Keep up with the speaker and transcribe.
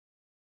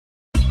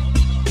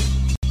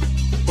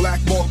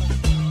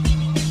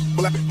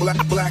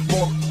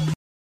Blackmore.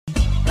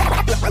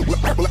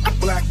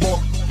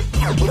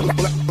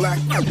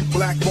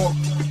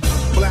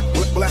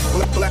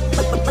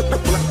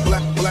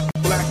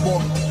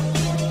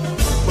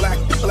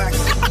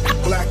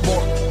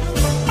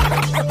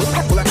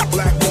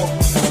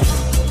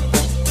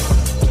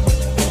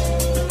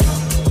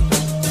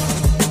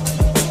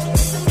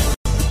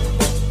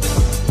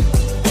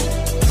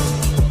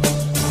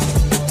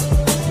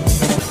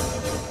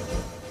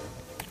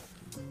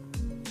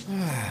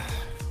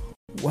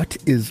 What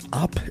is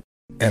up,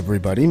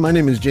 everybody? My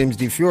name is James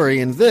D. Fury,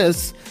 and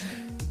this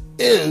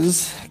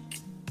is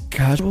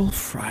Casual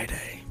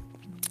Friday.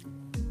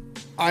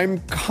 I'm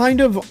kind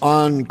of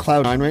on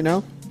cloud nine right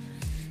now.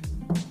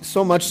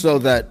 So much so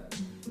that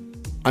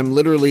I'm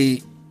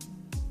literally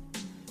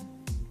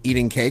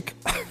eating cake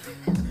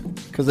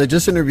because I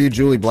just interviewed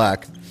Julie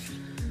Black.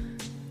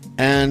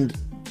 And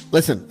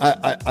listen,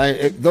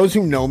 I those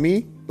who know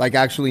me, like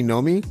actually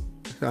know me,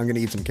 I'm going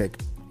to eat some cake.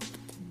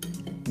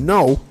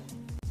 No.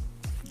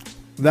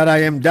 That I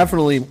am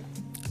definitely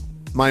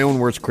my own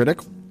worst critic.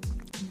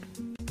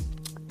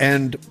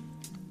 And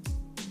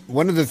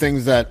one of the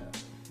things that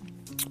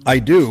I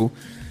do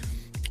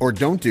or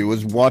don't do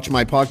is watch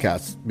my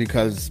podcasts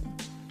because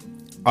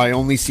I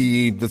only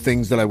see the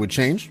things that I would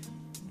change.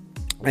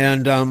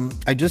 And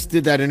I just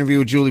did that interview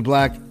with Julie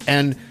Black.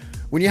 And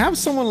when you have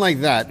someone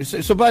like that,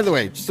 so by the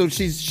way, so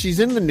she's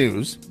in the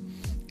news.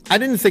 I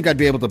didn't think I'd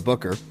be able to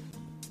book her.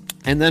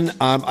 And then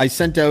I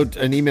sent out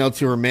an email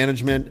to her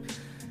management.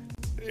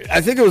 I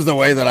think it was the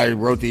way that I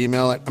wrote the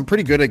email. I'm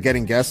pretty good at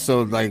getting guests.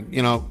 So, like,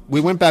 you know, we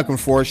went back and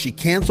forth. She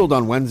canceled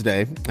on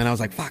Wednesday. And I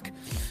was like, fuck.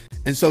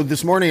 And so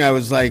this morning I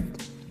was like,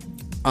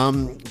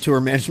 to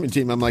her management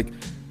team, I'm like,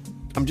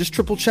 I'm just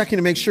triple checking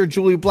to make sure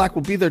Julie Black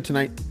will be there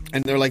tonight.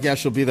 And they're like, yeah,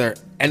 she'll be there.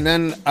 And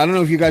then, I don't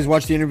know if you guys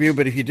watched the interview,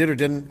 but if you did or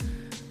didn't,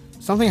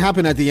 something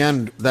happened at the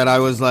end that I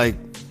was like,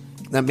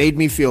 that made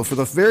me feel for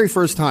the very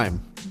first time,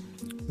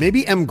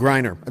 maybe M.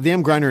 Griner. The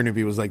M. Griner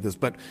interview was like this,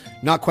 but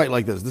not quite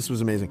like this. This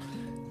was amazing.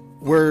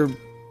 Where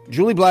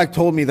Julie Black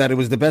told me that it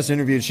was the best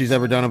interview she's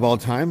ever done of all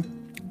time.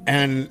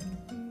 And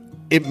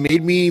it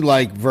made me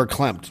like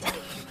verklempt.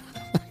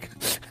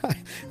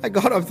 I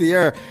got off the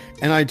air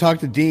and I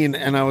talked to Dean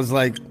and I was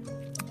like,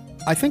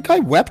 I think I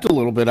wept a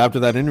little bit after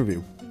that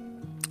interview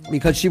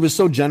because she was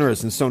so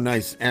generous and so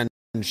nice. And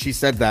she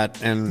said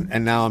that and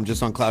now I'm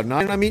just on cloud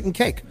nine and I'm eating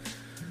cake.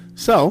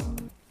 So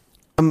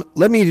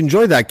let me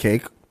enjoy that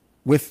cake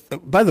with,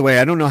 by the way,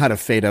 I don't know how to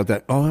fade out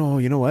that. Oh,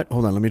 you know what?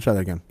 Hold on. Let me try that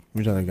again.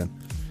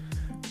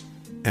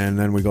 And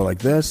then we go like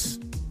this.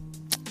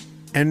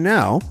 And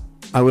now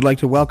I would like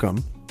to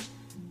welcome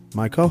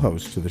my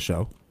co-host to the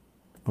show.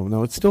 Oh,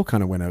 no, it still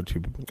kind of went out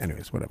too.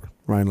 Anyways, whatever.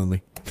 Ryan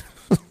Lindley.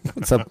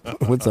 What's up?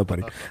 What's up,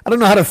 buddy? I don't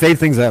know how to fade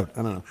things out.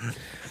 I don't know.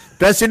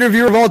 Best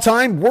interviewer of all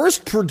time.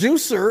 Worst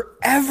producer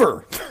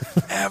ever.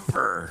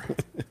 Ever.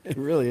 It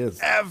really is.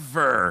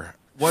 Ever.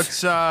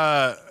 What's,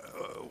 I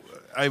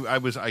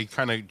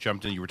kind of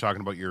jumped in. You were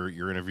talking about your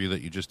interview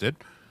that you just did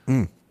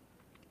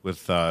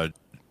with Jack.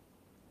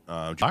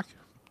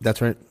 That's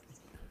right.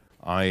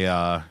 Did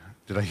I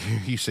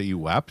hear you say you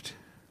wept?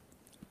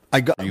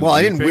 I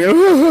didn't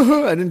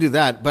do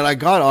that, but I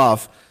got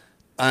off.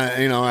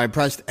 I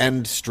pressed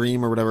end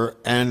stream or whatever,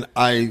 and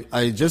I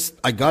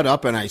got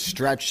up and I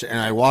stretched and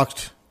I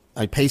walked.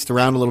 I paced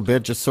around a little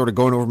bit, just sort of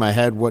going over my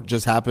head what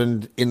just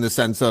happened in the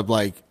sense of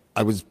like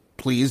I was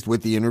pleased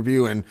with the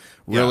interview and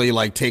really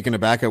like taken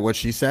aback at what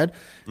she said.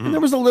 Mm-hmm. And there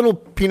was a little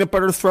peanut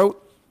butter throat.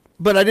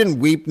 But I didn't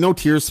weep, no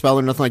tears fell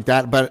or nothing like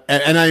that. But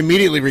and I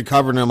immediately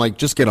recovered, and I'm like,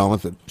 just get on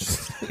with it,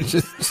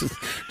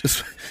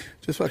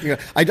 just fucking.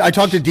 I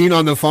talked to Dean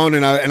on the phone,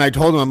 and I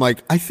told him, I'm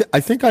like, I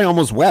think I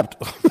almost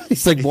wept.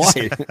 He's like,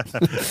 why?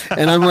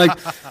 And I'm like,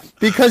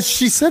 because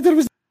she said that it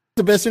was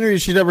the best interview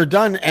she'd ever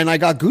done, and I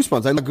got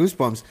goosebumps. I got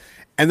goosebumps,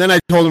 and then I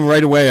told him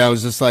right away. I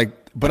was just like,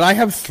 but I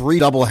have 3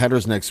 double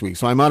headers next week,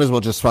 so I might as well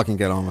just fucking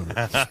get on with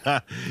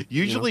it.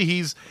 Usually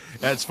he's.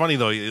 It's funny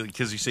though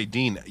because you say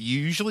Dean.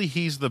 Usually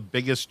he's the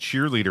biggest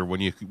cheerleader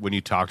when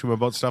you talk to him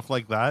about stuff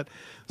like that.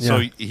 So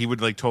he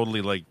would like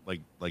totally like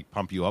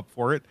pump you up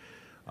for it.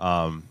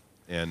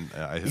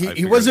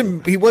 He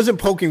wasn't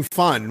poking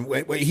fun.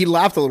 He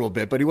laughed a little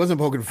bit, but he wasn't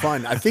poking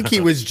fun. I think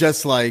he was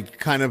just like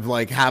kind of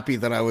like happy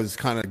that I was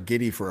kind of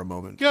giddy for a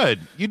moment.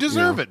 Good, you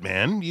deserve it,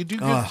 man. You do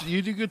good.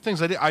 You do good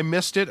things. I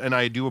missed it, and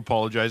I do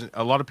apologize.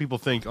 A lot of people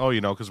think,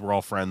 because we're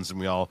all friends and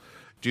we all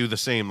do the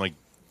same like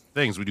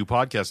things. We do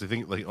podcasts. I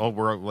think like,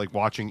 we're like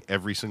watching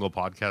every single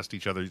podcast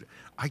each other.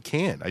 I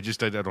can't. I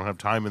don't have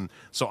time, and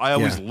so I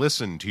always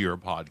listen to your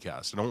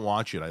podcast. I don't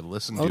watch it. I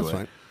listen to it.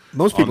 Fine.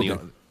 Most people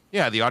do.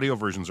 Yeah, the audio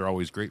versions are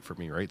always great for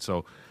me, right?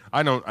 So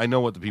I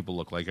know what the people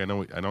look like. I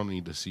know I don't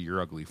need to see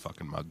your ugly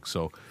fucking mug.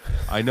 So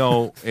I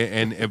know,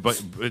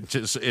 but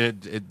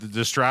the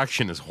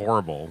distraction is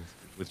horrible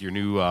with your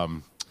new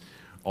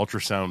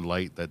ultrasound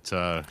light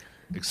that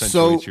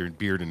accentuates your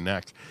beard and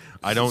neck.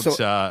 I don't.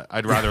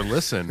 I'd rather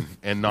listen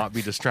and not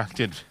be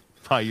distracted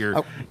by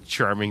your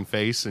charming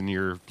face and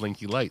your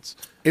blinky lights.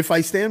 If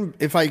I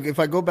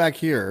go back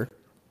here,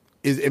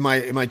 am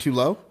I too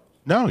low?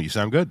 No, you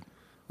sound good.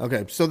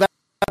 Okay, so that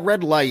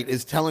red light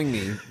is telling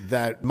me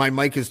that my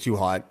mic is too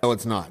hot. No,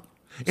 it's not.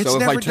 It's so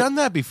never done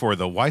that before,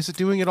 though. Why is it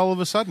doing it all of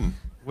a sudden?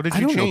 What did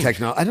you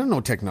change? I don't know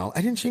technology.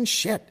 I didn't change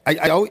shit.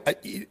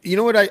 You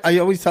know what? I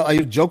always tell. I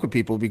joke with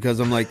people because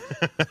I'm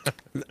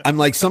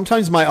like,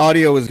 sometimes my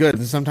audio is good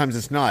and sometimes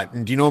it's not.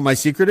 And do you know what my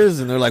secret is?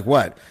 And they're like,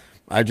 what?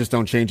 I just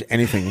don't change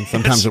anything. And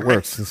sometimes it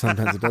works and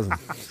sometimes it doesn't.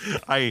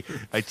 I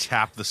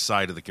tap the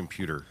side of the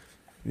computer.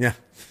 Yeah.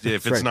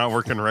 If it's not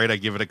working right, I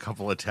give it a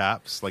couple of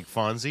taps like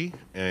Fonzie,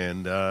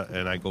 and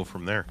I go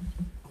from there.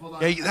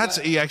 Yeah,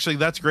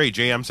 that's great.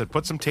 JM said,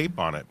 put some tape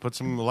on it. Put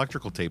some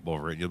electrical tape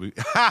over it. You'll be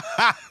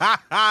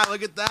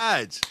look at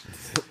that.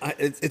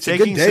 It's taking a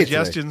good day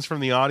suggestions today. from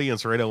the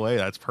audience right away.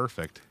 That's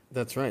perfect.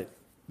 That's right.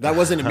 That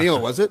wasn't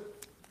Emil, was it?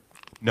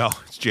 No,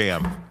 it's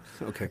JM.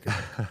 Okay,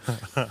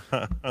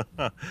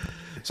 good.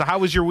 So how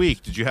was your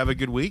week? Did you have a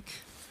good week?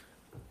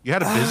 You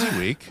had a busy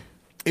week.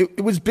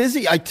 It was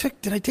busy.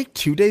 Did I take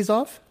 2 days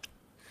off?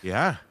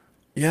 Yeah.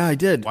 Yeah, I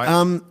did.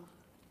 Why?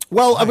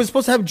 Well, I was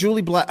supposed to have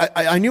Julie Black.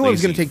 I knew I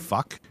was going to take.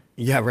 Fuck.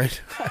 Yeah,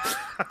 right.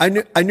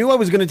 I knew I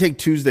was going to take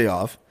Tuesday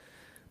off.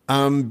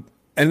 And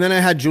then I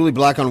had Julie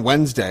Black on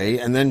Wednesday,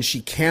 and then she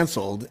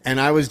canceled,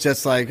 and I was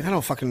just like, I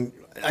don't fucking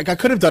like. I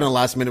could have done a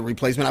last minute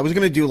replacement. I was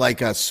going to do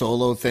like a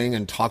solo thing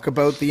and talk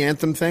about the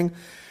anthem thing,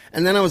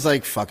 and then I was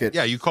like, fuck it.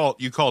 Yeah, you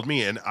called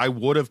me, and I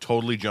would have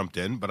totally jumped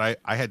in, but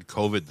I had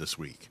COVID this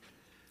week.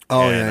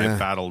 Oh, and yeah. I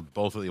battled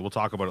both of you. We'll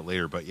talk about it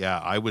later, but yeah,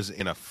 I was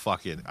in a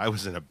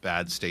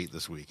bad state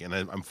this week, and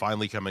I'm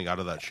finally coming out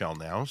of that shell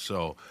now.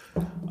 So,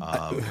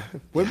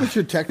 what was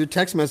your text? Your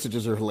text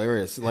messages are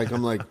hilarious. Like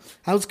I'm like,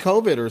 how's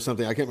COVID or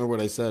something? I can't remember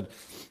what I said,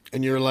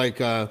 and you're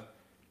like,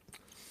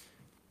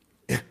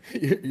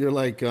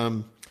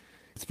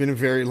 it's been a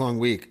very long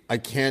week. I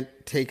can't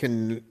take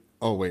an.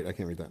 Oh wait, I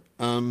can't read that.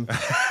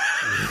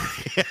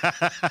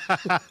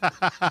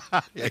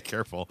 Yeah,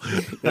 careful.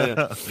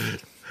 Yeah.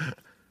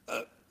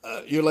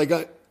 You're like,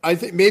 I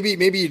think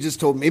maybe you just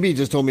told me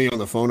on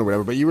the phone or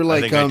whatever, but you were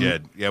like, I think I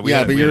did. Yeah, we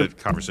had a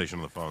conversation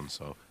on the phone,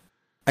 so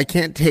I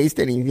can't taste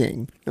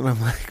anything, and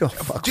I'm like, oh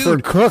fuck,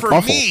 dude,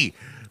 for me,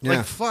 yeah.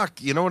 like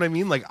fuck, you know what I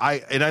mean? Like I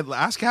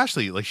asked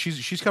Ashley, like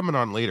she's coming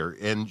on later,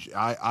 and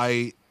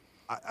I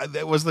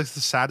that was like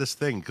the saddest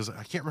thing because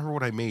I can't remember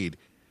what I made.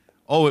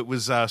 Oh, it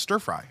was stir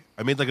fry.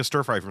 I made like a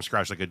stir fry from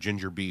scratch, like a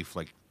ginger beef,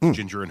 like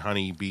ginger and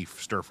honey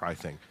beef stir fry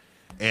thing,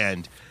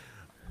 and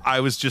I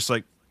was just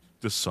like,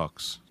 this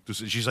sucks.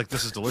 She's like,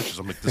 this is delicious.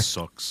 I'm like, this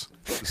sucks.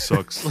 This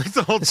sucks. Like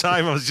the whole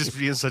time I was just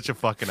being such a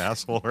fucking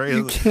asshole, right?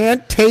 You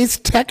can't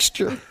taste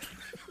texture.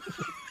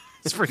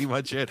 That's pretty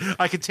much it.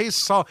 I could taste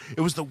salt.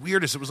 It was the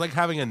weirdest. It was like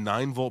having a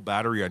 9-volt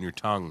battery on your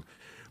tongue,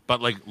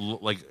 but like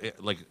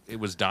it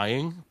was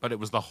dying, but it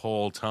was the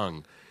whole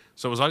tongue.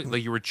 So it was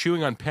like you were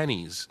chewing on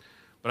pennies,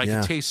 but I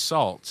could taste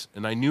salt,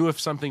 and I knew if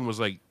something was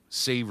like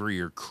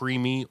savory or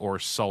creamy or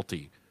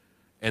salty,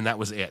 and that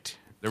was it.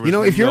 There was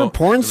if you're a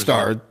porn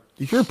star.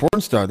 If you're a porn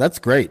star, that's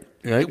great,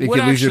 right? You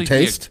could lose your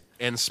taste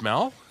and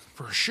smell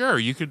for sure.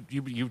 You could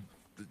you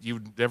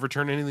never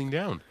turn anything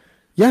down.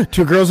 Yeah,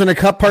 2 Girls in a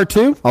Cup Part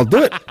 2. I'll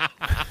do it.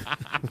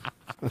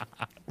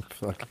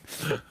 Fuck.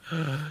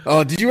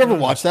 Oh, did you ever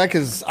watch that?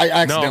 Because I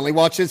accidentally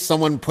watched it.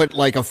 Someone put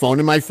like a phone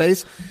in my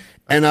face,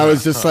 and I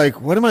was just like,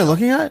 "What am I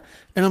looking at?"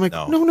 And I'm like,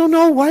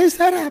 "No. Why is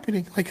that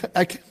happening?" Like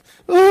I can't.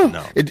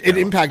 It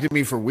impacted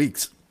me for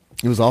weeks.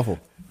 It was awful.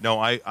 No,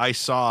 I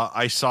saw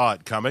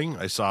it coming.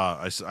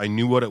 I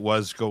knew what it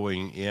was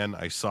going in.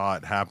 I saw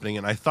it happening,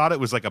 and I thought it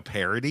was like a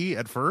parody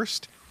at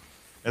first,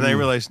 and then I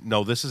realized,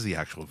 no, this is the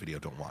actual video.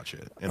 Don't watch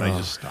it. And I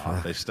just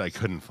stopped. I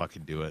couldn't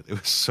fucking do it. It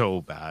was so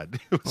bad.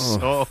 It was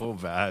so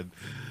bad.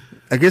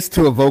 I guess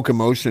to evoke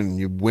emotion,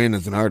 you win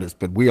as an artist,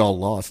 but we all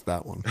lost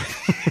that one.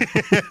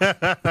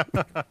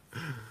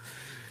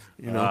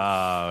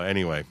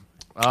 Anyway.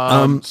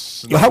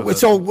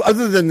 So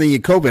other than the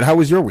COVID, how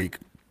was your week?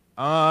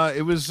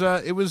 It was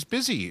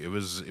busy. It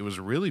was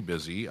really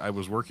busy. I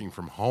was working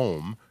from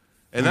home,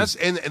 and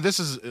this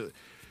is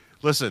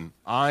listen,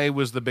 I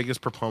was the biggest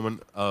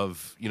proponent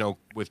of,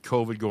 with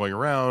COVID going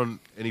around,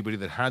 anybody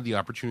that had the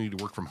opportunity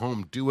to work from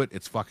home, do it.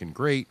 It's fucking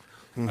great.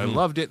 Mm-hmm. I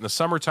loved it. In the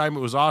summertime,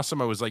 it was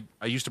awesome.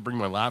 I used to bring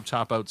my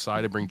laptop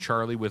outside. I'd bring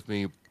Charlie with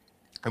me,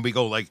 and we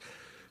go like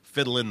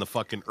fiddle in the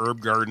fucking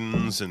herb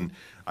gardens, and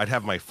I'd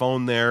have my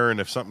phone there, and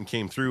if something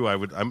came through,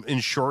 I'm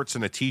in shorts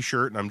and a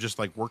t-shirt, and I'm just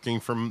like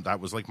working from, that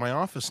was like my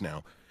office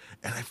now.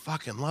 And I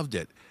fucking loved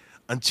it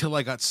until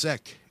I got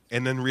sick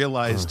and then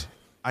realized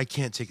I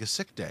can't take a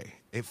sick day.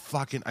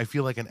 I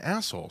feel like an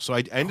asshole. So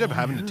I ended up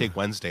having to take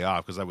Wednesday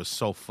off because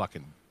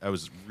I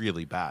was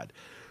really bad.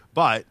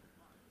 But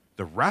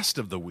the rest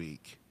of the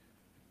week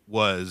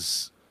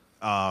was,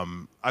 I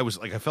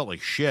felt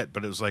like shit,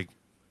 but it was like,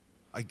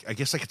 I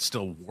guess I could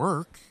still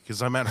work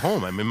because I'm at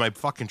home. I'm in my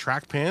fucking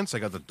track pants. I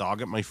got the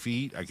dog at my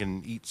feet. I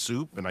can eat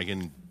soup and I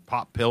can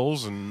pop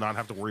pills and not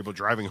have to worry about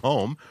driving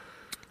home.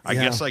 I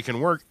guess I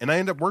can work. And I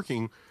end up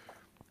working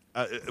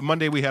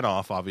Monday we had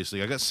off.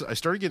 Obviously, I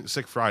started getting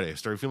sick Friday. I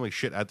started feeling like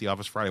shit at the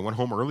office Friday. I went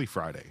home early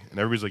Friday, and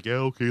everybody's like, "Yeah,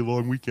 okay,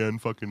 long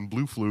weekend, fucking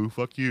blue flu,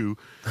 fuck you."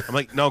 I'm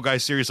like, "No,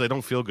 guys, seriously, I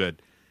don't feel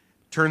good."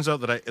 Turns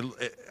out that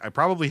I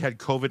probably had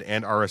COVID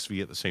and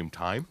RSV at the same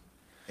time,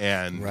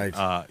 and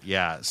right.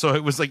 yeah, so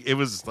it was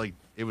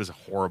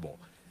horrible.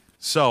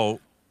 So,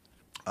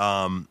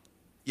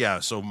 yeah,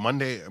 so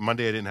Monday I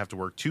didn't have to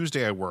work.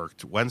 Tuesday I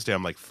worked. Wednesday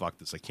I'm like, fuck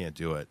this, I can't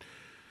do it.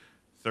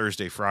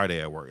 Thursday,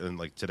 Friday I worked, and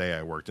like today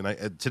I worked,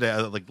 and today,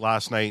 like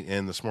last night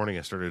and this morning,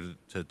 I started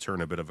to turn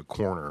a bit of a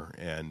corner,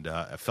 and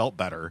I felt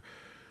better,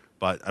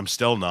 but I'm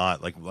still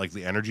not like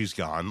the energy's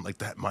gone. Like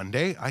that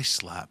Monday, I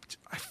slept.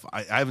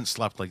 I haven't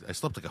slept like I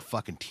slept like a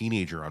fucking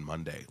teenager on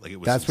Monday. Like it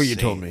was. That's insane. what you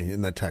told me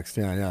in the text.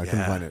 Yeah, I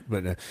couldn't find it,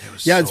 but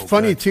yeah, it's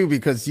funny too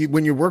because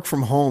when you work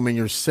from home and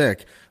you're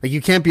sick, like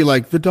you can't be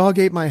like the dog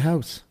ate my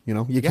house. You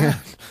know, you can't.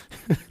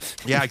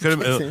 Yeah, I could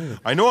have.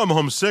 I know I'm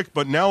homesick,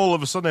 but now all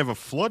of a sudden I have a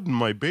flood in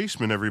my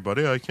basement.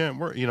 Everybody, I can't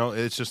work. You know,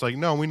 it's just like,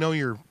 no, we know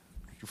you're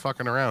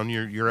fucking around.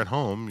 You're at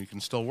home. You can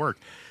still work.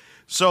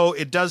 So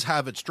it does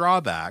have its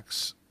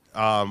drawbacks.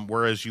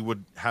 Whereas you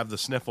would have the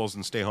sniffles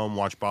and stay home,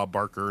 watch Bob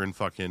Barker and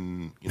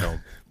fucking,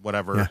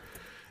 whatever.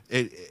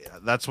 Yeah.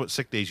 That's what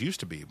sick days used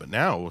to be. But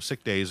now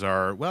sick days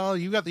are, well,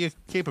 you got the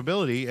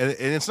capability. And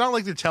it's not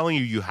like they're telling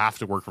you have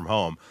to work from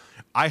home.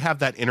 I have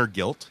that inner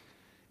guilt.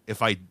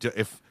 If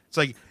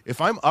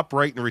I'm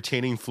upright and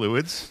retaining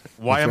fluids,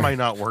 why am I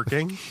not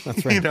working?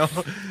 That's right.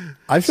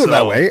 I feel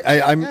that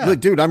way.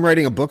 Dude, I'm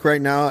writing a book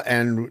right now,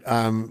 and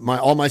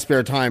all my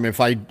spare time, if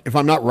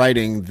I'm not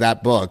writing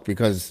that book,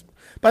 because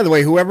by the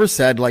way, whoever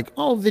said like,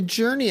 oh, the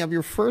journey of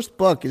your first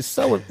book is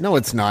no,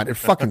 it's not. It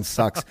fucking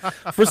sucks.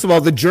 First of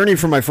all, the journey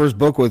for my first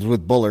book was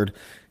with Bullard,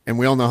 and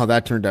we all know how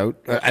that turned out.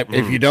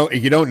 If you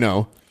don't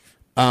know,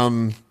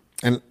 and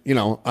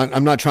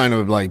I'm not trying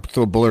to like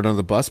throw Bullard under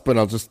the bus, but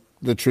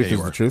the truth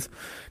is the truth.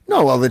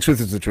 No, well, the truth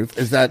is the truth.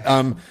 Is that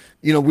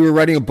we were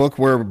writing a book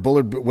where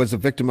Bullard was a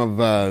victim of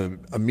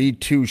a Me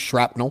Too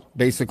shrapnel,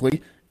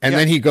 basically. And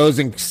then he goes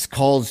and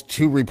calls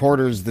two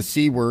reporters the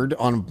C word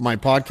on my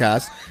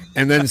podcast,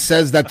 and then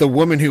says that the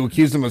woman who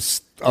accused him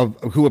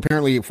who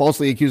apparently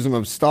falsely accused him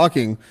of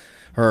stalking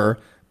her,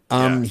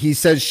 he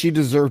says she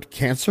deserved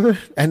cancer.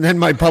 And then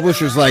my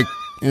publisher's like,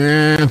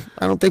 I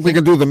don't think we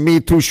can do the Me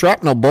Too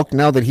shrapnel book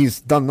now that he's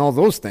done all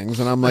those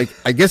things. And I'm like,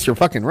 I guess you're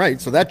fucking right.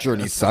 So that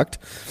journey sucked.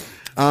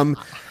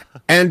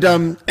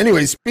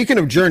 Anyway, speaking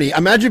of journey,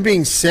 imagine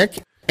being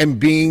sick and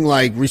being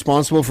like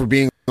responsible for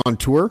being on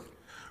tour.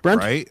 Brent,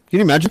 right? Can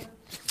you imagine?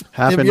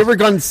 Happened. Have you ever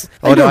gone?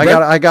 Oh no,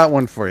 I got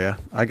one for you.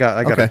 I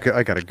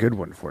got a good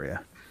one for you.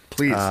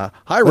 Please.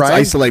 Hi,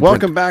 Ryan.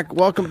 Welcome back.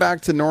 Welcome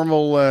back to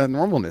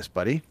normalness,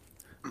 buddy.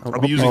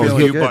 I'm using the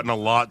mute button a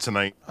lot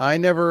tonight. I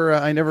never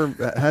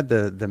had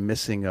the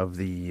missing of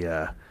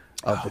the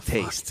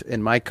taste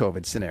in my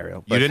COVID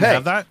scenario. But you didn't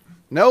have that?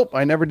 Nope,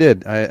 I never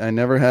did. I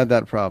never had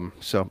that problem.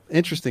 So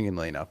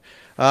interestingly enough,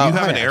 you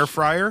have an air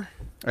fryer?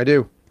 I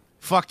do.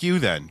 Fuck you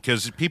then,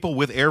 because people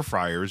with air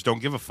fryers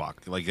don't give a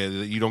fuck. Like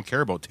you don't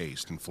care about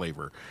taste and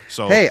flavor.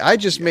 So hey, I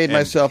just made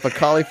myself a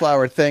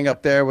cauliflower thing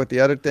up there with the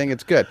other thing.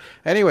 It's good.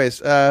 Anyways,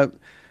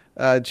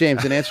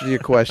 James, in answer to your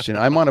question,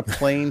 I'm on a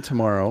plane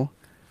tomorrow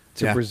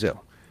to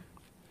Brazil.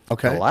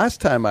 Okay. The last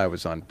time I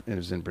was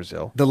in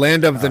Brazil, the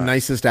land of the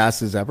nicest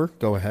asses ever.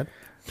 Go ahead.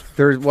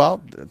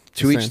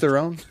 To each their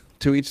own.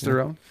 To each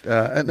their own.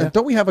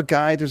 Don't we have a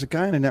guy? There's a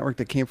guy on a network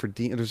that came for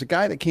Dean. There's a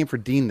guy that came for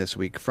Dean this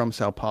week from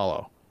Sao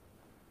Paulo.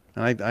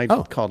 And I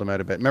called him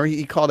out a bit. Remember,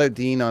 he called out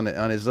Dean on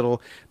his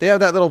little. They have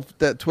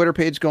that Twitter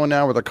page going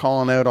now where they're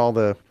calling out all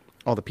the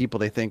people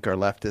they think are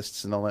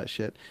leftists and all that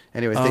shit.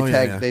 Anyways,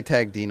 they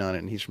tagged Dean on it,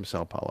 and he's from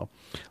Sao Paulo.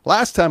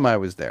 Last time I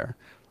was there,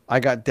 I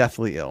got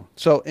deathly ill.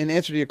 So, in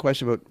answer to your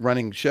question about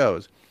running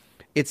shows,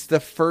 it's the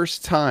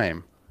first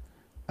time.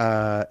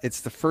 I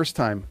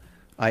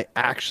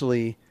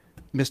actually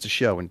missed a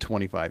show in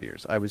 25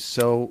 years. I was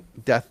so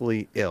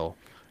deathly ill.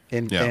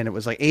 And it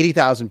was like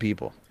 80,000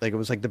 people. Like it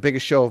was like the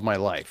biggest show of my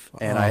life.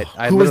 And I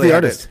who was the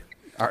artist?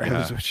 It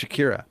was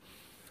Shakira.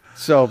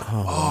 So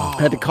I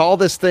had to call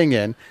this thing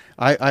in.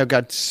 I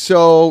got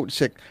so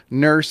sick.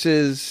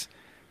 Nurses,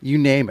 you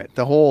name it.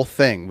 The whole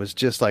thing was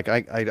just like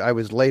I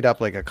was laid up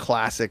like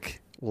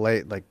classically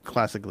laid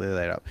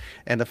up.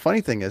 And the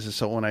funny thing is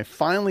so when I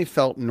finally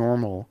felt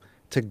normal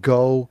to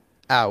go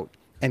out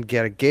and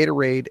get a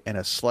Gatorade and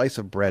a slice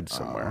of bread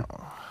somewhere,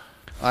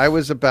 I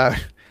was about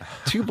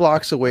 2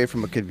 blocks away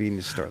from a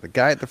convenience store. The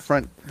guy at the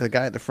front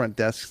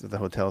desk at the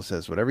hotel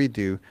says, "Whatever you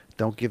do,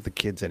 don't give the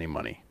kids any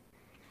money."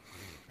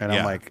 And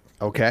I'm like,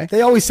 "Okay."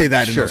 They always say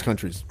that in those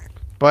countries,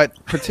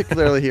 but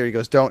particularly here, he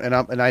goes, "Don't."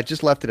 And I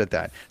just left it at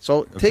that.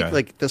 So take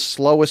like the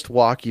slowest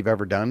walk you've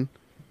ever done.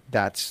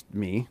 That's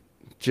me,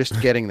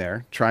 just getting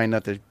there, trying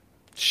not to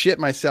shit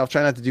myself,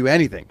 trying not to do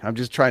anything. I'm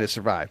just trying to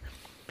survive.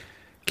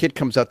 Kid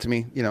comes up to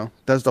me,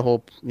 does the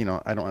whole,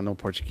 I don't know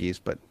Portuguese,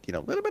 but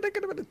little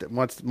bit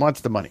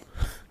wants the money.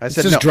 I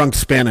said just no. Drunk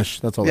Spanish.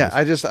 That's all. Yeah,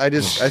 I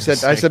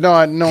said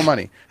no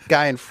money.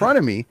 Guy in front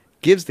of me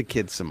gives the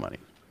kid some money.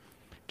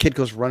 Kid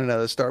goes running out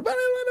of the store.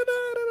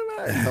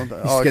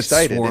 all gets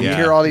excited. And swarmed. you Yeah.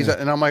 hear all these,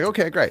 and I'm like,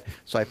 okay, great.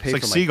 So I pay It's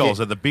like for my seagulls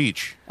at the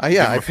beach. Yeah, Give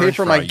 'em I a paid French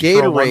for my fry. You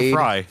throw one Gatorade.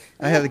 fry.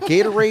 I had a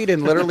Gatorade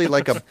and literally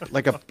like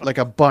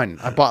a bun.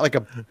 I bought like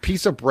a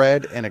piece of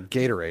bread and a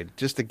Gatorade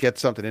just to get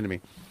something into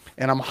me.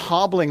 And I'm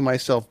hobbling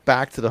myself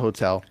back to the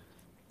hotel,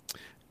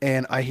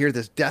 and I hear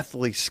this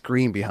deathly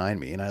scream behind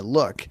me, and I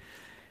look,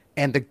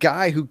 and the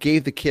guy who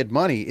gave the kid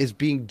money is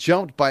being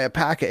jumped by a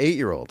pack of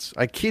 8-year-olds.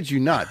 I kid you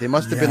not. They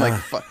must have been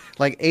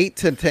like 8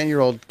 to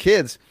 10-year-old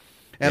kids.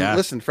 And Yeah.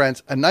 listen,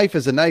 friends, a knife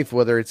is a knife,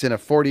 whether it's in a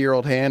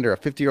 40-year-old hand or a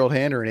 50-year-old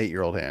hand or an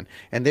 8-year-old hand.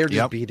 And they're just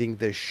Yep. beating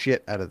the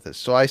shit out of this.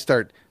 So I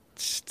start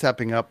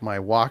stepping up my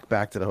walk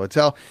back to the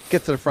hotel,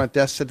 get to the front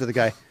desk, said to the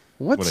guy,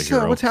 What a what's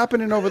hero.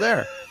 happening over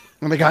there?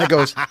 And the guy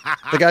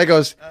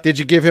goes, did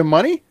you give him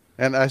money?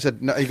 And I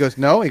said, no. He goes,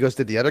 no. He goes,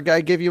 did the other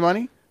guy give you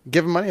money?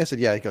 Give him money? I said,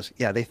 yeah. He goes,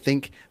 yeah, they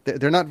think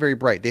they're not very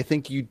bright. They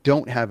think you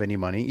don't have any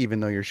money, even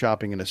though you're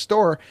shopping in a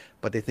store,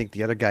 but they think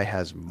the other guy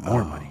has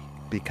more money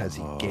because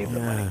he gave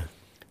them money.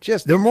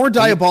 Just They're more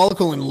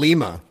diabolical in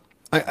Lima.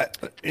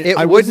 it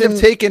I wouldn't have wasn't-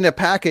 taken a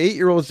pack of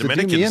 8-year-olds to do me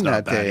Dominican's in not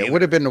that bad day. It either.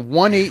 would have been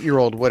one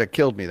 8-year-old would have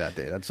killed me that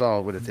day. That's all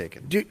it would have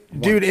taken.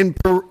 Dude, in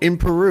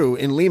Peru,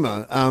 in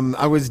Lima,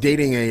 I was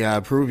dating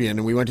a Peruvian,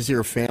 and we went to see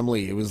her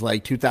family. It was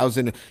like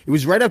 2000. It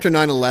was right after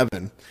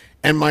 9/11,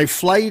 and my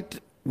flight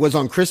was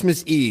on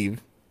Christmas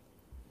Eve.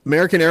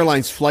 American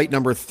Airlines flight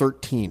number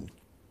 13.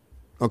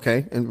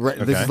 Okay, and this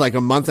Okay. is like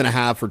a month and a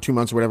half or 2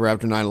 months or whatever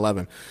after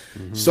 9/11.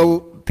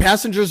 So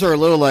passengers are a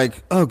little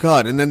like, oh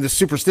god, and then the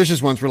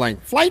superstitious ones were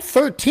like, flight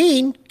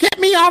 13, get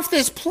me off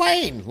this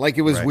plane. Like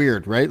it was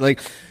weird, right?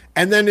 Like,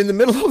 and then in the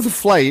middle of the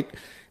flight,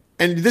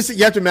 and this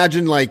you have to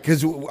imagine, like,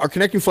 because our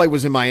connecting flight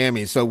was in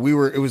Miami, so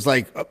it was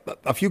like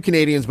a few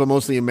Canadians, but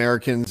mostly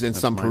Americans and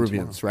some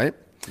Peruvians, right?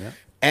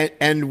 Yeah.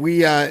 And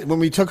we when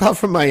we took off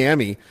from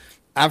Miami,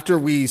 after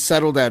we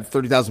settled at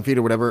 30,000 feet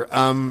or whatever,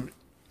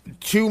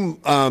 two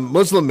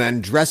Muslim men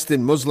dressed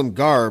in Muslim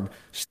garb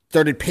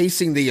started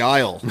pacing the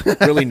aisle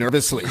really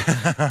nervously.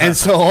 And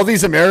so all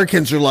these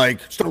Americans are like,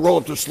 start to roll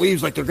up their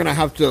sleeves like they're going to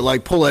have to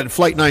like pull at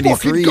Flight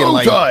 93. Fucking and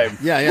like, go time.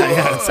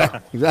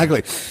 Yeah,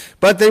 exactly.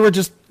 But they were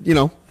just,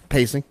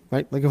 pacing,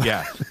 right? Like,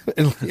 Yeah.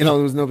 and, it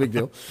was no big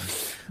deal.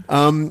 So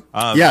I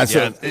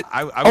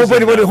was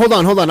wait, in, hold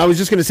on. I was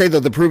just going to say though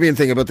the Peruvian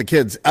thing about the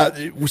kids.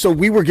 So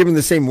we were given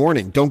the same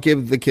warning: don't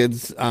give the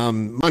kids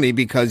money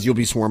because you'll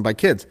be swarmed by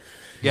kids.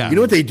 Yeah. You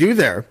know what they do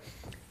there?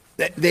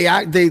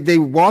 They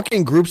walk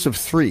in groups of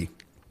 3,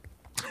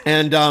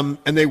 and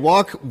they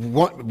walk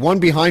one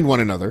behind one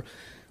another.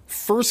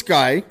 First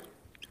guy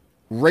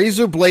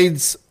razor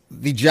blades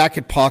the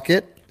jacket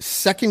pocket.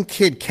 Second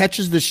kid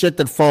catches the shit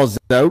that falls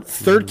out.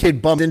 Third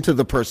kid bumps into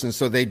the person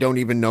so they don't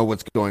even know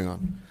what's going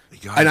on.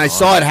 And I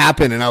saw it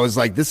happen, and I was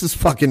like, "This is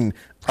fucking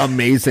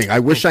amazing." I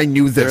wish I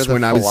knew this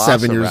when I was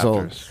 7 years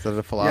old. They're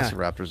the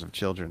velociraptors of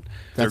children.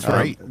 That's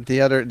right.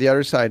 The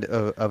other side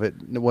of it,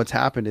 what's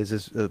happened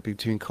is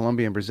between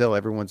Colombia and Brazil,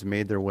 everyone's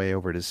made their way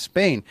over to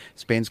Spain.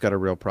 Spain's got a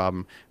real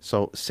problem.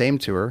 So same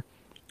tour,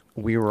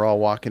 we were all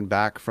walking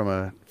back from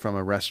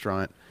a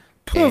restaurant.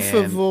 Por And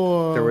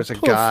favor, there was a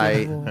por guy.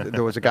 favor.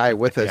 There was a guy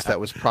with us that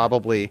was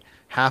probably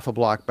half a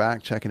block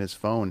back checking his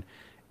phone,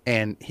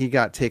 and he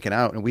got taken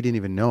out, and we didn't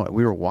even know it.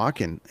 We were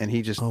walking, and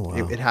he just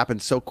it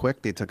happened so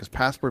quick. They took his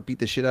passport, beat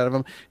the shit out of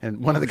him,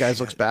 and one of the guys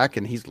looks back,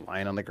 and he's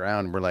lying on the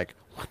ground. And we're like,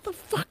 "What the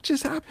fuck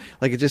just happened?"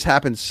 Like it just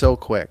happened so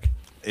quick.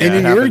 And It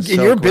in happened your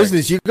so quick.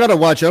 business, you got to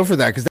watch out for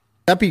that because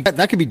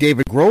that could be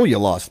David Grohl you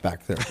lost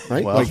back there,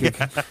 right? Well,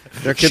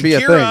 there could be a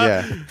thing,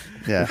 Shakira.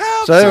 yeah.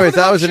 Help, So, anyways, someone that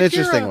help was an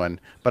interesting Shakira. one.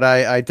 But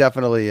I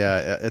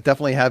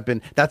definitely have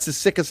been. That's the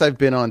sickest I've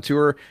been on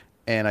tour,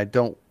 and I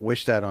don't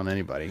wish that on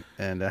anybody.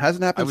 And it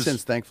hasn't happened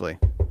since, thankfully.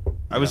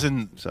 I was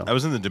in so. I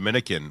was in the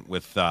Dominican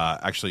with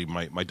actually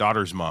my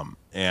daughter's mom,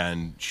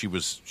 and she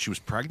was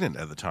pregnant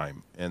at the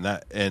time,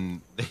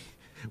 and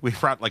we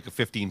brought like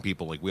 15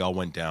 people, like we all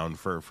went down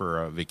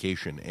for a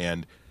vacation,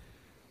 and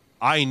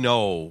I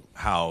know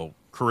how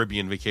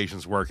Caribbean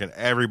vacations work, and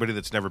everybody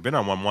that's never been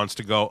on one wants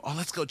to go, oh,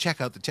 let's go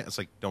check out the town. It's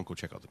like, don't go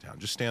check out the town.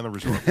 Just stay on the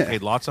resort. We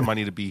paid lots of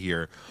money to be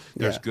here.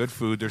 There's good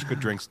food. There's good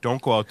drinks. Don't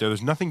go out there.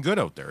 There's nothing good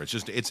out there.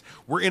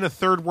 We're in a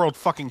third world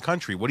fucking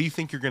country. What do you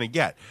think you're going to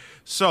get?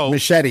 So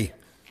machete.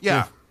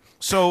 yeah.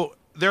 So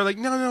they're like,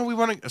 no, we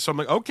want to. So I'm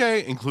like,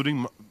 okay,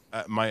 including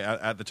my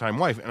at the time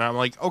wife, and I'm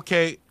like,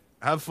 okay,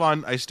 have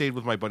fun. I stayed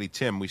with my buddy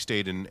Tim. We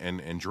stayed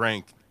and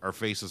drank our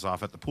faces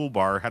off at the pool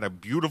bar. Had a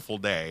beautiful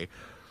day.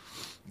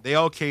 They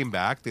all came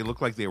back. They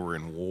looked like they were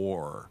in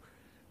war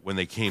when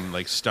they came,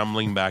 like,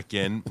 stumbling back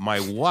in. My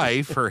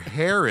wife, her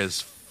hair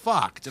is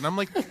fucked. And I'm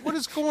like, what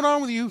is going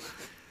on with you?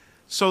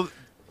 So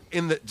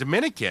in the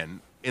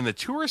Dominican, in the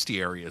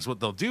touristy areas, what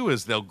they'll do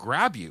is they'll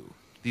grab you.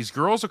 These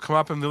girls will come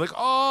up and they're like,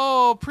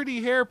 oh,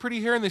 pretty hair,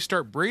 and they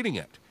start braiding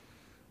it.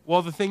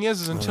 Well, the thing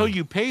is until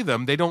you pay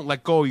them, they don't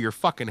let go of your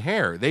fucking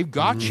hair. They've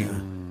got you.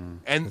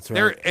 And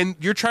and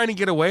you're trying to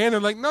get away, and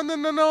they're like,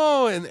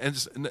 no.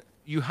 And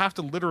you have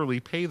to literally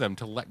pay them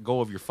to let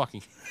go of your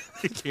fucking.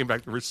 They came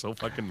back. They were so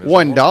fucking miserable.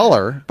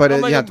 $1, but I'm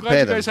you like, have I'm to glad pay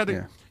you them. guys had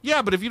to,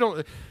 yeah, but if you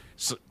don't,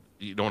 so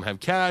you don't have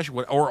cash,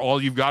 or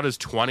all you've got is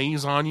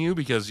 20s on you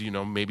because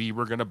maybe you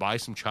were going to buy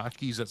some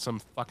tchotchkes at some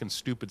fucking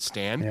stupid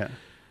stand.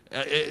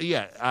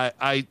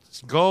 I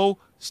go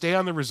stay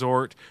on the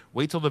resort,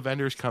 wait till the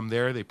vendors come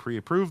there, they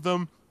pre-approve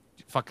them,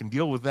 fucking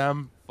deal with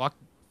them.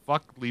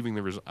 Fuck leaving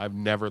the resort. I've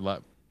never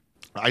left.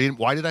 I didn't.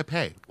 Why did I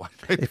pay? Why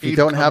did I If pay you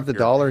to don't come have the here?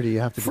 dollar, do you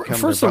have to become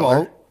First their of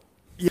butler?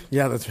 all,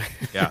 yeah, that's right.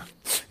 Yeah.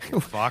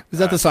 Fuck. Is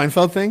that the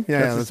Seinfeld thing?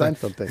 Yeah, That's yeah, the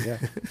Seinfeld thing.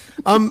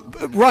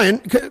 Yeah.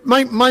 Ryan,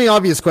 my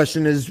obvious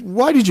question is,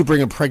 why did you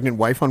bring a pregnant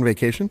wife on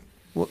vacation?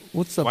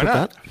 What's up Why with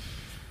not? that?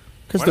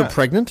 Because Why they're not?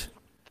 pregnant?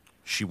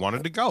 She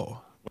wanted to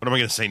go. What am I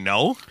going to say?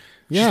 No.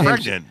 Yeah. She's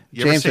pregnant.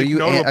 You ever James, say are you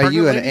no to a are pregnant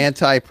you an lady?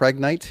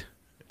 anti-pregnite?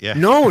 Yeah.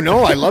 No,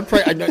 I love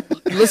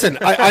listen,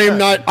 I am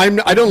not.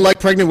 I don't like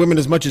pregnant women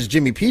as much as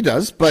Jimmy P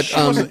does, but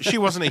She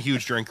wasn't a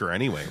huge drinker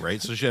anyway,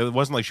 right? So it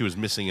wasn't like she was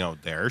missing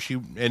out there. She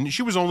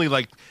was only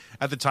like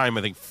at the time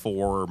I think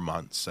 4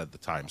 months at the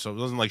time, so it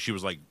wasn't like she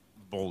was like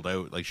bowled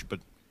out but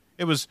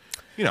it was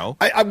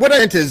what I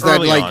meant is that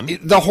Early like on.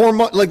 the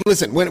hormone. Like,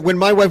 listen, when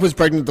my wife was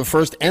pregnant the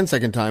first and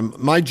second time,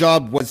 my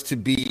job was to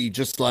be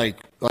just like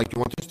you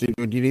want this? Do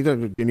you need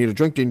a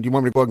drink? Do you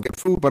want me to go out and get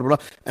food? Blah blah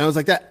blah. And I was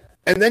like that.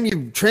 And then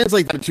you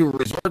translate that to a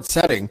resort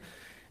setting,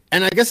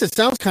 and I guess it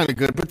sounds kind of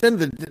good, but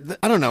then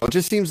I don't know. It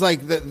just seems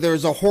like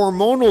there's a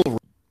hormonal.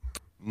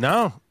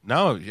 No.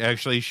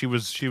 Actually, she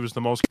was the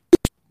most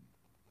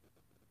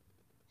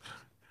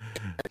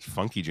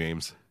funky,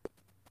 James.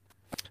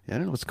 Yeah, I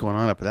don't know what's going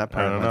on up at that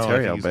part I of don't know. I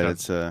Ontario, think but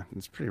he's got-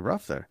 it's pretty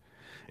rough there.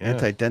 Yeah.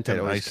 Anti-dentite Yeah,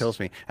 always nice. kills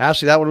me.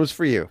 Ashley, that one was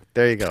for you.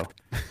 There you go.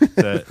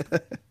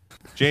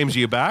 James,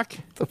 you back?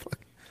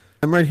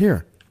 I'm right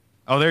here.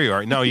 Oh, there you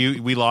are. No,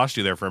 we lost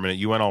you there for a minute.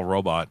 You went all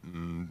robot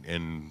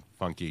and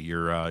funky.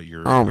 Your Oh,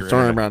 your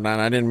sorry internet- about that.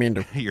 I didn't mean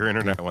to. Your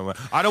internet went.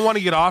 I don't want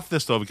to get off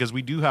this though because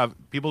we do have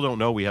people don't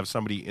know we have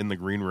somebody in the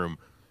green room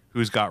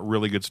who's got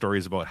really good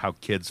stories about how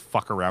kids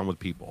fuck around with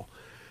people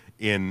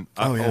in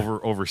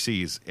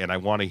overseas, and I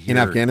want to hear In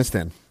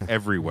Afghanistan.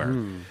 everywhere.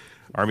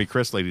 Army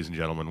Chris, ladies and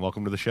gentlemen,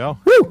 welcome to the show.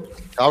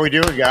 How we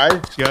doing,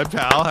 guys? Good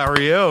pal, how are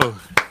you?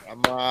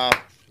 I'm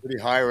pretty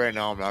high right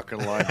now. I'm not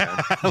gonna lie, man.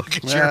 Look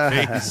at your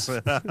face.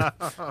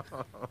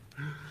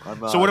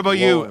 I'm, So what about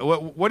you?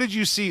 glowing. What did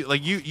you see?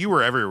 Like you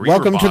were everywhere. You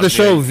Welcome were to the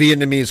show, Bosnia.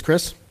 Vietnamese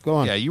Chris. Go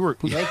on. Yeah, you were.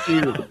 Thank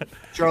you,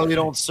 Charlie.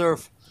 Don't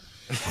surf.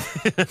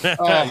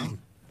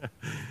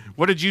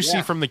 What did you see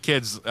Yeah. from the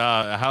kids?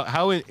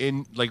 How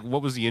in like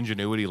what was the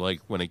ingenuity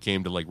like when it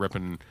came to like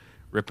ripping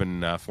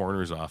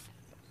foreigners off?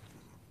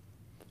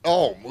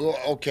 Oh, well,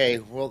 okay.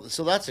 Well,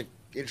 so that's an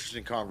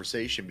interesting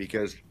conversation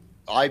because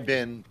I've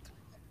found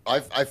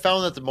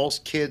that the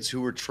most kids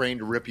who were trained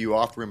to rip you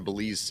off were in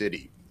Belize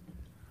City.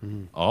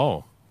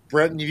 Oh,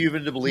 Brenton, have you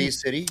been to Belize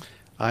City?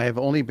 I have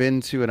only been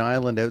to an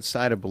island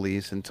outside of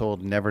Belize and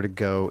told never to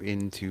go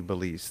into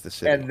Belize, the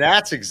city. And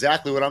that's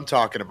exactly what I'm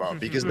talking about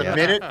because the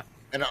minute,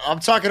 and I'm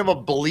talking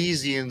about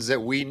Belizeans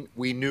that we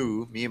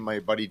knew, me and my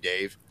buddy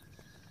Dave,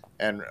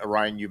 and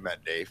Ryan, you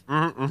met Dave.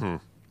 mm-hmm.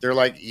 They're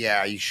like,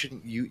 yeah, you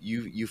shouldn't.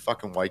 You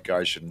fucking white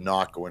guys should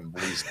not go in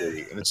Belize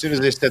City. And as soon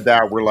as they said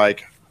that, we're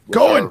like,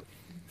 Going.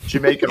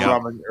 Jamaican Yeah.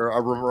 rum, we're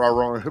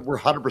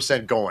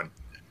 100% going.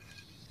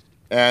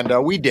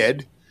 And we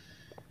did.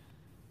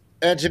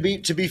 And to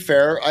be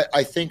fair,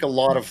 I think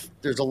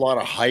there's a lot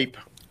of hype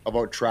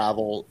about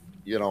travel,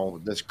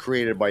 that's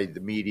created by the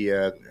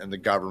media and the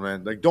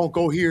government. Like, don't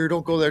go here,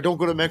 don't go there, don't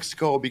go to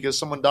Mexico because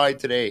someone died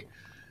today.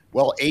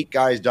 Well, 8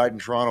 guys died in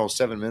Toronto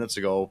 7 minutes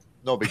ago.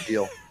 No big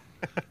deal.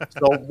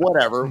 So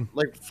whatever,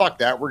 like fuck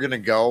that. We're gonna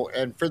go,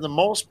 and for the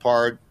most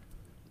part,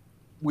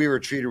 we were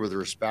treated with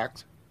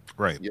respect.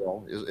 Right.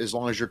 As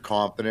long as you're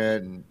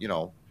confident and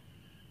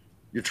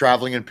you're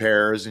traveling in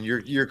pairs and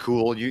you're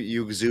cool.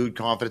 You exude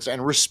confidence,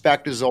 and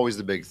respect is always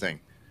the big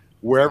thing.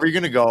 Wherever you're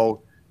gonna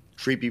go,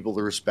 treat people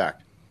with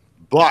respect.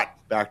 But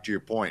back to your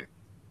point,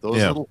 those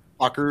little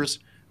fuckers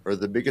are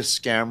the biggest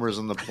scammers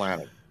on the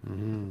planet,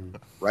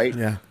 right?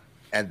 Yeah.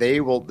 And they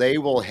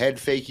will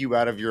head fake you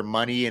out of your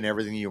money and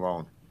everything you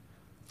own.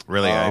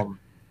 Really?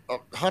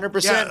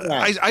 100%.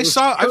 Yeah,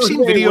 I've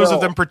seen They videos will.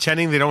 of them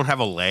pretending they don't have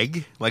a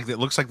leg. Like it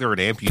looks like they're an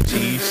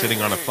amputee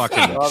sitting on a fucking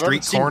I've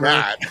street seen corner.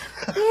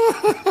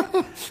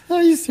 that.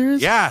 Are you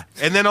serious? Yeah,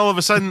 and then all of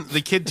a sudden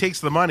the kid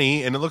takes the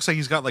money, and it looks like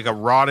he's got like a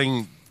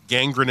rotting,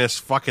 gangrenous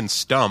fucking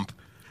stump,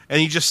 and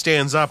he just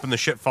stands up, and the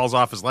shit falls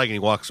off his leg, and he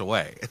walks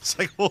away. It's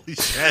like holy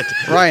shit.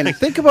 Ryan,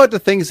 think about the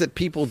things that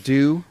people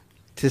do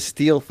to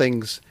steal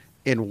things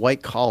in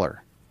white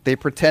collar. They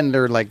pretend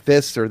they're like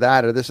this or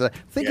that or this or that.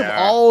 Think of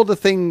Yeah. all the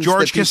things. George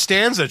that people-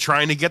 Costanza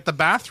trying to get the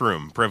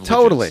bathroom privileges.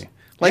 Totally.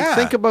 Like Yeah.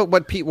 think about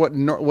what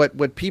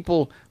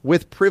people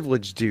with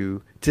privilege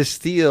do to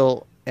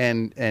steal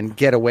and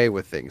get away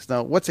with things.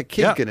 Now, what's a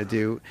kid Yeah. going to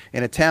do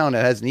in a town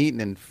that hasn't eaten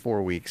in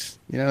 4 weeks?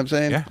 You know what I'm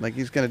saying? Yeah. Like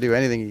he's going to do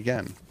anything he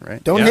can,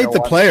 right? Don't Yeah. hate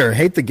the player,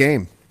 hate the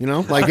game.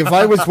 Like if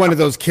I was one of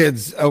those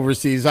kids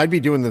overseas, I'd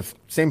be doing the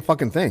same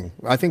fucking thing.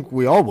 I think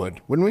we all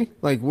would, wouldn't we?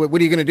 Like, what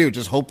are you going to do?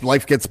 Just hope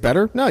life gets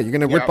better? No, you're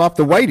going to rip off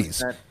the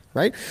whiteys.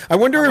 right? I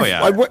wonder Oh, if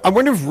yeah. I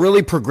wonder if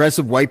really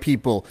progressive white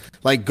people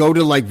like go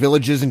to like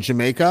villages in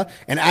Jamaica,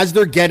 and as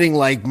they're getting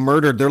like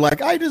murdered, they're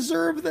like, I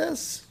deserve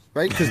this,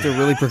 right? Because they're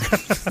really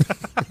progressive.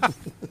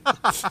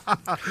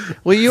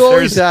 Well, you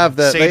always There's have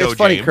that. Sado It's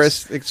funny, James.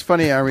 Chris. It's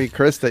funny,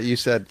 Chris, that you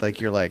said like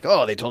you're like,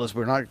 oh, they told us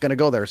we're not going to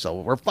go there, so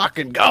we're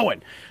fucking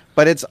going.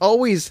 But it's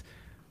always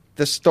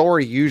the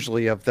story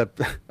usually of the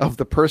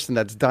person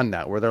that's done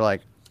that, where they're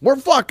like, we're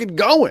fucking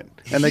going,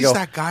 and they He's go,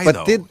 that guy,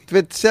 but though.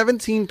 did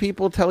 17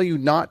 people tell you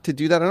not to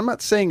do that? And I'm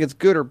not saying it's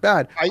good or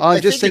bad. I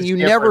I'm just think saying it's you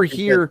different never because-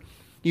 hear.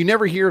 You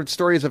never hear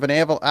stories of an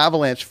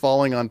avalanche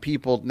falling on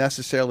people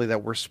necessarily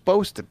that were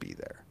supposed to be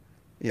there.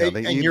 You know,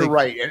 And you're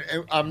right.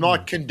 And I'm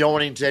not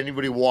condoning to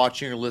anybody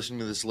watching or listening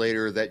to this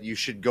later that you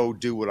should go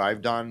do what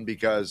I've done,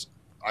 because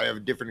I have a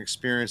different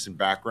experience and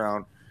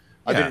background.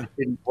 I've Yeah. been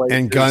in shitty places.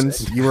 And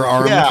guns, you were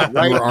armed. Yeah,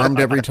 right. You were armed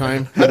every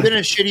time. I've been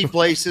in shitty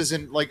places,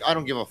 and like I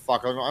don't give a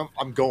fuck.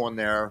 I'm going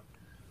there.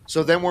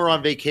 So then we're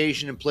on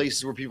vacation in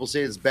places where people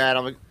say it's bad.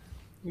 I'm like,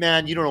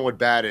 man, you don't know what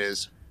bad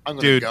is. I'm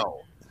going to Dude.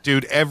 go.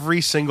 Dude,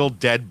 every single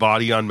dead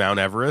body on Mount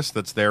Everest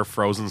that's there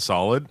frozen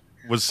solid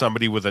was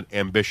somebody with an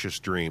ambitious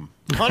dream.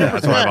 100%.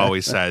 That's what I've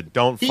always said.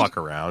 Don't He- fuck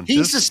around. He's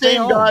Just the stay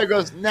same home. guy who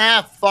goes,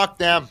 nah, fuck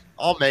them.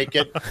 I'll make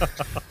it.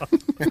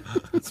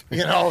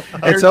 You know,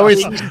 It's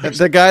always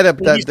the guy that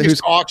he's who's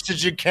just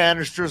oxygen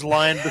canisters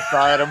lying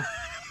beside him,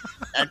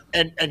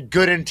 and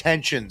good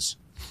intentions.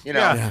 You know,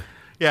 Yeah.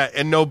 Yeah,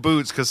 and no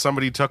boots because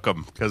somebody took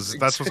them. Because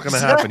that's what's going to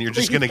happen. You're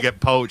just going to get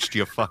poached,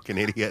 you fucking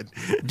idiot.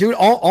 Dude,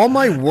 all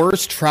my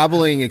worst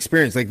traveling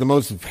experience, like the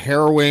most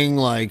harrowing,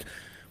 like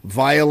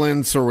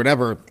violence or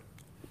whatever,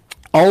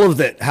 all of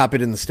that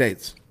happened in the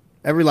States.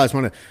 Every last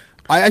one.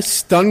 I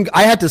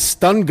had to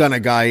stun gun a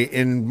guy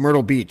in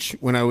Myrtle Beach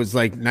when I was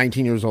like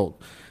 19 years old.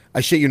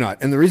 I shit you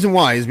not. And the reason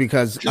why is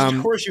because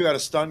of course you had a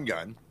stun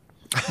gun.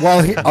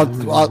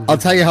 well, I'll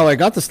tell you how I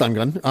got the stun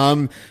gun.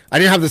 I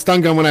didn't have the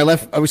stun gun when I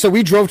left. So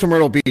we drove to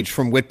Myrtle Beach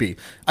from Whitby.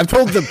 I've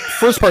told the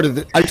first part of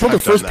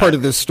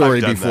this story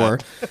I've done before,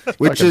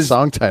 which fucking is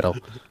song title.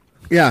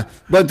 yeah.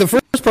 But the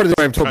first part of the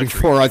story I've told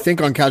before, I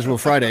think on Casual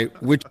Friday,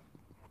 which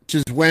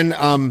is when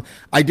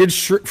I did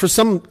for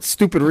some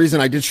stupid reason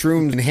I did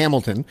shrooms in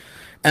Hamilton,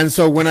 and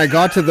so when I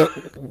got to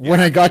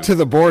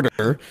the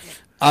border,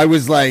 I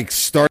was like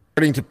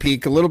starting to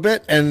peak a little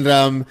bit, and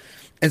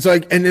so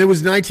and it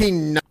was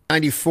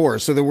 1994,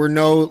 so there were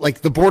no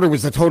like the border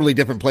was a totally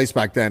different place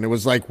back then. It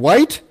was like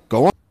white,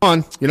 go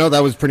on, you know,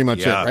 that was pretty much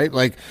Yeah. it, right?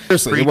 Like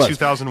seriously, Pre it was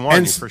 2001,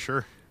 And for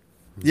sure.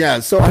 yeah.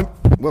 So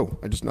whoa,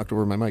 I just knocked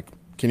over my mic.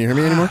 Can you hear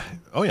me anymore?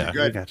 Oh, yeah.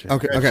 Good. Gotcha.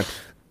 Okay.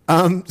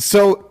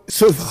 So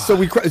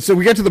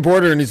we get to the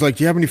border and he's like,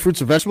 "Do you have any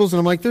fruits or vegetables?" And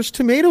I'm like, "There's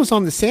tomatoes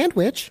on the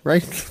sandwich,"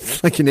 right?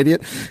 Like an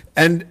idiot.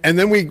 And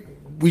then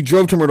we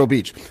drove to Myrtle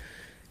Beach.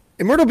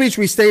 In Myrtle Beach,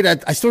 we stayed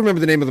at. I still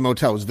remember the name of the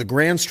motel. It was the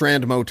Grand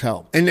Strand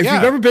Motel. And if Yeah.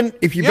 you've ever been,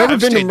 Yeah,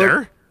 I've stayed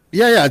there.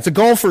 yeah, it's a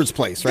golfer's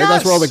place, right?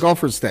 That's where all the Yes.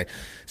 golfers stay.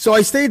 So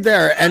I stayed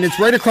there, and it's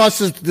right across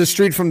the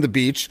street from the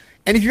beach.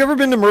 And if you've ever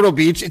been to Myrtle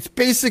Beach, it's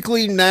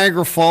basically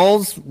Niagara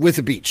Falls with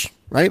a beach,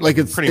 right? Like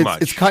it's Pretty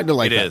much. It's kind of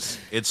like it that. is.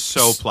 It's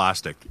so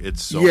plastic.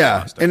 It's so Yeah,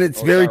 plastic. and it's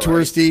very yeah, right.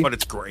 touristy. But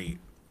it's great.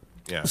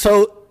 Yeah.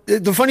 So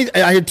the funny,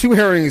 I had two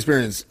harrowing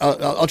experiences.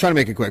 I'll try to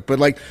make it quick, but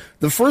like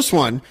the first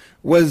one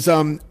was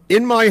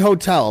in my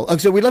hotel.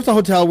 So we left the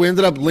hotel. We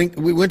ended up we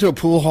went to a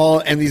pool hall,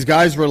 and these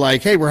guys were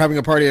like, "Hey, we're having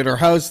a party at our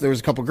house." There was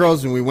a couple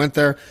girls, and we went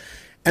there.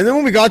 And then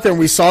when we got there and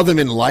we saw them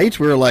in light,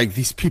 we were like,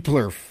 "These people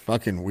are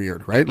fucking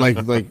weird, right?" Like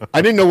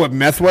I didn't know what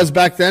meth was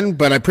back then,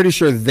 but I'm pretty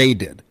sure they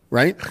did,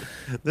 right?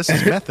 This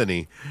is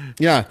Methany.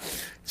 Yeah.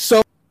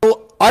 So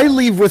I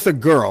leave with a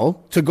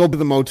girl to go to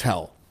the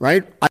motel,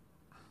 right?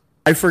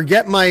 I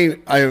forget my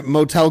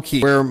motel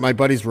key where my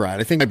buddies were at.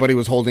 I think my buddy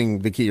was holding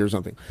the key or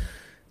something.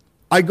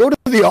 I go to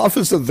the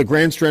office of the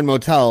Grand Strand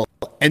Motel,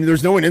 and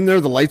there's no one in there.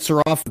 The lights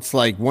are off. It's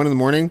like 1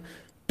 a.m,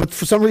 but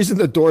for some reason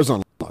the door's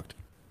unlocked.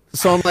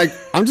 So I'm like,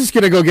 I'm just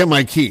gonna go get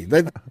my key.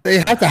 They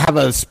have to have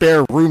a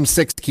spare room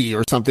 6 key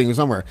or something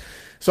somewhere.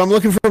 So I'm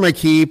looking for my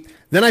key.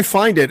 Then I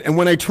find it, and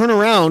when I turn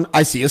around,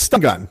 I see a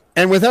stun gun.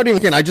 And without even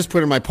looking, I just put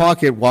it in my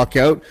pocket, walk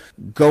out,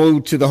 go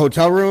to the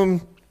hotel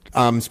room,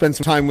 spend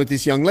some time with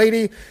this young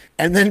lady,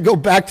 and then go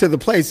back to the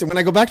place. And when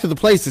I go back to the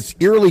place, it's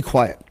eerily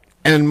quiet.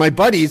 And my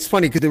buddy, it's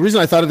funny because the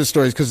reason I thought of this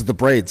story is because of the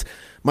braids.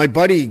 My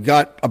buddy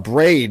got a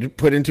braid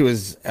put into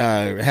his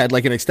head,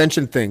 like an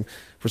extension thing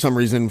for some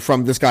reason,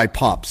 from this guy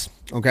Pops.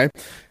 Okay.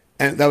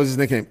 And that was his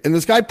nickname. And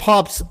this guy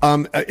Pops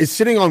is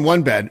sitting on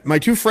one bed. My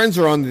two friends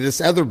are on this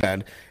other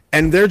bed,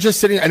 and they're just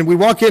sitting. And we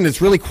walk in,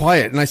 it's really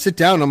quiet. And I sit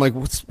down, and I'm like,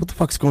 what the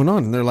fuck's going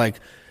on? And they're like,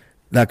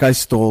 that guy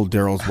stole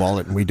Daryl's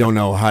wallet, and we don't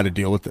know how to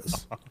deal with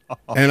this.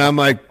 And I'm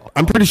like,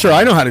 I'm pretty sure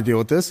I know how to deal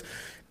with this.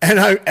 And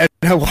I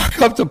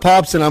walk up to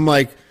Pops, and I'm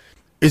like,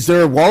 is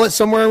there a wallet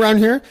somewhere around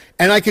here?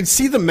 And I could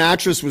see the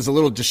mattress was a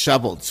little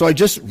disheveled. So I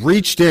just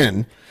reached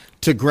in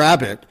to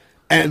grab it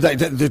and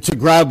to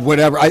grab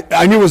whatever.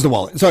 I knew it was the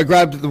wallet. So I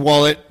grabbed the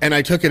wallet and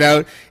I took it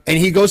out, and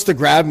he goes to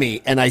grab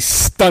me, and I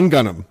stun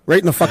gun him right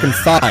in the fucking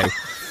thigh.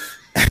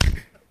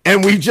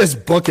 and we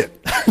just book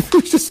it.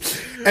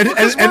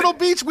 Because Myrtle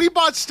Beach, we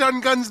bought stun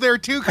guns there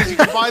too because you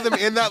could buy them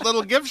in that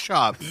little gift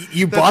shop.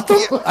 You bought them?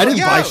 I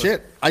didn't buy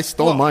shit. I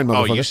stole mine,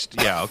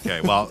 motherfucker. Yeah,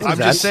 okay. Well, I'm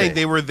just saying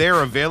they were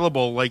there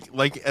available,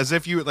 like as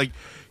if you like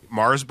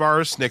Mars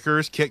bars,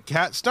 Snickers, Kit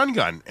Kat, stun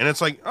gun, and it's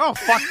like, oh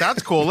fuck,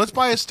 that's cool. Let's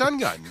buy a stun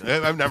gun.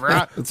 I've never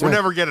had. We'll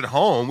never get it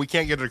home. We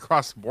can't get it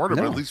across the border,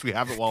 but at least we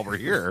have it while we're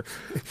here.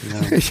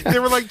 They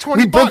were like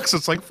 $20.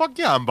 It's like, fuck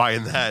yeah, I'm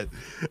buying that.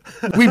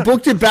 We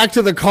booked it back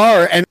to the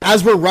car, and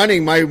as we're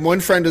running, my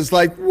one friend is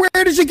like,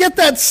 "Where did you get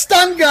that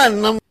stun gun?"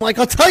 And I'm like,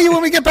 "I'll tell you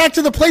when we get back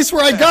to the place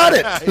where I got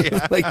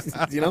it."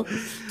 Like, you know.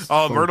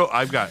 Oh, Myrtle,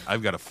 I've got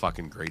a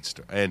fucking great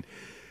story, and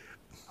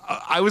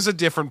I was a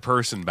different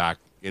person back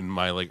in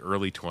my like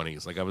early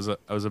 20s. Like I was a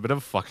bit of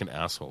a fucking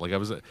asshole. Like I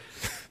was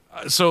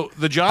so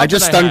the job I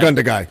just stun gunned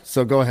a guy.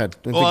 So go ahead.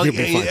 Well, I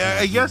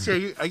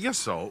guess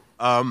so.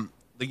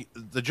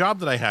 The job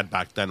that I had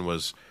back then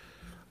was,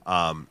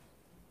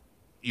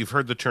 you've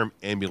heard the term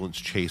ambulance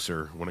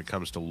chaser when it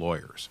comes to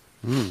lawyers.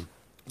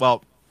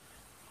 Well,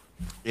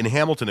 in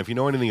Hamilton, if you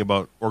know anything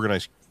about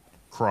organized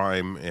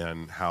crime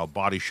and how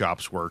body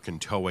shops work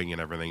and towing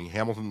and everything,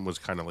 Hamilton was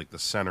kind of like the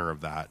center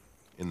of that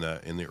in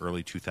the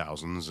early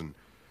 2000s and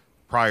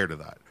prior to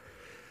that.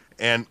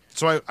 And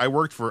so I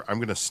worked for, I'm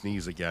going to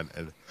sneeze again.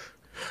 And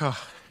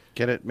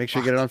Get it. Make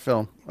sure you get it on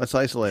film. Let's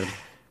isolate him.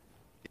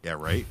 Yeah,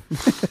 right?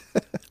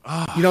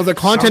 You know, the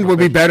content would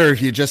be better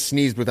if you just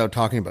sneezed without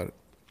talking about it.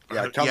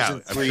 Yeah, it comes in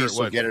three,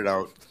 so get it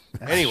out.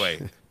 Anyway,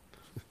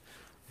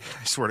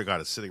 I swear to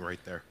God, it's sitting right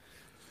there.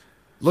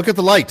 Look at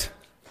the light.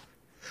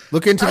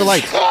 Look into the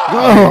light.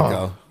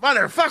 Oh,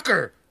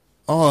 motherfucker!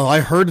 Oh, I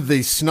heard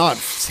the snot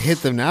hit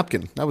the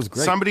napkin. That was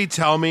great. Somebody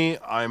tell me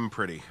I'm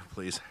pretty,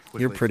 please.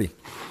 Quickly. You're pretty.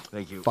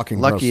 Thank you. Fucking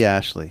Lucky gross.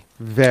 Ashley.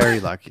 Very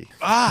lucky.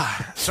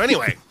 So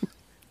anyway,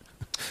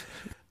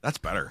 that's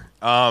better.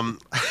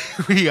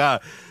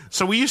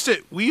 We used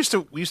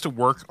to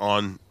work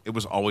on. It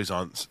was always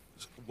on.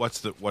 What's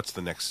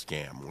the next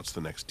scam? What's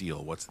the next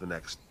deal? What's the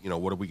next?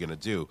 What are we gonna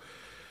do?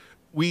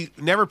 We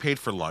never paid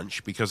for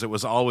lunch because it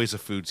was always a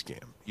food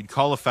scam. You'd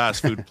call a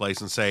fast food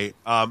place and say,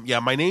 yeah,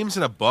 my name's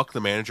in a book.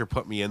 The manager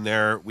put me in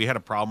there. We had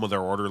a problem with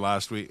our order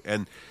last week.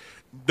 And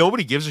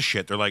nobody gives a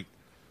shit. They're like,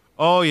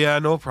 oh, yeah,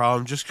 no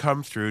problem. Just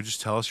come through.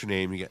 Just tell us your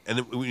name. And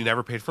then we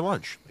never paid for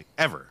lunch, like,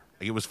 ever.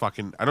 Like, it was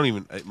fucking,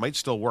 it might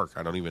still work.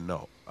 I don't even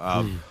know.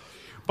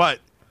 But,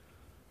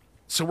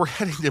 so we're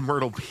heading to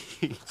Myrtle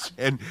Beach.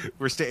 And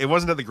it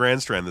wasn't at the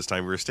Grand Strand this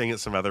time. We were staying at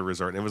some other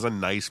resort. And it was a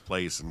nice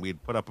place. And we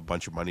had put up a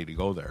bunch of money to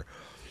go there.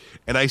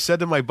 And I said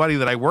to my buddy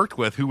that I worked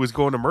with, who was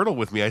going to Myrtle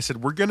with me, I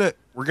said, we're gonna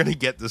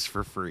get this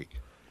for free.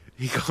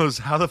 He goes,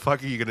 how the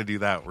fuck are you gonna do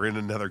that? We're in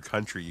another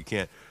country. You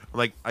can't. I'm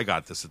like, I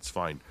got this. It's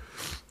fine.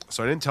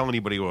 So I didn't tell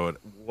anybody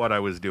what I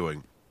was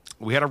doing.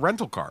 We had a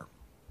rental car.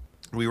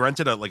 We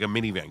rented a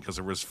minivan because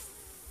there was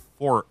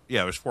four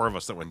of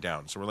us that went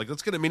down. So we're like,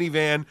 let's get a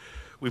minivan.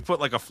 We put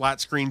like a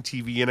flat screen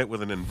TV in it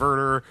with an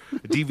inverter,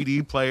 a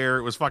DVD player.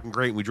 It was fucking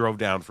great. We drove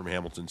down from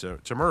Hamilton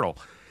to Myrtle.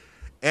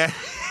 And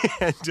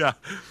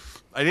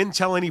I didn't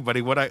tell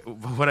anybody what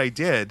I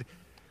did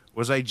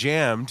was I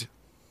jammed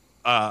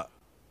a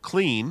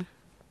clean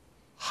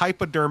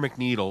hypodermic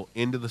needle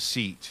into the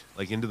seat,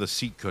 like into the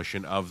seat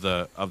cushion of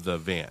the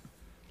van,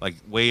 like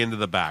way into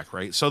the back,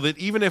 right? So that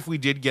even if we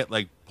did get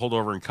like pulled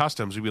over in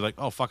customs, we'd be like,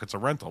 oh fuck, it's a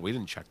rental. We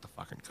didn't check the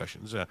fucking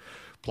cushions.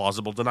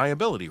 Plausible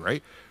deniability,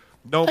 right?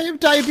 No, I have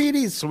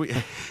diabetes.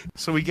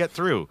 So we get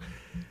through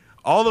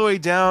all the way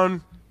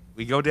down.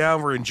 We go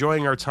down. We're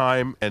enjoying our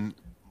time, and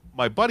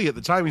my buddy at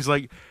the time, he's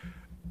like,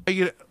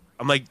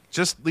 I'm like,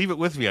 just leave it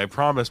with me, I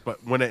promise.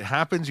 But when it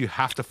happens, you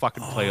have to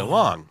fucking play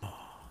along.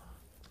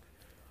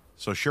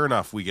 So sure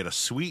enough, we get a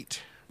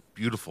sweet,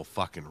 beautiful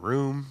fucking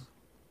room.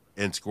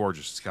 And it's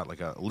gorgeous. It's got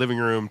like a living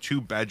room,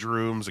 2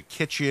 bedrooms, a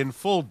kitchen,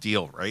 full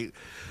deal, right?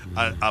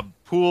 A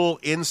pool,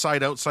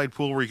 inside, outside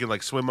pool where you can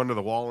like swim under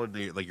the wall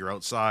and like you're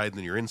outside and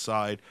then you're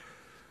inside.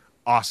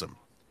 Awesome.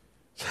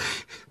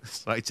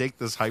 So I take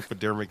this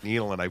hypodermic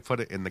needle and I put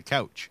it in the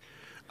couch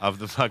of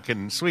the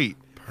fucking suite.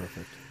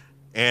 Perfect.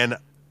 And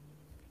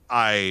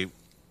I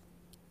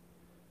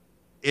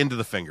into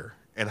the finger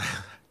and I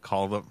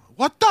call them,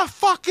 what the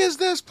fuck is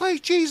this place?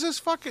 Jesus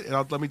fucking.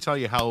 And let me tell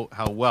you how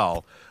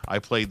well I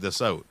played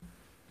this out.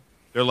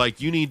 They're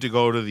like, you need to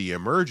go to the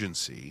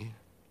emergency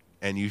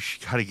and you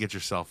got to get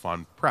yourself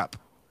on PrEP.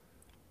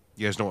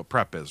 You guys know what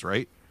PrEP is,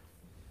 right?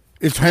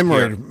 It's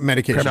hemorrhoid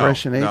medication.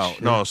 Preparation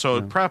No.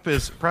 So PrEP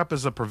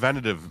is a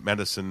preventative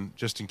medicine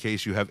just in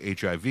case you have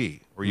HIV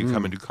or you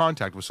come into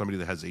contact with somebody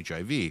that has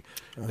HIV. They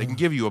can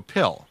give you a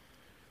pill.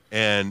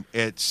 And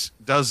it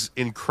does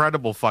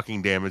incredible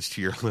fucking damage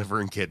to your liver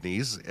and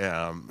kidneys,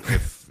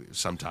 if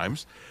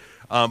sometimes.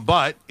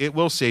 But it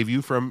will save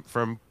you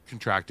from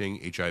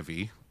contracting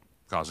HIV,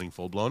 causing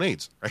full-blown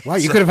AIDS. Right? Wow,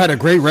 you could have had a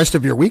great rest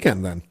of your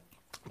weekend then.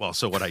 Well,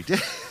 so what I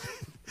did,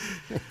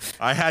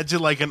 I had to,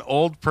 like an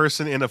old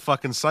person in a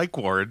fucking psych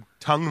ward,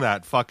 tongue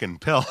that fucking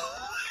pill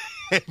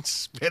and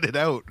spit it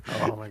out.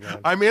 Oh, my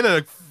God. I'm in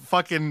a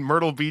fucking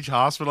Myrtle Beach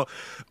hospital.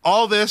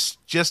 All this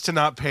just to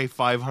not pay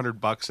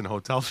 $500 in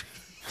hotel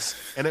fees,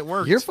 and it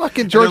worked. You're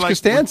fucking And they're George like,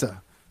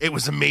 Costanza. It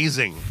was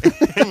amazing,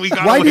 and we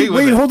got Why away did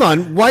with wait? it. Hold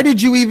on. Why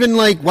did you even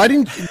like? Why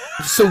didn't?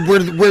 So were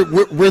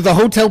the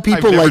hotel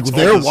people never like told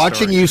there this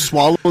watching story. you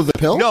swallow the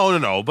pill?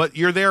 No. But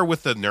you're there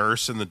with the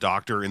nurse and the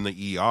doctor in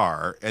the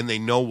ER, and they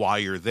know why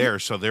you're there.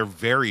 So they're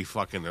very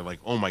fucking. They're like,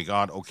 oh my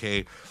god,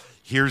 okay,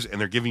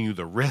 and they're giving you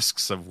the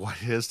risks of what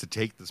it is to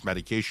take this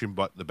medication,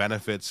 but the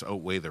benefits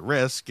outweigh the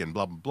risk, and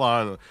blah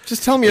blah blah.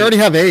 Just tell me you already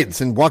have AIDS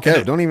and walk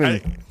out. Don't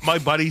even. My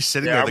buddy's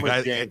sitting Yeah, there. The I'm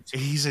with guy, James.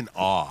 he's in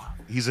awe.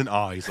 He's in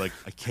awe. He's like,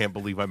 I can't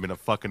believe I'm in a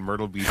fucking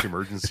Myrtle Beach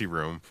emergency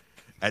room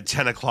at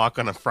 10 o'clock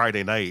on a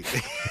Friday night,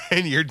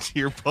 and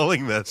you're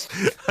pulling this.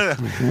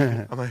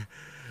 I'm like,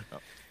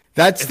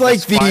 That's like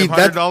the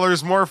that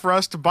 $500 more for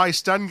us to buy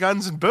stun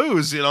guns and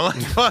booze. You know,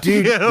 like, fuck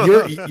dude.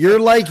 you. You're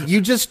like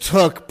you just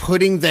took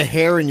putting the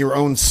hair in your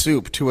own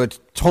soup to a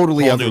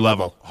totally Whole other new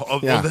level.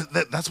 Yeah.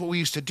 That's what we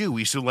used to do.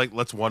 We used to like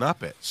let's one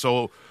up it.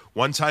 So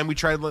one time we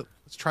tried let's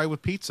try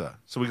with pizza.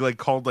 So we like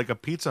called like a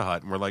Pizza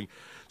Hut, and we're like,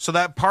 so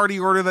that party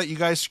order that you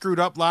guys screwed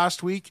up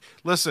last week.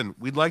 Listen,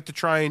 we'd like to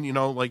try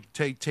and like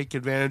take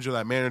advantage of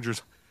that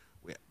manager's.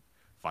 We had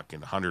fucking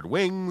 100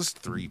 wings,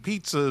 3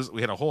 pizzas. We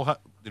had a whole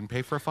didn't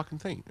pay for a fucking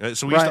thing.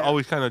 So we used to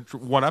always kind of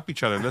one up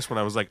each other. And this one,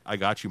 I was like, I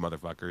got you,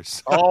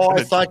 motherfuckers. Oh,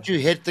 I thought you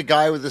hit the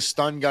guy with the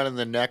stun gun in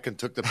the neck and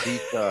took the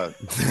pizza.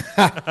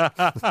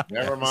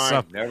 Never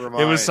mind. Never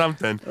mind. It was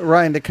something.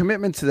 Ryan, the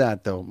commitment to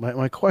that, though,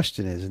 my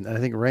question is, and I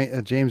think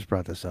James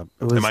brought this up.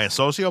 It was, Am I a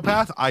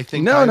sociopath? I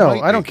think no, I no,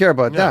 might I don't be. care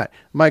about Yeah. that.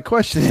 My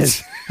question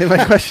is,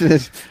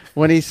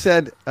 when he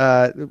said,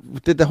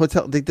 did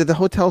the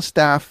hotel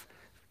staff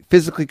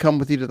physically come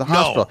with you to the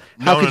hospital?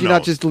 How could you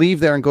not just leave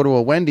there and go to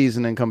a Wendy's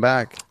and then come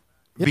back?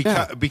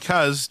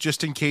 Because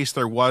just in case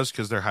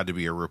because there had to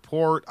be a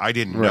report. I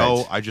didn't Right.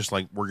 know. I just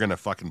like, we're going to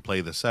fucking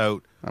play this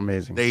out.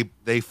 Amazing.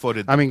 They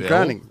footed the I mean, bill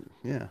granted,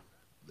 yeah.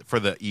 for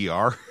the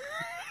ER.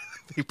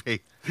 They paid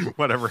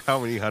how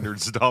many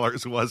hundreds of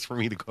dollars it was for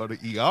me to go to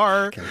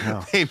ER.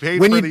 They paid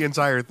When for you- the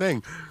entire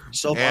thing.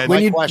 So And- my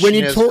When you- question when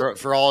you is told-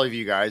 for all of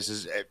you guys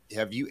is: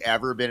 have you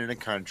ever been in a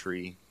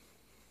country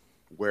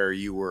where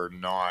you were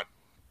not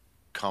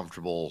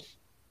comfortable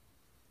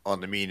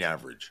on the mean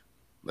average?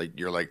 Like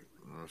you're like,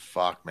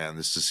 fuck, man,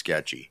 this is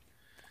sketchy.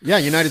 Yeah,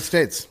 United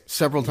States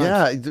several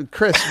times. Yeah,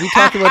 Chris, we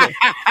talked about it.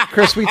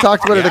 Chris, we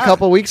talked about it a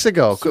couple weeks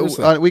ago.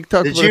 Seriously. We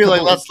talked Did about it you a like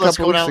couple, let's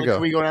couple go weeks down? ago.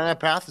 Can we go down that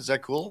path? Is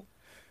that cool?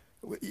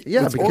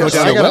 Yeah, Let's because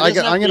go down a what?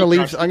 I'm gonna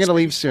leave. I'm gonna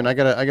leave Doesn't soon. I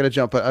gotta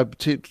jump. But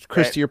to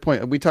Chris, Right. to your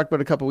point, we talked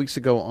about it a couple weeks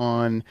ago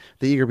on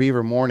the Eager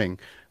Beaver morning.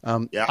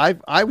 Yeah.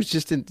 I was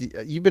just in.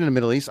 You've been in the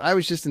Middle East. I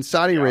was just in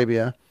Saudi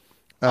Arabia.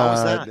 How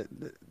was that?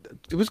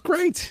 It was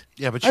great.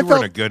 Yeah, but I you were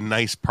in felt- a good,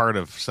 nice part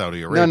of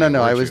Saudi Arabia.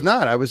 No. I weren't was you?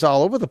 not. I was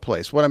all over the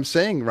place. What I'm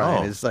saying,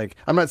 Ryan, Oh. is like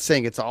I'm not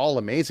saying it's all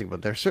amazing,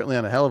 but they're certainly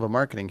on a hell of a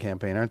marketing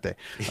campaign, aren't they?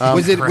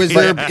 Was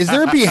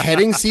there a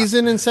beheading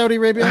season in Saudi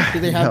Arabia? Do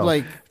they have No.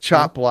 like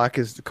chop block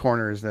is the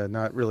corner is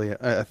not really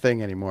a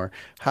thing anymore.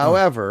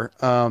 However,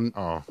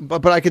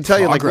 but I can tell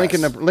you, like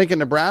Progress. Lincoln,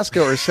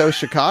 Nebraska, or South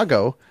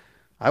Chicago,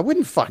 I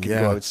wouldn't fucking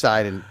Yeah. go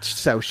outside in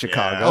South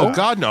Chicago. Oh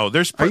God, no!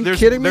 Are you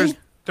kidding me?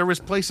 There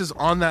was places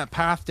on that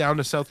path down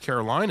to South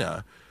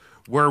Carolina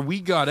where we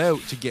got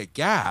out to get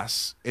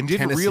gas and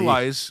didn't Tennessee.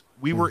 realize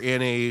we were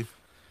in a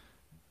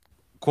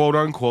quote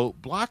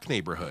unquote black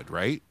neighborhood,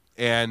 right?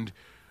 And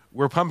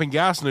we're pumping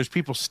gas and there's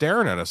people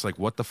staring at us like,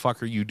 "What the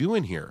fuck are you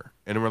doing here?"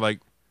 And we're like,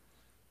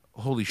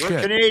 "Holy We're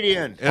shit!"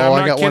 Canadian. And Oh,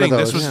 I'm I not got one of kidding.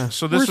 This those. was Yeah.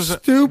 so. This We're was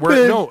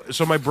stupid.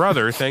 So my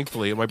brother,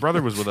 thankfully, my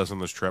brother was with us on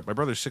this trip. My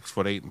brother's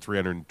 6'8" and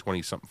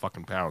 320 something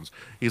fucking pounds.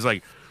 He's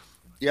like,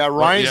 Yeah,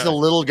 Ryan's yeah. the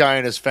little guy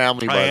in his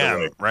family. By I the am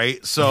way,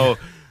 right. So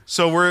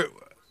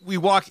we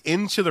walk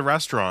into the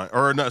restaurant,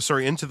 or no,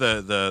 sorry, into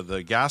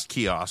the gas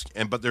kiosk,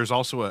 but there's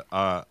also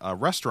a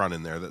restaurant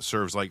in there that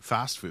serves like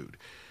fast food,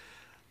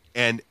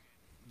 and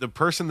the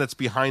person that's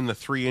behind the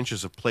 3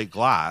 inches of plate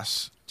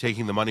glass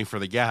taking the money for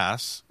the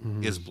gas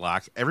is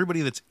black.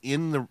 Everybody that's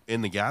in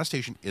the gas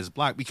station is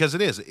black because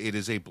it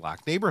is a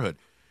black neighborhood,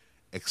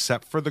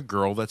 except for the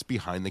girl that's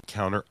behind the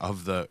counter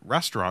of the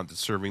restaurant that's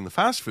serving the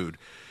fast food.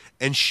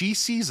 And she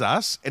sees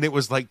us, and it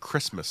was like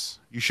Christmas.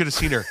 You should have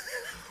seen her.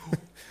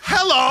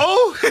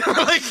 Hello!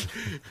 We're like,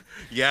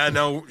 yeah,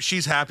 no,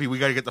 she's happy. We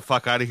got to get the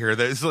fuck out of here.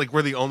 It's like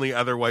we're the only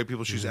other white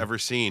people she's ever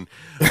seen.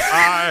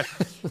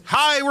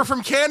 Hi, we're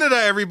from Canada,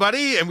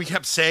 everybody. And we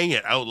kept saying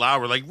it out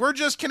loud. We're like, we're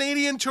just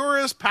Canadian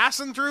tourists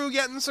passing through,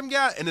 getting some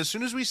gas. And as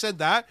soon as we said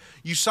that,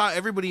 you saw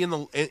everybody in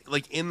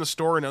the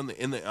store and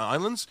in the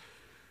islands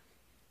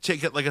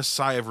take it like a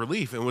sigh of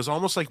relief. It was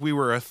almost like we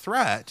were a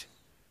threat.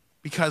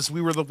 Because we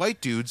were the white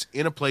dudes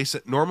in a place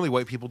that normally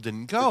white people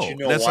didn't go. But you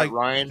know And that's what, like,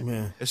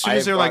 Ryan? as soon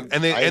as they're like,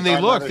 and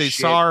they looked, they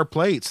saw our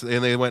plates,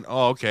 and they went,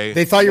 "Oh, okay."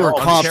 they thought you were No,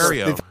 cops?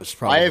 Ontario. They thought it was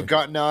probably- I have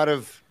gotten out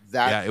of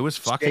that. Yeah, it was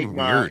fucking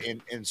stigma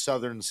weird. in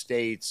southern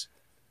states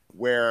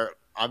where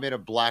I'm in a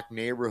black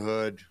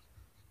neighborhood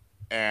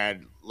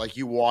and like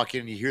you walk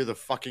in, and you hear the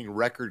fucking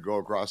record go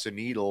across a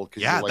needle.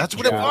 'Cause Yeah, you like that's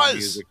what it jazz was.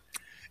 music.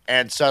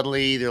 And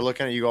suddenly they're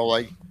looking at you, go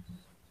like,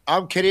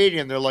 I'm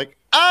Canadian. They're like,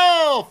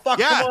 oh, fuck,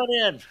 Yeah. come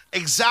on in.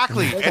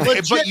 Exactly. Like And-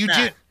 legit, but you man.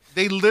 did.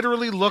 They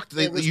literally looked.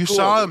 It was You cool.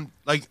 saw them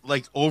like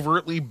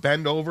overtly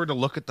bend over to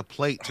look at the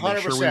plate to make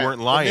sure we 100%.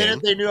 weren't lying. The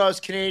minute they knew I was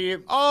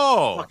Canadian,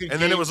 Oh, Fucking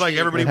and then it was like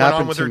game everybody It went on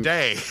happened with to their me-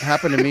 day.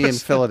 happened to me in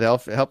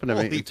Philadelphia. Happened to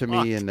me Holy to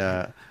me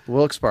in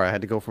Wilkes-Barre. I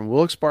had to go from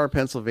Wilkes-Barre,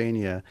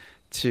 Pennsylvania,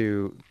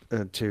 to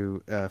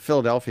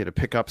Philadelphia to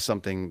pick up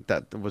something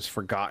that was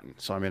forgotten.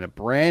 So I'm in a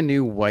brand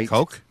new white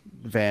Coke?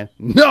 van.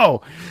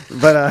 No,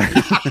 but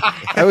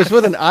I was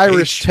with an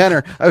Irish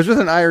tenor.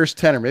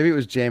 Maybe it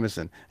was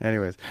Jameson.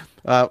 Anyways,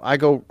 I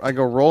go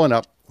rolling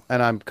up,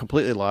 and I'm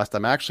completely lost.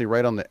 I'm actually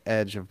right on the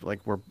edge of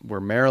like where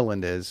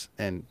Maryland is,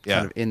 and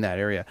kind of in that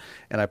area.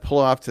 And I pull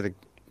off to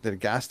the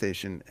gas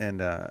station,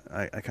 and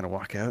I kind of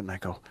walk out, and I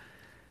go,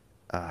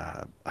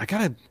 I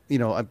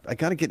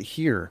gotta get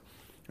here.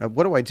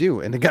 What do I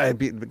do? And the guy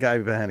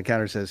behind the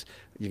counter says,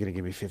 "You're gonna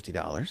give me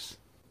 $50,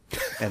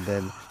 and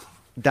then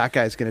that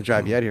guy's gonna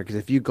drive you out of here. Because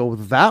if you go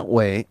that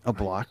way a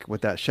block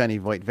with that shiny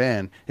white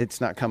van,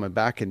 it's not coming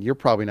back, and you're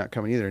probably not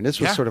coming either." And this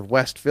was Yeah. sort of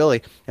West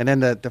Philly, and then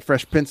the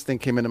Fresh Prince thing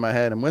came into my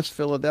head. And West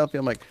Philadelphia,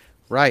 I'm like,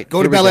 right,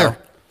 Go to here we Bel go. Air.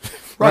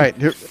 Right.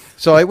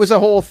 So it was a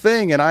whole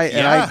thing, and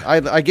Yeah.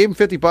 I gave him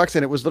 $50,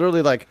 and it was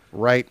literally like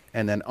right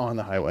and then on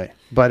the highway.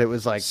 But it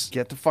was like,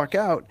 get the fuck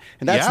out.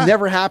 And that's Yeah.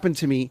 never happened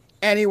to me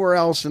anywhere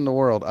else in the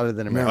world other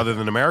than America. Other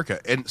than America,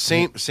 and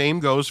same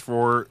goes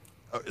for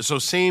so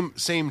same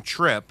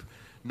trip,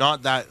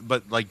 not that,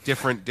 but like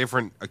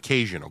different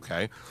occasion.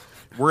 Okay,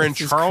 we're in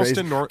This is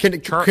Charleston, crazy.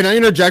 Can I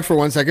interject for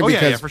 1 second? Oh, yeah,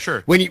 because yeah, for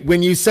sure.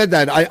 When you said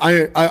that,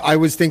 I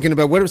was thinking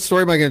about what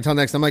story am I going to tell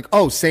next? I'm like,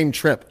 oh, same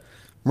trip,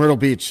 Myrtle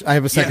Beach. I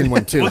have a second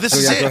one too. Well, this So,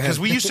 is yeah, it go ahead. because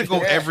we used to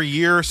go every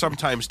year,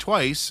 sometimes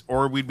twice,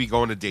 or we'd be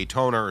going to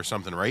Daytona or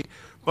something, right?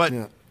 But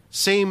Yeah.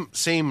 same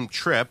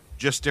trip,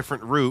 just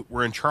different route.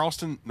 We're in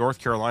Charleston, North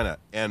Carolina,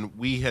 and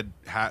we had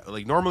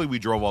like normally we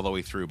drove all the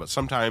way through, but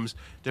sometimes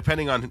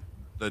depending on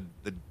the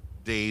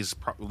days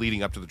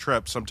leading up to the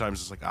trip,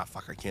 sometimes it's like,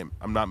 fuck, I can't,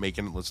 I'm not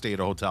making it. Let's stay at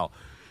a hotel.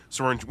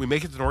 So we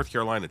make it to North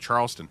Carolina,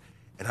 Charleston,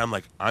 and I'm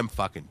like, I'm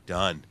fucking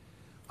done.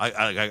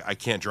 I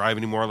can't drive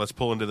anymore. Let's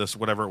pull into this,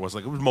 whatever it was.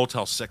 Like it was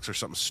Motel 6 or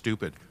something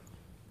stupid.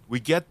 We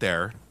get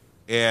there,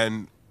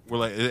 and we're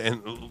like,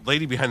 and the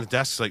lady behind the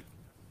desk is like,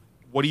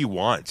 "What do you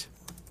want?"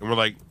 And we're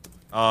like,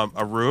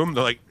 "A room."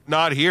 They're like,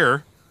 "Not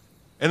here."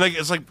 And like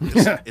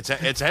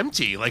it's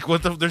empty. Like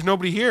what? There's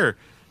nobody here.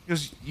 He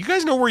goes, "You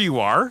guys know where you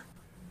are?"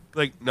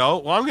 Like, no.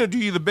 Well, I'm going to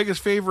do you the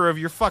biggest favor of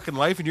your fucking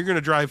life, and you're going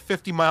to drive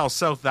 50 miles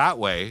south that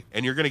way,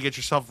 and you're going to get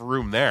yourself a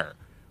room there.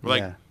 We're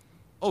like, Yeah.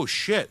 oh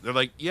shit. They're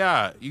like,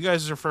 yeah, you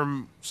guys are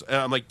from,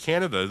 I'm like,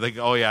 Canada. They're like,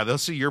 oh yeah, they'll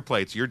see your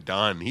plates. You're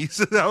done.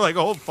 I'm like,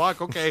 oh fuck,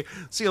 okay,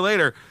 see you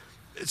later.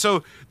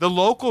 So the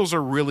locals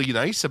are really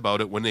nice about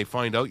it when they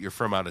find out you're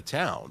from out of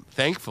town,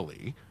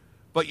 thankfully.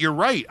 But you're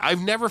right.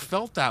 I've never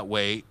felt that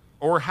way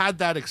or had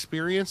that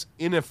experience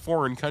in a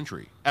foreign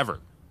country ever.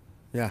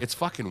 Yeah. It's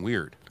fucking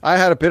weird. I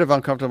had a bit of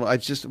uncomfortable.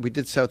 We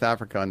did South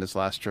Africa on this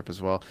last trip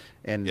as well,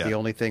 and Yeah. the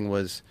only thing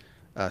was,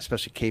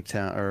 especially Cape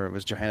Town, or it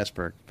was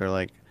Johannesburg. They're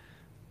like,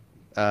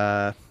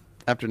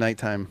 after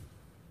nighttime,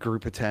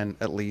 group of 10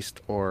 at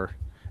least,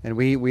 and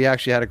we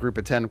actually had a group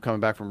of 10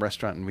 coming back from a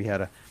restaurant, and we had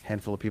a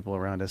handful of people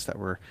around us that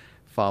were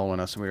following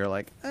us, and we were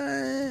like,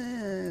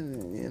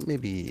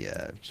 maybe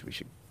we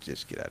should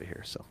just get out of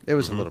here. So it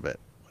was a little bit.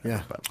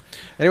 Yeah. But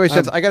anyways,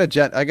 gents, I got a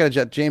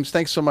jet. James,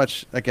 thanks so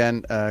much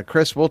again.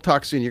 Chris, we'll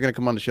talk soon. You're going to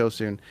come on the show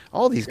soon.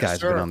 All these guys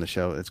have been sir. on the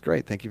show. It's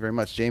great. Thank you very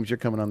much. James, you're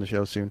coming on the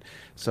show soon.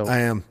 So I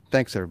am.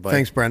 Thanks, everybody.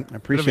 Thanks, Brent. I Bit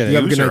of appreciate a it.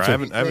 have a good user. night, I sir.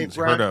 haven't Hey,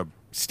 heard Brad.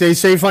 Stay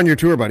safe on your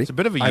tour, buddy. It's a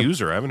bit of a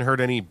user. I haven't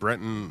heard any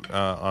Brenton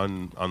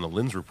on the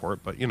Lynn's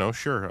report, but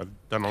sure, I've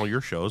done all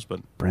your shows,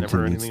 but never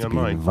Brenton needs anything to on be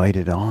mine.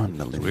 invited on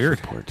the Lynn's weird.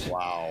 report.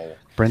 Wow.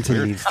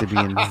 Brenton needs to be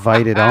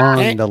invited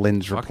on the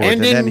Lynn's report,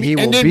 and then he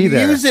will be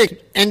there.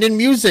 In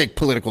music,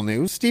 political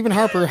news, Stephen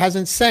Harper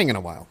hasn't sang in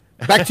a while.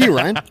 Back to you,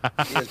 Ryan.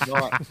 He is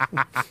not.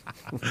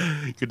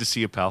 Good to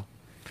see you, pal.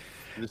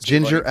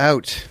 Ginger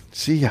out.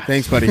 See ya.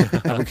 Thanks, buddy.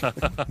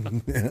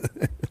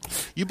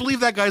 You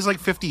believe that guy's like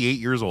 58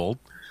 years old?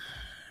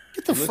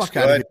 Get the Looks fuck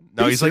out of here. good.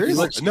 No, Are you he's like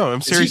serious? no. I'm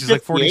Is serious. he He's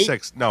like 58?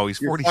 46. No,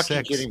 he's You're 46.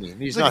 fucking kidding me. He's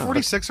He's not like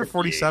 46 or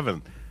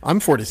 47. I'm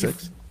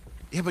 46.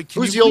 Yeah, but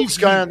can Who's you the believe oldest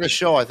guy he- on the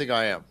show? I think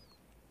I am.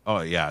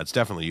 Oh yeah, it's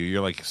definitely you.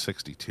 You're like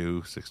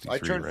 62, 63, I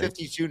turned right?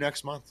 52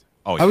 next month.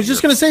 Oh, I was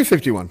just going to say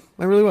 51.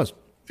 I really was.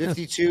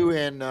 52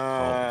 in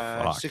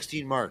fuck.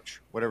 16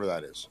 March, whatever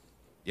that is.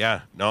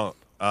 Yeah, no.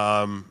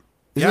 Isn't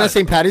Yeah. that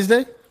St. Patty's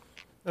Day?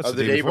 That's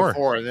The day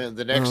before. And then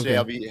the next Oh, day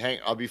okay.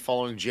 I'll be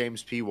following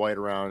James P. White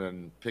around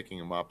and picking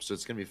him up. So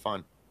it's gonna be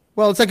fun.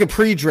 Well, it's like a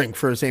pre-drink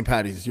for St.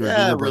 Patty's.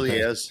 Yeah, it really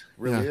is.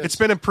 Really is. It's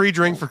been a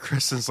pre-drink for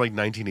Chris since like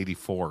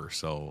 1984.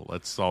 So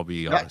let's all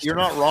be honest. You're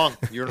not wrong.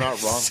 You're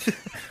not wrong.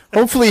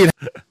 Hopefully, it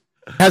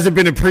hasn't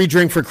been a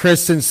pre-drink for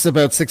Chris since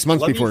about 6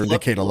 months Let me before flip-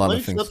 indicate a lot let of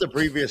me things. flip the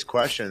previous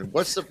question.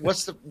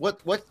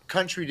 What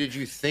country did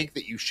you think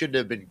that you should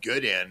have been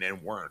good in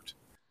and weren't?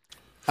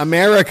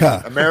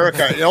 America.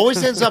 America. It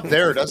always ends up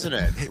there, doesn't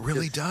it? It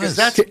really Because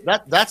does.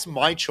 that's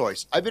my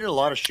choice. I've been in a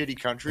lot of shitty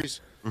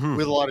countries,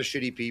 with a lot of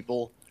shitty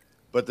people.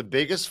 But the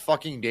biggest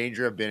fucking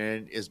danger I've been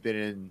in has been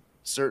in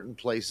certain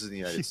places in the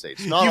United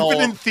States. Not You've all.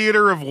 been in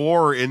theater of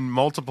war in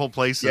multiple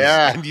places,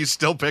 and you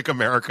still pick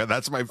America.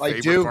 That's my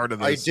favorite part of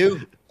this. I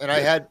do, and I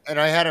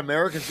had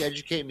Americans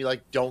educate me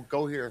like, don't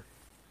go here.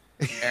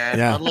 And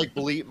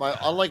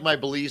unlike my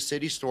Belize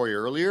City story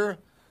earlier,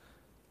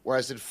 where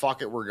I said,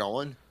 "Fuck it, we're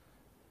going,"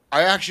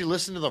 I actually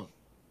listened to them.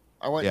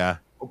 I went,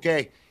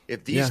 okay,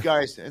 if these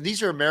guys, and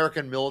these are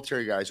American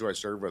military guys who I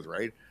served with,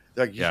 right?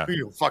 They're like,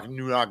 you fucking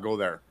do not go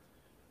there.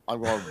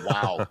 I'm going,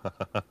 wow.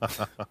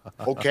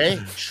 Okay,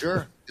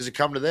 sure. Does it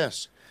come to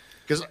this?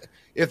 Because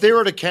if they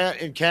were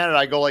in Canada,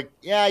 I go like,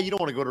 yeah, you don't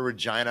want to go to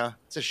Regina.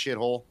 It's a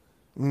shithole.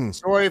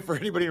 Sorry for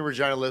anybody in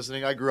Regina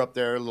listening. I grew up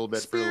there a little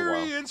bit for a little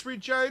while. Experience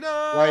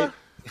Regina. Right?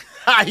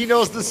 He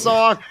knows the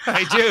song.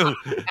 I do.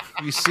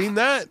 Have you seen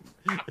that?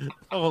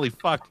 Holy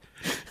fuck.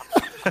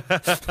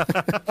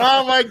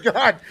 Oh my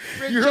God!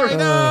 You fucking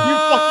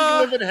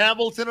live in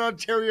Hamilton,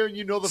 Ontario, and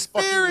you know the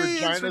fucking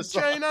Regina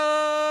song.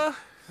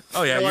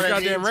 Oh yeah, you're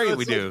goddamn right.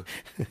 We do.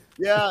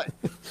 Yeah,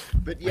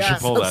 but yeah,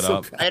 pull that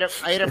up. I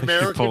had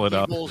American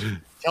people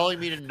telling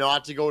me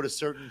not to go to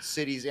certain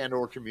cities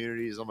and/or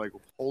communities. I'm like,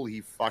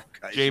 holy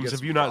fuck, guys! James,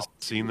 have you not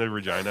seen the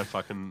Regina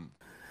fucking?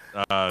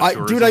 I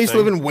used to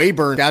live in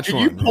Weyburn,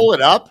 Saskatchewan. Did you pull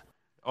it up?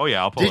 Oh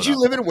yeah, I'll pull it up. Did you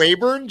live in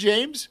Weyburn,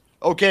 James?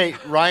 Okay,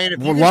 Ryan.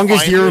 If you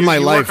longest year of my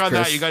life. Work on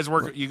Chris. that.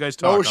 You guys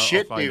talk. No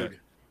shit, dude.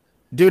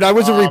 Dude, I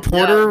was a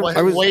reporter.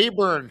 I was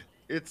Weyburn.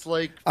 It's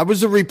like I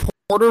was a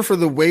reporter for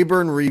the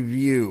Weyburn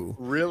Review.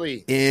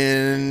 Really?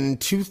 In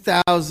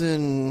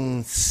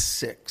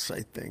 2006,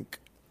 I think.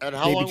 And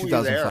how long were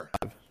you there?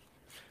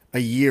 A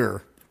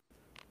year.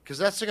 Because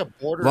that's like a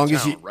border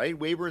town, right?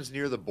 Weyburn's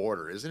near the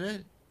border, isn't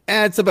it?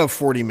 It's about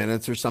 40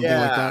 minutes or something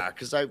like that. Yeah,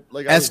 because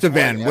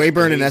Estevan,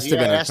 Weyburn and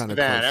Estevan. Yeah,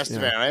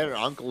 Estevan. I had an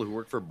uncle who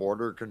worked for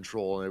border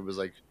control, and it was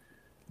like,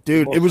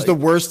 dude, it was the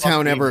worst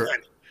town ever.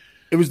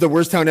 It was the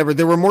worst town ever.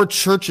 There were more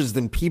churches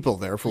than people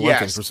there for one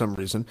thing, for some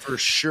reason. For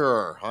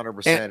sure,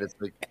 100%. It's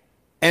like,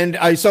 and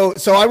I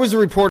I was a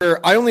reporter.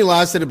 I only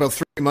lasted about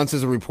 3 months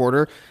as a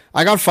reporter.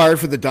 I got fired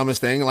for the dumbest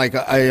thing. Like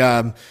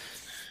I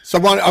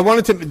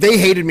wanted to. They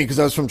hated me because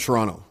I was from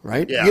Toronto,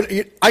 right?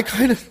 Yeah. I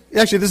kind of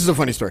actually. This is a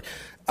funny story.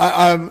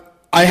 I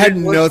had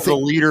the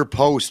leader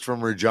post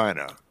from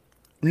Regina.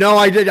 No,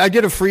 I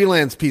did a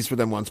freelance piece for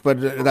them once, but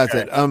that's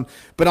it.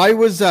 But I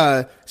was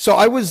I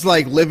was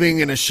like living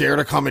in a shared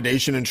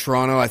accommodation in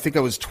Toronto. I think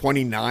I was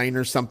 29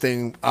 or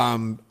something.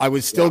 I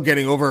was still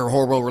getting over a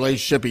horrible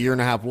relationship a year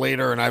and a half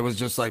later, and I was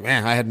just like,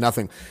 man, I had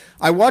nothing.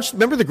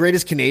 Remember The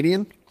Greatest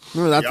Canadian?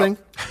 Remember that thing?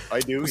 I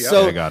do. Yeah,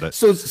 so, I got it.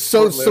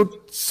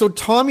 So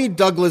Tommy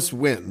Douglas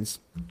wins,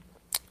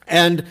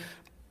 and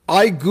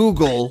I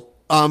Google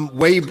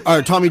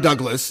Tommy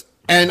Douglas,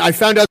 and I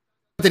found out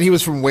that he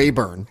was from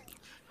Weyburn.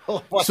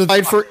 So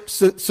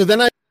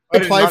then I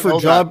applied for a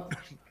job.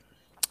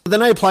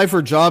 Then I applied for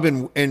a job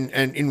in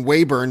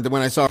Weyburn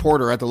when I saw a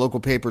reporter at the local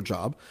paper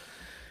job,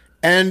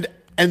 and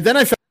then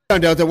I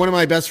found out that one of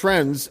my best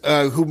friends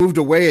who moved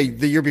away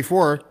the year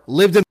before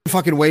lived in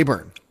fucking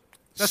Weyburn.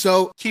 That's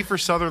Kiefer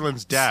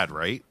Sutherland's dad,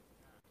 right?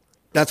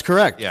 That's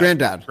correct. Yeah.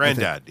 Granddad.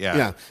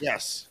 Yeah.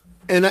 Yes.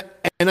 And then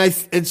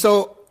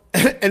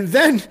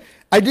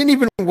I didn't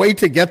even wait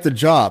to get the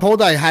job.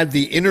 Told I had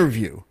the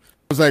interview. I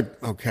was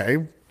like, okay.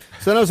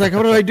 So then I was like,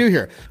 what do I do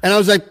here? And I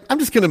was like, I'm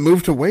just going to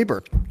move to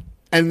Weyburn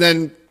and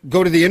then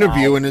go to the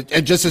interview and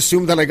just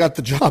assume that I got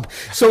the job.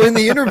 So in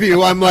the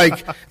interview, I'm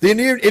like, the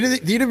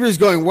interview is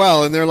going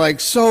well. And they're like,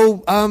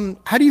 so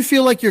how do you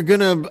feel like you're going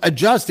to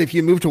adjust if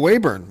you move to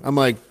Weyburn? I'm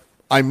like,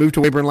 I moved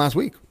to Weyburn last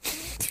week.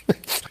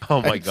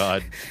 Oh my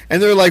God. And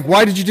they're like,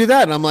 why did you do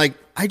that? And I'm like,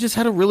 I just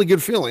had a really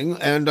good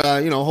feeling. And,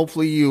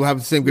 hopefully you have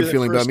the same good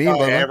feeling about me. I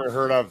ever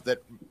heard of that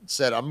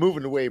said, I'm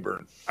moving to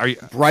Weyburn. Are you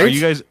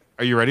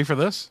ready for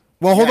this?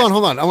 Well, hold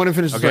on. I want to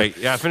finish this. Okay.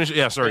 Yeah. Finish.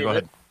 Yeah. Sorry. Go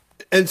ahead.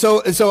 And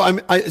so I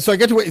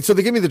get to so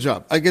they give me the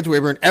job. I get to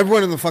Weyburn.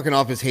 Everyone in the fucking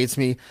office hates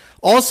me.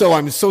 Also,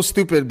 I'm so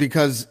stupid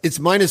because it's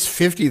minus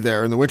 50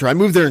 there in the winter. I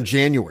moved there in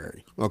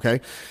January. Okay.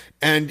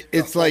 And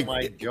it's like, oh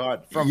my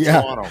God, from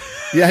Toronto.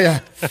 Yeah.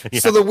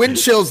 So the wind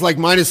chill's like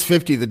minus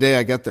 50 the day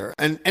I get there.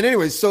 And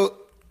anyway,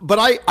 but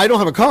I don't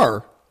have a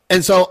car.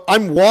 And so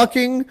I'm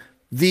walking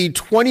the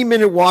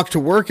 20-minute walk to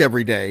work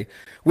every day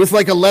with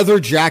like a leather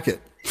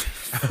jacket.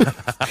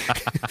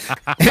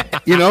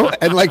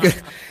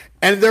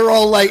 And they're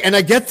all like, and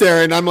I get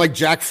there and I'm like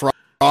Jack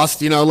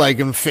Frost,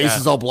 and face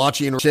is all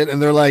blotchy and shit.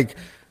 And they're like,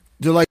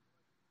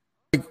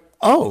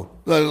 oh,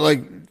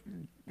 like,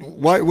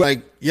 why?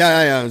 Like,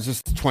 yeah. It was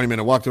just a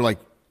 20-minute walk. They're like,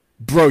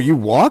 bro, you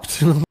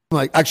walked? I'm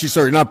like, actually,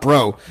 sorry, not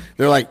bro.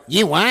 They're like,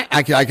 you what?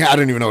 I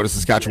don't even know what a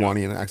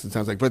Saskatchewanian accent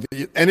sounds like. But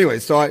anyway,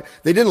 so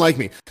they didn't like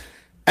me.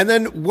 And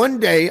then one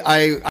day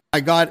I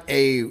got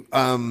a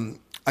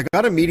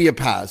media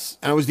pass,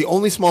 and I was the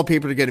only small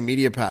paper to get a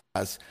media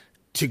pass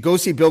to go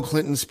see Bill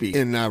Clinton speak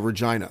in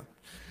Regina.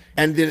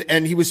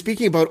 And he was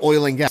speaking about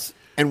oil and gas.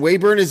 And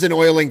Weyburn is an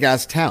oil and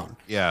gas town.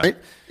 Yeah. Right?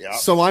 Yeah.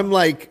 So I'm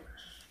like,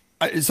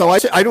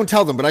 I don't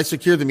tell them, but I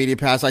secure the media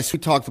pass. I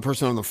sweet talk the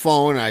person on the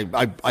phone.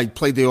 I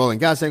played the oil and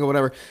gas thing or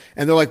whatever.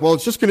 And they're like, well,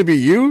 it's just going to be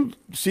you,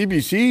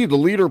 CBC, the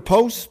Leader,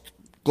 Post,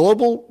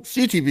 Global,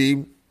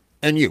 CTV,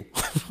 and you.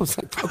 I was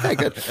like, okay,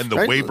 good. And the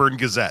right? Weyburn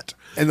Gazette.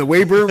 And the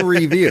Weyburn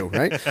Review,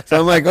 right? So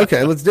I'm like,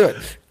 okay, let's do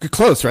it.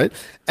 Close, right?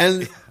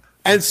 And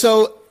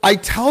so I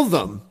tell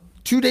them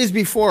 2 days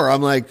before,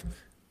 I'm like,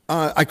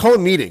 I call a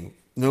meeting.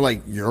 And they're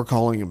like, you're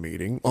calling a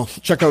meeting? Oh,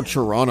 check out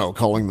Toronto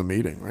calling the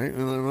meeting, right?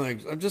 And I'm like,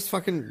 I'm just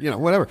fucking,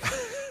 whatever.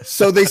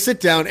 So they sit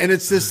down, and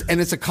it's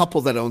a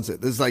couple that owns it.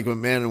 This is like a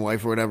man and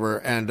wife or whatever,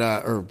 and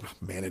or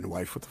man and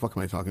wife. What the fuck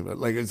am I talking about?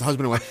 Like it's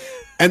husband and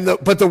wife,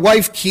 but the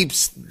wife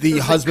keeps the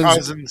husband's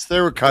cousins. They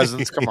were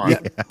cousins. Come on, yeah,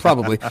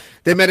 probably.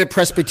 They met at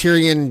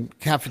Presbyterian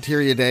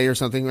Cafeteria Day or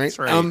something, right? That's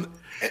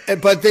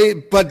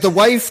right. But the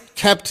wife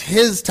kept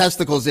his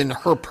testicles in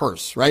her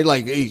purse, right?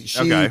 Like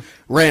she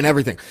ran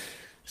everything.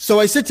 So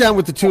I sit down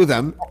with the two of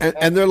them,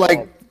 and they're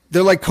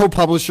like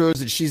co-publishers,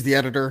 and she's the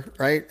editor,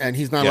 right? And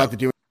he's not allowed to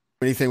do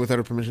anything without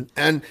her permission.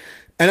 And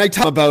I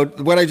tell them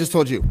about what I just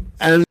told you,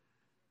 and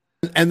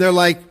they're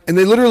like, and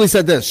they literally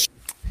said this.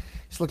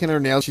 She's looking at her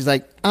nails. She's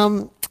like, I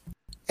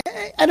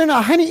don't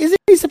know, honey, isn't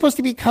he supposed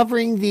to be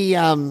covering the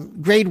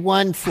grade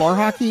 1 floor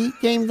hockey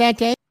game that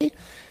day?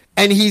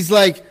 And he's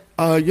like,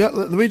 yeah,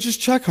 let me just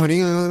check,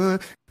 honey.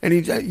 And he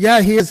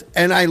is.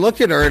 And I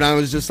look at her, and I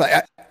was just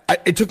like,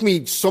 it took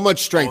me so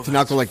much strength to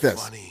not go like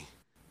this. Funny.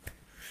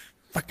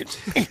 Fucking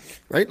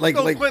right, like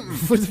Clinton.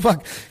 what the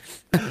fuck?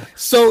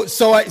 So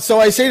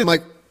I say to him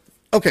like,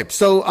 okay,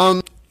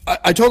 so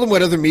I told him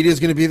what other media is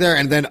going to be there,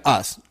 and then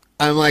us.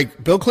 I'm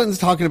like, Bill Clinton's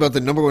talking about the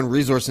number 1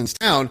 resource in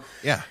town,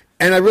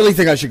 and I really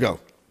think I should go.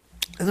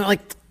 And they're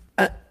like,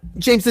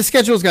 James, the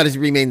schedule's got to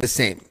remain the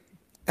same,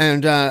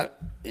 and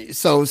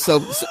so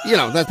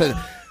that's it.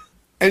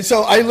 And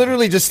so I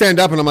literally just stand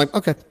up, and I'm like,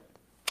 okay.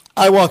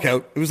 I walk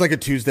out. It was like a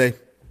Tuesday.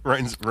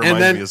 Reminds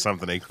me of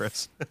something, eh,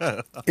 Chris?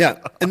 Yeah,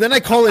 and then I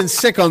call in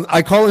sick on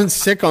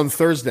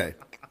Thursday,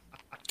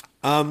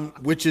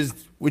 which is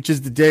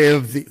the day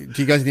of the.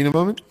 Do you guys need a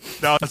moment?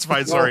 No, that's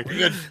fine. Sorry,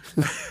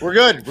 we're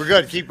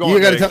good. Keep going. You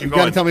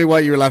got to tell me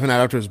what you were laughing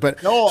at afterwards.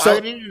 But I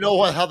need to know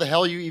how the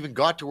hell you even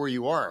got to where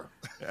you are.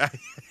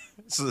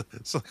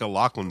 It's like a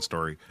Lachlan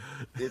story.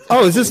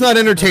 Is this not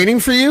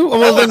entertaining for you?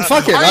 Well, then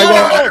fuck it.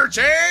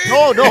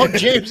 No,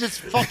 James, it's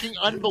fucking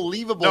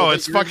unbelievable. No,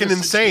 it's fucking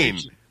insane.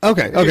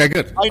 Okay,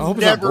 good. I hope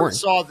never it's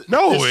saw not that.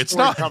 No, it's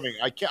not coming.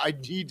 I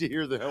need to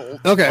hear the whole.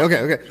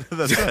 Okay.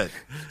 That's good.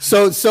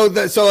 So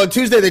on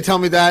Tuesday they tell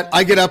me that.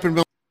 I get up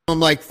and I'm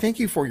like, thank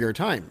you for your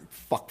time,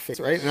 fuckface,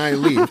 right? And I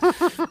leave.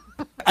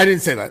 I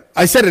didn't say that.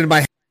 I said it in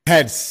my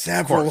head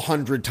several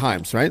hundred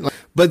times, right?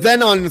 But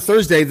then on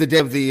Thursday, the day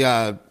of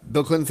the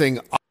Bill Clinton thing,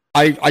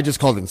 I just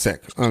called in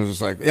sick. I was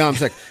just like, yeah, I'm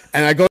sick.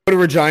 And I go to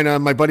Regina.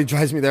 My buddy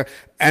drives me there,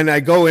 and I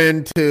go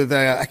into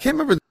I can't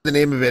remember the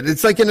name of it.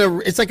 It's like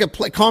a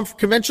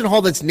convention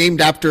hall that's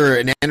named after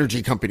an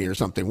energy company or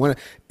something.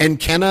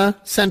 Encana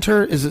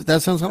Center,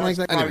 that sounds something like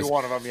that? Probably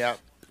one of them, yeah.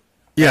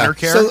 Yeah.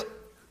 Enercare? So,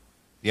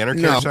 The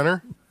Enercare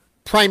Center?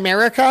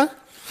 Primerica.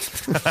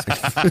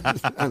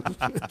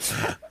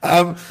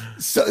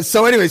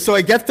 So anyway, so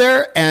I get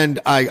there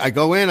and I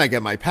go in, I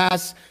get my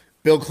pass.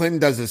 Bill Clinton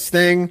does his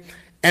thing,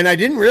 and I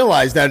didn't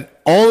realize that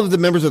all of the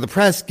members of the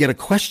press get a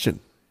question.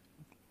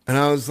 And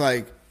I was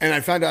like, and I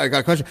found out I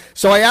got a question.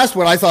 So I asked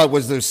what I thought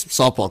was the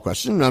softball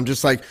question. And I'm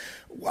just like,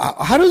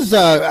 how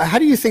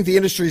do you think the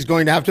industry is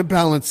going to have to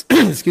balance,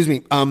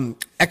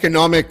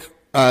 economic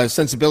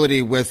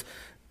sensibility with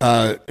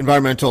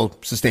environmental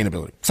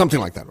sustainability, something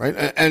like that, right?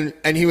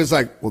 And he was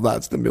like, well,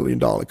 that's the $1 million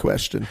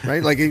question,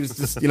 right? Like he was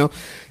just, and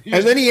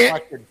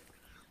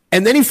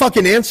then he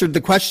fucking answered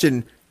the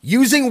question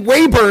using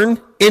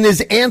Weyburn in his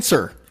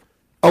answer.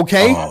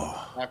 Okay.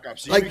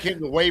 So you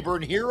became the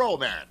Weyburn hero,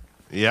 man.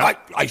 Yeah.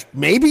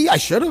 Maybe I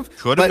should have.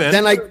 Could have been.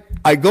 Then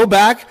I go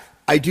back.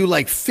 I do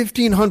like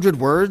 1,500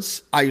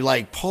 words. I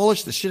like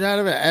polish the shit out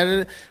of it,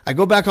 edit it. I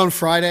go back on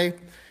Friday,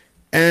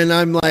 and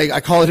I'm like, I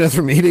call it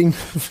another meeting,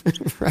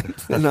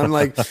 right? And I'm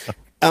like,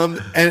 and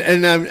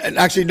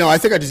actually no, I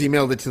think I just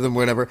emailed it to them,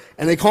 whatever.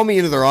 And they call me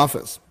into their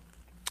office,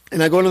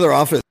 and I go into their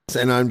office,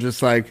 and I'm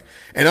just like,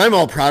 and I'm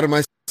all proud of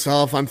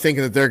myself. I'm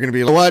thinking that they're going to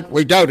be like, what?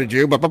 We doubted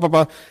you, but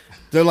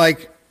they're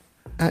like,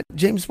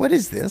 James, what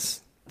is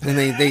this? And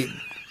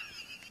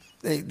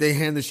they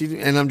hand the sheet,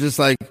 and I'm just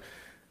like,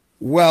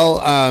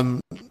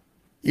 well,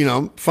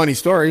 funny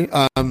story.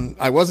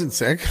 I wasn't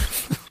sick.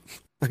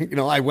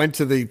 I went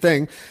to the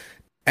thing,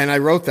 and I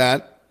wrote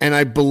that, and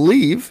I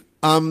believe,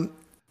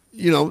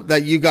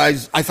 that you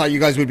guys, I thought you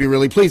guys would be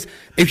really pleased.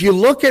 If you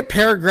look at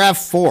paragraph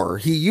 4,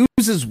 he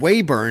uses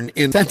Weyburn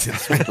in a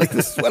sentence, right? Like,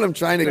 this is what I'm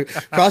trying to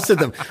cross to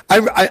them.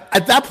 I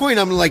at that point,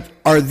 I'm like,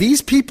 are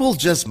these people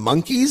just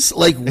monkeys?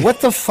 Like,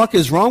 what the fuck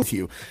is wrong with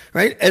you?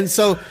 Right? And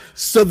so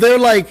they're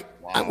like,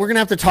 we're going to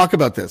have to talk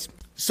about this.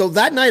 So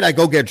that night I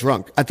go get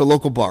drunk at the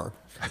local bar.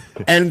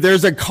 And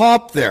there's a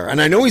cop there, and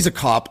I know he's a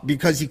cop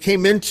because he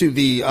came into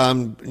the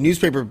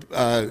newspaper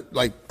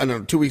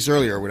 2 weeks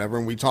earlier or whatever,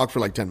 and we talked for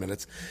like 10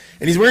 minutes.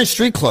 And he's wearing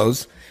street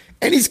clothes,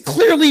 and he's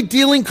clearly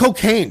dealing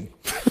cocaine,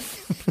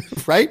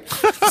 right?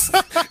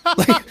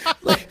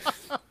 like,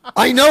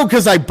 I know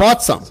because I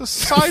bought some. It's a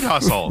side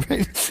hustle.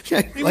 Right?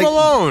 Yeah, Leave him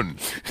alone.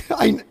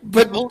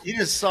 But Need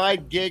a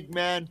side gig,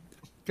 man.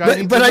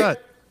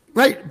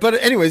 But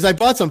anyways, I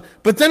bought some.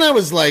 But then I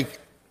was like,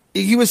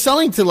 he was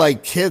selling to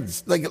like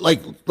kids,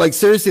 like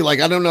seriously,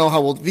 like I don't know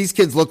how old these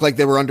kids look like.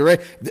 They were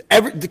underage.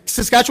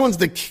 Saskatchewan's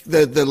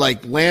the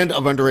like land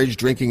of underage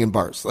drinking in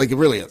bars. Like it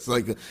really is.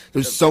 Like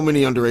there's so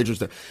many underagers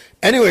there.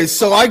 Anyways,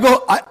 so I go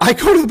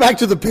to the back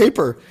to the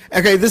paper.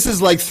 Okay, this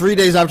is like 3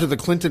 days after the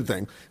Clinton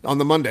thing on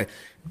the Monday,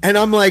 and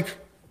I'm like,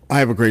 I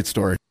have a great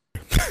story.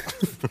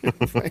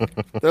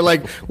 They're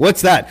like,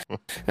 what's that?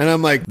 And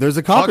I'm like, there's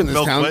a cop in this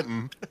town.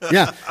 Clinton.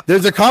 Yeah,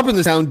 there's a cop in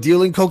this town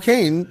dealing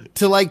cocaine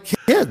to like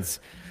kids.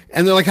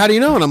 And they're like, how do you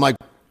know? And I'm like,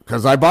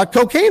 because I bought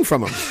cocaine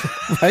from him,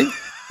 right?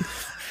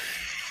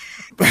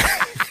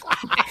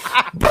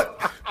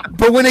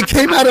 but when it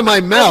came out of my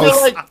mouth,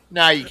 Like,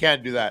 nah, you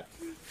can't do that.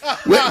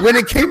 when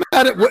it came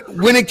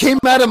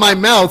out of my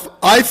mouth,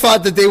 I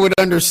thought that they would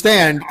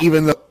understand,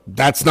 even though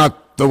that's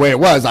not the way it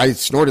was. I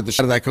snorted the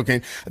shit of that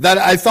cocaine. That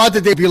I thought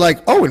that they'd be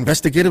like, oh,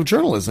 investigative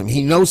journalism.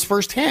 He knows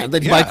firsthand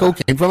that he buy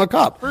cocaine from a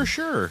cop. For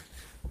sure.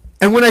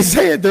 And when I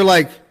say it, they're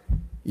like,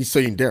 you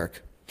saying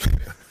Derek?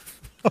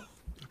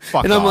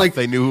 Fuck And I'm off. like,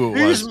 they knew who it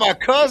Here's was. my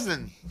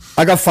cousin.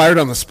 I got fired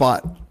on the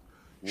spot.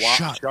 Wow,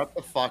 Shut shut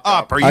the fuck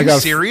Up. up. Are I you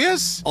got-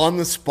 serious? On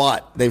the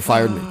spot, they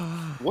fired me.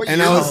 What And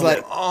year I was was like,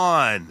 that?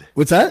 On.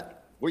 what's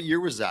that? What year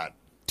was that?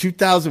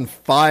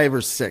 2005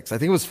 or 6. I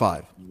think it was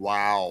 5.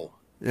 Wow.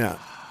 Yeah.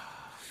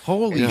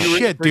 Holy You were-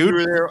 shit, so you dude.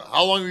 were there,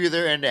 how long were you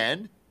there end to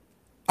end?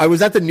 I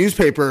was at the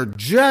newspaper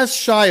just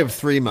shy of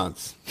 3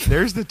 months.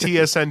 There's the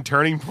TSN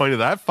turning point of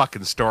that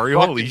fucking story.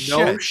 Holy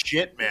No shit.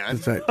 shit, man.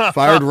 That's right.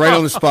 Fired right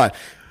on the spot.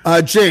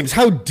 James,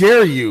 how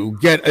dare you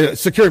get a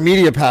secure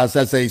media pass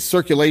as a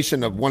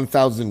circulation of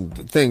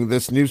 1,000 thing?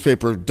 This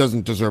newspaper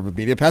doesn't deserve a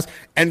media pass.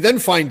 And then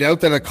find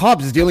out that a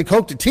cop is dealing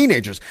coke to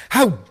teenagers.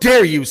 How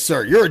dare you,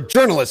 sir? You're a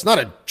journalist, not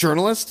a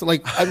journalist.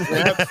 Like,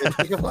 It's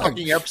like a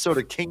fucking episode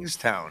of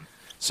Kingstown.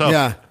 So,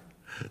 yeah.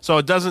 so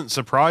it doesn't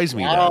surprise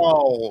me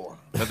Oh.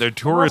 that their Not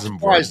tourism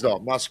board, surprised, though.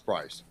 Not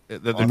surprised.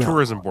 that their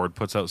tourism board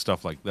puts out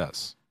stuff like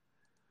this.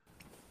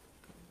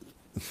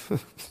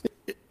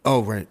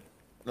 Oh, right.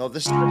 No,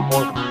 this is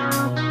important.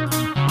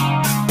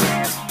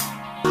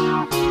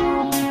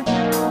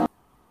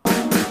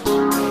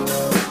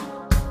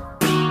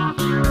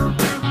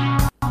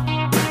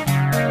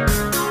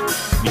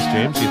 East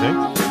James, you think?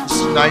 This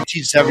is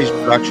 1970s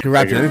production. Can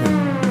wrap anything.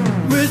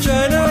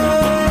 Regina,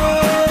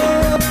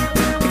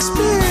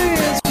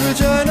 experience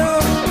Regina,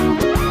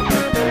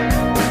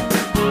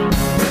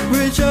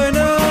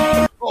 Regina.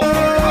 Oh, my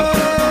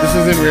God. This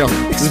isn't real.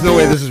 There's no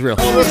way this is real.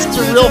 Oh, this is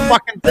a real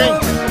fucking thing.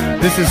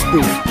 This is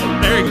spoof.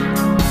 There you go.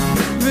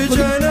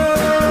 Regina,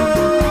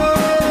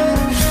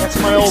 That's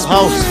my old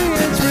house.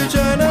 experience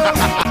Regina,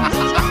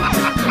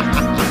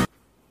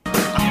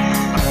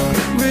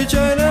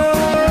 Regina,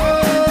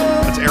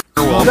 That's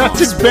Airwolf. That's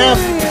his band.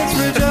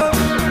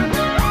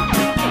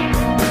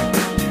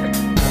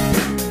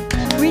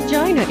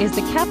 Regina is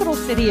the capital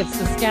city of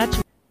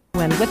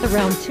Saskatchewan with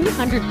around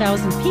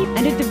 200,000 people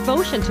and a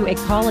devotion to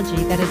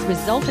ecology that has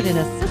resulted in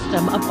a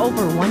system of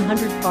over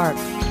 100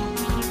 parks.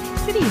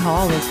 City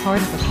Hall is part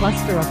of a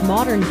cluster of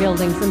modern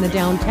buildings in the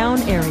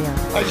downtown area.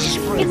 I just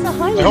It's a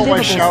highly I hope my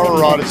livable shower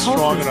city rod that is strong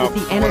pulses enough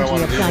with the for what I energy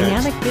wanna of do next.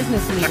 dynamic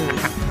business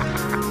leaders.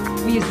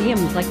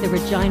 Museums like the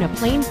Regina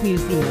Plains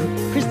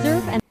Museum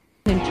preserve and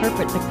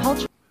interpret the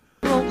cultural,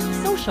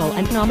 social,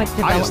 and economic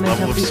Highest development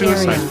level of of the area.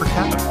 suicide per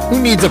capita.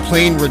 Who needs a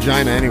plain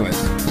Regina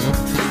anyways?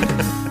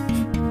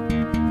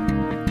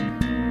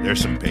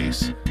 There's some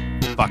bass.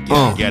 Fuck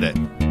yeah, Oh. get it.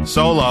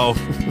 Solo.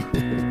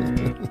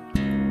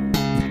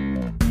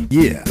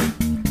 Yeah.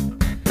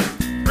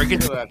 Break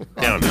it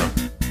down now.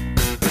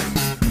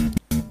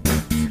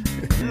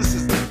 This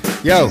is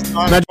Yo,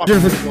 not not a fucking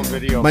different. cool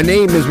video. My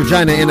name is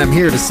Regina, and I'm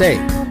here to say,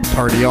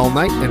 party all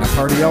night and a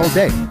party all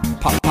day.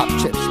 Pop, pop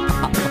chips,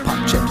 pop, pop,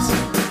 pop chips,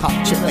 pop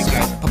chips,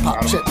 pop, pop,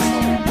 pop chips.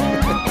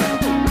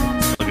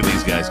 Look at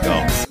these guys go.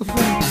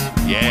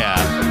 Yeah.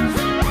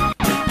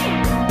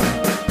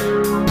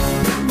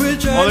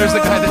 Oh, there's the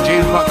guy that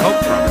James bought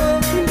coke from.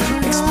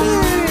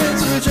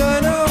 Experience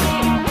Regina,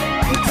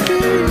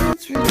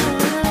 experience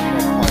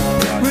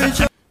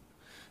Regina,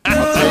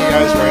 I'll tell you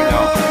guys right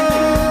now.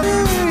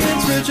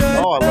 experience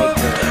Regina, Oh, I love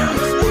that.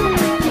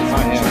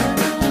 Not him.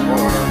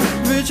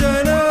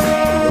 Regina,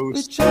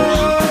 Bruce.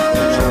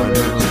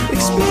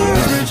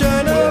 experience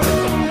Regina,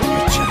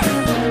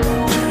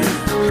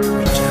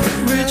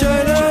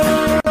 Regina.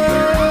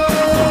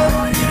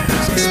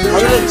 How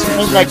did it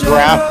explain that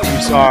graph that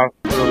you saw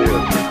earlier?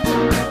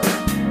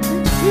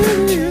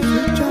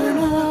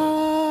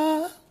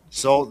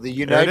 So the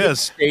United is.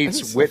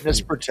 States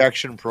Witness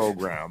Protection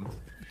Program,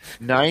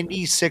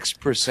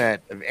 96%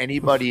 of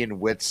anybody in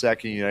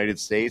WITSEC in the United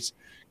States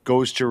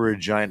goes to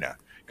Regina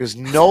because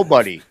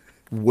nobody,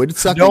 Wood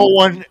sucking? no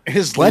one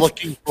is What?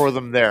 looking for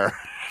them there.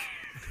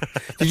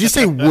 Did you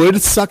say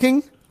wood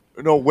sucking?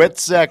 No,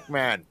 WITSEC,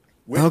 man.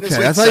 Witness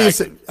Okay, I would thought you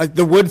say- said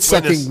the wood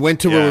sucking Witness- went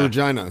to yeah. a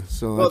vagina.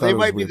 So I Well, thought they it was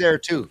might be weird. there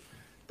too,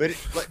 but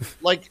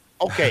like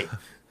okay,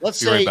 let's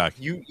Be right say back.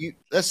 you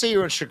let's say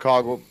you're in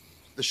Chicago,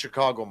 the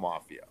Chicago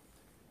Mafia,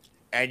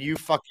 and you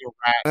fucking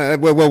rat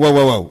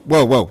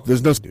Whoa!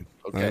 There's no dude.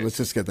 All Okay. right, let's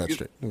just get that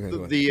straight. Okay, go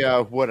ahead.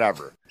 the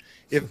whatever.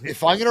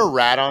 If I'm gonna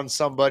rat on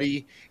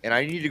somebody and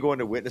I need to go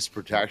into witness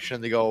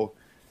protection, they go,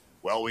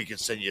 well, we can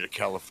send you to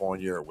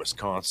California or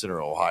Wisconsin or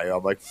Ohio.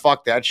 I'm like,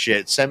 fuck that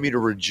shit. Send me to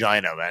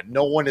Regina, man.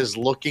 No one is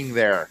looking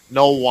there.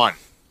 No one.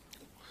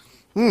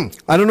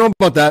 I don't know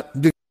about that.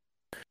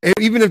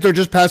 Even if they're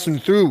just passing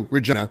through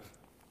Regina,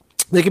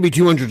 they could be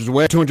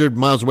 200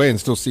 miles away and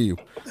still see you.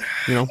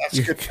 You know, That's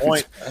a good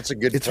point. That's a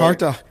good It's point.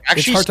 hard to-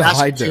 it's hard to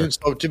hide there. Saskatoon,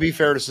 so to be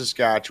fair to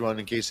Saskatchewan,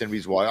 in case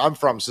anybody's watching, I'm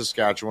from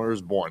Saskatchewan. I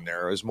was born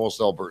there, as most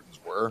Albertans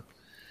were.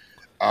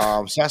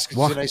 Saskatoon's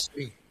What? a nice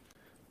city.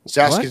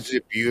 Saskatoon's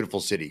a beautiful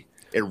city.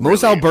 It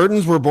Most really is.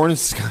 Albertans were born in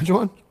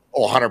Saskatchewan.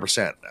 Oh,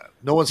 100%.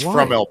 No one's Why?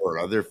 from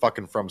Alberta. They're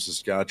fucking from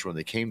Saskatchewan.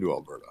 They came to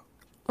Alberta.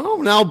 Oh,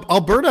 now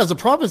Alberta as a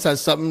province has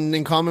something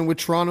in common with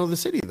Toronto, the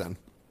city. Then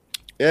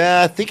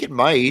Yeah, I think it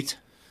might.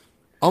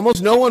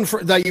 almost no one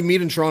that you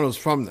meet in Toronto is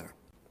from there.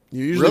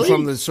 You're usually Really?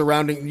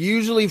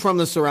 from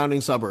the surrounding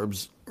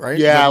suburbs, right?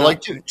 Yeah, But not-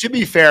 like to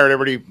be fair to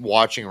everybody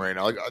watching right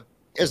now, like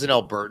as an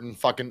Albertan,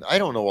 fucking, I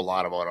don't know a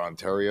lot about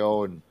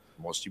Ontario, and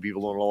most of you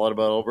people don't know a lot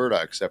about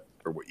Alberta except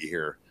for what you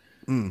hear.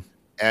 And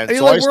Hey,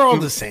 so like, I we're all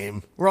assume- the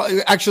same. We're all,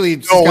 actually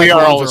No, we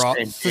are all the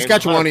Saskatchewanians same.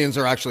 Saskatchewanians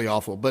are actually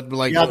awful, but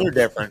like Yeah, they're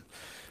different.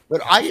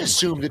 But I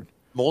assume that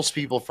most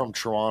people from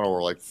Toronto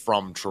are like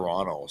from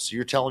Toronto. So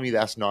you're telling me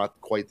that's not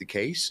quite the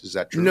case? Is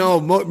that true? no,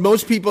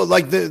 most people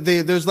like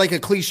there's like a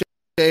cliche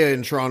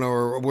in Toronto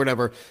or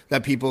whatever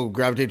that people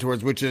gravitate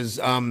towards, which is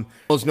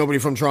almost nobody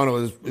from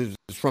Toronto is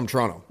from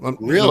Toronto.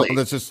 Really?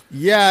 That's just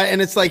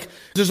and it's like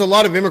there's a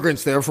lot of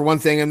immigrants there for one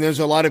thing, and there's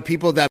a lot of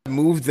people that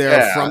moved there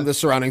Yeah. from the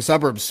surrounding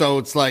suburbs. So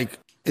it's like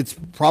it's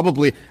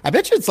probably I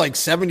bet you it's like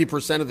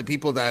 70% of the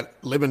people that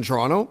live in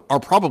Toronto are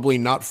probably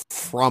not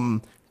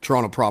from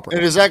Toronto proper.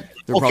 And is that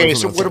They're probably okay? from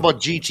So outside. what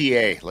about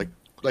GTA?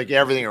 Like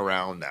everything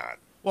around that?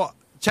 Well,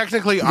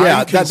 technically,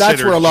 Yeah, I'm that's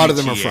where a lot of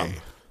them are GTA. from.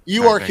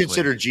 You are Technically.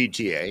 considered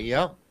GTA,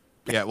 yeah.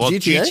 Yeah, well,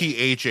 GTA?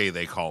 GTHA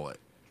they call it.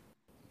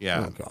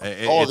 Yeah. Oh, God. Oh,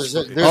 It's- there's a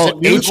it's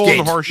new the golden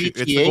H-Gate. horseshoe. It's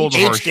the GTA.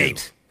 golden horseshoe.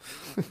 H-Gate.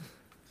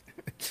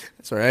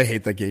 Sorry, I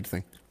hate that gate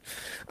thing.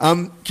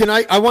 Can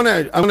I want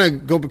to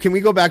go. Can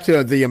we go back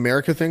to the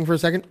America thing for a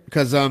second?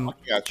 Because Yeah,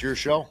 it's your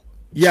show.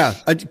 yeah,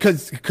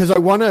 because I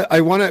want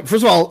to.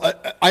 First of all,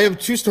 I have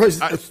two stories.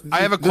 I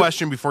have a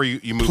question before you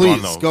move Please,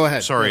 on, though. go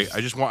ahead. Sorry, Please.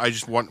 I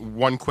just want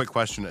one quick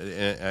question.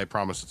 And I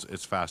promise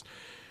it's fast.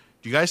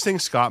 Do you guys think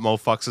Scott Moe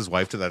fucks his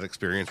wife to that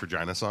Experience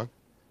Regina song?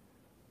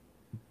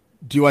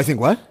 Do I think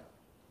what?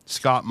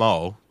 Scott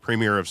Moe,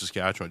 Premier of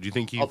Saskatchewan. Do you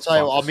think he? I'll tell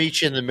you, fucks I'll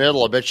meet you in the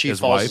middle. I bet she his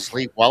falls wife?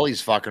 asleep while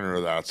he's fucking her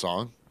to that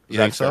song. Is You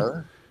that think so?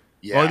 fair?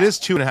 Yeah. Well, it is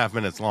 2.5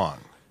 minutes long.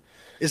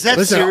 Is that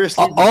Listen,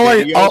 seriously?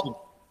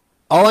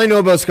 all I know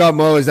about Scott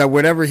Moe is that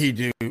whatever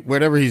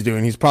he's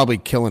doing, he's probably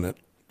killing it.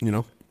 You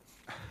know,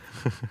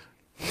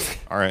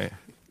 All right.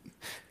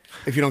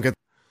 if you don't get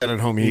that at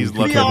home, He's he's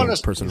looking-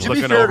 honest, person. to be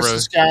Looking fair to over,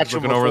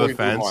 Saskatchewan looking over before the we move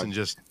fence on. and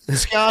just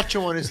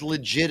Saskatchewan is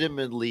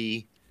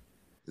legitimately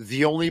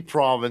the only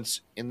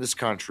province in this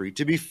country,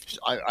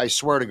 I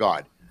swear to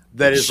God,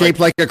 that is Shaped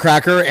like a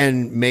cracker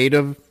and made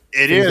of.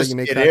 it things that is, you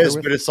make it cracker is,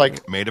 with? but it's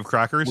like made of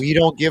crackers. we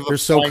don't give They're a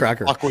so flying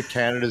cracker. fuck what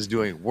Canada's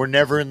doing. We're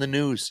never in the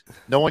news.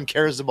 No one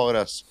cares about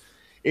us.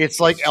 It's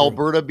like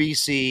Alberta,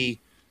 BC,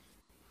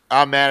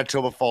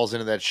 Manitoba falls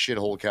into that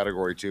shithole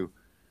category too,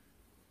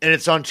 and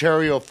it's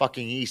Ontario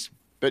fucking east.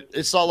 But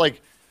it's not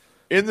like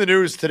in the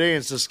news today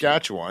in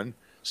Saskatchewan.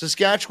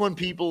 Saskatchewan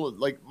people,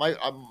 like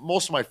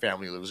most of my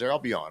family lives there. I'll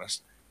be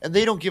honest, and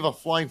they don't give a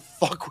flying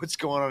fuck what's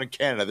going on in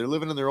Canada. They're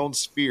living in their own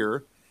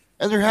sphere,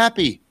 and they're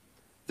happy.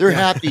 They're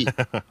happy.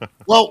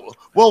 well,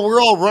 we're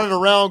all running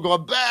around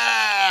going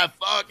bah,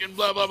 fucking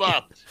blah blah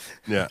blah.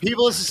 Yeah,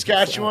 People in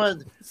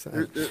Saskatchewan,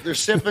 they're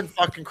sipping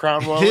fucking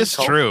Crown Royal. it's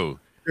and Coke. true.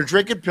 They're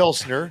drinking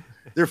Pilsner.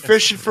 They're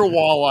fishing for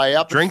walleye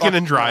up. in Drinking and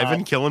fucking,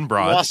 driving, killing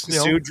broads.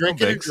 Waskesiu, You know,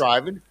 drinking and dicks.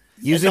 driving.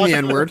 Using And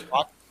the not N-word. giving a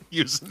fuck.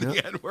 Using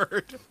the N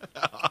word.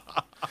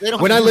 They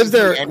don't When I use lived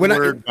there, the when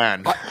N-word,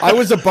 man. I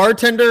was a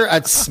bartender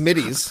at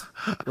Smitty's,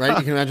 right?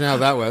 You can imagine how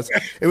that was.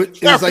 It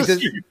was like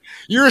this.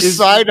 Your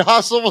side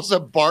hustle was a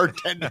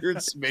bartender at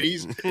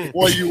Smitty's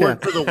while you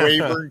worked for the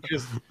Weyburn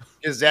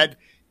Gazette.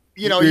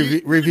 You know,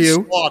 you Review.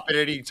 can swap at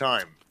any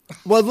time.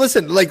 Well,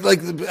 listen,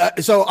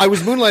 so I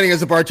was moonlighting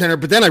as a bartender,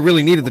 but then I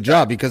really needed the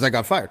job because I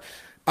got fired.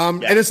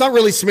 And it's not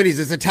really Smitty's;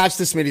 it's attached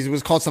to Smitty's. It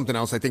was called something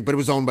else, I think, but it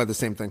was owned by the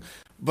same thing.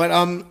 But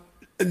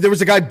there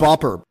was a guy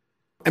Bopper,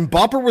 and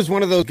Bopper was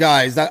one of those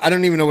guys that I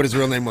don't even know what his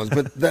real name was,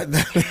 but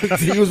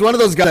he was one of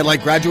those guys that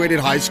like graduated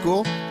high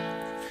school.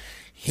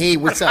 Hey,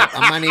 what's up?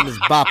 My name is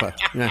Bopper.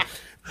 Yeah.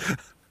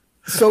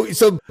 So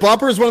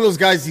Bopper is one of those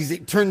guys.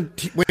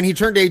 When he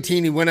turned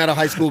 18, he went out of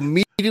high school,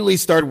 immediately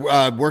started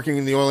working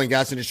in the oil and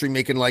gas industry,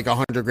 making like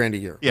 $100,000 a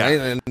year. Yeah.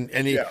 Right?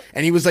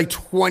 And he was like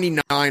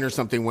 29 or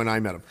something when I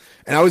met him,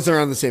 and I was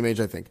around the same age,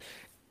 I think.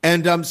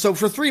 And so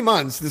for 3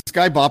 months, this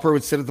guy Bopper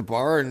would sit at the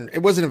bar, and it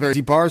wasn't a very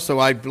easy bar. So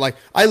I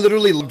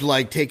literally loved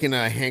like taking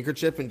a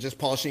handkerchief and just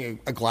polishing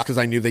a glass because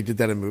I knew they did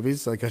that in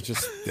movies. Like I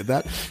just did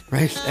that,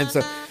 right? And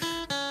so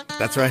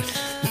that's right.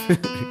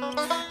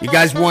 You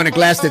guys want a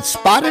glass that's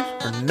spotted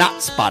or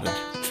not spotted?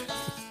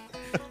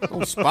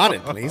 Oh,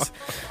 spotted, please.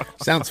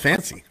 Sounds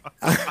fancy.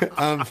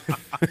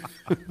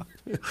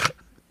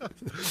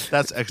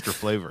 That's extra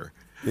flavor.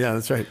 Yeah,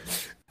 that's right.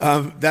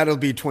 That'll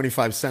be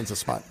 25 cents a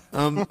spot.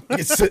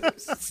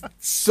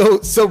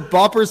 So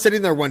Bopper's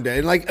sitting there one day,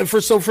 and like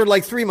for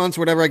like 3 months,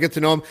 or whatever, I get to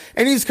know him,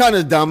 and he's kind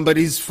of dumb, but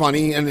he's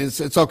funny, and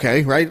it's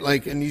okay, right?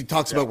 Like, and he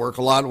talks about work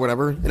a lot,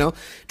 whatever,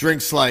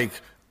 drinks like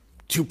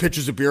 2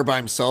 pitchers of beer by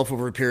himself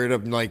over a period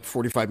of like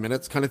 45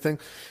 minutes, kind of thing.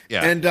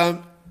 Yeah.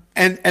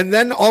 And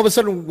then all of a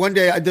sudden one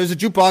day there's a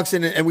jukebox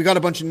in it, and we got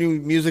a bunch of new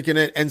music in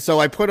it, and so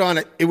I put on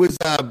it. It was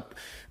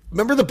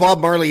remember the Bob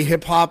Marley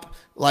hip hop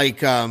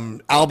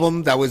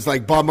album that was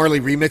like Bob Marley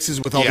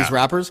remixes with all these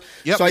rappers.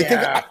 Yep. So I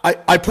think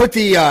I put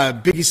the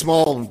Biggie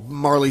Small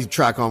Marley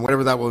track on,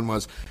 whatever that one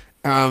was,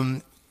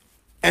 and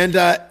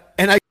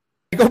I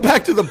go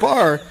back to the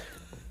bar,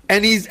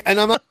 and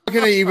I'm not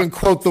going to even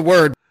quote the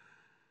word.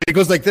 It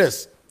goes like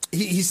this.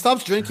 He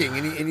stops drinking,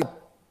 and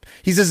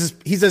he's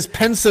as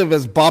pensive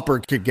as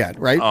Bopper could get,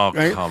 right? Oh,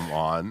 right? come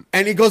on.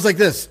 And he goes like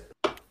this.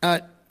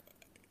 Are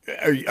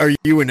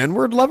you an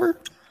N-word lover?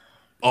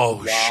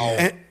 Oh,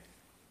 shit.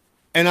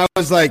 And I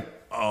was like,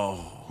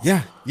 oh,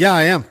 yeah,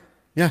 I am.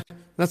 Yeah,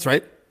 that's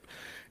right.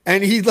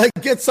 And he like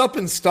gets up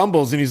and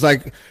stumbles, and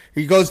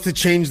he goes to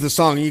change the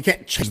song. You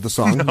can't change the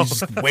song. You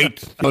just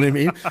wait. You know what I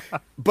mean?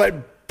 But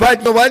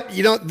you know what?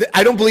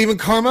 I don't believe in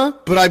karma,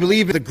 but I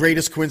believe in the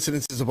greatest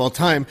coincidences of all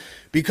time,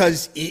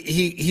 because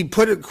he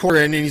put a quarter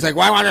in, and he's like,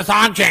 why want the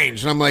song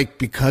change? And I'm like,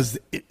 because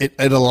it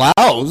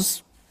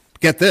allows,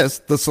 get this,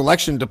 the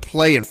selection to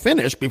play and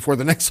finish before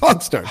the next song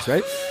starts,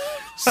 right?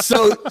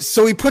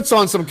 So he puts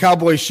on some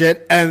cowboy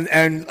shit,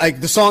 and like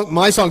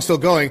my song's still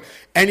going,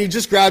 and he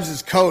just grabs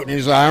his coat and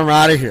he's like, I'm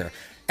out of here.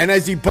 And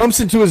as he bumps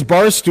into his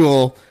bar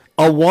stool,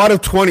 a wad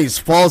of 20s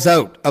falls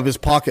out of his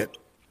pocket.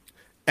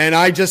 And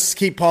I just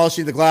keep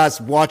polishing the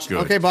glass, watching.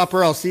 Okay,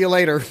 Bopper, I'll see you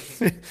later.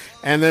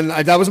 And then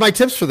that was my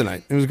tips for the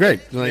night. It was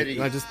great. Like,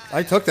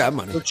 I took that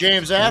money. So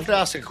James, I have to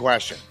ask a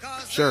question.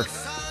 Sure.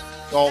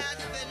 So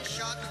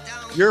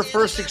your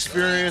first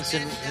experience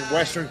in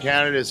Western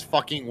Canada is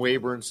fucking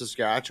Weyburn,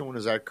 Saskatchewan.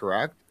 Is that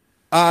correct?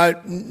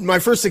 My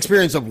first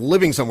experience of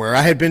living somewhere,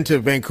 I had been to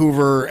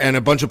Vancouver and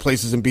a bunch of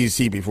places in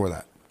BC before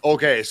that.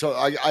 Okay, so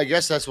I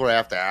guess that's what I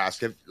have to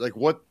ask.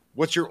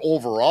 What's your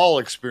overall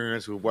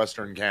experience with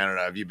Western Canada?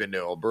 Have you been to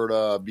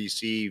Alberta,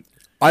 BC?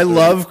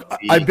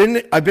 I've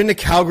been to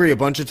Calgary a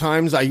bunch of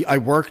times. I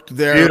worked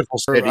there. Beautiful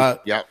city.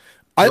 Yeah,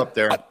 up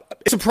there.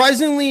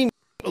 Surprisingly,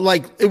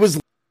 like it was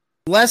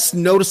less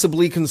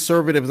noticeably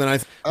conservative than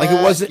it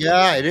wasn't.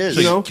 Yeah, it is.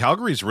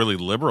 Calgary's really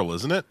liberal,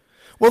 isn't it?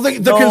 Well, the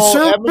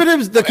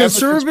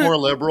conservatives, more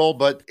liberal,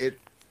 but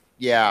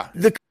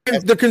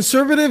the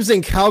conservatives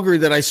in Calgary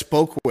that I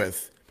spoke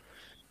with,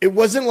 it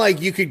wasn't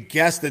like you could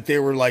guess that they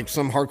were like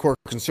some hardcore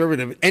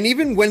conservative. And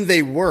even when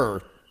they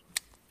are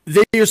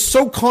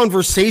so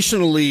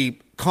conversationally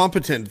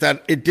competent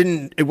that it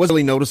wasn't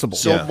really noticeable.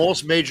 So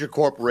most major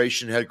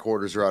corporation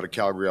headquarters are out of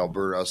Calgary,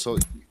 Alberta. So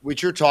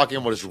what you're talking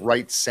about is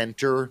right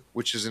center,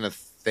 which isn't a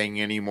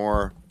thing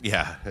anymore.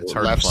 Yeah, it's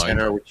hard left to find.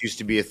 center, which used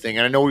to be a thing.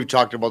 And I know we've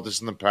talked about this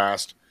in the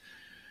past.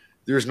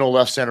 There's no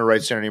left center,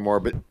 right center anymore.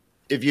 But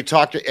if you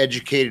talk to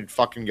educated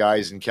fucking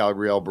guys in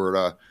Calgary,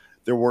 Alberta,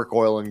 they work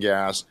oil and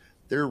gas.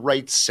 They're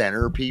right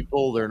center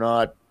people. They're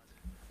not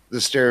the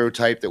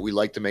stereotype that we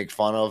like to make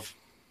fun of.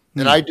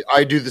 And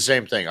I do the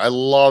same thing. I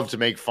love to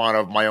make fun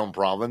of my own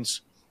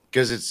province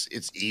because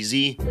it's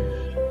easy.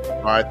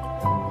 But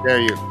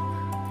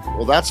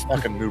well, that's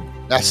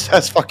fucking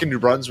that's fucking New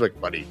Brunswick,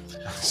 buddy.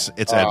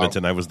 It's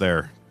Edmonton. I was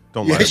there.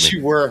 Don't lie to me. Yes,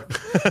 you were.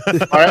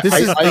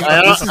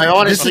 I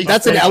honestly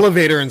that's an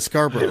elevator in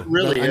Scarborough. It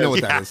really I know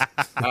is. what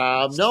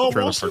that is. No,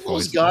 most of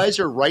those guys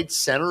are right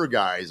center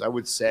guys, I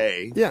would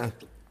say.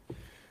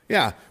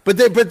 Yeah, but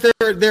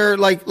they're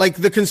like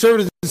the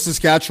conservatives in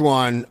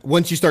Saskatchewan.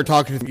 Once you start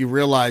talking to them, you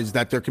realize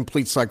that they're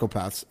complete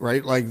psychopaths,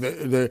 right? Like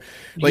they're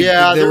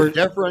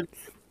different.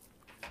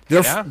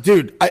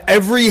 Dude,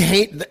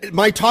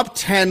 my top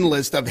 10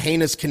 list of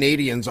heinous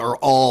Canadians are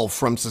all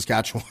from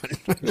Saskatchewan.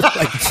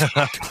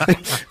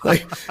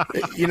 I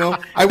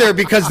was there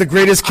because the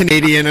greatest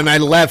Canadian, and I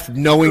left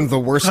knowing the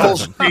worst of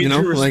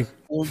them.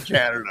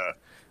 Canada.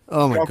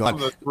 Oh my God, from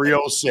the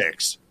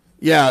 306.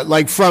 Yeah,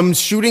 like from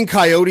shooting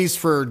coyotes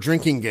for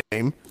drinking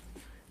game,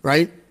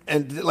 right?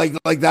 And like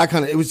that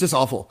kind of, it was just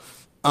awful.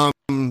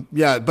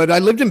 But I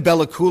lived in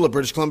Bella Coola,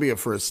 British Columbia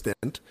for a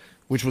stint,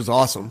 which was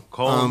awesome.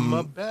 Where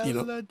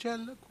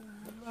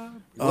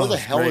the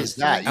hell is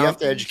that? You have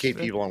to educate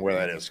people on where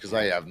that is because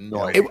I have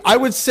no idea. I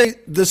would say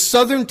the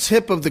southern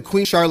tip of the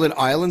Queen Charlotte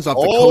Islands off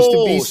the coast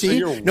of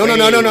BC.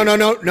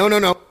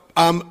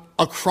 No.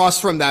 Across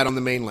from that on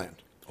the mainland.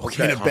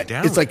 Okay,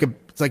 it's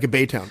like a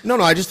bay town. No,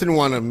 I just didn't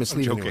want to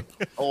mislead anyone.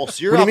 Oh,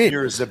 so you're up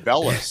near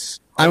Zabelis.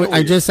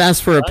 I just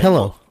asked for a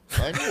pillow.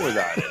 I know where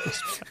that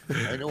is.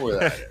 I know where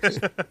that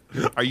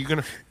is. Are you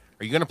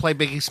gonna play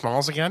Biggie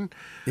Smalls again?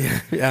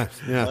 Yeah.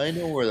 I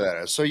know where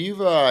that is. So you've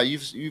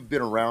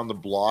been around the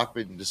block,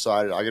 but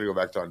decided I got to go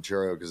back to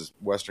Ontario because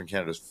Western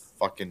Canada's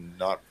fucking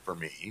not for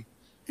me.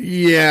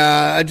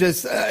 Yeah, I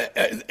just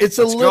it's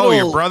a Let's little. go.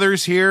 Your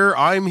brother's here.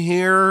 I'm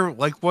here.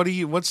 Like, what do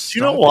you? What's? Do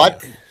you know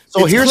what?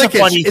 So It's here's cliquish. a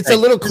funny. It's thing.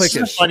 a little This is a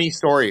cliquish. funny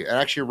story, and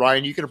actually,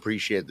 Ryan, you can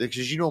appreciate this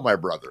because you know my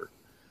brother.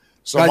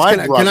 So Guys, my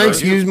can brother, I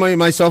excuse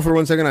myself for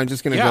 1 second? I'm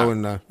just gonna Yeah. go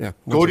and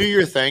go do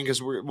your thing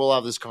because we'll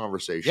have this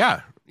conversation.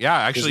 Yeah.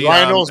 Actually,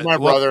 Ryan knows my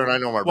well- brother, and I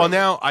know my brother. Well,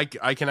 now I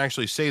can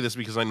actually say this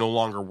because I no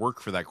longer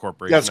work for that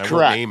corporation. That's I correct.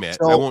 Won't name it.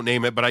 So- I won't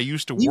name it, but I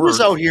used to he work.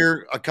 was out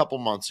here a couple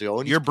months ago.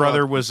 And Your he's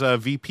brother gone- was a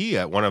VP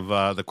at one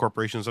of the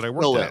corporations that I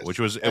Still worked at, is. which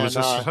was And,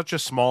 such a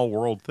small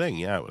world thing.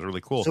 Yeah, it was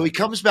really cool. So he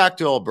comes back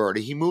to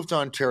Alberta. He moved to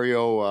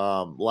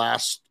Ontario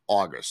last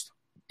August,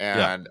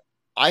 and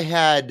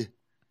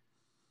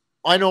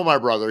I know my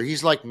brother.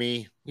 He's like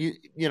me, you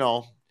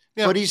know,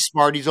 Yeah. but he's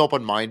smart. He's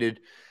open minded.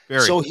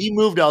 Very. So he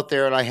moved out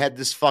there, and I had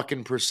this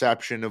fucking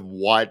perception of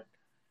what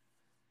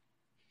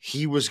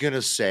he was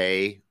gonna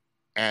say.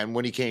 And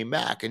when he came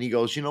back, and he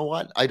goes, "You know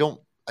what? I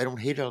don't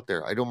hate it out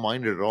there. I don't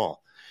mind it at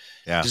all."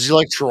 Yeah. Does he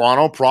like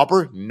Toronto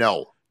proper?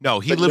 No, No,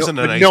 he But lives no- in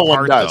a but nice no one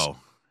part does. though.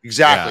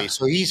 exactly. Yeah.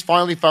 So he's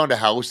finally found a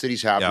house that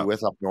he's happy Yeah.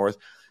 with up north,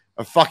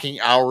 a fucking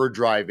hour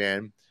drive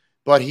in.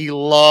 But he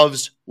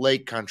loves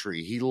Lake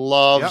Country. He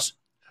loves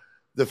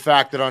the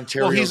fact that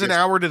Ontario. Well, he's an gets-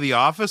 hour to the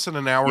office and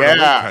an hour to Yeah.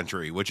 Lake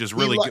Country, which is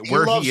really good.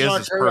 Where loves he in is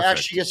Ontario. perfect.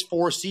 Actually gets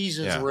 4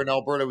 seasons. Yeah. Where in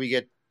Alberta we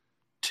get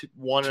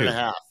one and a Two.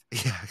 half.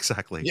 Yeah,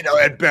 exactly. You know,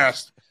 at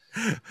best.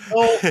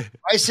 So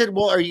I said,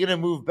 "Well, are you going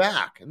to move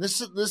back?" And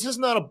this is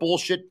not a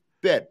bullshit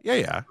bit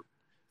Yeah.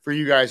 for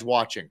you guys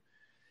watching.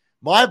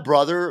 My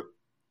brother,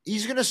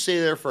 he's going to stay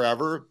there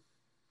forever.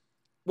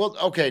 Well,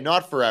 okay,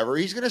 not forever.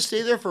 He's going to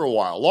stay there for a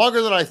while,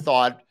 longer than I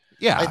thought. I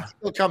Yeah. think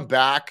he'll come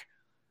back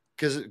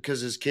because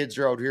his kids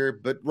are out here.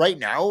 But right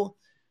now,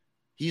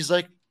 he's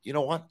like, you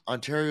know what?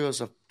 Ontario is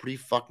a pretty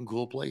fucking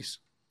cool place.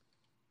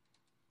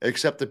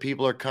 Except the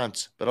people are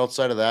cunts. But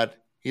outside of that,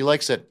 he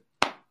likes it.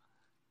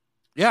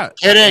 Yeah.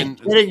 Kidding.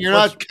 And You're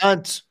not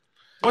cunts.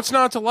 What's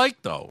not to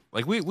like though?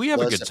 Like we have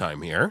a good Listen.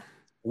 time here.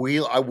 We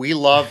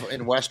love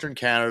in Western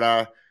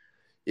Canada.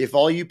 If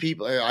all you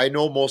people, I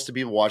know most of the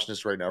people watching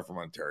this right now from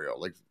Ontario.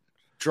 Like,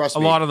 trust A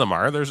me, lot of them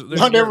are. There's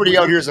not everybody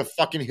out here is a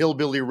fucking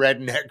hillbilly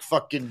redneck,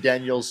 fucking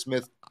Daniel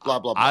Smith, blah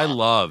blah blah. I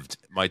loved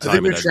my I time. think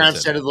in we've Edmonton.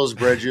 transcended those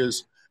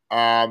bridges.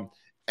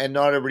 And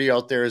not everybody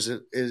out there is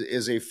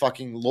a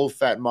fucking low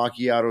fat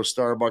macchiato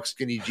Starbucks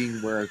skinny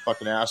jean wearing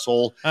fucking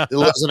asshole that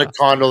lives in a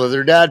condo that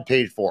their dad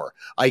paid for.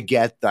 I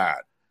get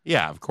that.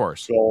 Yeah, of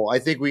course. So I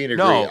think we can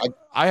agree. No,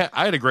 I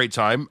had a great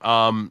time.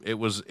 It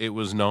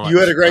was not. You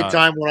had a great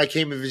time when I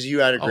came to visit. You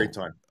had a oh, great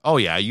time. Oh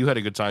yeah, you had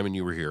a good time and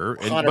you were here.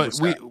 And, but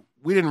 100%.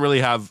 we didn't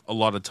really have a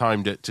lot of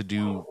time to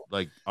do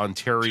like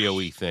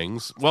Ontario-y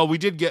things. Well, we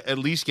did at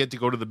least get to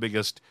go to the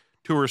biggest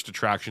tourist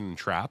attraction in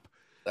Trap.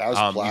 That was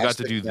You got to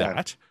plastic, do man.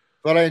 that.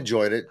 But I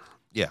enjoyed it.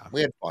 Yeah,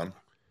 We had fun.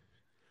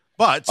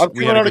 but I'm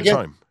we coming had a out good again.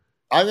 time.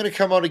 I'm going to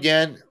come out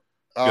again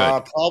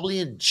Good. probably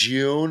in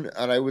June.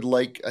 And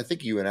I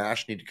think you and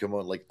Ash need to come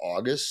out like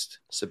August,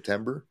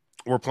 September.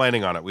 We're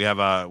planning on it. We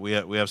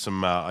have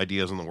some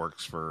ideas in the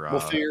works for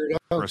We'll figure it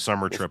for out. a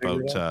summer trip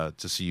figure it out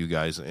to see you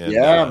guys. And,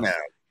 Yeah, man.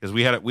 because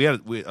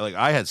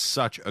I had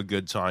such a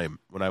good time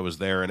when I was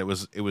there, and it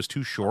was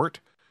too short,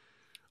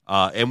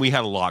 and we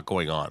had a lot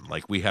going on.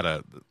 Like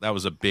that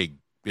was a big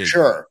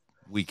Sure.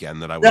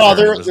 weekend that I was No,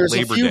 there. It was there's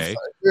Labor a few. Day,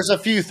 There's a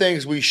few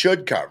things we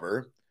should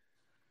cover.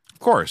 of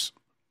course.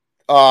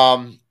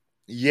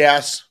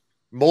 Yes,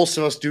 most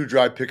of us do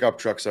drive pickup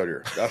trucks out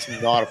here. That's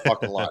not a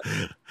fucking lie.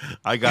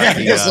 I got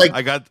Yeah, it's like-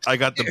 I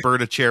got the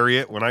Berta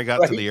Chariot when I got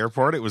to Right. the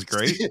airport. It was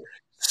great.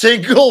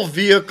 Single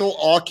vehicle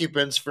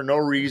occupants for no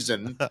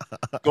reason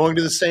going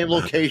to the same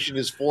location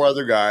as 4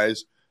 other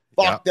guys.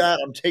 Fuck that.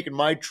 I'm taking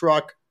my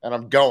truck and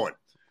I'm going.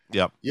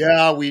 Yep.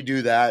 Yeah, we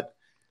do that.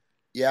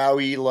 Yeah,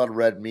 we eat a lot of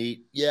red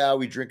meat. Yeah,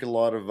 we drink a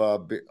lot of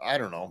I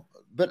don't know.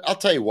 But I'll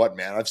tell you what,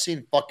 man, I've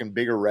seen fucking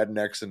bigger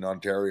rednecks in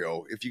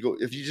Ontario. If you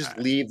just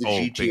leave the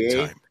Big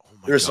GTA, time. Oh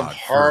my there's God, some for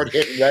hard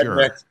hitting sure.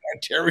 rednecks in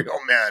Ontario,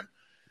 man.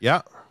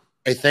 Yeah.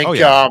 I think Oh,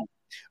 yeah.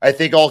 I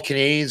think all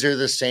Canadians are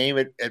the same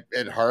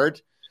at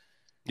heart.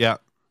 Yeah.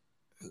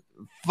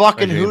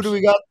 Fucking Hi, who James. do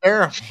we got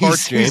there?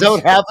 He's James.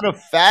 out having a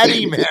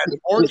fatty, man.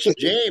 Porch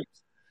James.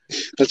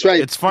 That's right.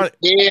 It's fun.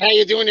 Hey, how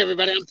you doing,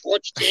 everybody? I'm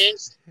Porch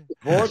James.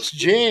 Porch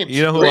James.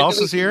 You know who else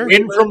is here?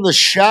 In from the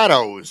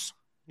shadows.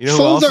 You know who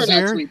Phones else is aren't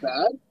here? actually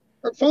bad.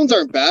 Our phones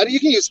aren't bad. You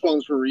can use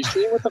phones for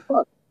restream. What the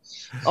fuck?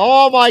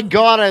 Oh my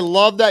God, I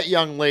love that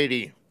young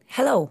lady.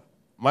 Hello,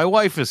 My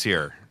wife is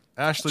here.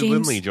 Ashley James.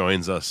 Lindley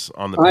joins us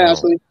on the Hi, panel.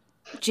 Ashley.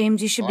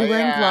 James. You should be Hi,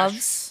 wearing Ash.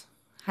 gloves.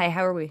 Hi,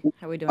 how are we?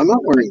 How are we doing? I'm not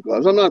wearing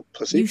gloves. I'm not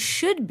pussy. You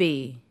should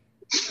be.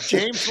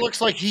 James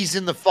looks like he's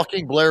in the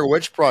fucking Blair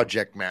Witch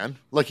Project, man.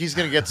 Like he's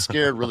gonna get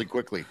scared really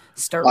quickly.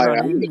 Start I am.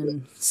 running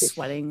and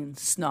sweating and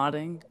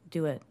snotting.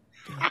 Do it.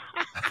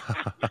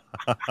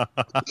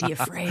 Be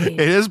afraid. It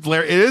is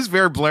Blair. It is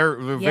very Blair.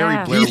 Yeah.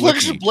 Very Blair He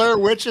looks Witchy. at Blair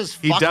Witch as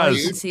He fuck, does.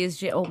 dude. See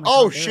his oh, my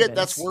Oh, God, there shit, it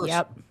that's is. worse.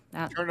 Yep.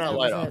 Turn that was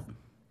light it.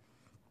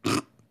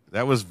 off.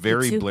 That was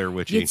very You're too- Blair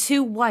Witchy. You're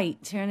too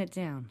white. Turn it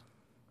down.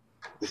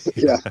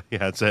 Yeah. Yeah,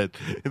 that's it.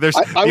 There's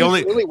I the was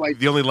only really white.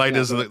 the only light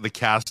Yeah, is but- the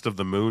cast of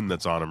the moon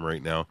that's on him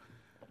right now.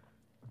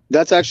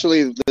 That's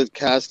actually the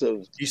cast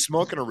of He's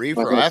smoking a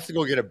reefer. Okay. I have to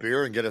go get a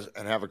beer and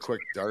and have a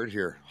quick dart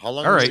here. How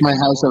long? All is right. it? my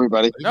house,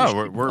 everybody.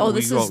 No, Oh,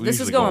 this is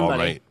usually going, go all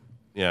buddy. night.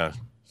 Yeah.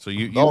 So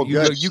you Oh,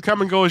 good. you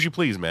come and go as you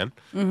please, man.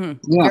 Yeah.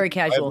 Very I have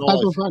casual. no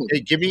That's life. so funny. Hey,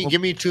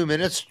 give me 2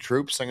 minutes,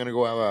 troops. I'm gonna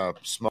go have a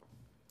smoke.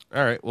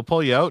 All right, we'll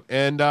pull you out.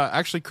 And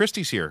actually,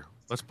 Christy's here.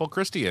 Let's pull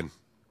Christy in.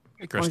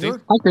 Hey, Christy.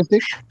 Bonjour. Hi, Christy.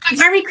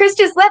 Harvey Chris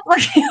just left.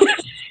 Look.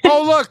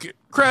 Oh, look,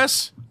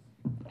 Chris.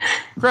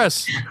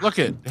 Chris, look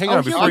it. Hang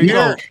on before I'm you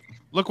go. here.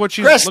 Look what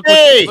she's.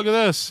 Christy! Look at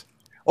this.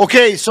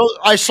 Okay, so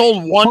I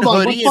sold one Hold on,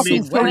 what hoodie and fucking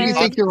made store do you 30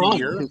 think you're bucks a on,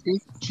 year.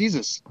 Christy?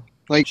 Jesus.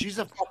 Like, She's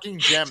a fucking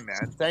gem,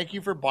 man. Thank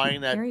you for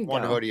buying that There you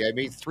one go. hoodie. I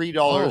made $3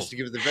 Oh. to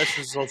give to the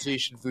Veterans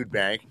Association Food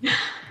Bank.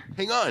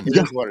 Hang on. It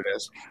is what it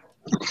is.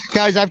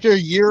 guys, after a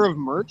year of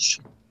merch,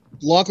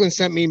 Lachlan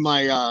sent me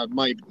my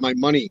my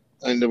money,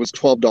 and it was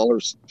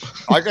 $12.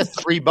 I got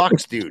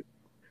 $3, dude.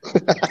 So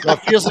it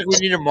feels like we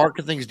need to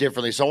market things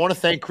differently. So I want to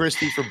thank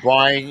Christy for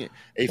buying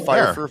a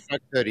Fire There. for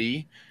Effect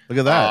hoodie. Look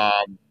at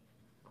that.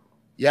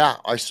 Yeah,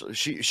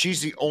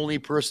 she's the only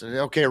person.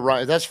 Okay,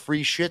 right. That's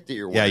free shit that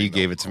you're wearing. Yeah, you though.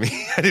 gave it to me.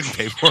 I didn't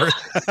pay for it.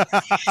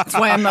 That's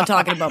why I'm not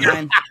talking about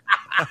mine.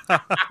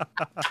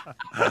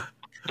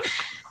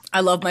 I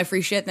love my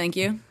free shit. Thank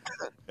you.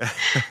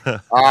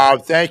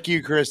 Thank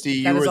you,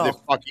 Christy. That You is were the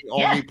all. fucking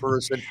only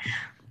person.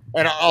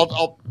 And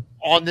I'll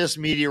on this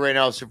media right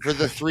now. So for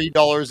the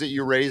 $3 that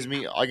you raised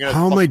me, I'm gonna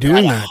How am I fucking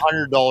doing add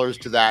that? $100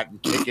 to that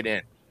and kick it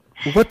in.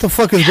 What the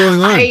fuck is going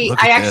on? I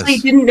Look at actually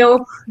this. didn't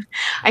know.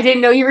 I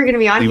didn't know you were going to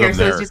be on Leave here, him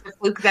so it's there. just a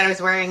fluke that I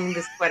was wearing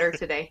this sweater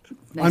today.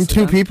 Nice I'm of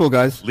two them. people,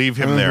 guys. Leave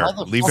him there. How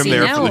the Leave fuck- him See,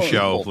 there for the now-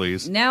 show,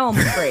 please. Now I'm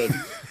afraid.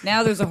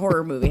 Now there's a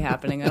horror movie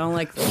happening. I don't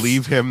like this.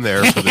 Leave him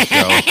there for the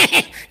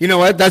show. You know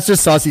what? That's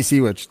just Saucy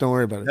Seawitch. Don't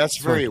worry about it. That's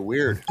It's very fine.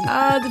 weird.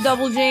 The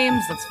double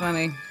James. That's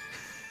funny.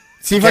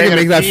 See if I can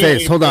make that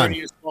face. Hold on.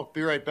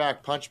 Be right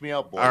back. Punch me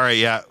out, boy. All right,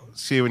 yeah.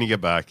 See you when you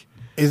get back.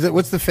 Is it?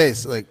 What's the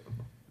face like?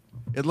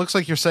 It looks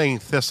like you're saying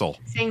thistle.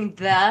 Saying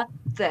the.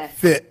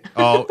 Fit.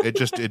 Oh, it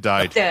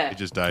died. Duh. It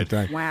just died.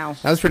 Okay. Wow.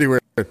 That was pretty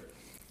weird.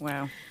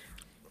 Wow.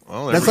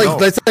 Well, there That's we like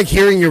go. that's like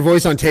hearing your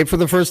voice on tape for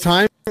the first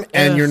time,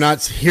 and Ugh. you're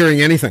not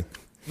hearing anything.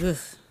 Ugh.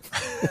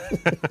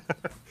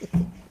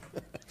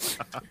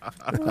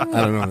 I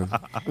don't know.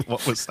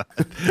 What was that?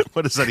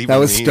 What does that even That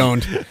was mean?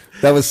 stoned.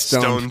 That was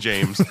stoned. Stone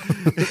James.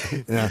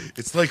 Yeah.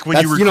 It's like when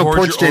That's- you you know, record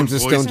Porch your James own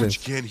is voice, Stone but you James.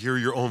 can't hear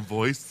your own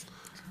voice.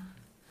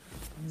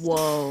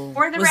 Whoa.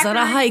 For the Was that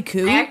a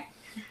record, haiku?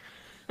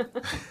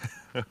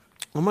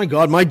 Oh my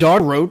god, my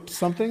dog wrote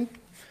something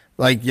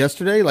like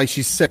yesterday. Like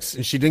she's 6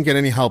 and she didn't get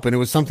any help, and it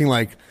was something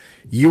like,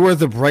 "You are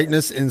the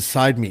brightness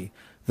inside me,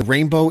 the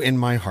rainbow in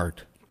my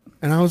heart."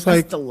 And I was That's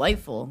like,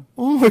 delightful.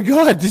 "Oh my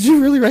god, did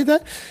you really write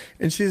that?"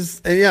 And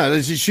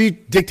she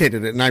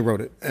dictated it, and I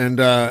wrote it,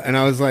 and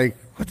I was like,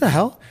 "What the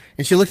hell?"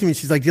 And she looked at me,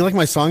 she's like, "Do you like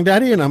my song,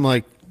 Daddy?" And I'm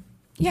like,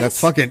 Yes.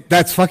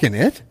 That's fucking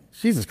it."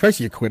 Jesus Christ,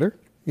 you quitter,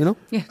 you know?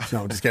 Yeah.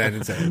 No, just kidding. I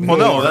didn't say it. Well,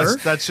 no, More.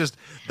 that's.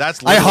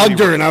 I hugged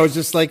her literally- and I was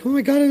just like, "Oh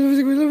my god!"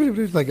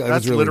 Like I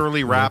That's was really,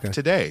 literally rap okay.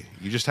 today.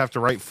 You just have to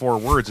write 4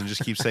 words and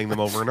just keep saying them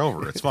over and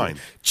over. It's fine.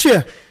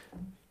 Cheer,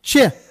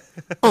 cheer,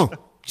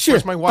 cheer.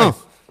 Where's my wife?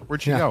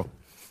 Where'd she Yeah.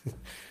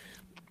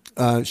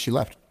 go? She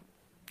left.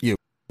 You.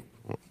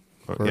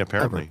 Yeah,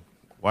 apparently.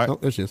 Why? Oh,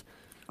 there she is.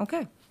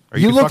 Okay. Are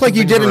You look fucking like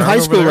you things did in around high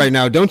over school there? right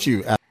now, don't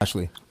you,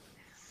 Ashley?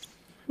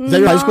 Is that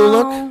your high school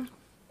look?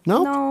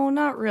 No? No,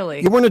 not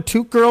really. You weren't a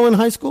toque girl in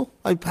high school?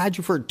 I had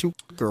you for a toque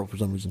girl for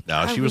some reason.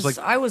 No, she was like,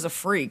 I was a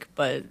freak,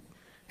 but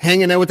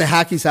Hanging out with the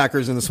hacky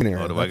sackers in the swing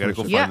area. oh, do I got to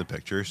go Yeah. find the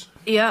pictures?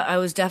 yeah, I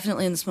was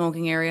definitely in the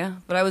smoking area.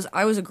 But I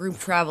was a group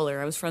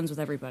traveler. I was friends with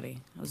everybody.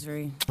 I was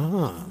very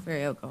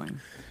outgoing.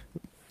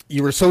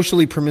 You were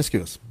socially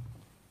promiscuous.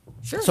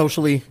 Sure.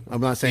 Socially, I'm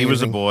not saying He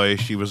was a anything. boy.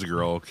 She was a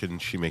girl. Can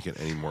she make it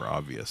any more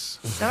obvious?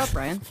 Shut up,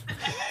 Brian.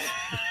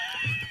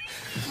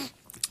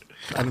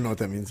 I don't know what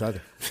that means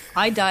either.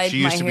 I dyed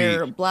She my used to be-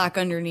 hair black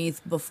underneath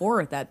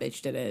before that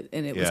bitch did it,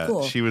 and it was Yeah,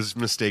 cool. she was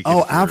mistaken.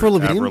 Oh, for Avril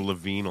Lavigne? Avril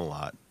Lavigne a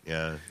lot.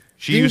 Yeah,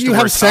 she Didn't used you to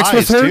wear have sex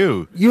with ties, her?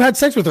 too. You had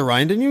sex with her,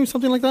 Ryan, didn't you?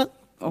 Something like that?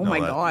 oh No, my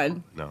that-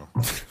 god. No,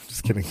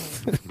 Just kidding.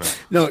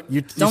 No,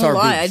 you Don't saw her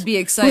lie, boobs. I'd be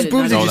excited. Whose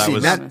boobs No, did you that see?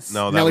 was Nat-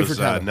 no, that Nelly was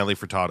Furtado. Nelly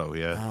Furtado.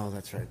 Yeah, Oh,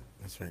 that's right.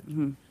 That's right.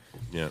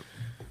 yeah.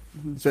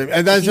 So,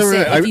 and that's If you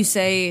say, I- if you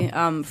say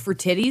for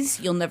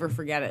titties, you'll never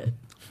forget it.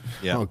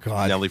 Yeah. Oh,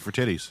 God. Nelly for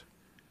titties.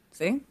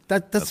 See?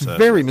 that's That's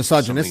very something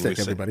misogynistic, we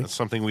say- everybody. That's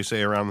something we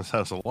say around this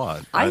house a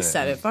lot. I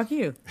said it. Fuck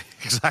you.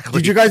 Exactly.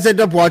 Did you guys end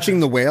up watching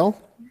The Whale?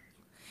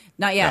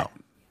 Not yet.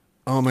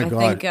 Oh my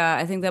god,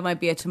 I think that might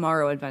be a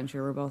tomorrow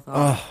adventure. We're both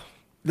on.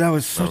 that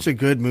was such a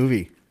good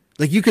movie.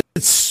 Like you could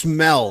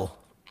smell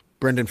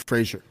Brendan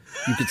Fraser.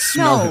 You could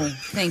smell No, him.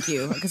 thank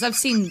you. Because I've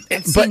seen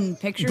But-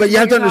 pictures. but of you what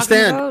have to you're talking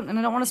understand- about, and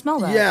I don't want to smell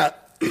that. Yeah.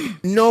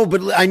 No,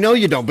 but I know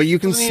you don't. But you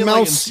can Isn't he smell.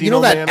 like Encino You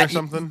know Man or that.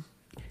 something?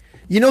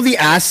 You know the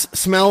ass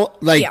smell,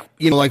 like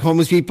Yeah. like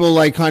homeless people,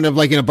 like kind of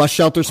like in a bus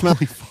shelter smell.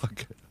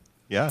 Fuck.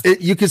 Yeah.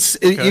 You could.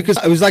 It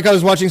was like I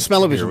was watching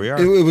Smell-O-Vision. Here we are.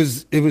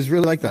 It was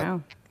really like that.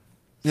 Wow.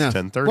 Yeah.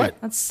 10:30.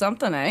 What? That's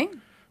something, eh?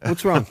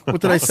 What's wrong?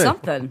 What did I That's say?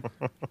 something.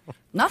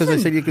 Nothing.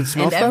 said you could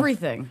smell and stuff?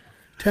 everything.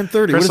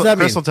 10:30. What does that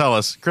mean? Chris will tell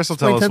us. Chris will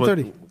tell us what.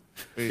 10:30.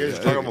 You guys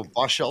talking about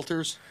bus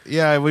shelters?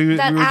 Yeah, we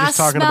That were just ass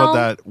talking smell?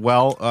 about that.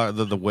 Well,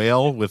 the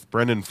whale with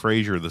Brendan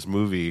Fraser, this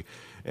movie,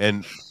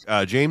 and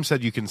James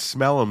said you can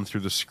smell him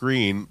through the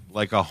screen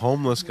like a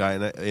homeless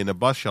guy in a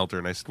bus shelter.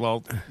 And I said,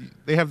 well,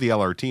 they have the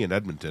LRT in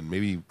Edmonton.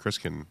 Maybe Chris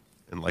can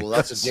enlighten Well,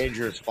 that's us. a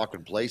dangerous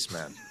fucking place,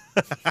 man.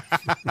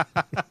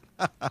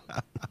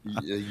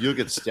 You'll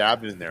get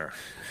stabbed in there.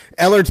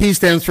 LRT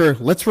stands for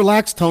Let's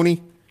Relax,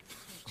 Tony.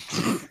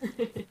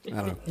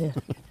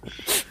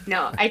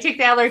 No, I took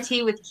the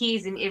LRT with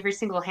keys in every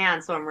single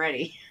hand, so I'm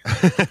ready.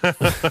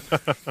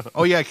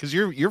 Oh yeah, because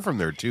you're from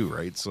there too,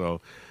 right?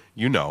 So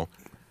you know,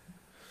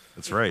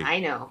 that's right. I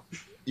know.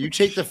 You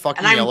take the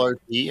fucking And I'm-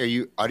 LRT? Are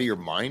you out of your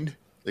mind?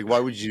 Like, why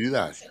would you do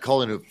that?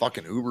 Call in a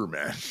fucking Uber,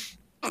 man.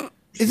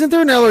 Isn't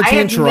there an LRT I in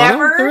have Toronto?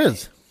 never- There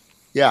is.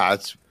 Yeah,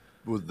 it's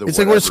with the It's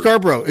like where's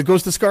Scarborough? It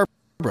goes to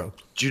Scarborough.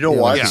 Do you know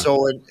Yeah. what? Yeah.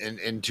 So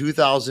in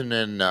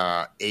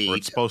 2008, Or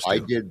it's supposed to.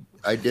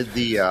 I did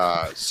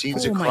the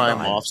scenes Oh of my crime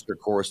God. officer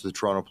course with the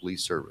Toronto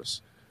Police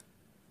Service,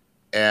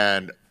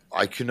 and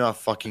I could not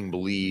fucking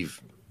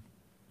believe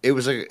it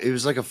was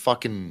like a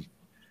fucking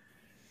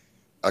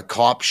a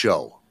cop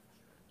show,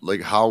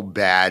 like how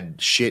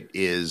bad shit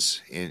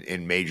is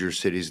in major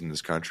cities in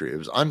this country. It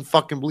was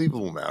unfucking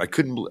believable, man. I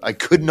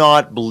could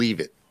not believe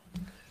it.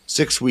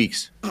 6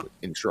 weeks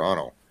in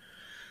Toronto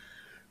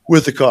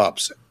with the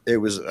cops. It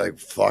was like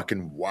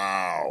fucking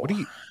wow. What do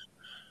you,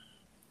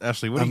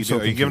 Ashley? What do I'm you so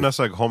do? Are you giving confused. us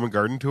like home and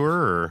garden tour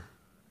or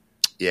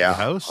Yeah, the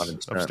house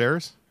 100%.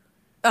 upstairs?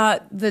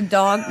 The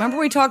dog. Remember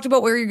we talked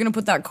about where you're going to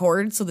put that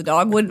cord so the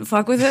dog wouldn't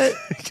fuck with it?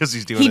 Because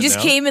he's doing. He it just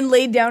now? came and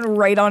laid down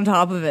right on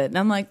top of it, and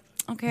I'm like,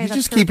 okay, He's that's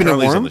just keeping it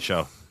Charlie's on warm. the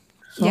show.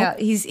 Yeah,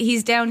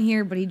 he's down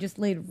here, but he just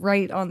laid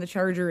right on the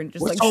charger and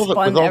just What's like all the-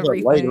 spun with all the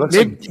light? everything. Looks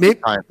Maybe,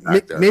 like time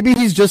back there. maybe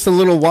he's just a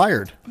little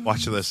wired.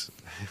 Watch this.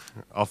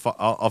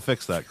 I'll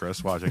fix that,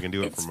 Chris. Watch, I can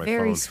do it It's from my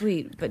very phone.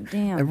 sweet, but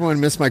damn. Everyone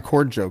missed my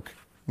cord joke.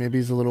 Maybe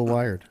he's a little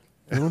wired.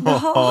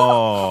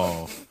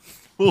 Oh.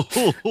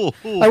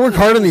 I work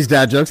hard on these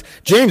dad jokes.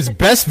 James,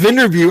 best Vin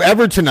review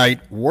ever tonight.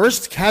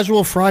 Worst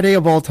casual Friday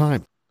of all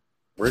time.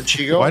 Where'd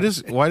she go? Why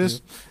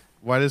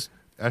does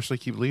Ashley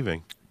keep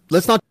leaving?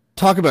 Let's not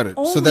talk about it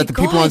Oh so that my the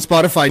people on God.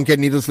 Spotify can get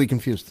needlessly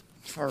confused.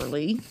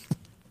 Charlie.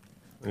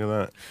 Look at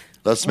that.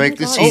 Let's Oh my make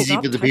this God, easy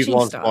stop for the people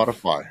on touching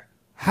stuff. Spotify.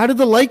 How did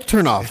the like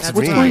turn off? That's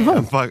What's me. going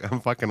I'm, on?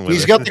 I'm fucking with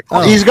He's it. got the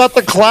he's got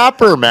the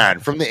clapper, man,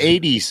 from the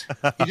 80s.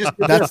 He just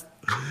did That's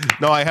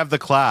No, I have the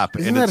clap.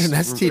 Isn't and that it's,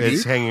 an STD?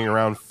 It's hanging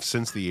around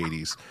since the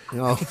 80s.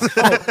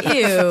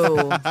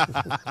 Ew.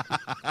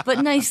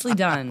 But nicely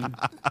done.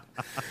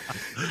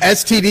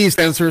 STD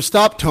stands for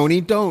Stop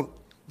Tony Don't.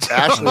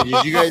 Ashley,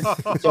 did you guys?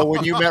 So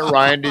when you met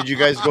Ryan, did you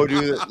guys go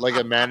do like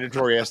a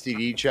mandatory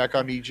STD check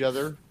on each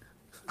other?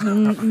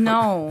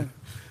 No.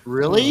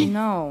 Really?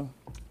 No.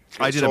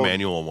 I did a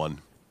manual one.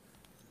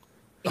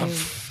 Ew.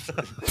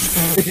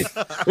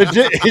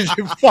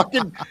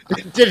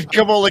 It didn't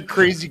come out like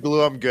crazy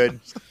glue. I'm good.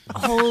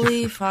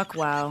 Holy fuck,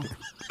 wow.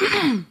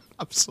 I'm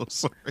so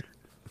sorry.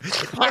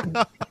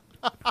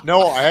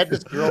 No, I had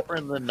this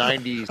girlfriend in the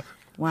 90s.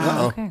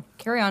 Wow. Okay.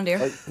 Carry on,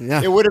 dear.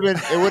 Yeah. It would have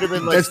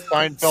been like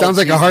Seinfeld. Sounds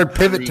like a hard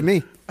season pivot 3. to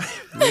me.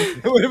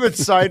 It would have been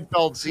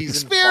Seinfeld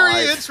season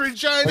 5.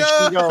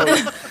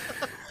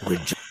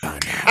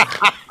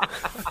 Regina.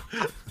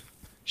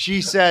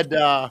 She said,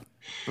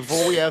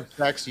 before we have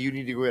sex, you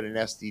need to go get an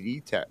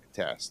STD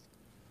test.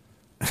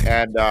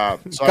 And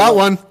so Got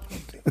one.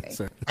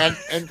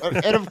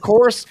 And of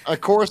course, I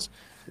got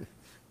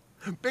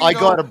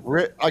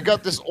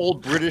this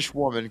old British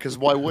woman because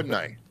why wouldn't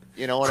I?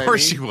 You know what I mean? Of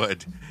course you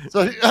would.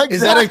 So, Is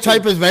that a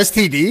type of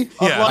STD?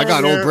 Yeah. I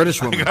got lying old there.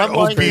 British woman. I'm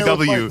lying there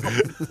with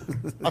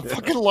OBW. I'm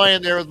fucking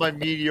lying there with my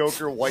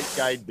mediocre white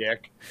guy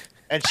dick,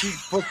 and she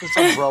put this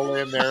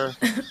umbrella in there.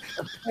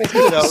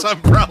 You know,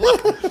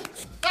 Umbrella.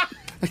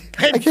 I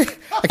can't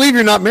believe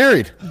you're not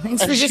married.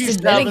 Thanks and for just she's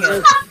admitting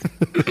having,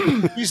 it.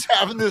 this, she's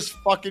having this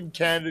fucking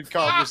candid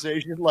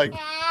conversation, like,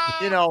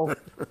 you know,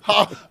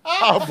 how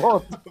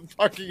about the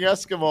fucking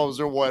Eskimos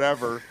or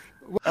whatever.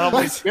 And I'm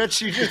like, bitch,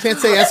 she just can't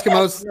say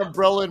Eskimos. An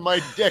umbrella in my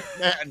dick,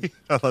 man.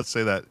 Let's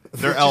say that.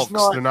 They're Which is elks.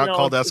 not, They're not you know,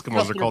 called it's Eskimos.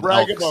 nothing They're to called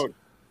brag elks. about.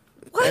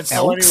 What? And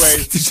so,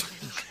 anyways,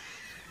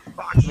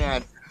 fuck,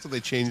 man. So they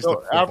changed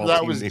So the after football that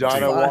team was name done,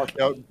 to- I walked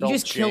out, and You felt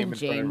just shame killed in front of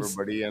James.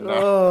 everybody, and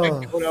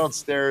I go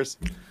downstairs.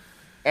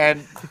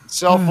 And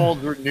cell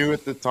phones were new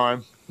at the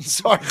time,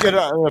 so I get a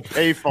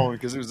payphone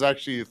because it was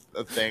actually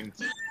a thing.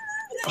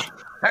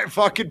 I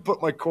fucking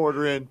put my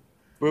quarter in,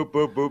 boop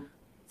boop boop,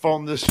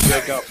 phone this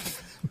chick up.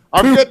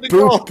 I'm good to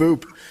go.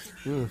 Boop,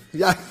 boop.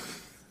 Yeah.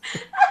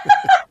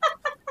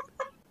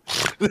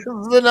 This is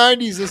the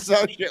 90s. This is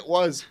how shit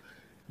was.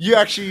 You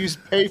actually used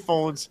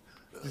payphones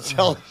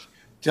to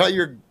tell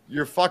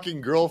your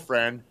fucking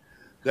girlfriend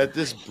that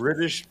this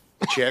British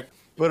chick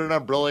put an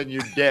umbrella in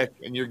your dick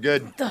and you're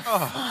good. The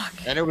fuck?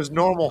 And it was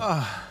normal.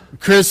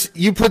 Chris,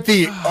 you put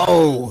the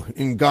O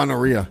in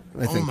gonorrhea,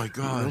 I think. Oh my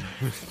god.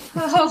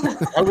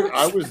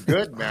 I was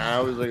good, man. I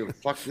was like,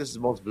 fuck, this is the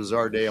most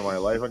bizarre day of my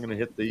life. I'm gonna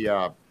hit the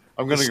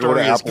I'm gonna go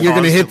to Apple. You're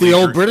going to hit the Constantly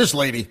old drink- British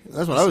lady.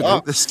 That's what I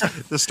would do.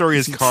 The story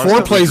is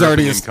constantly Foreplay's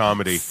already dripping in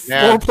comedy.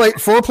 Yeah.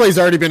 Foreplay's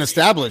already been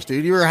established,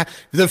 dude.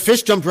 The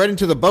fish jumped right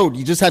into the boat.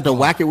 You just had to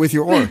whack it with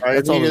your oar. I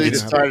That's all. immediately that needed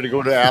to decided to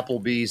go to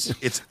Applebee's.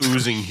 It's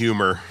oozing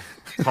humor,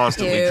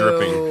 constantly Ew.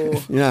 dripping.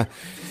 happen. Yeah,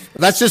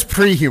 that's just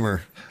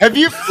pre-humor. Have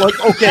you who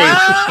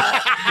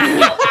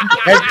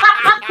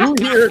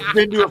here has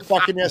been to a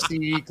fucking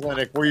STD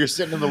clinic where you're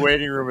sitting in the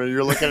waiting room and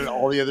you're looking at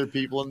all the other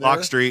people in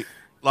there?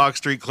 Lock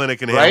Street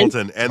Clinic in Right?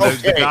 Hamilton, and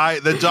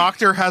the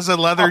doctor has a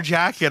leather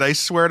jacket. I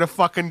swear to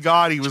fucking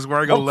God, he was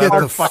wearing a Oh, get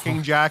leather the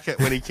fucking jacket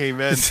when he came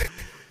in.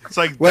 It's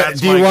like, What, that's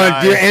do you my want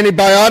guy. your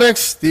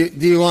antibiotics? Do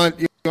you want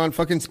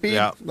fucking speed?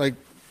 Yeah. Like,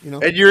 you know.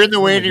 And you're in the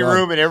Oh my waiting God.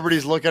 room and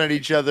everybody's looking at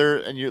each other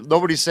and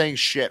nobody's saying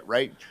shit,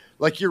 right?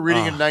 Like you're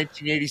reading a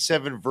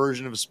 1987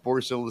 version of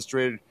Sports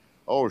Illustrated.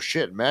 Oh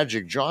shit,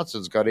 Magic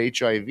Johnson's got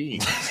HIV.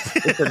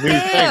 It's a new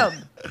Damn.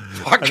 thing.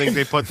 I think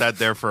they put that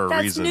there for a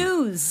That's reason.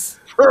 news.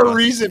 For a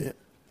reason.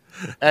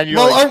 And you're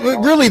Well,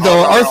 like, really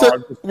though, I'm Arthur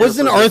just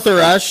wasn't here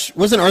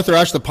for Arthur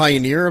Ashe the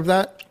pioneer of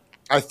that?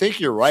 I think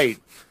you're right.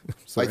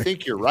 Sorry. I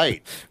think you're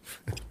right.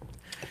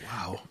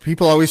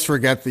 People always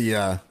forget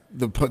the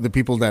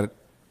people that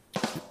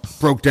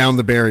broke down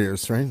the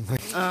barriers, right?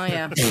 Like, Oh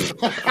yeah,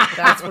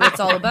 that's what it's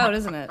all about,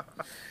 isn't it?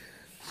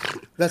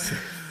 that's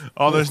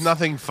Oh, there's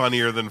nothing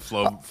funnier than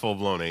full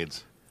blown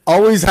AIDS.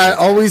 always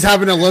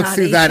having to look Not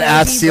through that HIV,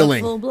 ass but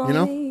ceiling, full-blown you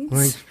know? AIDS.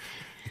 Like,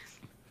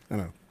 I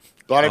don't know.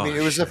 But I mean,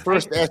 it was the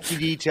first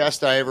STD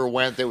test I ever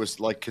went that was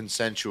like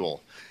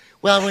consensual.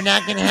 Well, we're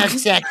not going to have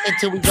sex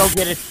until we go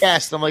get a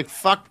test. I'm like,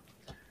 fuck.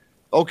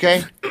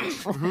 Okay.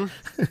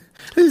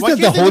 They just Why have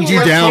to can't they hold do you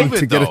it like down COVID,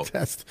 to get though? a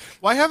test.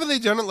 Why haven't they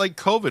done it like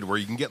COVID, where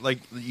you can get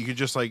you could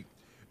just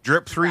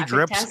drip 3 Rapid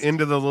drips test?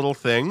 into the little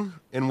thing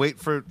and wait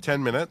for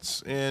 10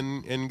 minutes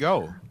and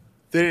go.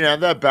 They didn't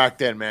have that back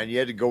then, man. You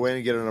had to go in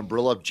and get an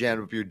umbrella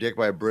jammed up your dick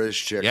by a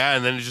British chick. Yeah,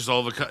 and then it just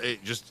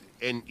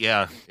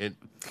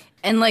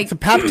And like It's a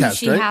pap test,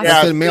 she right? has Yeah,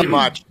 That's a male- pretty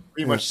much.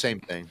 Pretty much the same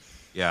thing.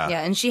 yeah.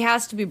 Yeah, and she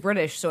has to be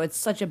British, so it's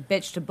such a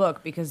bitch to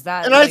book because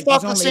that. And I like,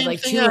 thought there's the only same like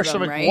thing. two of Actually,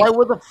 them, like, right? why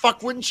would the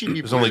fuck wouldn't she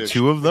be There's only British?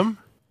 2 of them.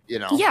 You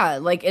know? Yeah,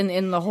 like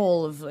in the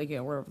whole of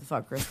wherever the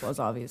fuck Chris was,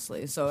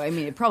 obviously. So I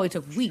mean, it probably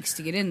took weeks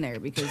to get in there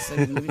because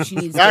I mean, she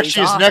needs. Actually, days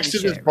it's off next to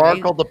and this shit, bar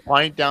right? called the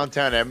Pint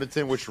downtown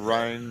Edmonton, which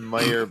Ryan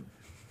Meyer.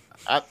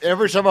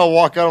 Every time I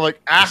walk out, I'm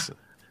like,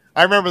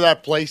 I remember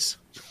that place.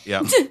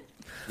 Yeah.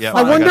 Yeah. I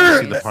got to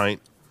wonder- see the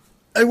pint.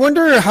 I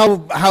wonder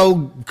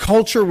how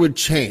culture would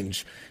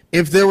change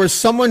if there was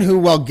someone who,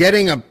 while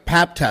getting a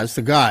pap test,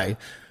 a guy,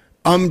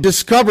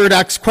 discovered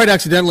quite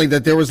accidentally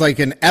that there was like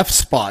an F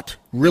spot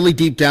really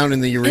deep down in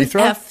the An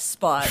urethra. F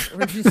spot.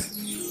 Which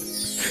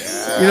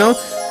is, You know,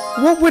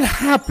 what would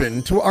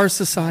happen to our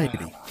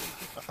society?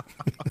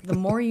 the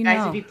more you You guys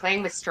know. would be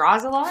playing with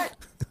straws a lot.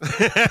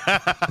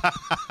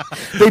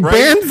 They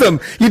banned them.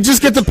 You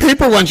just get the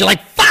paper ones. You're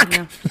like, fuck.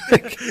 Yeah.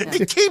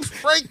 It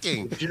keeps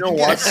breaking. You know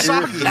what?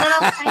 Soggy. Little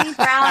tiny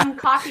brown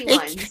coffee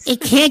ones.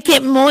 It can't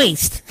get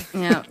moist.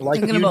 Yeah, Like,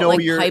 thinking you about know like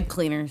you're- pipe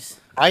cleaners.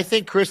 I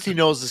think Christy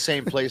knows the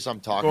same place I'm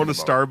talking Going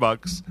to about.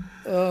 Starbucks.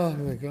 Oh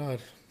my god.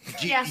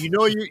 Yes. You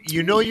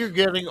know you're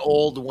getting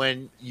old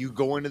when you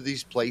go into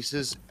these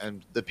places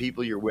and the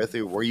people you're with,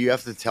 where you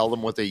have to tell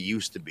them what they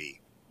used to be.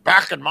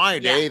 Back in my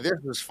day, this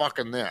was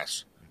fucking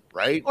this,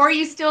 right? Or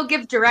you still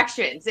give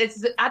directions.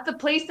 It's at the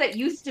place that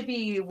used to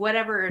be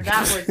whatever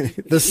that was.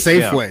 The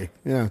Safeway.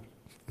 Yeah.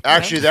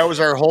 Actually, that was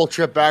our whole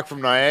trip back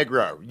from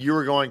Niagara. You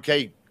were going,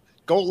 okay,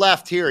 go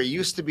left here. It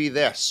used to be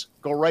this.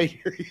 Go right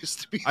here. It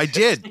used to be. I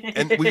did,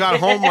 and we got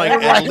home like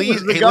Right, at it least.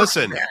 was the Hey, government,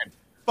 listen, man.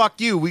 fuck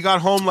you. We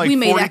got home like We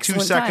made 42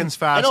 excellent seconds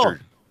I know.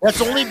 faster.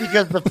 That's only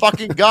because the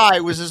fucking guy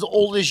was as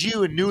old as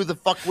you and knew the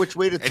fuck which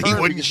way to turn. And he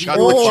wouldn't because shut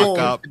knew the what fuck shit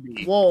up. to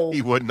be. Whoa.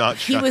 He would not.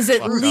 He shut was the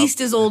at fuck up.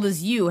 least as old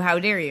as you. How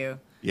dare you?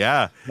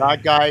 Yeah.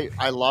 That guy,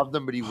 I loved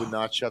him, but he would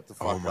not shut the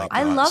fuck Oh my up.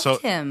 I God. loved So-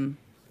 him.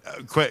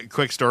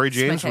 Quick story, It's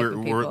my James. type We're, of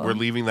we're people. we're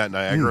leaving that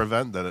Niagara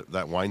event,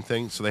 that wine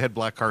thing. So they had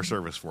black car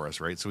service for us,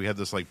 right? So we had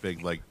this like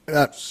big like.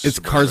 It's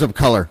cars of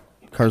color.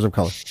 Cars of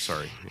color.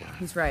 Sorry. Yeah.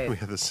 He's right. We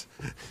had this.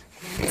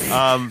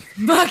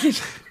 Bucket.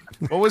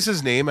 What was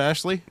his name,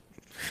 Ashley?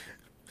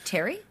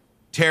 Terry?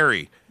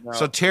 Terry.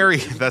 So Terry,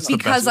 that's the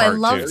Because best I part,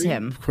 loved too.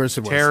 him. Of course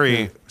it was.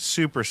 Terry, Yeah.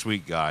 super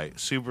sweet guy,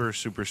 super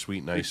sweet,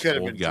 He nice could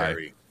have old been guy,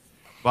 Terry.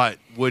 but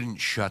wouldn't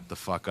shut the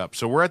fuck up.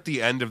 So we're at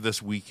the end of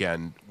this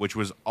weekend, which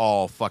was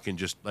all fucking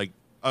just like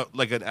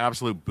an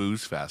absolute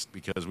booze fest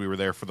because we were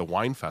there for the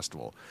wine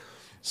festival.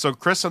 So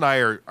Chris and I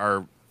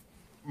are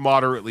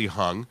moderately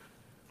hung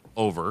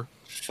over.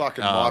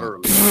 Fucking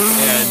moderately.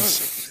 And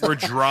we're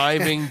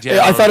driving down.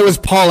 I thought it was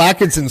Paul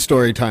Atkinson's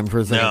story time for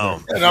a second.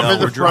 No, And I'm no, in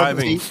the we're front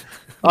driving. seat.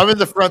 I'm in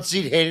the front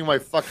seat hating my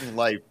fucking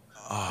life.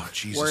 Oh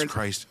Jesus Word.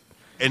 Christ!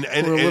 And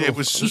it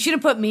was You should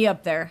have put me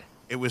up there.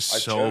 it was I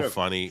so should've.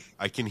 funny.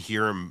 I can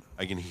hear him.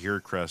 I can hear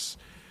Chris,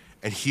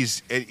 and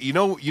he's you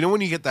know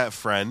when you get that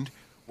friend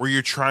where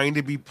you're trying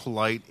to be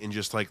polite and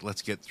just like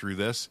let's get through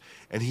this,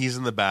 and he's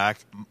in the back,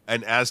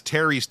 and as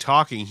Terry's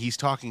talking, he's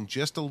talking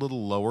just a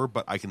little lower,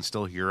 but I can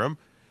still hear him.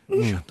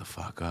 Shut the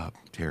fuck up,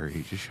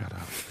 Terry. Just shut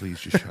up. Please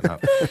just shut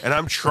up. And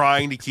I'm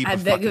trying to keep I a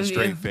beg fucking of you.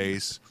 straight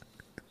face.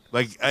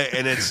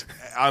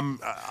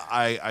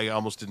 I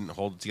almost didn't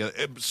hold it together.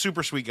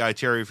 Super sweet guy,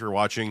 Terry, if you're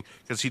watching,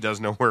 because he does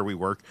know where we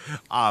work.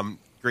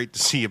 Great to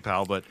see you,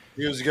 pal. But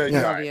He was a good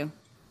Yeah. guy. Love you.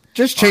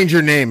 Just change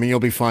your name and you'll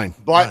be fine.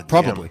 But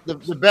Probably. the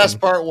best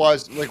part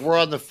was like we're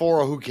on the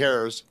 4 who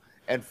cares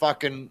and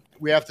fucking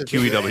we have to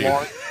take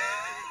QEW.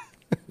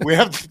 we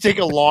have to take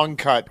a long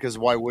cut because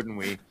why wouldn't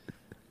we?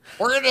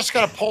 We're just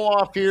gonna pull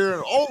off here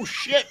and oh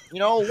shit,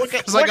 look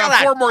at because I got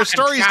that 4 more fucking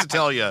stories to traffic.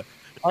 tell you.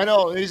 I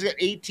know he's got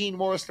 18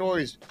 more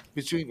stories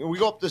between. We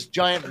go up this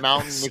giant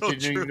mountain So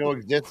which you true. know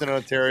exists in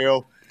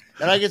Ontario,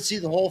 and I can see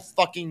the whole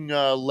fucking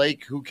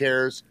lake. Who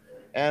cares?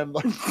 And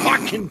like,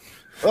 fucking,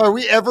 are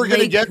we ever gonna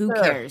Lake, get who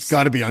there? cares?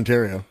 Got to be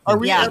Ontario. Are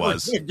we Yeah. ever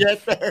Was. gonna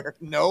get there?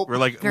 Nope. We're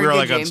like Very we're good,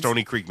 like on James.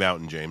 Stony Creek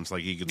Mountain, James.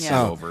 Like you could see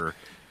Yeah. over.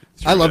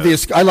 I love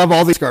I love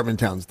all the escarpment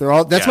towns. They're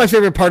all. That's Yeah. my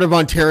favorite part of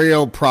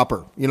Ontario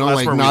proper. You know, Well,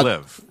 like that's where not. we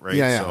live, right?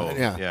 Yeah, So,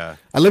 yeah.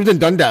 I lived in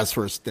Dundas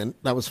for a stint.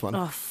 That was fun.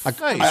 Oh, I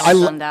Dundas.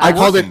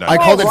 called it. I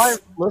called it. Ryan,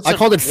 listen, I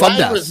called it Ryan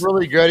Fundas. was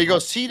really good. He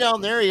goes, see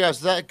down there. He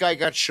goes, that guy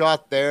got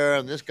shot there,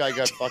 and this guy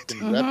got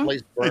fucking that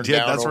place burned did.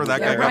 down. That's where over that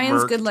there. guy got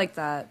Ryan's murked. good like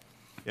that.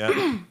 Yeah.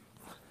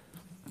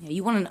 Yeah,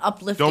 you want an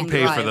uplifting Don't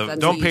pay for drive, the that's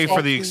don't what pay you for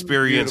do. the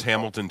Experience Beautiful.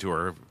 Hamilton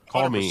tour.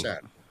 Call me. 100%.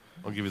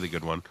 I'll give you the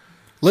good one.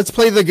 Let's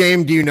play the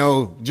game. Do you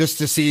know, just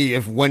to see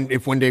if one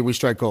day we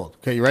strike gold?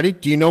 Okay, you ready?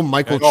 Do you know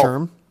Michael Okay.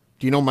 Churm?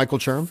 Do you know Michael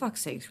Churm?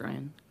 Fuck's sakes,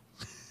 Ryan.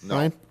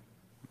 Ryan?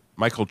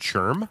 Michael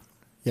Churm?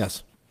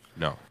 Yes.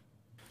 No.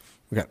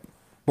 Okay.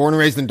 Born and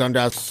raised in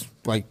Dundas,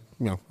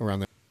 around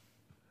there.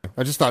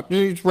 I just thought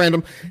it's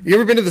random. You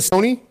ever been to the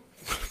Sony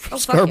fuck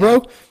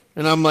Scarborough?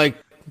 And I'm like,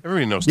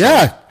 Everybody knows.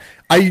 yeah.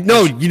 I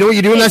know. You know what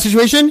you do in that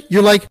situation?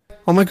 You're like,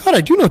 oh my god, I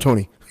do know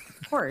Tony.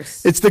 Of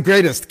course. It's the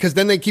greatest because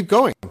then they keep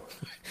going.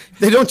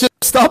 They don't just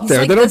stop there.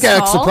 like They don't this get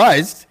tall?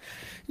 surprised.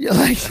 You're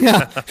like,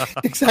 yeah,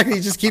 exactly.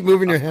 You just keep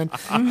moving your hand.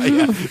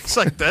 Yeah, it's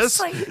like this.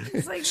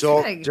 It's like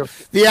So big.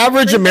 The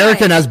average Big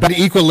American guy. has bad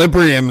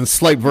equilibrium and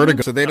slight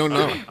vertigo, so they don't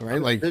know,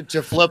 right? Like,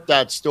 To flip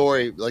that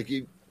story,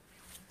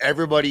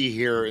 everybody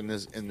here in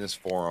this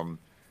forum,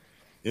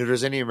 if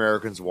there's any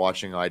Americans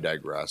watching, I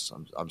digress.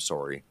 I'm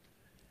sorry,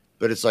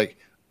 but it's like,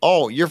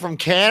 oh, you're from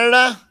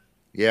Canada?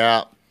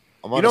 Yeah,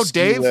 I'm on You know a ski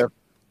Dave? lift.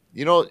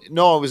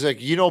 No, it was like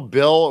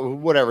Bill,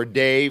 whatever,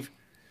 Dave.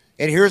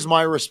 And here's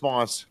my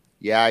response: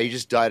 yeah, he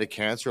just died of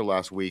cancer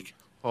last week.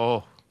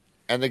 Oh,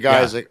 And the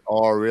guy's Yeah. like,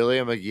 oh, really?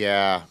 I'm like,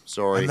 yeah,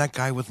 sorry. I'm that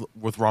guy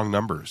with wrong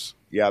numbers.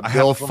 Yeah, I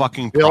have a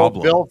fucking Bill,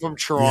 problem. Bill from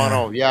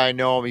Toronto. Yeah, I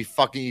know him.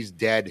 He's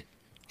dead.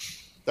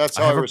 That's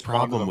I how have a respond to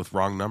problem them. with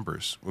wrong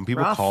numbers. When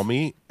people Rough. call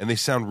me and they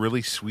sound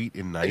really sweet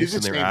and I do nice the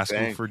and they're same asking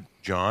thing. for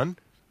John,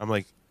 I'm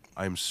like,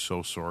 I'm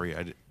so sorry.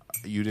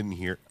 You didn't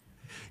hear.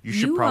 You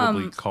should You,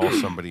 probably call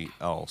somebody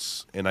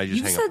else. And I just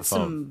You've hang up said the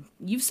phone.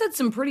 you've said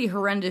some pretty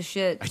horrendous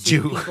shit I to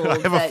do. people I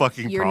have a that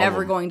fucking you're never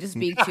problem. going to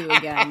speak to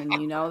again, and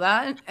you know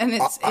that. And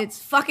it's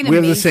fucking we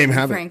have amazing, the same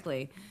habit.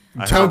 frankly.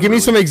 give me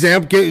some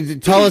example.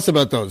 Tell us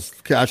about those,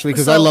 Ashley,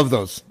 because I So- love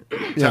those.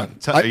 Yeah,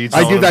 are you I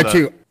telling do them that that-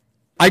 too.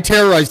 I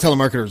terrorize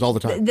telemarketers all the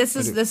time. This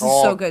is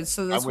Oh, so good.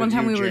 So this I'm one with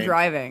time you, we were James.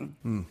 driving,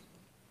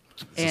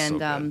 and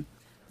good.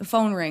 the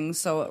phone rings.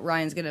 So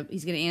Ryan's gonna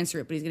answer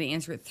it, but he's gonna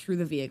answer it through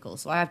the vehicle.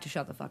 So I have to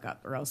shut the fuck up,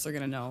 or else they're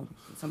gonna know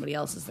that somebody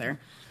else is there.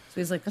 So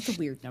he's like, "That's a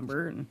weird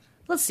number," and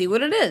let's see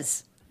what it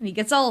is. And he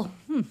gets all,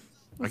 I get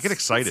Let's see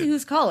excited.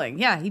 who's calling.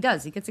 Yeah, he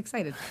does. He gets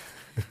excited.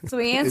 So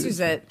he answers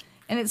it,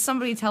 and it's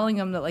somebody telling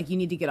him that you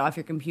need to get off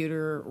your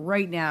computer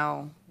right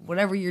now.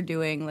 Whatever you're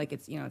doing,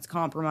 it's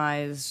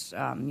compromised.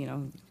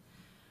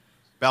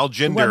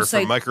 Baljinder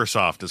website- from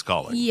Microsoft is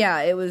calling.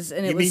 Yeah, it was,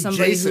 and it was mean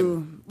somebody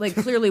Jason. who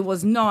clearly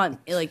was not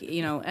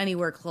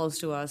anywhere close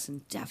to us,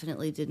 and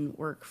definitely didn't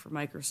work for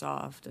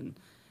Microsoft, and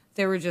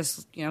they were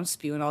just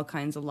spewing all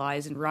kinds of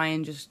lies, and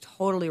Ryan just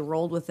totally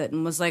rolled with it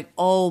and was like,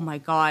 "Oh my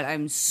god,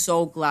 I'm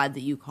so glad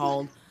that you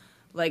called."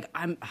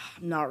 I'm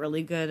not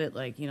really good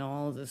at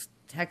all this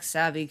tech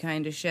savvy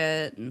kind of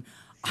shit, and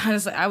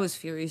honestly, I was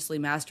furiously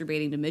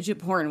masturbating to midget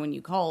porn when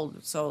you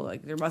called. So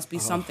there must be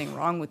something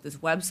wrong with this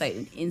website.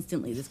 And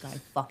instantly, this guy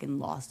fucking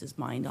lost his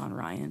mind on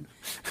Ryan.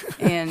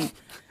 And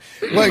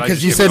What? I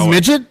Because just you kept said going.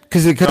 midget?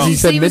 Because he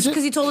said midget?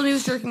 because he told him he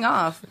was jerking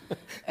off,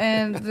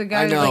 and the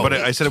guy. I know. But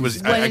I said it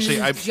was went into actually.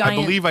 this I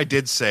giant- believe I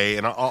did say,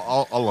 and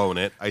I'll own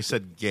it. I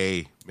said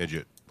gay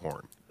midget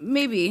porn.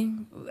 Maybe.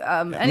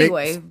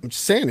 Anyway, I'm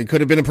just saying, it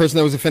could have been a person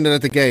that was offended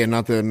at the gay and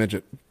not the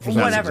midget. That's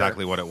whatever.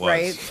 exactly what it was.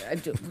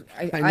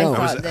 Right? I know.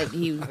 thought that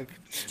he.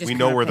 Just We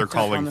know kinda where they're picked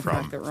up on calling the from.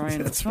 fact that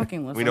Ryan was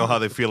fucking with We him. know how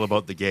they feel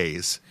about the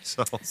gays.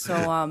 So So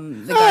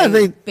the guy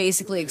they-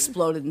 basically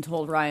exploded and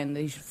told Ryan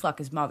that he should fuck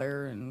his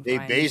mother. And They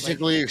Ryan was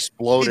basically he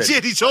exploded.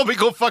 did. He told me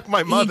go fuck my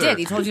like, mother. he did.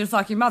 He told you to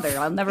fuck your mother.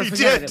 I'll never He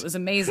forget did. it. It was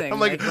amazing. I'm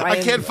like, I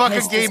Ryan can't fuck a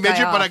pissed gay this guy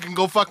midget, but off. I can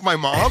go fuck my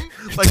mom.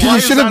 Like, why You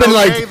is should have that been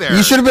okay like, there?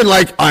 you should have been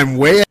like, I'm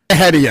way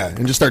ahead of you,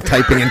 and just start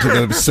typing into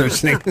the search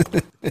thing.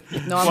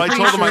 No, I'm Well, I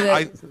pretty told sure him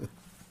that.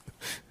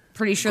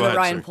 Pretty sure Go that ahead,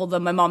 Ryan sir. pulled the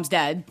 "my mom's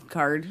dead"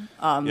 card,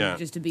 Yeah.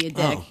 just to be a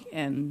dick,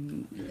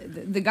 and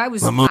the guy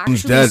was. My mom's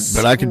actually dead,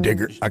 but I could dig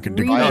her. I could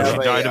dig her. No, I she have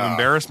a, died of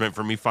embarrassment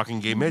from me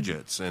fucking gay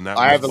midgets, and that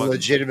I have a was what-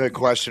 legitimate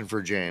question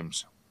for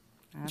James.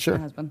 That's Sure.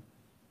 my husband.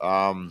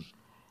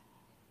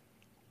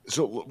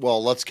 So,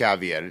 well, let's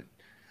caveat it.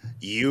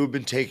 You've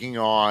been taking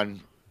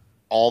on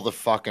all the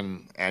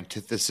fucking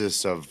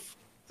antithesis of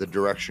the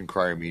direction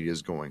Crier Media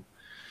is going.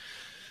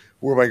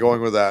 Where am I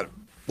going with that?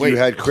 Wait, you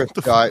had Chris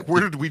Guy.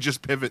 Where did we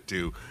just pivot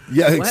to?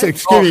 Yeah,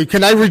 excuse me.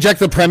 Can I reject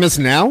the premise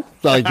now?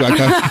 Like,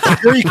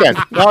 Sure you can.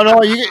 No,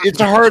 it's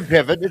a hard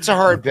pivot. It's a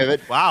hard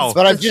pivot. Wow.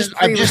 But This is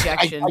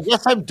pre-rejection. I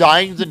guess I'm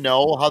dying to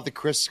know how the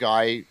Chris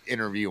Sky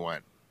interview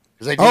went.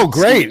 'Cause I oh, didn't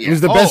great! see It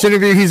was the best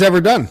interview he's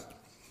ever done.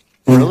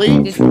 Really?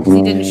 He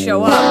didn't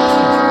show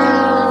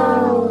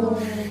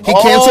up. He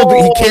canceled.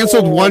 He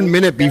canceled 1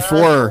 minute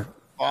before.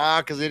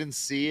 Fuck, because I didn't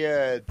see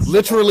it.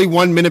 Literally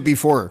 1 minute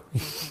before,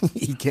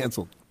 he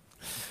canceled.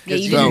 Yeah,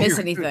 you So- didn't miss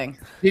anything.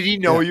 Did he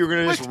know you were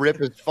going to just rip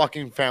his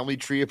fucking family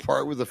tree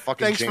apart with a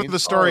fucking Thanks for chainsaw? the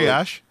story,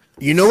 Ash.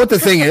 You know what the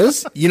thing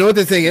is?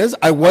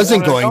 I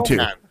wasn't wanna going know, to.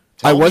 man. I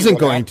Tell me wasn't what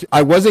going happened. to.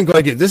 I wasn't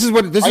going to. This is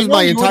what. This I is know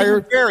my you would've entire.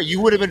 been fair.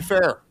 You would have been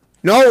fair.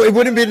 No, it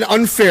would have been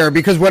unfair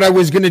because what I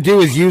was going to do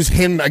is use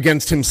him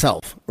against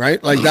himself,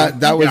 right? Like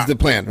that was the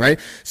plan, right?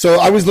 So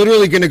I was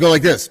literally going to go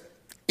like this.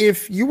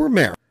 If you were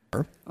mayor,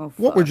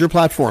 what would your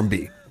platform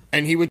be?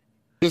 And he would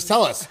just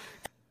tell us.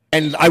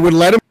 And I would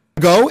let him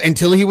go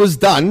until he was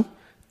done.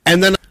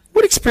 And then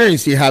what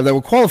experience do you have that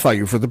would qualify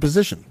you for the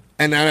position?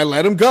 And then I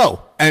let him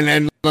go. And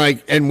then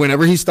and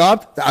whenever he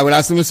stopped, I would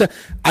ask him to say,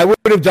 I would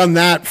have done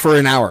that for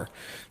an hour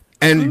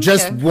and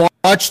just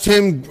watched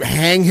him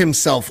hang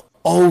himself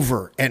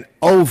over and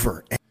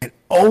over and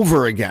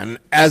over again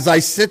as I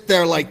sit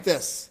there like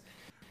this.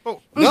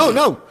 Oh,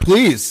 No,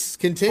 please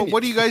continue. But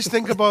what do you guys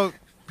think about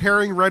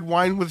pairing red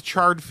wine with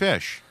charred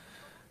fish?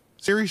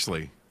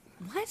 Seriously.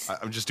 What?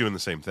 I'm just doing the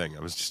same thing.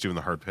 I was just doing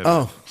the hard pivot.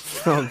 Oh,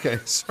 okay.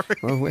 Sorry.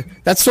 Well, wait.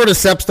 That sort of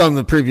steps on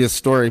the previous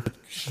story. But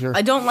sure.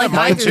 I don't like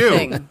Mine either too.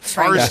 thing.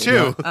 Ours frankly.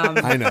 too.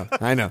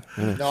 I know.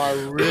 No, I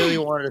really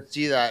wanted to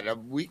see that.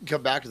 We can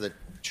come back to the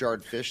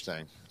charred fish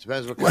thing.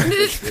 Depends what kind of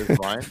fish it is,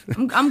 Brian.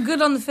 I'm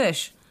good on the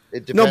fish.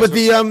 It No,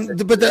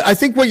 depends but what I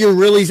think what you're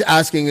really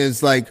asking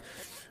is like,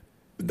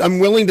 I'm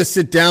willing to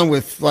sit down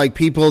with like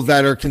people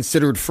that are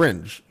considered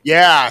fringe.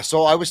 Yeah,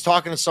 so I was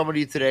talking to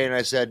somebody today, and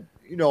I said,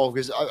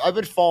 because I've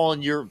been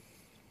following your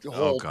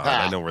whole Oh God,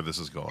 path. I know where this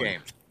is going.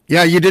 Game.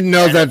 Yeah, you didn't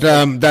know that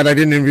that I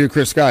didn't interview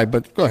Chris Guy,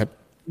 but go ahead.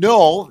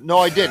 No,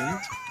 I didn't.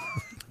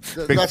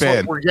 Big That's fan.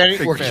 what we're getting.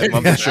 Big We're fan. getting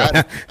Love the at show.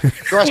 that.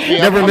 Trust me,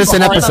 Never I'm miss an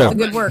behind episode. on-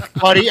 Good work.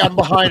 buddy. I'm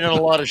behind on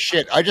a lot of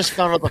shit. I just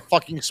found out the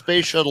fucking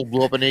space shuttle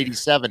blew up in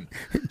 '87.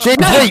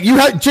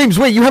 James,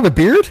 wait, you have a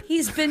beard?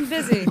 He's been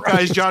busy.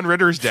 Guys, John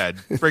Ritter's dead.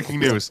 Breaking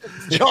news.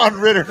 John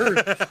Ritter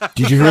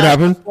Did you hear what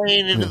happened?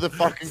 plane into the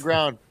fucking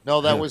ground.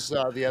 No, that was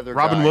the other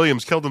Robin guy.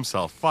 Williams killed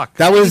himself. Fuck.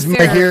 That was Fair.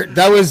 Mahir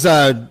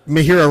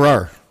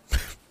Arar.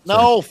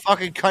 No,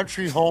 fucking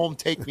country home.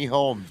 Take me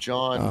home,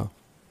 John.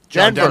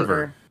 John Denver.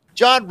 Denver.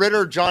 John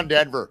Ritter, John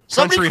Denver.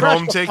 Somebody Country crashed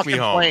home, the take me fucking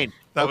home. plane.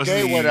 That was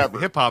Okay, the whatever.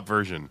 hip hop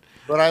version.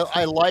 But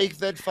I like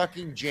that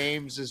fucking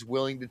James is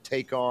willing to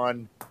take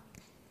on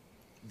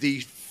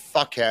the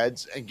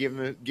fuckheads and give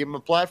him a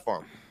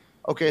platform.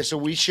 Okay, so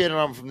we shit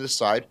on him from this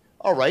side.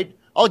 All right,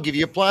 I'll give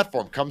you a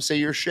platform. Come say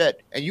your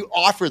shit, and you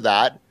offer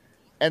that,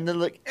 and then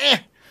like,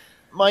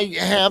 my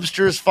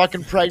hamster is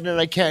fucking pregnant.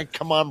 I can't.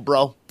 Come on,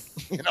 bro.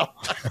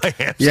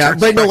 Yeah,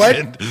 but you know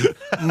what?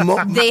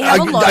 They have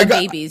a lot I of got-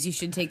 babies. You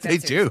should take that They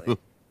seriously. do.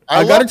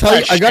 I gotta love tell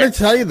you. that I gotta shit.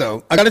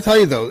 tell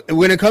you though.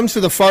 When it comes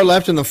to the far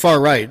left and the far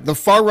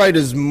right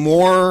is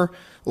more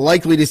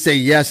likely to say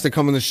yes to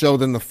come on the show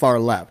than the far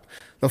left.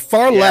 The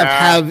far left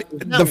have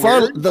Isn't that the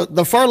far weird?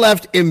 the far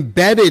left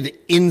embedded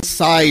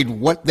inside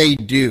what they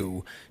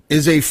do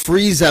is a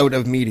freeze out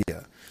of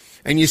media,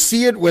 and you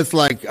see it with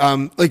like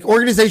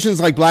organizations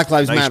like Black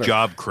Lives Nice Matter.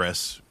 job,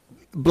 Chris.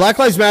 Black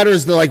Lives Matter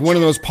is like one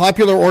of the most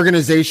popular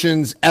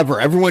organizations ever.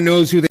 Everyone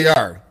knows who they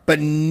are, but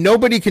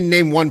nobody can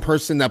name one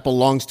person that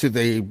belongs to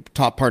the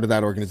top part of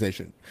that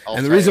organization. I'll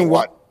and the tell reason you why,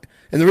 what.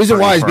 and the reason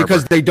why is Bernie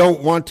because Farber. they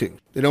don't want to.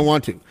 They don't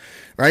want to,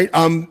 right?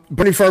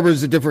 Bernie Farber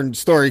is a different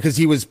story because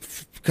he was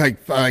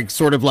like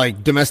sort of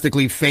like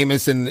domestically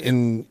famous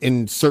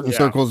in certain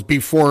circles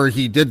before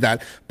he did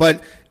that.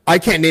 But I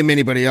can't name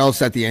anybody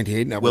else at the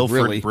Anti-Hate Network,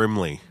 Wilford really.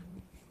 Brimley.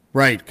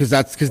 Right, because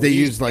they he's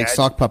use like dead.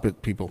 sock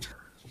puppet people.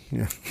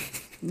 Yeah.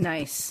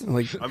 Nice.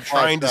 Like, I'm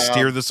trying to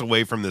steer this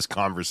away from this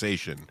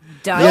conversation.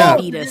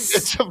 Diabetes.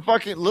 It's a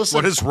fucking listen.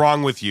 What is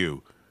wrong with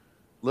you?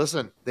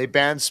 Listen, they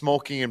banned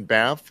smoking in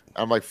Banff.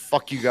 I'm like,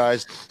 fuck you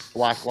guys.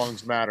 Black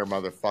lungs matter,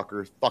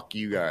 motherfucker. Fuck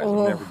you guys. I'm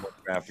never going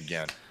to Banff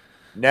again.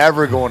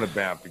 Never going to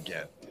Banff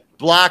again.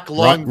 Black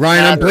lung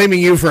Ryan, I'm matter. blaming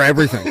you for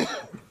everything.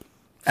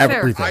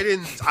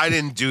 Everything. I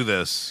didn't do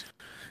this.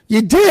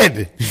 You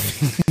did.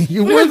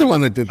 You were the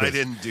one that did this. I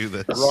didn't do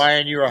this.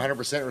 Ryan, you're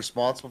 100%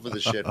 responsible for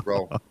this shit,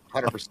 bro.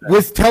 100%.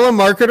 With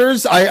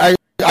telemarketers,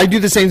 I do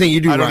the same thing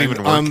you do. I don't Ryan.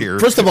 even work here.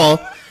 First of all,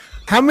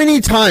 how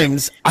many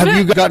times have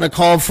you gotten a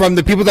call from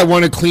the people that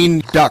want to clean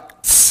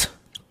ducts?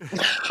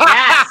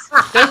 Yes.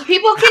 Those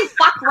people can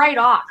fuck right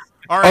off.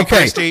 All right,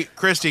 Okay.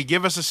 Christy,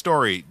 give us a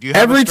story. Do you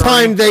have Every a story?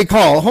 time they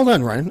call, hold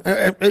on, Ryan.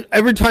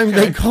 Every time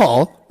they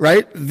call,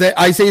 right?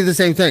 I say the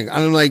same thing.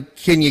 I'm like,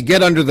 can you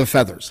get under the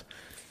feathers?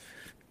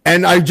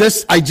 And I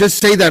just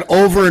say that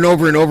over and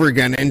over and over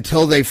again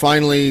until they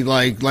finally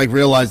like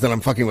realize that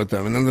I'm fucking with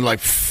them, and then they're like,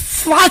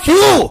 "Fuck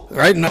you!"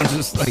 Right? And I'm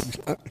just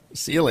like,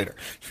 "See you later."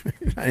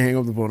 I hang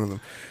up the phone on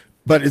them,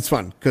 but it's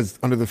fun because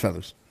under the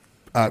feathers.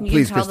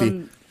 Please,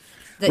 Christy.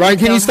 Ryan,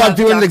 can you stop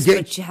doing the gig?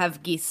 But you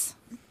have geese.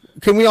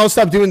 Can we all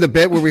stop doing the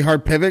bit where we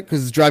hard pivot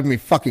because it's driving me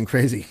fucking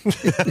crazy? Your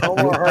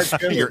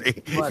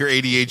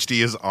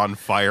ADHD is on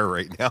fire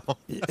right now.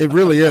 It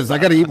really is. I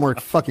got to eat more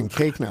fucking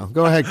cake now.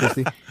 Go ahead,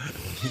 Christy.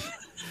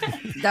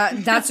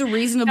 That's a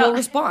reasonable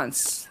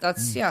response.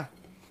 That's Yeah.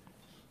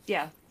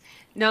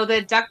 No,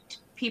 the duct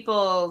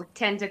people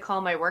tend to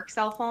call my work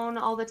cell phone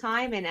all the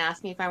time and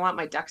ask me if I want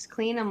my ducts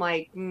clean. I'm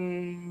like,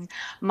 mine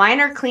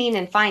are clean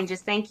and fine.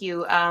 Just thank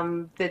you.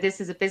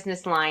 This is a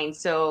business line.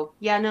 So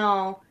yeah,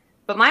 no,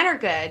 but mine are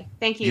good.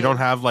 Thank you. You don't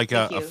have like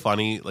Thank a you.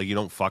 funny, like you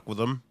don't fuck with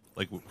them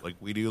like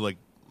we do, like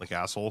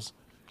assholes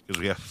because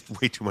we have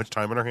way too much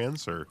time on our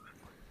hands, or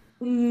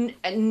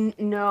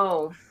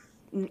No.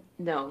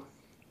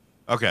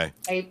 okay.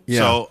 Yeah.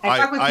 So I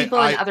fuck with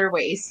people in other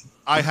ways.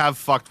 I have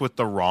fucked with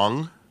the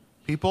wrong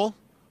people,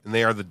 and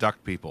they are the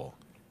duck people.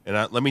 And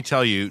let me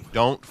tell you,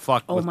 don't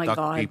fuck with my duck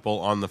God. people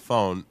on the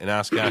phone and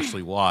ask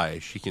Ashley why.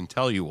 She can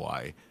tell you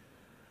why.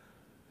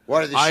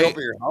 Why, did they show up at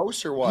your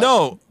house or what?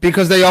 No,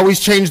 Because they always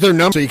change their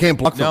number, so you can't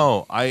block them.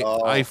 no.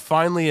 I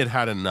finally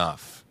had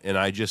enough, and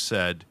I just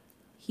said,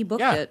 he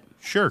booked yeah, it.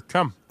 sure,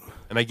 come.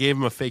 And I gave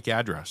him a fake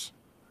address.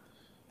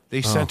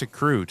 They sent a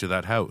crew to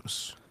that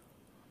house.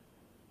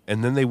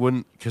 And then they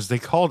wouldn't, because they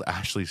called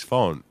Ashley's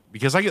phone.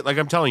 Because I get, like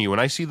I'm telling you, when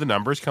I see the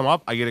numbers come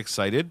up, I get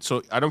excited.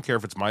 So I don't care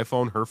if it's my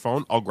phone, her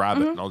phone, I'll grab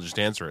it and I'll just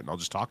answer it and I'll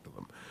just talk to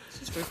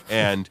them.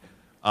 And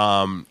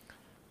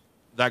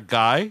that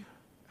guy,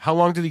 how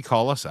long did he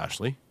call us,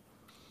 Ashley?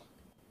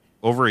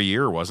 Over a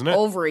year, wasn't it?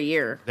 Over a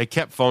year. They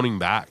kept phoning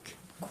back.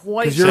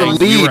 Quite Because you're a long.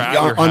 You lead. were at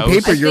your On house.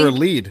 paper, I you're a think-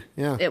 lead.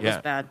 Yeah. It was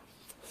Yeah. bad.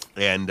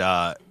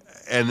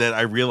 And then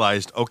I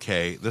realized,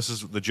 okay, this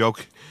is the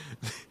joke.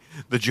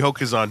 The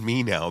joke is on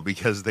me now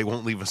because they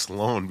won't leave us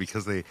alone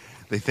because they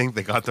think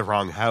they got the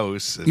wrong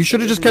house. You should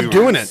have just kept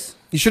doing it.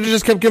 You should have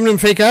just kept giving them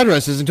fake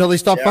addresses until they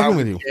stopped Yeah, fucking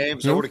with you.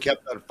 James, You I know? would have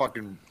kept that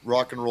fucking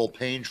rock and roll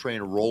pain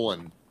train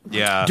rolling.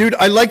 Yeah, Dude,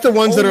 I like the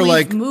ones that are We've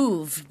like,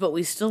 moved, but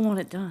we still want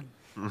it done.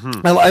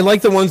 I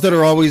like the ones that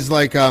are always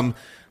like,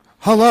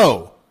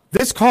 hello,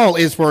 this call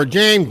is for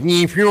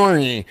James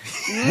Fiore.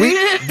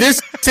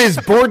 This is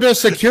border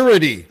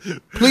security.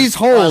 Please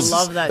hold. I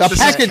love that The shit. this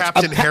package, is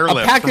Captain a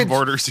Hairlip package, from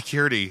Border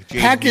Security.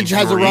 James package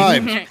has Green.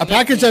 arrived. A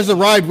package has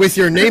arrived with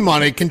your name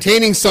on it,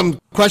 containing some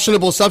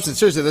questionable substance.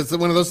 Seriously, that's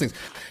one of those things.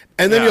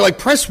 And then Yeah. you're like,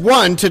 press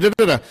 1 to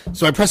da-da-da.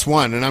 So I press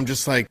 1, and I'm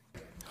just like,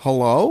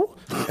 hello?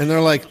 And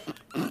they're like,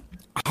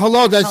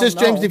 hello, that's this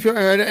James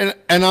DeFiore?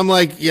 And I'm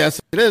like, yes,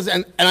 it is.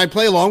 And I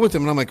play along with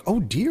them, and I'm like, oh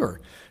dear.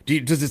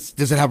 Does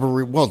it have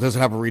a does it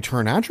have a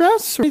return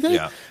address or anything?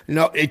 Yeah.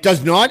 No, it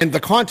does not. And the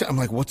content, I'm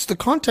like, what's the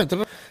content?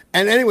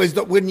 And anyways,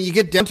 when you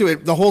get down to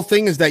it, the whole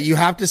thing is that you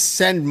have to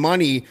send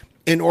money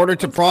in order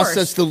to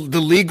process the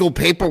legal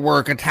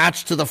paperwork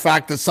attached to the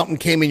fact that something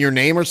came in your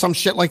name or some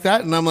shit like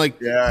that. And I'm like,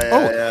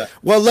 Yeah.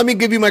 well, let me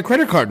give you my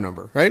credit card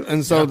number, right?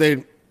 And so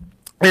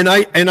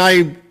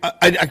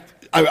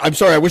I'm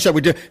sorry, I wish I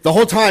would do. The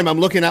whole time I'm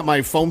looking at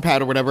my phone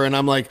pad or whatever, and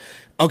I'm like,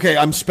 okay,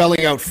 I'm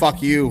spelling out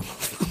 "fuck you"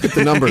 with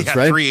the numbers, Yeah,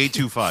 right?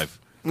 3825.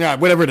 Yeah,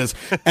 whatever it is.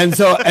 And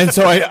so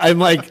I'm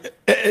like,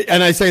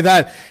 and I say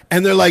that,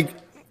 and they're like,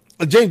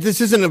 James, this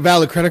isn't a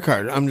valid credit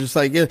card. I'm just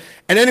like, yeah.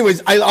 And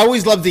anyways, I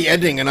always love the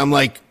ending, and I'm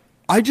like,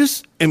 I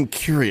just am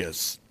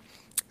curious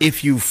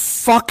if you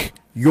fuck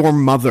your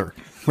mother,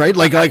 right?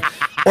 Like,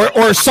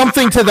 or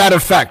something to that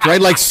effect, right?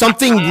 Like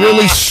something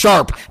really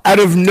sharp out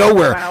of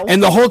nowhere. Wow.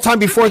 And the whole time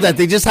before that,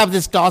 they just have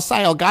this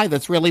docile guy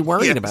that's really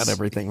worried Yes. about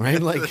everything,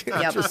 right? Like,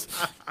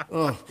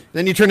 Yep.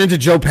 then you turn into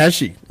Joe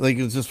Pesci. Like,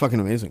 it's just fucking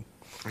amazing.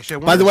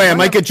 Actually, By the way, I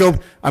might get Joe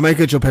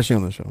Pesci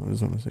on the show. I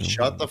just want to say.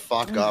 Shut the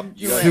fuck up.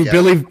 You Through guys-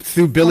 Billy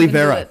Fucking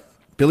Vera. do it.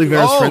 Billy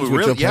Vera's Oh, friends with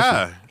really? Joe Pesci.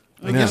 Yeah.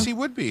 I guess he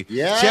would be.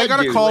 Yeah, See, I got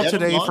a dude, call let him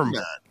today on, from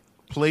man.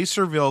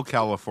 Placerville,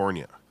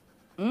 California.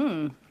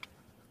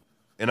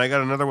 And I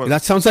got another one.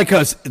 That sounds like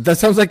a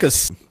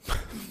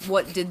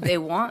What did they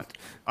want?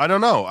 I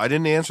don't know. I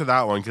didn't answer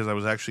that one because I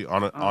was actually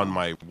on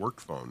my work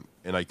phone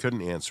and I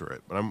couldn't answer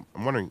it. But I'm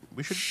wondering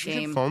we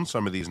should phone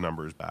some of these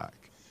numbers back.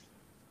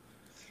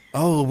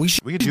 Oh, we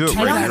should. We could do it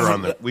right here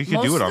on the. We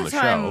could do it on the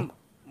show.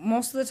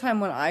 Most of the time,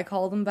 when I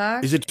call them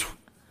back, Is it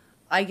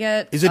I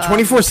get. is it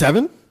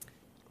 24/7?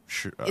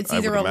 Sure, It's I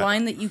either would a ima-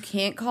 line that you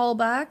can't call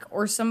back,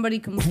 or somebody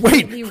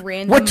completely Wait,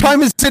 random. what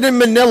time is it in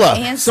Manila?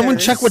 Someone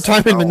answers. check what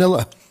time in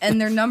Manila.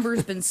 And their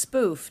number's been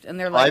spoofed, and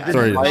they're like,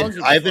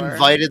 I've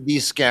invited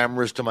these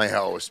scammers to my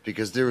house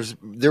because there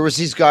was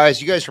these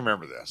guys. You guys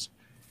remember this?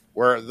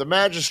 Where the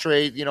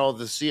magistrate, the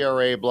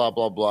CRA, blah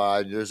blah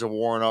blah. There's a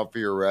warrant out for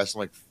your arrest. I'm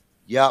like,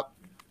 yep,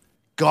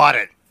 got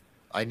it.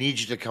 I need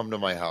you to come to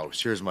my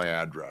house. Here's my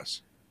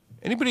address.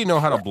 Anybody know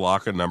how to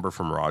block a number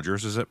from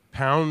Rogers? Is it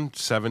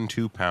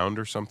 #72#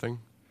 or something?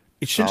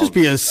 It should just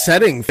be a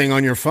setting thing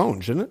on your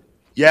phone, shouldn't it?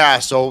 Yeah,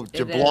 so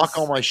to It block is.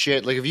 all my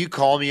shit, like if you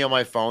call me on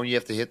my phone, you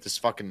have to hit this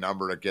fucking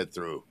number to get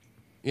through.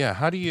 Yeah.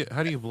 How do you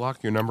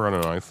block your number on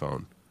an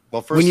iPhone?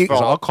 Well, When first you- of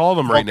all, I'll call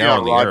them right now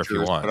on the air if you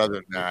Rogers, want. But other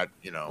than that,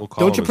 We'll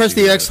call Don't them you and press see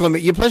the who it is.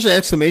 exclamation? You press the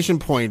exclamation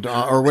point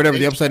or whatever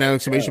the upside down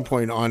exclamation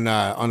point on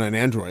an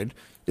Android.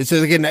 It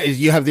says again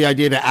you have the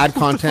idea to add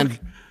content,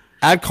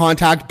 add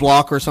contact,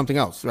 block, or something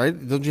else, right?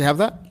 Don't you have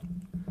that?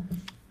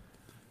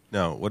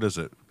 No. What is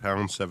it?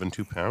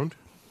 #72#?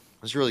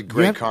 This is really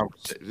great. Yeah.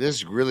 This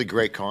is really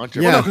great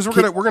content. Yeah. Because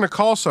we're gonna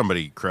call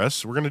somebody,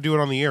 Chris. We're gonna do it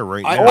on the air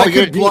right now. I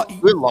you're could gonna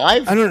do it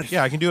live? I don't.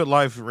 Yeah, I can do it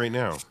live right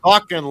now.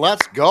 Fucking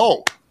let's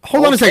go.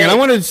 Hold on a second. Okay. I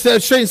want to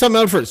straighten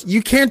something out first.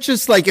 You can't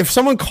just if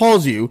someone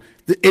calls you,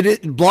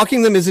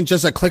 blocking them isn't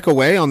just a click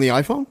away on the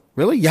iPhone.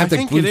 Really, you have I to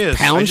think it is.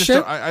 pound I just shit.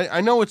 don't-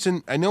 I know it's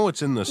in. I know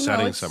it's in the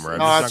settings it's- somewhere. I'm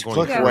No, just it's not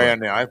going click through away it. on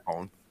the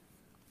iPhone.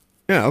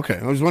 Yeah, okay.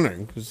 I was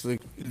wondering. 'Cause, do you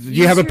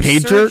Use have a your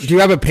pager? search- Do you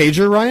have a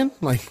pager, Ryan?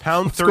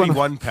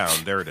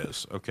 #31#. There it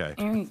is. Okay.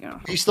 There you go.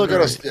 He's still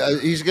got a.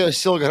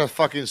 Still got a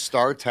fucking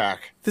StarTAC.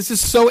 This is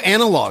so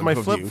analog. my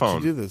of flip you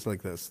phone. to do this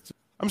like this.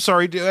 I'm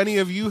sorry. Do any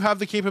of you have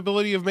the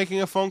capability of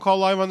making a phone call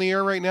live on the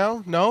air right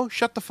now? No.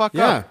 Shut the fuck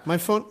Yeah, up. my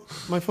phone's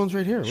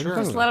right here. What are you talking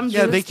Just about? let them do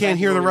Yeah, this they can't thing.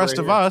 hear the rest right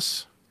of here.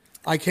 us.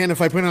 I can if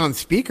I put it on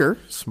speaker.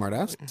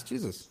 Smartass.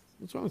 Jesus,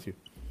 what's wrong with you?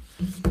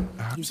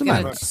 He's the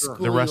gonna matter? school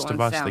The you rest on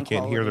of us. They sound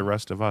can't hear the quality.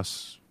 rest of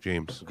us,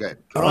 James. Okay.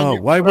 Oh,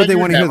 why would they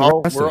wanna hear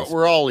the rest of us?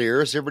 We're all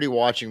ears. Everybody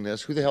watching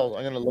this. Who the hell?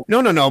 I'm gonna look.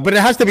 No. But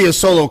it has to be a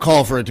solo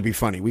call for it to be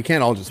funny. We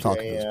can't all just talk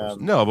to this Yeah,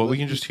 person. No, but we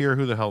can just hear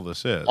who the hell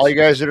this is. all you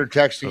guys that are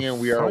texting in,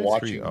 we are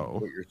 530. watching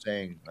what you're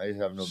saying. I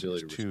have no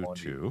ability to respond.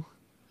 to you.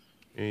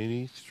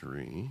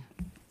 2283.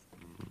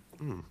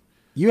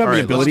 You have All the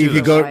right, ability let's if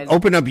you do go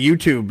open up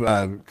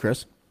YouTube,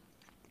 Chris.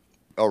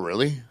 Oh,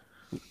 really?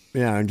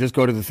 Yeah, and just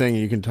go to the thing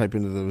and you can type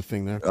into the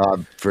thing there.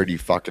 I'm pretty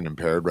fucking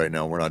impaired right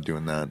now. We're not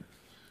doing that.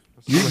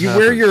 You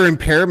wear your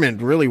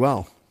impairment really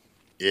well.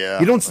 Yeah.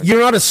 You're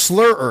not a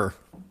slurrer.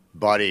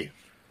 buddy.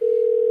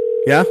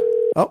 Yeah.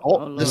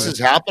 Oh, this is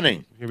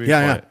happening. Here we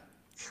Yeah, quiet.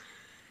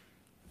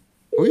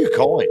 Who are you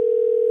calling?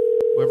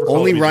 Whoever called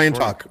Only me Ryan this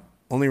morning. talk.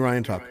 Only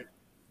Ryan talk.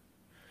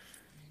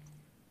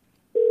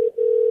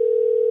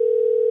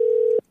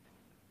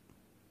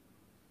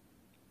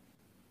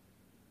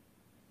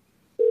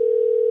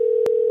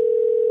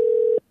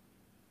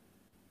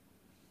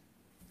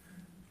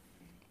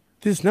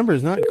 This number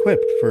is not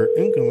equipped for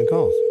incoming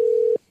calls.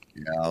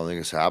 Yeah, I don't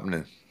think it's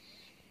happening.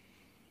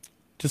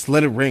 Just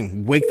let it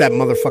ring. Wake that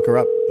motherfucker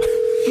up.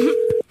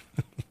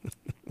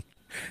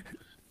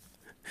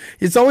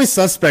 It's always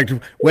suspect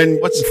when.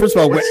 First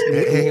of all,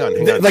 hang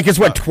on. Like it's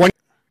what 20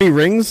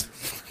 rings.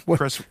 What,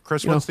 Chris,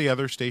 you know? what's the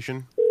other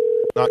station?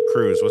 Not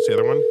Cruise. What's the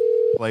other one?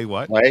 Play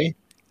what? Play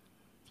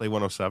Play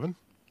 107.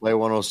 Play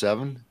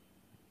 107.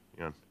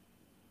 Yeah.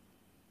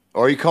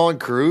 Or are you calling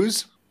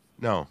Cruz?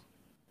 No.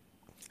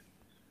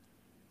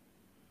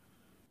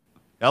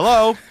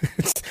 Hello.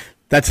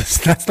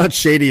 That's not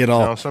shady at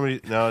all. No,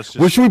 somebody. No, it's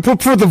What just should we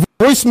put for the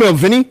voicemail,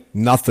 Vinny?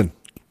 Nothing.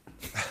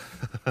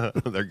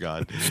 they're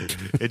gone.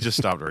 It just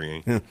stopped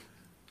ringing.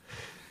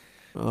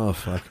 Oh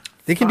fuck!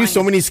 They can do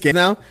so many scams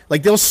now.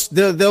 Like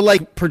they'll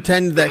like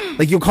pretend that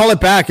like you'll call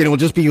it back and it will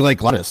just be like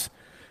Gladys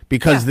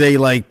because they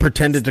like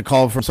pretended to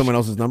call from someone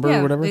else's number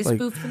or whatever. They Like,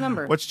 spoof the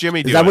number. What's Jimmy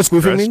Is doing? that what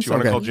spoofing Chris? means? Do you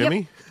want to Okay. call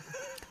Jimmy?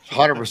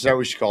 100%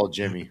 we should call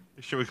Jimmy.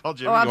 Should we call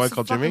Jimmy? Oh, you want to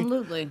call Jimmy?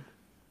 absolutely.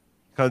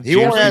 Call He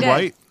won't James answer.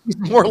 White. He's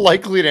more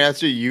likely to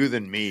answer you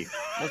than me.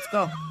 Let's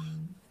go.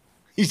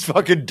 He's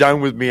fucking done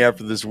with me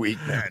after this week,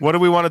 man. What do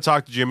we want to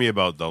talk to Jimmy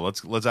about, though?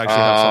 Let's actually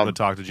have something to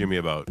talk to Jimmy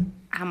about.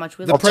 How much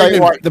we the love tell you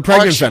what, the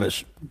pregnant actually,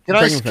 fetish. Can I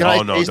Pregnant can I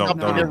Oh, no, say don't something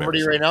to everybody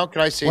embarrass right him. now?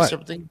 Can I say What?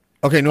 something?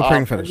 Okay, no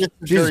pregnant fetish. this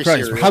is Jesus very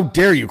Christ! serious. How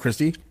dare you,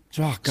 Christy?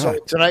 Oh God! So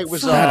tonight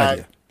was Bad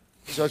idea.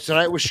 so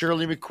tonight was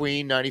Shirley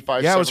McQueen,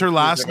 95. Yeah, it was her 7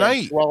 last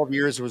night. 12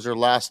 years. It was her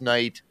last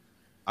night.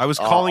 I was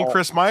calling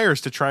Chris Myers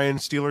to try and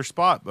steal her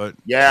spot, but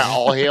Yeah,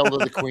 all hail to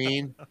the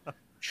Queen.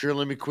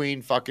 Shirley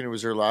McQueen, fucking, it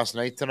was her last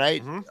night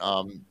tonight.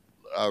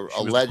 A was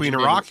the legend, Queen of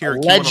in- Rock here a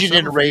at legend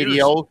in Q107 for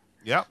radio.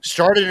 yeah.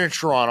 Started in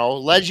Toronto,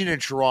 legend in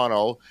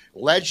Toronto,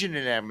 legend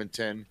in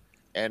Edmonton,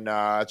 and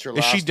it's her Is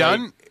last she night.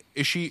 done?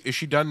 Is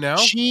she done now?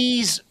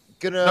 She's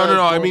gonna.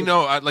 No. I go mean, to-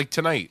 no. Like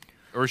tonight,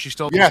 or is she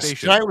still at the Yes,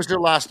 station? tonight was their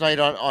last night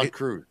on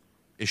cruise.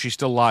 Is she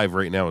still live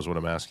right now? Is what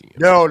I'm asking you.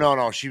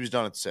 No. She was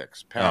done at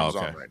 6. Pam's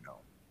okay. on right now.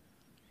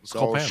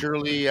 call So Pam.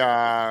 Shirley,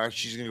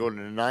 she's gonna go to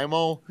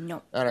Nanaimo.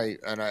 No.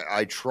 And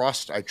I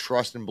trust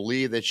and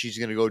believe that she's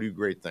gonna go do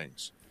great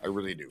things. I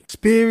really do.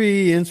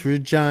 Experience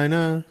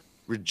Regina.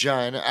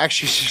 Regina,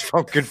 actually, she's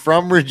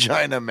from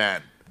Regina,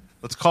 man.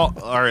 Let's call.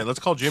 All right, let's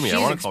call Jimmy. I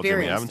She's want to call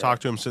Jimmy. I haven't experienced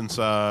talked to him since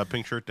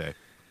Pink Shirt Day.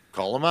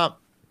 Call him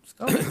up. Let's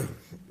go. You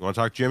want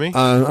to talk to Jimmy?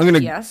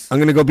 Yes. I'm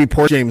gonna go be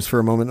Port James for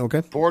a moment.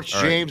 Okay. Porch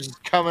All right. James is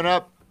coming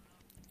up.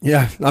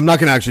 Yeah, I'm not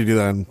gonna actually do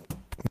that.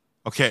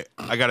 Okay,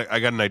 I got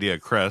an idea,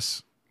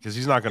 Chris, because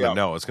he's not going to Yeah.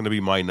 know. It's going to be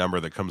my number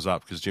that comes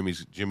up because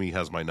Jimmy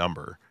has my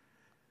number.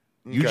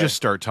 You Okay. just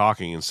start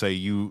talking and say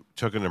you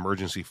took an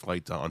emergency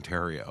flight to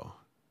Ontario.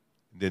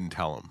 Didn't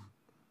tell him.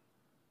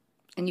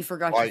 And you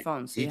forgot Well, your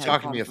phone. So he you had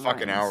talked to call me a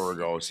fucking Ryan's. hour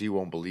ago, so he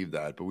won't believe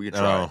that. But we can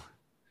try. No.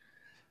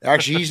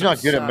 Actually, he's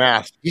not good at Suck.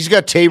 math. He's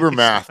got Tabor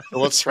math. So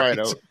let's try it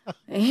out.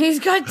 He's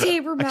got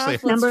Tabor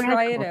math. Let's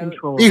try it out.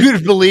 You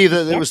would believe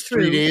that it was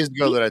 3 days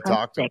ago that I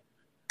talked to him.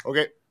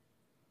 Okay.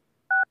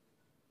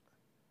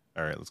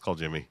 All right, let's call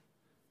Jimmy.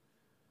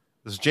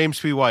 This is James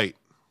P. White,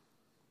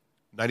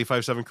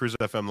 95.7 Cruise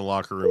FM, the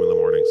locker room in the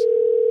mornings.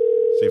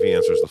 See if he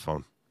answers the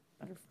phone.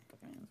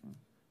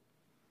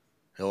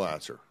 He'll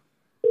answer.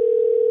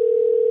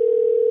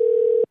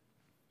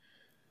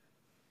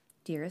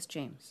 Dearest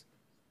James.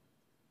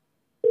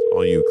 It's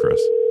all you, Chris.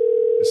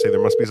 Just say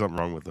there must be something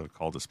wrong with the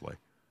call display.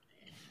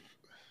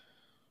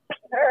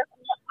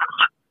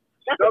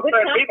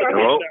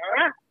 Hello?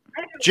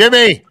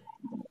 Jimmy.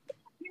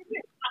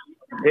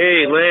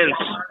 Hey, Lance.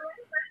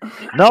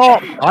 No,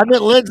 I'm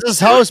at Linz's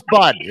house,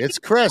 bud. It's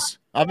Chris.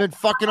 I'm in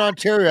fucking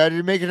Ontario. I had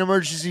to make an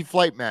emergency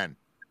flight, man.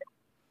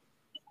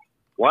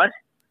 What?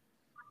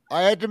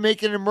 I had to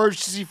make an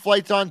emergency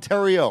flight to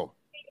Ontario.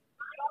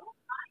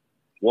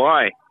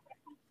 Why?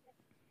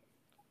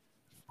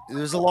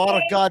 There's a lot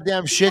of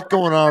goddamn shit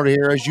going on out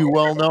here, as you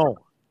well know.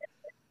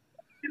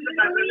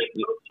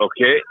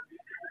 Okay.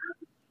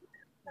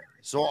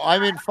 So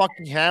I'm in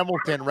fucking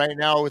Hamilton right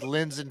now with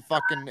Linz and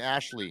fucking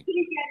Ashley.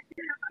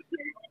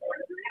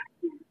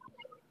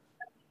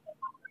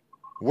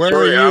 Where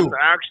Sorry, are you? I'm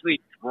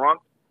actually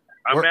drunk.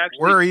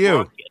 Where are you?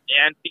 Drunk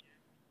at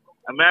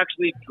I'm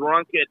actually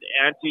drunk at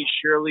Auntie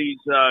Shirley's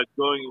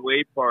going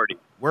away party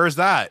Where is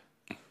that?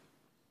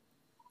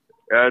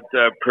 at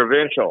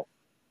Provincial.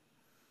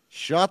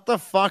 Shut the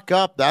fuck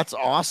up. That's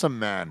awesome,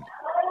 man.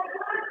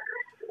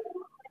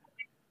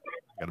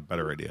 Got a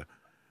better idea.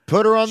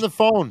 Put her on the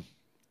phone.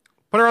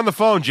 Put her on the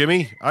phone,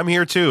 Jimmy. I'm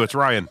here too. It's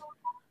Ryan.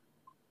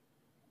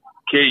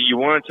 Okay, you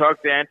want to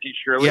talk to Auntie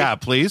Shirley? Yeah,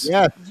 please.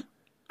 Yeah.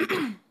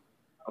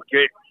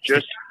 Okay,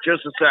 just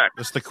a sec.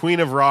 It's the Queen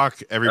of Rock,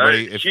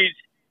 everybody. If,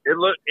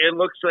 It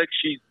looks like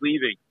she's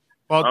leaving.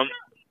 well,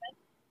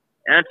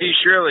 Auntie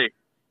Shirley,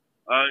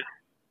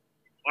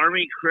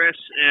 Army Chris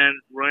and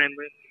Ryan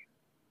Lindsay.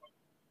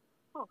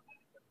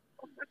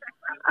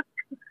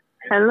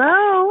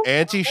 Hello.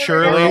 Auntie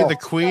Shirley, the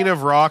Queen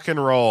of Rock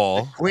and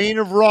Roll, Queen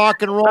of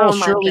Rock and Roll. Oh,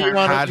 my Shirley,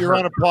 God. you're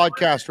on a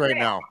podcast right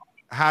now.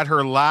 had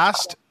her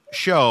last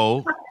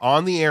show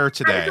on the air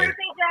today,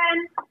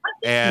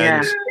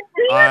 and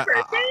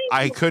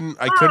I couldn't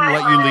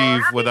let you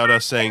leave without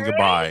us saying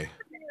goodbye.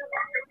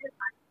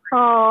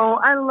 Oh,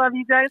 I love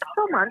you guys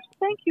so much.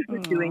 Thank you for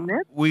doing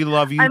this. We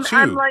love you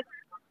too.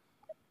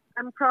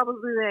 I'm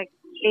probably like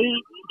 8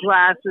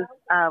 glasses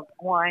of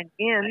wine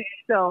in.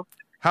 So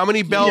How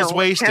many bells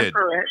wasted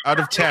temper it. out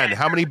of 10?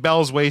 How many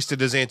bells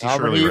wasted is Auntie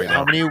Shirley right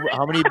now?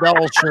 How many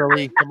bells,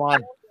 Shirley? Come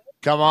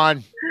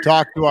on,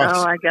 talk to us.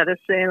 Oh, I gotta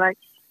say, like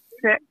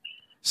 6.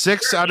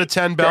 6 out of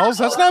 10 bells?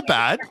 That's not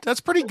bad.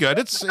 That's pretty good.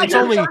 It's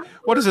only,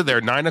 what is it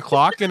there, 9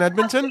 o'clock in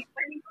Edmonton?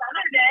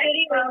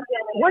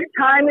 What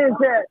time is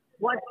it?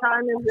 What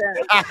time is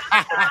it?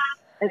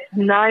 It's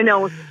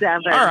 9:07.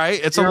 All right,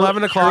 it's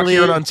 11 o'clock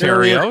here in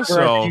Ontario.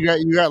 So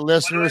you got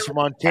listeners from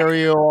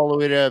Ontario all the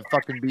way to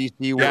fucking BC.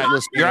 yeah,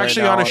 listening you're right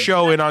actually now. on a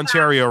show in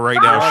Ontario right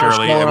now, We're on a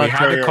Shirley, show in and we had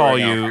to Ontario call right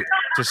now. you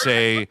to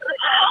say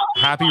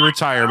happy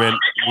retirement.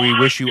 We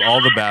wish you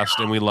all the best,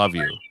 and we love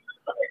you.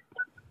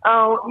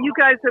 Oh, you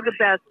guys are the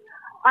best.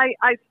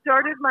 I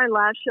started my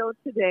last show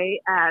today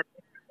at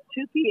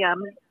 2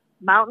 p.m.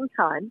 Mountain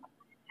Time.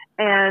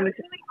 And,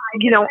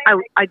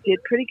 I did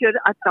pretty good.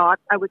 I thought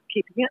I was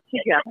keeping it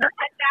together.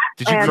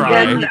 Did you and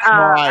cry? then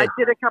I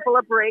did a couple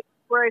of breaks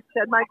where I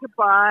said my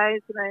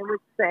goodbyes and I was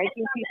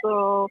thanking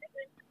people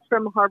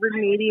from Harvard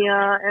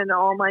Media and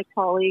all my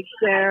colleagues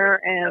there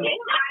and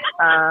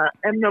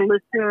the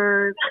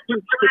listeners who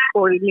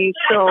supported me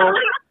so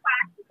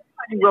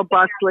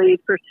robustly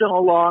for so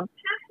long.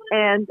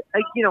 And,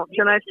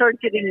 then I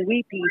started getting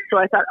weepy. So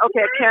I thought,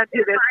 okay, I can't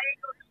do this.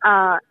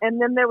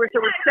 And then there was a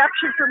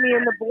reception for me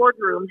in the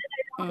boardroom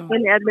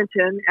in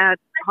Edmonton at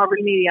Harvard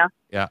Media.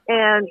 Yeah.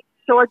 And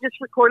so I just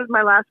recorded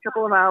my last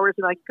couple of hours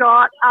and I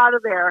got out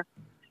of there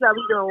because I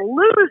was going to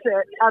lose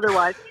it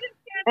otherwise.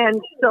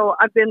 And so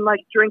I've been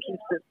like drinking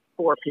since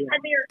 4 p.m.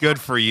 Good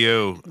for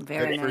you.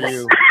 Very Good for nice.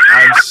 you.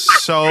 I'm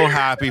so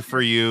happy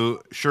for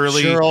you,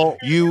 Shirley. Cheryl.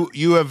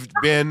 You have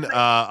been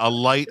a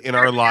light in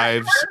our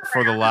lives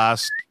for the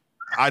last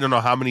I don't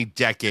know how many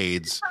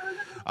decades.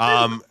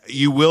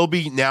 You will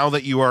be now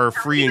that you are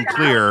free and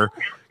clear.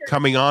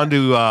 Coming on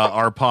to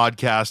our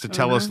podcast to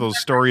tell us those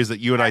stories that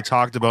you and I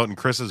talked about in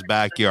Chris's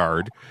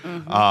backyard.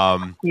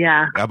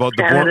 Yeah. About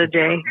the Canada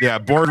Day.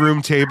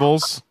 boardroom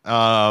tables.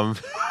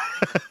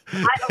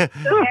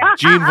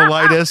 Gene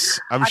Velitis,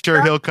 I'm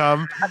sure he'll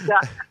come.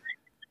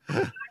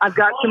 I've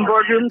got some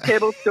boardroom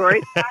table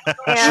stories.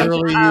 And,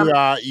 Shirley,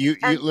 you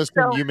and listen.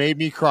 so- You made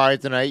me cry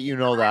tonight. You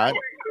know that,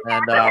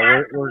 and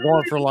we're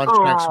going for lunch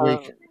next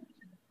week.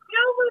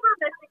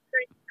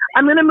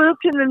 I'm going to move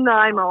to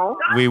Nanaimo.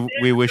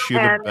 We wish you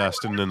the And-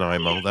 best in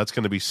Nanaimo. That's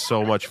going to be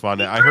so much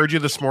fun. I heard you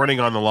this morning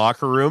on the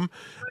locker room,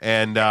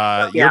 and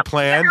your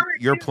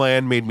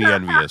plan made me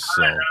envious.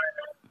 So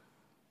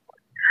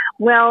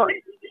Well,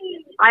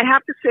 I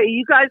have to say,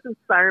 you guys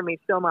inspire me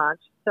so much.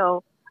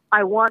 So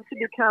I want to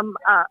become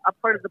a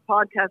part of the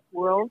podcast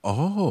world.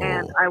 Oh.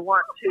 And I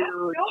want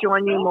to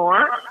join you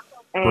more.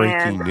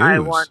 Breaking And I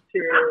news. want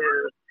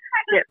to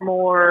get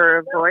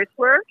more voice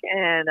work,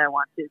 and I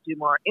want to do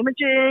more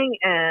imaging.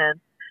 And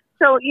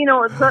so,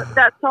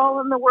 that's all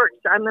in the works.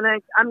 I'm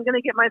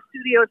gonna get my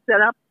studio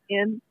set up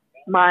in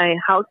my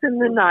house in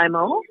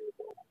Nanaimo,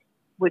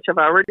 which I've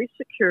already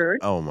secured.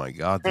 oh my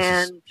God,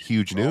 this is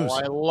huge news. Oh,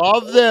 I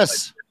love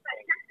this.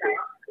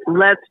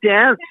 Let's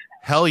dance.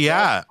 Hell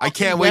yeah! I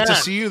can't wait to Yeah.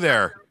 see you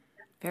there.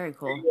 Very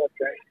cool.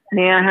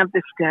 May I have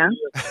this dance?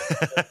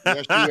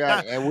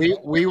 Yes, and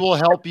we will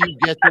help you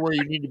get to where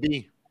you need to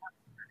be.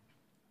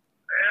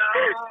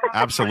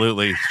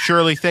 Absolutely,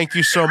 Shirley. Thank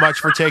you so much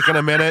for taking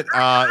a minute.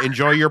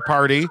 Enjoy your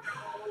party,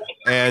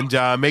 and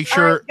make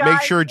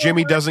sure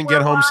Jimmy doesn't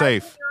get home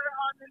safe.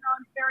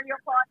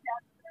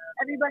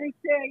 Everybody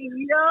say,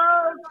 yo,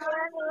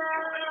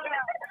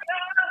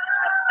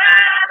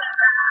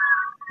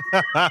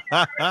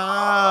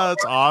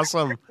 That's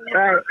awesome.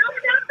 Right.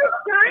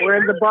 We're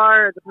in the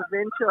bar, the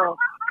Provincial,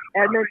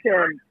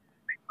 Edmonton.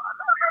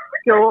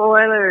 Go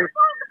Oilers.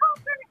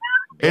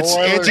 It's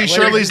Oilers, Auntie ladies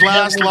Shirley's and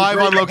last gentlemen, live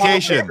great on to have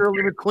location.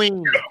 Shirley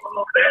McQueen.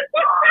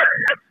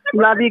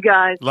 Love you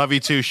guys. Love you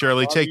too,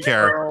 Shirley. Love Take you,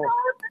 care. girl.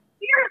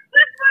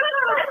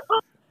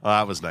 Oh,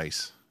 that was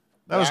nice.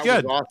 That was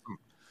That good. awesome.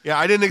 Yeah,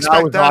 I didn't That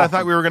expect was that. I awesome.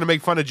 thought we were going to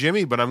make fun of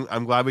Jimmy, but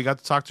I'm glad we got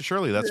to talk to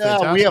Shirley. That's Yeah,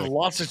 fantastic. we have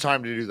lots of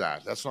time to do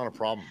that. That's not a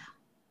problem.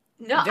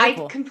 No, Very I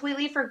cool.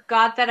 completely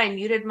forgot that I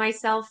muted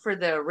myself for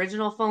the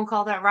original phone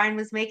call that Ryan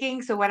was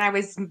making. So when I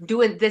was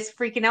doing this,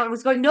 freaking out and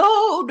was going,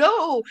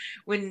 no,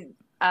 when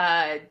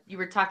you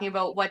were talking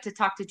about what to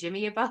talk to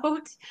Jimmy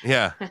about.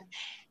 Yeah.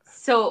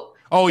 So,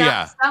 Oh,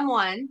 yeah.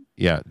 someone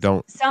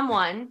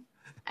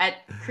at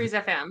Cruise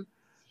FM,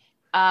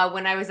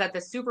 when I was at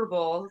the Super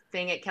Bowl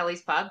thing at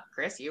Kelly's Pub,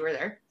 Chris, you were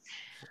there.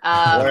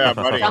 Oh, yeah,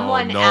 buddy.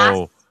 Someone Oh,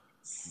 no.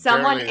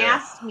 Barely there.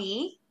 asked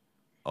me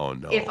Oh,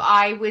 no. if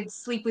I would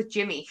sleep with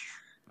Jimmy.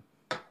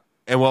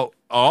 And well,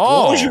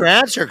 What was your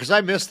answer? Because I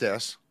missed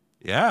this.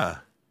 yeah.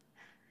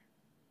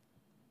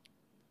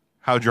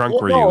 How drunk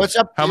Well, were no, you? it's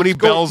up- How many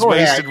go bells ahead.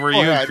 wasted were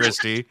Go you, ahead.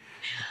 Christy?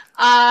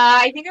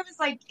 I think I was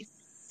like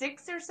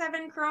 6 or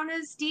 7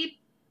 Coronas deep,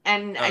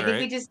 and I think we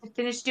Alright. just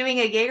finished doing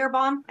a Jaeger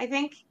bomb. I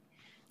think,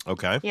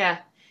 Okay. yeah.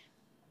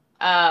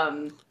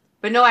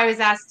 But no, I was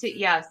asked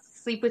to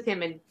sleep with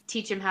him and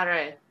teach him how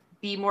to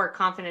be more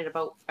confident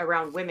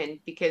around women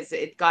because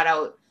it got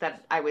out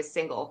that I was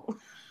single.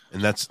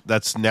 And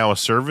that's now a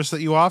service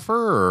that you offer,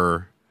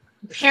 or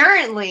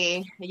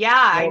Apparently,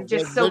 yeah, Well, I'm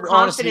just but so honestly-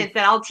 confident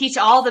that I'll teach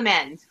all the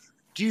men.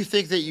 Do you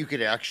think that you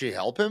could actually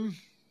help him?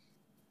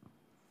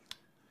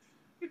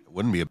 it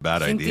wouldn't be a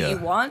bad Think that idea. you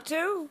want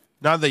to?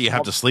 Not that you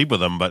have to sleep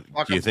with him, but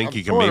Fuck, do you think I'm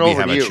you can throwing it maybe over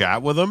have to a you.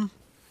 chat with him?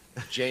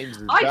 James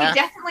is I could back.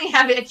 definitely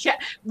have a chat.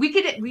 We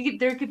could.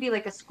 There could be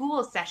like a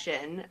school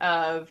session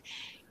of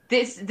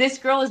this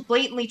girl is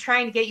blatantly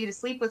trying to get you to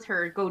sleep with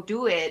her. Go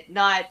do it.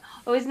 Not,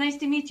 oh, it's nice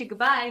to meet you.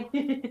 Goodbye.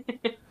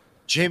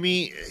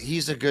 Jimmy,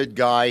 he's a good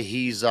guy.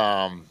 He's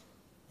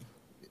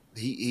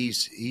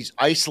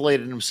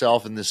isolated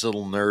himself in this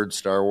little nerd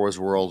Star Wars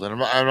world, and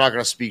I'm not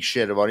going to speak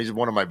shit about him. He's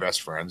one of my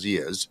best friends. He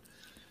is.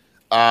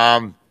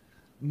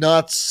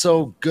 Not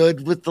so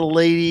good with the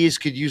ladies.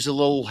 Could use a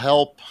little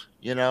help.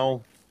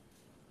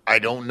 I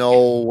don't know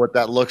what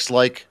that looks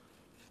like.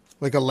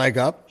 Like a leg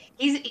up.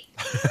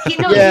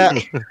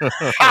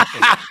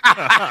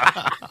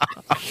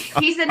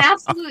 He's an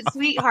absolute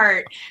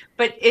sweetheart,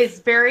 but is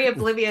very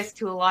oblivious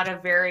to a lot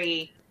of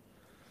very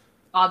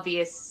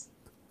obvious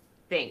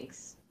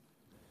things.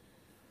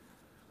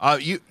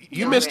 You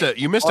missed a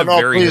Oh, no,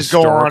 very please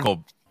go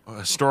on.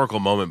 historical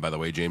moment, by the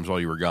way, James, while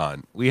you were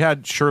gone. We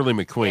had Shirley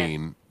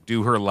McQueen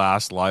do her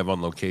last live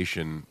on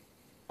location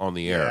on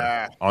the air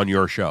Yeah. on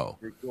your show.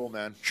 Pretty cool,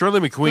 man.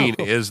 Shirley McQueen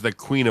is the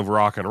queen of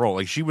rock and roll.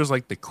 Like, she was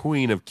like the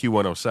queen of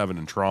Q107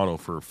 in Toronto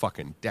for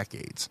fucking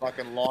decades.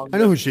 Fucking long. I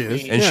know who she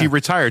is. And Yeah. she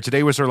retired.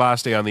 Today was her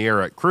last day on the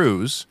air at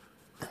Cruise.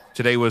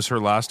 Today was her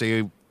last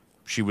day.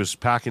 She was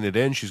packing it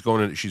in. She's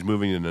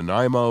moving to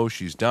Nanaimo.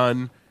 She's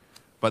done.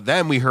 But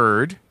then we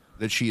heard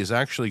that she is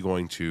actually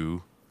going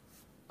to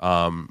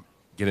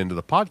get into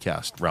the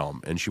podcast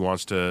realm, and she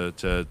wants to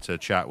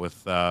chat with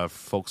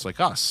folks like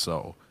us.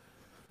 So,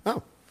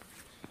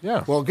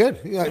 yeah. Well, good.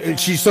 Yeah,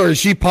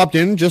 she popped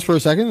in just for a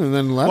second and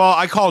then left. Well,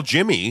 I called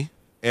Jimmy,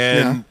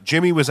 and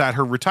Jimmy was at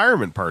her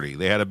retirement party.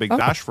 They had a big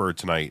bash for her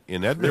tonight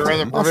in Edmonton.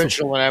 They're in the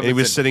provincial in And he Edmonton.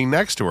 was sitting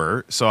next to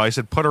her, so I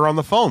said, "Put her on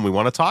the phone. We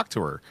want to talk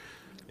to her."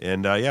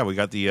 And we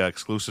got the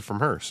exclusive from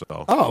her. So,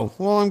 oh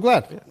well, I'm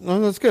glad. No,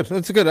 that's good.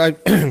 That's good. I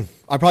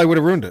probably would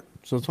have ruined it,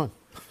 so it's fine.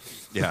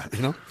 yeah,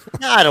 No,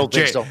 I don't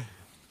think so.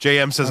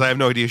 JM says, "I have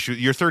no idea.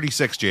 You're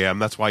 36, JM.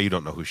 That's why you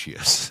don't know who she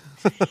is."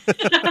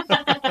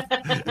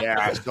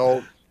 Yeah.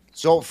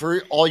 So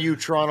for all you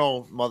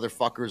Toronto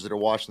motherfuckers that are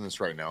watching this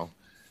right now,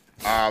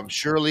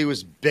 Shirley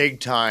was big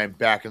time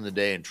back in the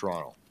day in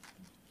Toronto.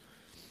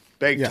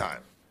 Big time.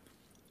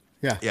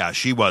 Yeah,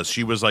 she was.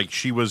 She was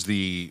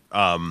the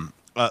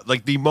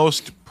the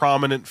most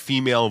prominent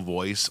female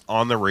voice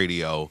on the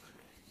radio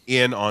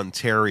in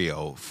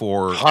Ontario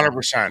for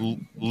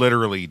 100%,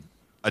 literally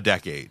a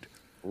decade.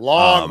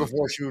 Long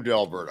before she moved to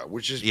Alberta,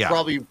 which is Yeah.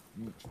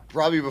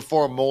 probably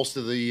before most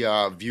of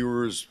the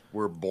viewers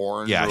were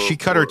born. Yeah, or- she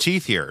cut her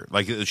teeth here.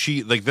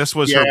 This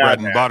was her Yeah, bread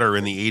and man. butter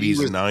in the She 80s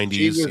was- and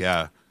 90s. she was-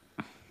 Yeah.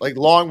 Like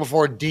long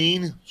before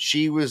Dean,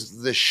 she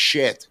was the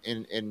shit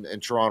in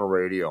Toronto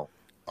radio.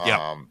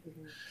 Yeah.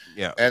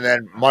 Yeah. And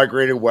then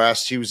migrated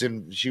west. She was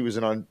in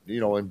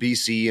in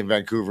BC and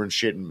Vancouver and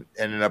shit, and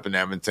ended up in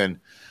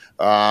Edmonton.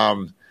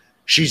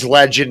 She's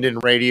legend in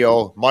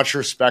radio. Much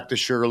respect to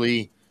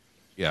Shirley.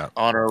 Yeah.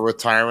 On her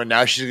retirement.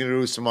 Now she's going to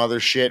do some other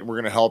shit. We're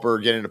going to help her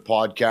get into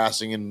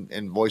podcasting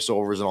and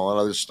voiceovers and all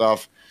that other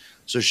stuff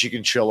so she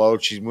can chill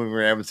out. She's moving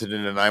to Edmonton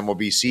into Nanaimo,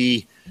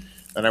 BC,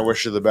 and I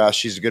wish her the best.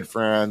 She's a good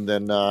friend,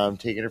 and I'm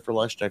taking her for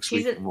lunch next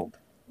week.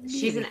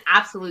 She's an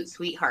absolute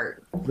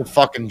sweetheart. The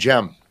fucking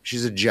gem.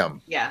 She's a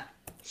gem. Yeah.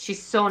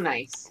 She's so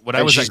nice. When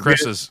I was at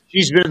Chris's,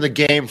 she's been in the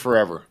game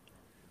forever.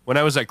 When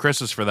I was at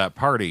Chris's for that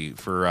party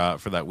for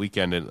that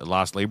weekend in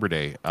last Labor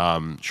Day,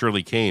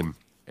 Shirley came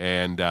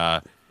and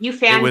You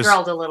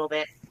fangirled a little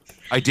bit.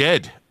 I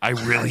did. I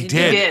really You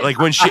did. did. Like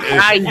when she,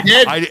 I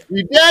did.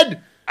 You did.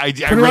 I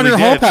put her really on your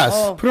did. hall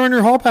pass. Put her on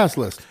your hall pass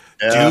list,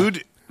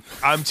 dude.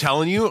 I'm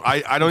telling you,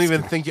 I don't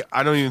even think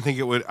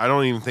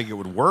it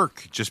would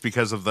work just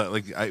because of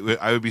the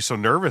I would be so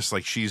nervous.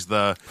 Like she's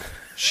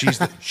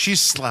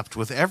slept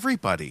with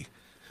everybody.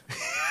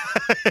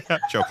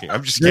 Joking.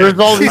 I'm just kidding. There's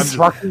all these I'm just-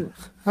 fucking.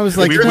 I was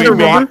like, There's "Can the I rock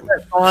remember?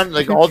 that's on,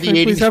 like Can- all can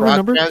the I please 80s have her rock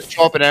number?" bands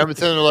show up in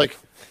Edmonton. They're like,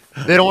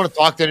 they don't want to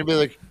talk to anybody.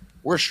 Like,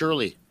 where's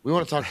Shirley? We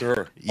want to talk to her.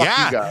 Fuck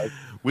Yeah. you guys.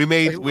 We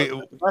made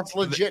That's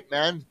legit,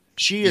 man.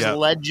 She is Yeah.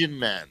 legend,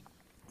 man.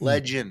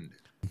 Legend.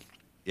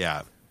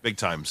 Yeah, big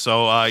time.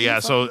 So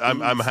so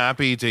I'm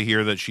happy to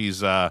hear that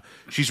she's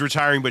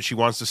retiring, but she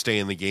wants to stay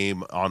in the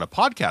game on a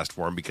podcast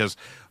form because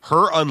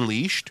her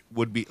Unleashed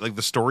would be like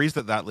the stories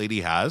that lady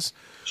has.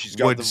 She's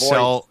got would the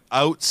voice.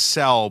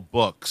 outsell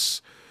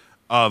books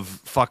of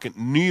fucking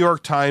New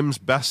York Times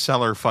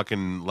bestseller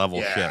fucking level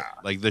Yeah. shit.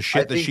 Like the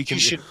shit that she can.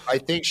 I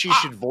think she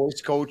should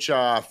voice coach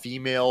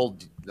female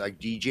like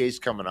DJs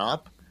coming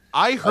up.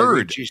 I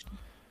heard.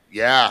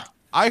 Yeah.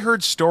 I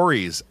heard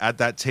stories at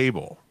that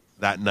table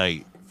that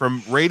night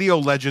from radio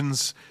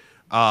legends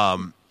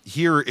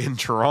here in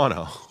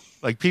Toronto,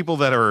 like people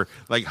that are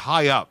like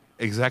high up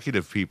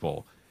executive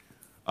people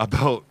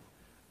about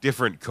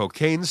different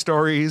cocaine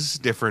stories,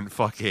 different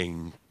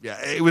fucking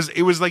It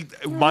was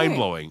like mind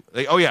blowing.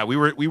 Like, oh yeah,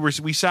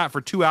 we sat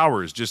for 2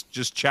 hours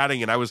just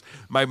chatting, and I was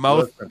my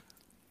mouth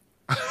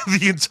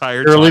the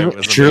entire time.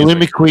 Was Shirley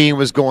amazing. McQueen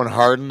was going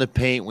hard in the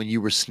paint when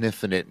you were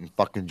sniffing it in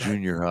fucking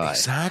junior high.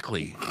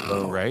 Exactly.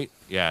 Right?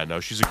 Yeah. No,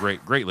 she's a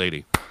great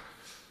lady.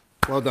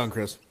 Well done,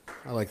 Chris.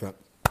 I like that.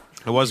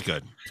 It was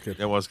good. good.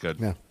 It was good.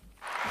 Yeah.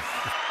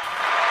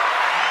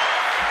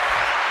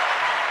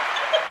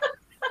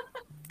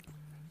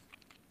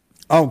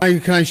 Oh,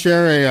 can I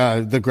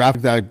share the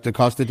graphic that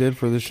DaCosta did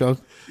for this show?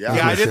 Yeah,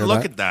 I didn't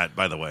look at that,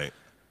 by the way.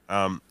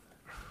 There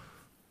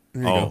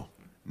you go.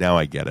 Now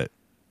I get it.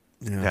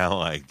 Yeah. Now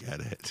I get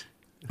it.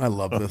 I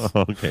love this.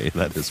 Okay,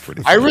 that is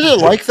pretty. I really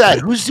like that.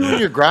 Who's doing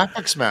your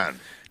graphics, man?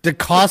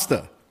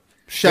 DaCosta.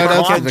 Shout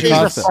out to He's a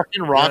DaCosta.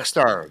 fucking rock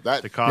star.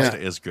 That DaCosta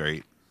is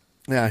great.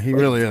 Yeah, he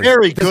really is.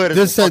 Very good.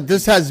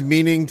 This has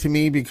meaning to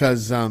me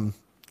because it's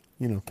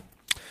Yeah,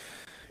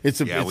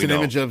 it's we an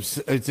know.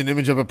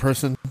 image of a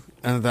person,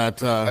 and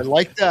that I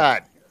like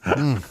that.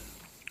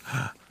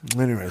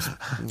 anyways,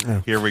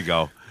 yeah. Here we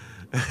go.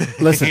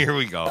 Listen. Here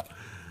we go.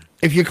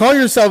 If you call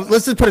yourself,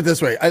 let's just put it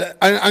this way.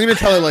 I'm going to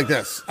tell it like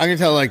this. I'm going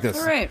to tell it like this.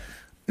 All right.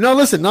 No,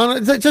 listen. No,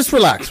 just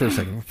relax for a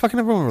second. Fucking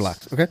everyone,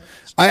 relax. Okay.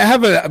 I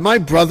have my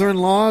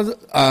brother-in-law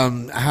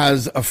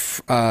has a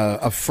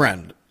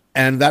friend,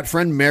 and that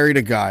friend married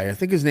a guy. I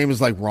think his name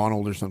is like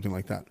Ronald or something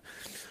like that.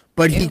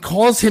 But he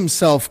calls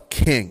himself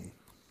King,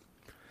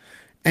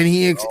 and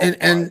he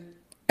and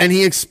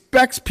he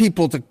expects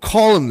people to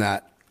call him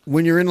that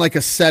when you're in like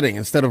a setting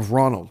instead of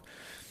Ronald.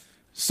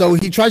 So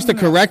he tries to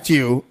correct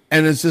you,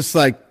 and it's just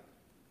like,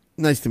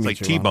 nice to meet Like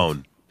you. T-Bone.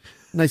 Ronald.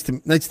 Nice to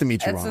meet you, That's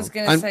what I Ronald. was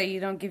gonna I'm say. You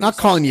don't give not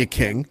yourself calling you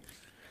king.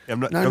 I'm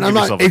not. No, Don't I'm give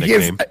not. yourself a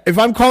nickname. If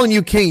I'm calling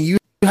you king, you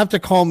have to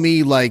call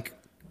me like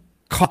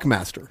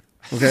Cockmaster,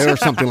 okay, or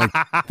something like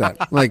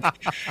that. Like,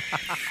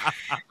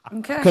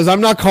 Okay. because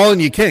I'm not calling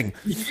you king.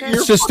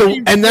 It's just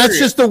the, and that's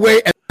just the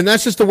way, and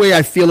that's just the way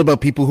I feel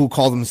about people who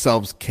call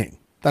themselves king.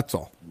 That's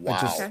all.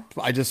 Wow.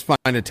 I just find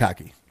it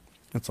tacky.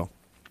 That's all.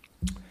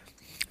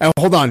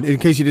 Hold on, in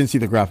case you didn't see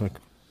the graphic.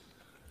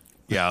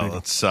 Yeah,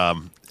 let's.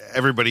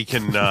 Everybody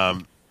can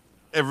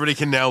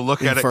now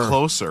look at it Infer.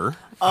 closer.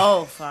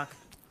 Oh fuck.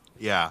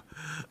 Yeah.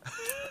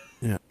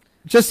 Yeah.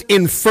 Just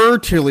infer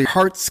to your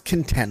heart's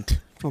content.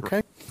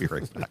 Okay. Be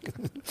right back.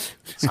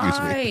 Excuse me.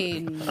 I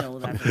know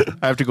that.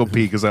 I have to go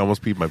pee because I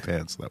almost peed my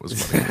pants. That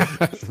was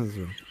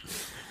funny.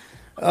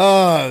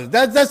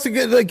 That's a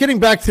good, getting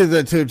back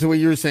to what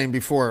you were saying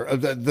before.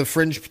 The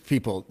fringe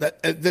people,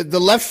 the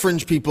left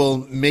fringe people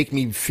make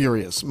me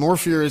furious, more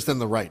furious than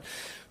the right.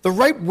 The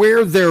right,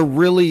 where they're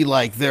really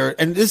like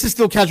and this is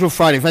still Casual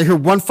Friday. If I hear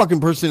one fucking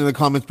person in the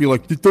comments be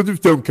like, "This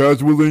doesn't sound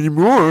casual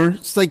anymore,"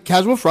 it's like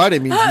Casual Friday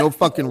means no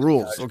fucking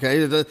rules.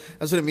 Okay, that's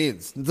what it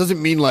means. It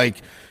doesn't mean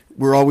like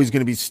we're always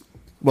going to be.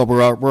 Well,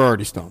 we're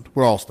already stoned.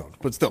 We're all stoned,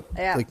 but still,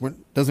 Yeah. like,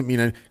 doesn't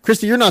mean any.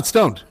 Christy, you're not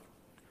stoned.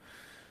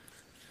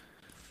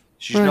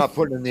 She's not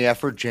putting in the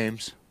effort,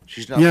 James.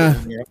 She's not Yeah.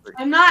 putting in the effort.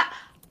 I'm not.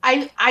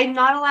 I'm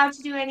not allowed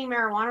to do any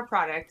marijuana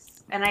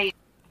products, and I.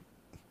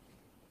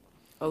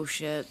 Oh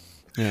shit.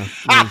 Yeah.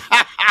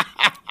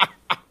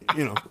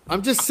 You know,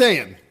 I'm just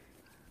saying.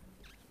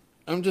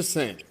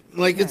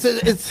 Like it's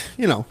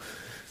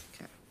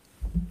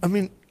I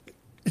mean,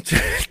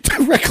 it's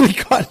directly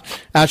cut.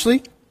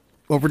 Ashley,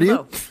 over to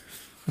you.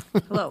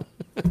 Hello.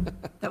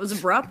 That was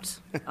abrupt.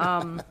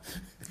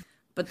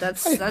 But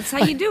that's how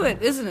you do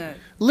it, isn't it?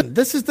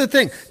 This is the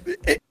thing.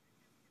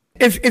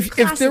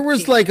 If there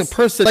was like a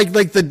person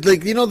like the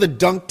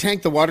dunk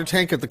tank, the water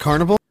tank at the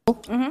carnival,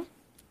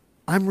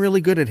 I'm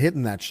really good at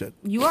hitting that shit.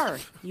 You are,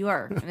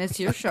 and it's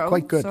your show.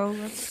 Quite good. So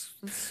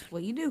that's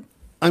what you do.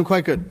 I'm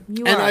quite good.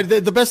 You and are.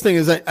 the best thing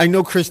is I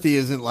know Christy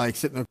isn't like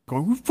sitting there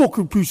going, "You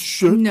fucking piece of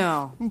shit."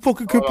 No, I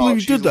fucking can't believe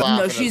you did that.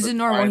 No, she's a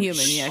normal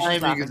human. Yeah,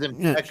 she's laughing.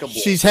 Yeah,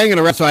 she's hanging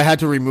around, so I had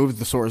to remove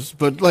the source.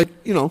 But like,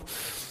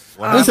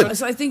 listen.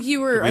 So I think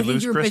you were. Did we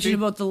lose bitching Christy?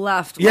 about the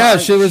left. Yeah, Well,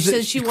 she was.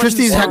 said she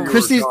Christy's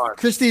wasn't stoned.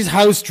 Christy's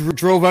house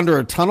drove under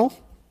a tunnel,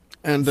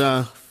 and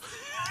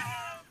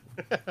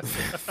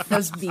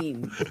That's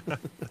mean.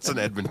 That's an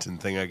Edmonton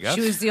thing, I guess.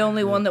 She was the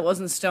only one that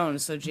wasn't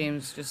stoned, so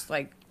James just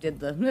like did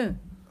the.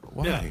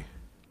 Why?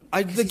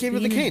 They gave her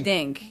the cane.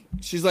 Dink.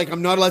 She's like,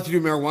 "I'm not allowed to do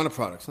marijuana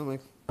products." I'm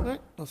like, "All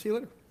right, I'll see you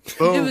later."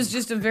 It was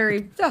just a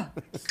very.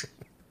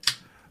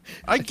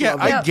 I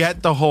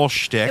get the whole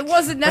shtick. It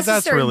wasn't but that's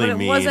necessary, really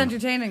but it was mean.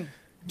 entertaining.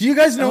 Do you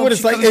guys I know hope what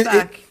it's she like? comes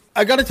back.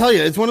 I got to tell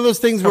you, it's one of those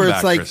things Come where back,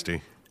 it's like,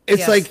 Christy. it's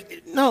Yes.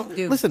 like, no,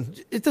 Dude. listen,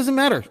 it doesn't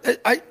matter.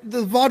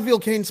 The vaudeville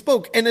cane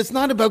spoke, and it's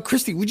not about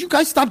Christy. Would you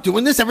guys stop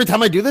doing this every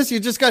time I do this? You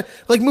just got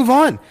like move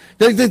on.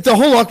 The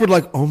whole awkward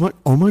like, oh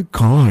my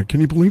god,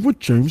 can you believe what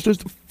James does?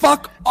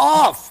 Fuck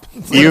off.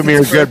 You're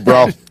good,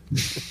 bro.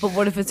 But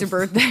what if it's her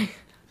birthday?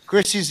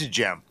 Chrissy's a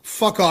gem.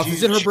 Fuck off.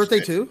 Is it her birthday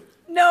too?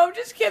 No, I'm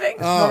just kidding.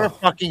 It's not her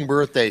fucking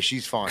birthday.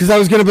 She's fine. Because I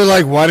was gonna be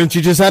like, why don't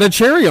you just add a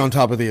cherry on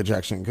top of the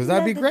ejection? Because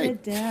that'd be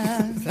great.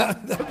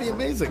 That'd be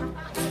amazing.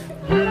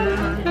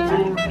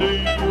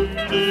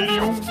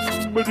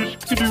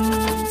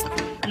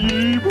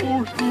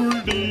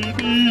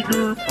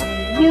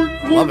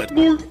 Love it.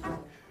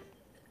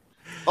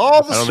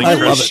 Oh, the I don't think Swedish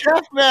Chris-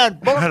 chef, man.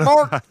 Bark,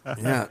 bark.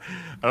 Yeah.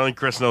 I don't think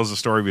Chris knows the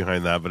story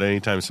behind that, but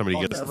anytime somebody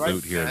gets the right.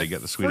 boot here, they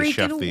get the Swedish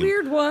chef Freaking theme.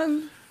 weird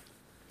one.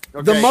 The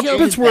Okay, Muppets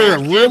James were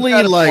James really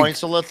had a like. point,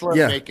 so let's let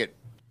yeah. him make it.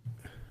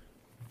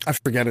 I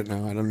forget it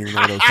now. I don't even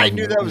know what I was I talking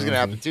knew about. that was going to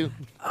happen too.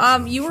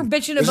 You were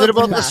bitching about. Is it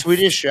about the left.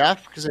 Swedish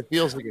chef? Because it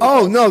feels like.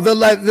 Oh no,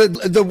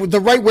 the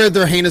right where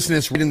their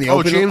heinousness right in the Oh,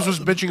 open. James was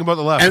bitching about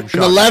the left. and I'm the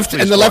shocked. left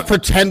Please and the go left on.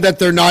 pretend that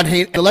they're not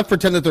the left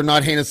pretend that they're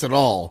not heinous at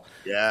all.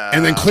 Yeah.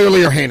 And then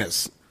clearly are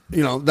heinous.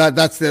 You know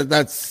that's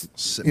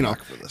Sit you know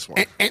back for this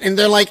one. and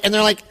they're like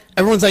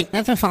everyone's like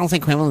that's a false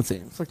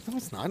equivalency. It's like no,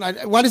 it's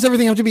not. Why does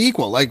everything have to be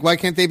equal? Like why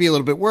can't they be a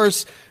little bit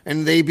worse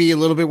and they be a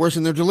little bit worse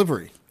in their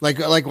delivery? Like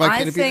why I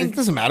can't it be? think It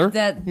doesn't matter.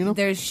 that you know.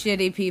 there's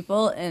shitty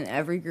people in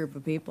every group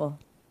of people.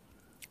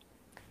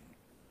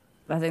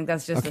 I think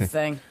that's just Okay. a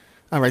thing.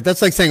 All right,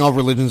 that's like saying all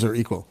religions are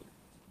equal.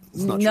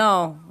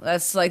 No,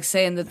 that's like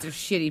saying that there's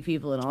shitty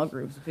people in all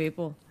groups of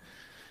people,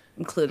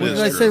 including What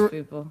did I those say? groups of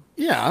people.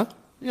 Yeah,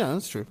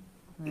 that's true.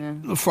 Yeah.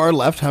 The far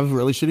left have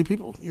really shitty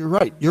people. You're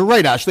right. You're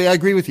right, Ashley. I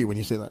agree with you when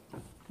you say that.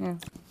 Yeah.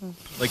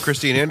 Like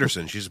Christine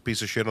Anderson, she's a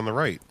piece of shit on the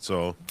right.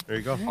 So there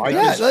you go.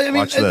 Yeah, I mean,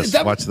 Watch this.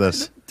 that- Watch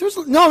this.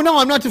 No,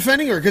 I'm not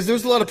defending her because there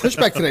was a lot of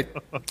pushback today.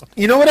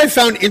 You know what I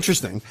found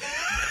interesting?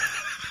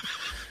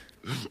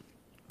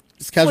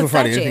 It's Casual What's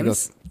Friday. that, Anything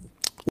James? goes.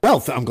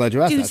 Well, I'm glad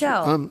you asked. Do Ashley.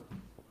 tell.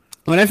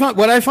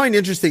 What I find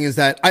interesting is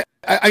that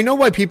I know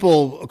why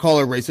people call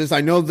her racist.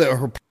 I know that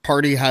her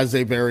party has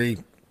a very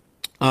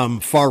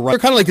far right. They're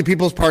kind of like the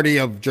People's Party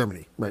of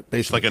Germany, right? It's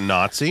Basically, like a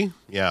Nazi.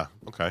 Yeah.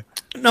 Okay.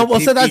 no. Well,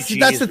 so that's PPG,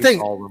 the as we thing.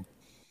 call them.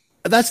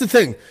 That's the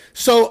thing.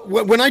 So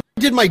when I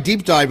did my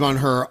deep dive on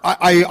her,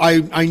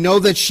 I know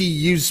that she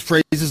used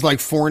phrases like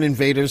foreign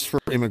invaders for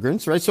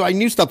immigrants, right? So I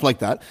knew stuff like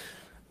that.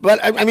 But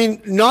I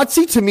mean,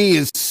 Nazi to me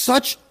is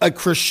such a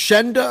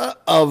crescendo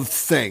of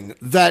thing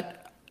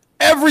that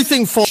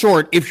everything falls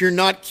short if you're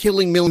not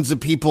killing millions of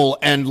people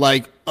and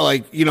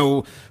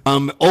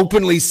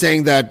openly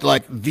saying that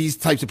like these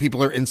types of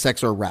people are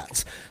insects or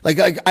rats.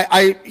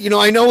 I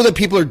know that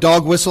people are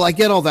dog whistle. I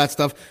get all that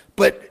stuff,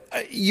 but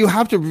you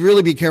have to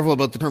really be careful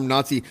about the term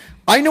Nazi.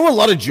 I know a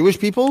lot of Jewish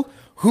people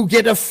who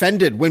get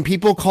offended when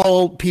people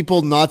call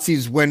people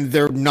Nazis when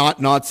they're not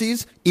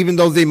Nazis, even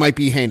though they might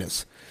be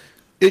heinous.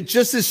 It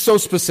just is so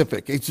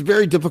specific. It's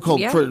very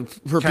difficult for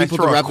Can I people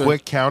throw to wrap a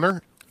quick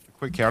counter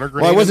grenade.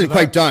 Well, I wasn't into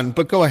quite that? done,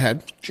 but go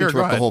ahead. Sure, Interrupt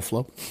go ahead. the whole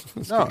flow.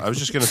 No, I was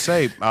just going to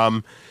say,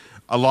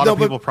 a lot of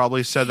people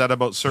probably said that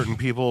about certain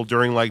people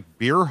during like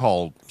beer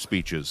hall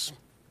speeches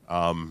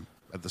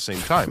at the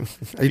same time.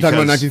 Are you talking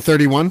about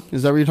 1931?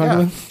 Is that what you're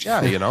talking about?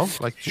 Yeah,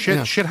 like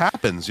shit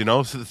happens,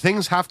 so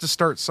things have to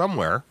start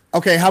somewhere.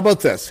 Okay, how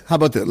about this?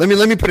 Let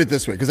me put it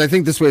this way, because I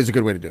think this way is a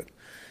good way to do it.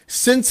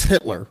 Since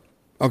Hitler,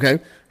 okay,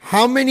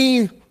 how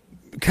many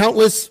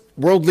countless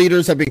world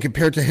leaders have been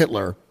compared to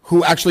Hitler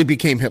who actually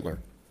became Hitler?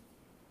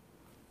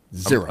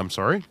 Zero. I'm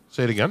sorry?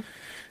 Say it again.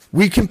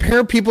 We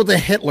compare people to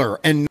Hitler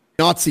and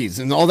Nazis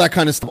and all that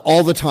kind of stuff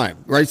all the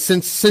time, right?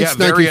 Since Yeah,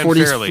 very 1940s,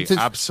 unfairly.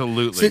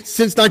 Absolutely.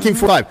 Since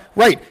 1945,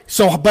 right?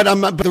 So, but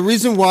the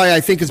reason why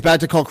I think it's bad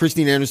to call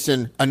Christine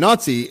Anderson a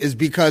Nazi is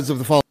because of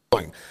the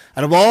following: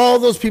 out of all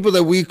those people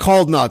that we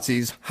called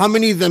Nazis, how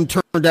many of them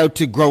turned out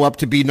to grow up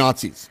to be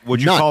Nazis? Would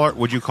you None.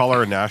 call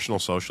her a National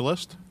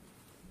Socialist?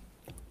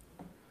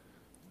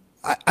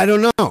 I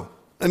don't know.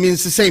 I mean,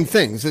 it's the same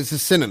thing. It's a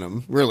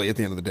synonym, really, at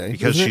the end of the day.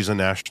 Because isn't it? she's a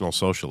National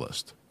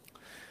Socialist.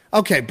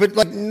 Okay, but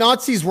like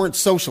Nazis weren't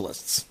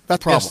socialists.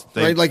 That's the problem,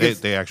 Yes, right? Like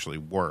they actually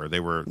were. They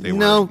were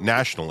No,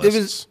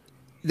 nationalists.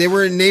 they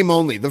were in name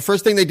only. The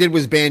first thing they did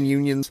was ban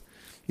unions.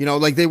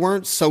 Like they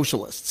weren't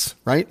socialists,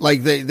 right?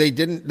 Like they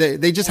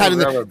just had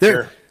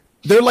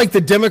they're like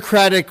the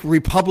Democratic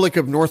Republic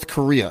of North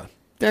Korea.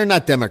 They're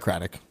not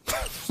democratic.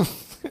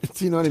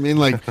 You know what I mean?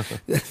 Like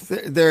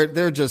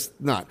they're just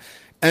not.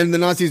 And the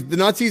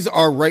Nazis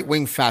are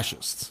right-wing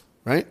fascists,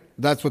 right?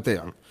 That's what they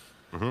are.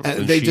 Mm-hmm.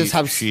 And they just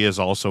have. She is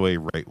also a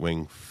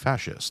right-wing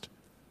fascist.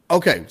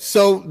 Okay,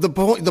 so the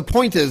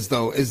point is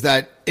though is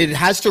that it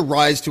has to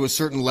rise to a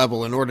certain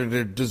level in order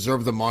to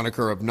deserve the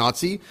moniker of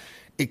Nazi.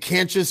 It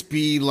can't just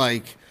be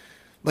there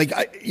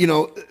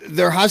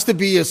has to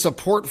be a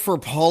support for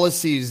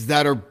policies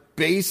that are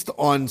based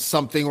on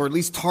something, or at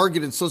least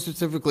targeted so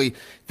specifically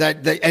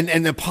that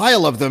and a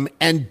pile of them,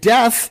 and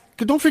death.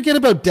 Don't forget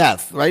about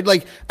death, right?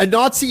 Like a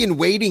Nazi in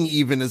waiting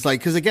even is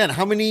like, because again,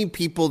 how many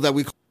people that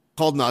we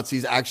called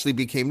Nazis actually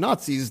became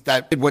Nazis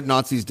that did what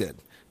Nazis did?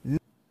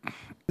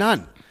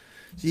 None.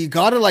 So you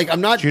gotta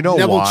I'm not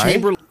Neville why?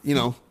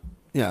 Chamberlain,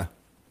 yeah.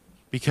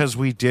 Because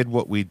we did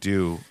what we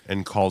do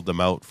and called them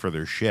out for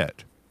their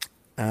shit.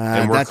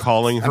 And we're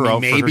calling her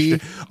out maybe.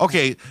 for her shit.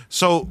 Okay,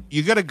 so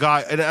you got a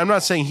guy, and I'm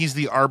not saying he's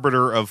the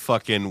arbiter of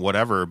fucking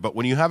whatever, but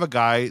when you have a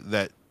guy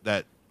that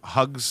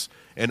hugs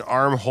and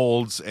arm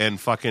holds and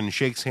fucking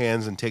shakes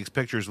hands and takes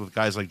pictures with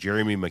guys like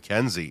Jeremy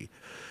McKenzie,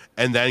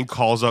 and then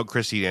calls out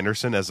Christine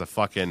Anderson as a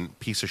fucking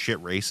piece of shit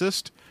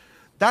racist,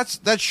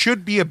 that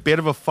should be a bit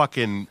of a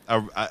fucking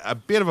a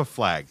bit of a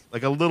flag,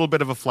 like a little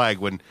bit of a flag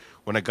when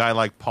a guy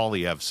like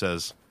Polyev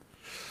says,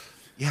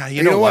 "Yeah,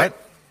 you know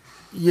what?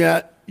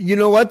 Yeah, you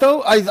know what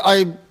though?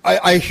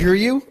 I hear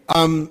you.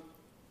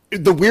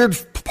 The weird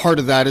part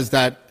of that is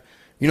that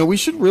we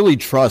should really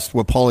trust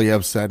what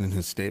Polyev said in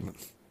his statement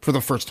for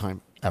the first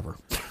time ever.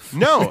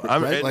 No,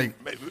 right?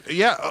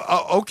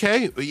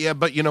 Okay, yeah,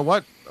 but you know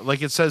what?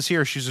 Like it says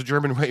here, she's a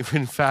German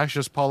right-wing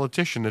fascist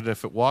politician, and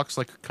if it walks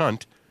like a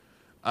cunt,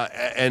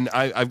 and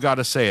I've got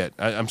to say it,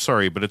 I'm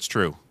sorry, but it's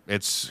true.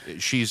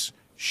 She's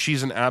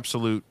an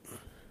absolutist.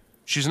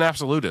 She's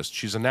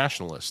a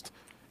nationalist.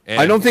 And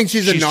I don't think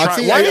she's a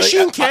Nazi. Why is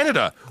she in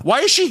Canada?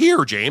 Why is she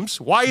here,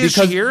 James? Why is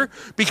she here?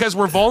 Because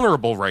we're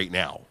vulnerable right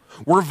now.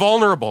 We're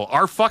vulnerable.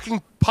 Our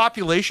fucking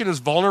population is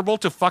vulnerable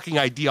to fucking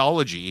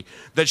ideology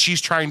that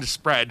she's trying to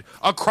spread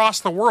across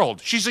the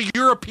world. She's a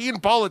European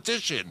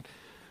politician.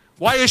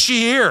 Why is she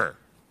here?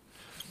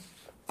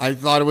 I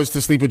thought it was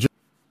to sleep with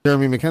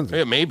Jeremy McKenzie.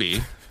 Yeah,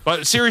 maybe.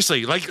 But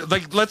seriously, like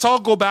let's all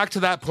go back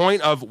to that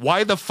point of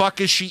why the fuck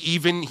is she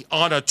even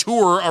on a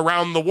tour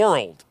around the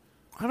world?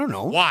 I don't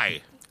know.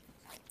 Why?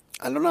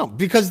 I don't know.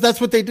 Because that's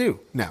what they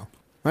do now,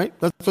 right?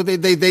 That's what they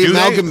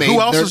amalgamate.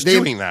 Who else is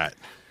doing that?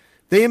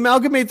 They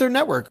amalgamate their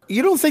network.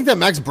 You don't think that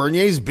Max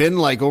Bernier's been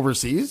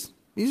overseas?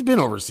 He's been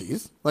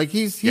overseas. Like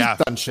he's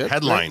done shit.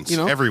 Headlines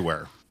right?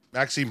 everywhere.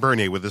 Maxime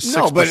Bernier with his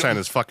 6%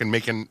 is fucking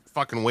making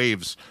fucking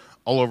waves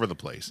all over the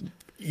place.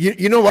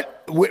 You know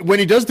what? When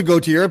he does the go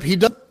to Europe, he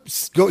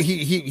does go.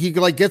 He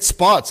like gets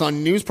spots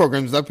on news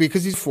programs that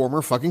because he's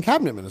former fucking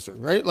cabinet minister,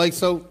 right? Like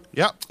so.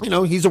 Yeah. You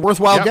know, he's a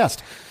worthwhile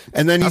guest.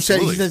 And then he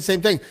said the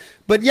same thing.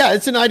 But yeah,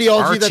 it's an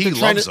ideology that they're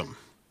trying to.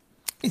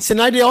 It's an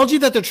ideology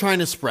that they're trying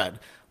to spread.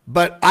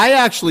 But I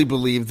actually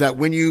believe that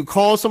when you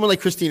call someone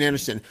like Christine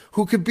Anderson,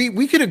 who could be,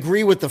 we could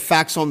agree with the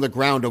facts on the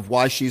ground of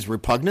why she's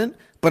repugnant,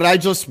 but I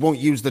just won't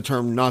use the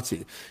term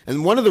Nazi.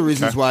 And one of the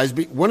reasons why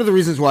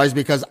is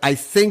because I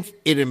think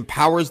it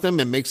empowers them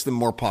and makes them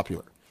more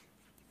popular.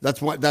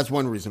 That's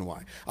one reason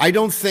why. I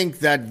don't think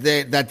that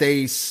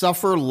they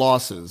suffer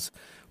losses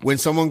when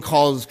someone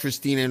calls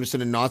Christine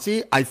Anderson a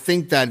Nazi. I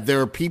think that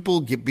their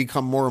people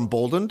become more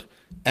emboldened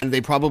and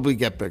they probably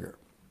get bigger.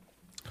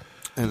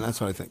 And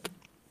that's what I think.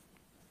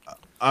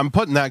 I'm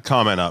putting that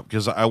comment up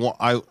because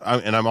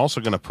and I'm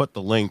also going to put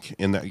the link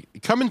in there.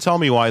 Come and tell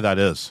me why that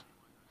is.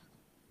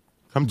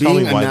 Come tell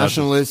me why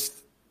nationalist.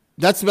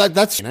 That's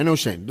I know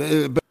Shane,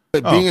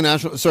 but being a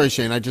national. Sorry,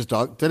 Shane. I just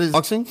that is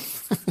doxing.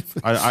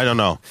 I don't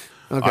know.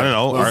 Okay. I don't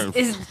know. Well,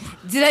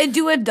 did I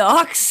do a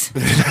dox?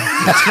 Did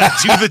I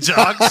do the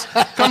dox?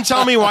 Come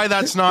tell me why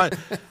that's not.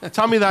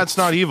 Tell me that's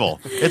not evil.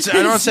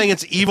 I'm not saying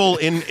it's evil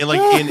in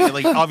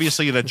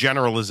obviously in a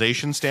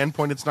generalization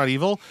standpoint, it's not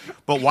evil.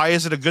 But why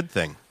is it a good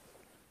thing?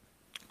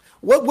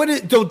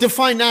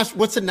 Define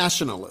what's a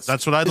nationalist?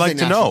 That's what I'd like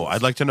to know.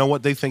 I'd like to know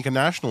what they think a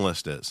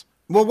nationalist is.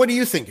 Well, what do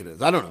you think it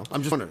is? I don't know.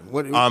 I'm just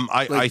wondering.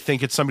 I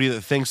think it's somebody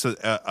that thinks that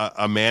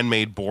a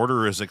man-made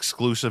border is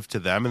exclusive to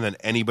them, and then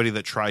anybody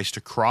that tries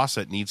to cross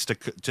it needs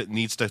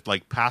to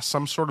like pass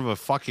some sort of a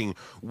fucking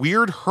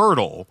weird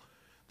hurdle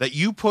that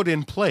you put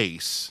in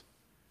place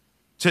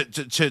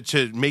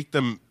to make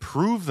them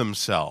prove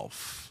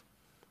themselves,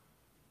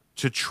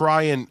 to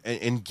try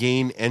and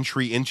gain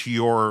entry into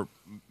your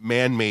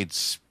man-made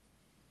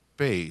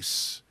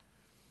space,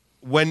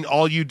 when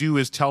all you do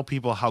is tell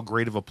people how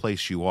great of a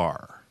place you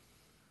are.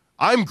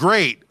 I'm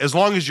great as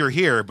long as you're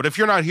here, but if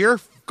you're not here,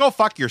 go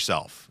fuck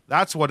yourself.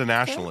 That's what a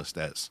nationalist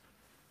is.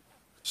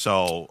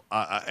 So,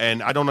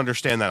 and I don't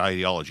understand that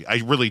ideology. I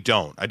really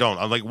don't.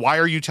 I'm like, why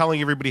are you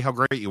telling everybody how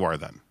great you are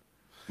then?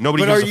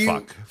 Nobody gives a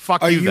fuck.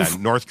 Fuck you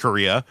then, North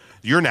Korea.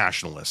 You're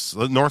nationalists.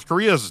 North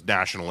Korea's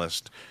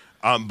nationalist.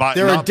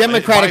 They're a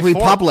democratic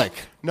republic.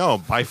 No,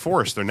 by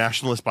force. They're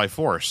nationalists by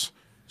force.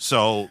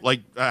 So,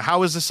 like,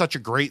 how is this such a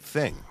great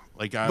thing?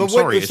 Like, I'm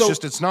sorry.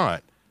 It's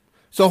not.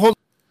 So, hold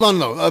on,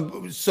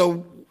 though.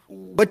 So,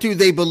 what do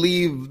they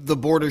believe the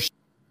border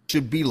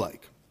should be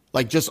like?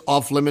 Like, just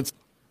off limits?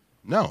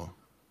 No,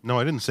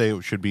 I didn't say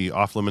it should be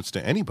off limits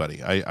to anybody.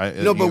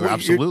 No, but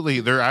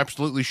there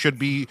absolutely should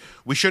be.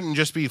 We shouldn't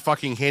just be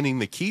fucking handing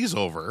the keys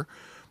over,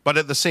 but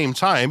at the same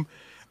time,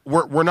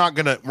 we're not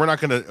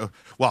gonna.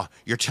 Well,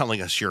 you're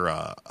telling us you're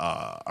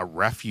a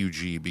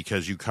refugee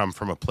because you come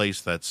from a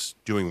place that's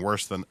doing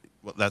worse than.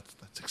 Well, that's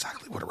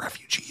exactly what a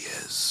refugee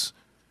is.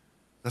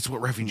 That's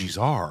what refugees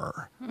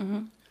are.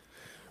 Mm-hmm.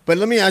 But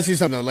let me ask you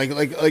something.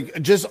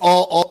 Like just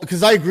all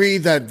because I agree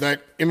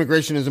that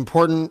immigration is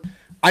important.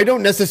 I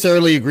don't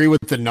necessarily agree with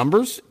the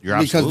numbers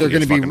because they're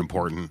going to be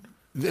important.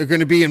 They're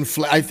going to be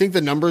I think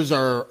the numbers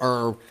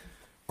are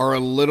a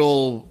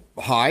little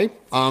high.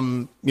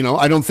 I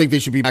don't think they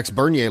should be Max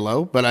Bernier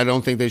low, but I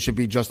don't think they should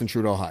be Justin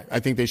Trudeau high. I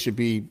think they should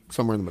be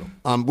somewhere in the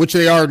middle, which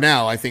they are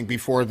now. I think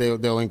before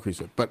they'll increase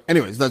it. But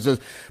anyways,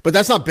 but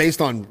that's not based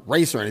on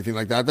race or anything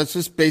like that. That's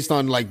just based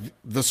on like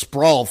the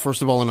sprawl.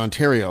 First of all, in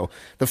Ontario,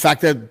 the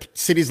fact that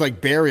cities like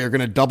Barrie are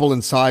going to double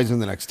in size in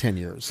the next 10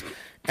 years.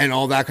 And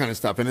all that kind of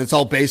stuff, and it's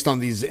all based on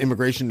these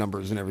immigration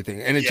numbers and everything.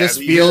 And it just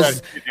feels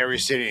in every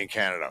city in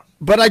Canada.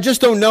 But I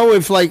just don't know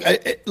if,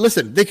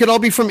 listen, they could all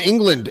be from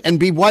England and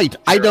be white.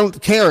 Sure. I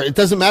don't care. It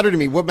doesn't matter to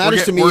me. What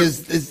matters to me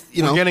is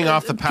we're getting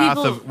off the path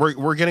of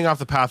we're getting off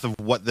the path of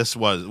what this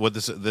was. What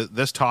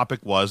this topic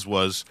was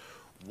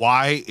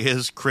why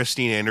is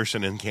Christine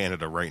Anderson in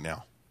Canada right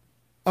now?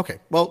 Okay,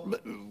 well,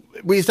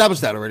 we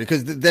established that already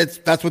because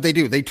that's what they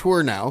do. They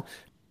tour now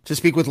to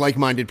speak with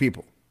like-minded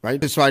people. Right,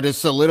 to try to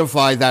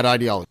solidify that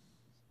ideology.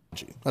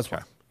 That's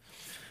why.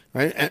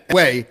 Right,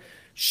 anyway,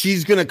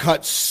 she's gonna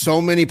cut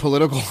so many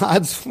political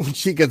ads when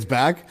she gets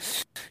back.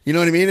 You know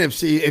what I mean? If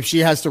she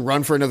has to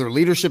run for another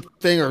leadership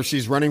thing, or if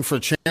she's running for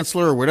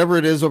chancellor or whatever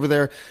it is over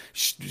there,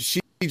 she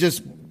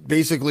just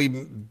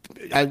basically,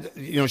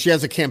 she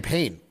has a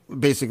campaign.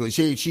 Basically,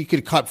 she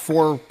could cut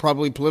 4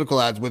 probably political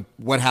ads with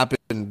what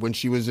happened when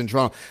she was in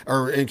Toronto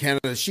or in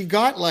Canada. She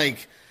got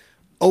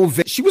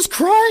she was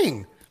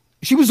crying.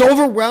 She was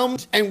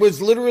overwhelmed and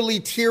was literally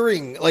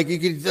tearing. Like you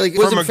could, it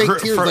wasn't fake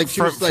tears. She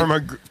was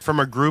from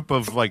a group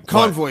of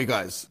convoy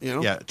guys.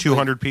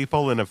 200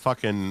 people in a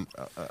fucking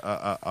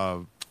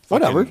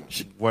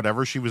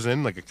whatever she was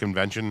in, like a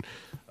convention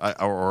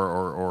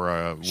or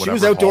whatever. She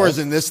was outdoors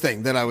in this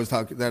thing that I was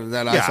talking.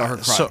 That I saw her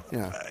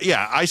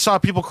cry. I saw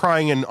people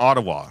crying in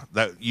Ottawa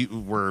that you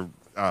were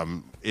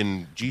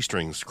in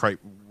G-strings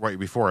right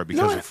before it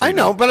because of freedom. I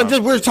know,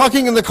 but we're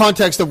talking in the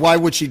context of why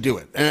would she do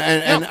it,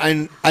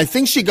 and I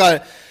think she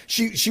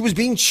she was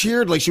being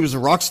cheered like she was a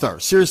rock star.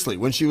 Seriously,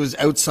 when she was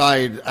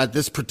outside at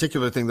this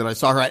particular thing that I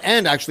saw her at,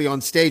 and actually on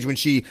stage when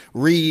she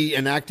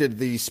reenacted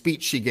the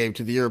speech she gave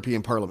to the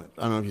European Parliament.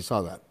 I don't know if you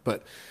saw that,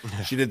 but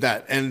she did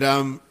that, and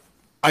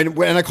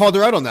I called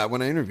her out on that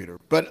when I interviewed her.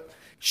 But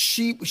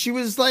she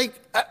was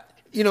like,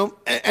 you know,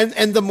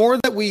 and the more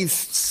that we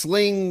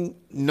sling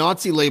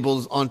Nazi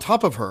labels on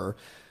top of her,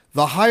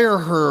 the higher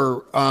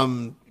her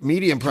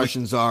media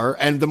impressions are,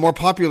 and the more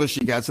popular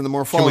she gets, and the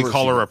more followers. Can we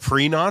call her a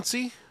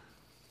pre-Nazi?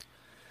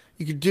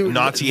 You could do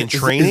Nazi in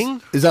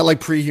training. Is that like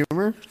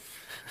pre-humor?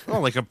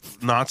 Well, like a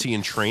Nazi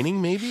in training,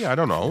 maybe. I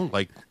don't know.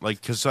 Like,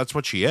 because that's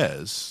what she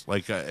is.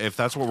 Like, if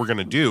that's what we're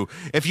gonna do,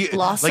 if you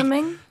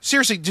blossoming. Like,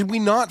 seriously, did we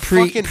not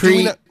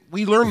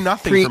we learn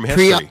nothing from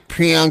history?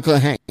 Pre-Uncle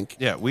Hank.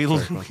 Yeah, we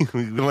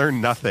learn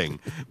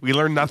nothing. We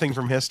learn nothing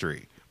from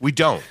history. We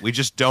don't. We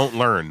just don't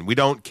learn. We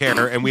don't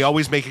care, and we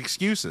always make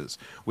excuses.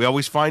 We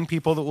always find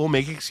people that will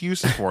make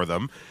excuses for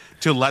them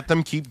to let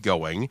them keep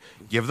going,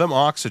 give them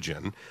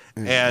oxygen,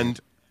 and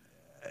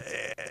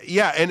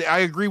yeah, and I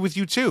agree with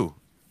you too.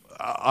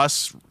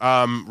 Us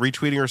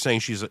retweeting her saying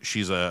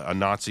she's a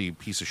Nazi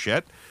piece of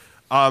shit.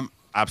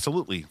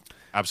 Absolutely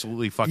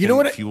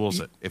fucking fuels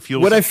it. It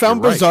fuels what it. I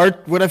found bizarre.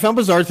 What I found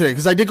bizarre today,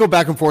 because I did go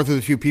back and forth with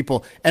a few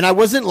people, and I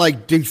wasn't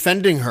like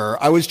defending her.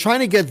 I was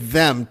trying to get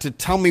them to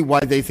tell me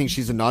why they think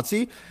she's a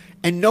Nazi,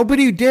 and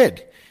nobody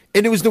did.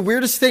 And it was the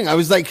weirdest thing. I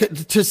was like,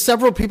 to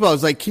several people, I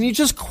was like, "Can you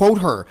just quote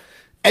her?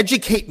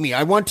 Educate me.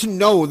 I want to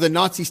know the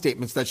Nazi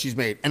statements that she's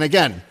made." And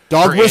again,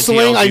 dog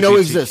whistling, I know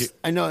exists.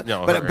 I know,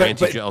 no, but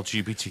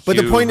anti-LGBTQ. But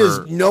the point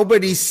is,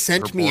 nobody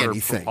sent me border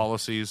anything.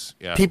 Policies.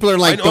 Yeah. People are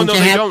like,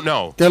 they don't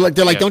know. They're like,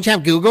 don't you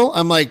have Google?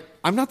 I'm like,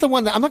 I'm not the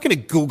one that I'm not going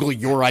to Google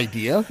your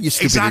idea. You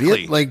stupid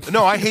idiot. Like,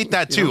 no, I hate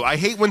that too. I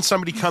hate when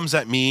somebody comes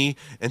at me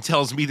and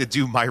tells me to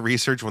do my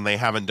research when they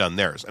haven't done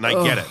theirs, and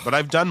I get it. But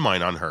I've done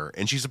mine on her,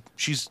 and she's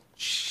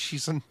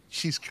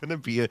gonna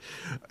be a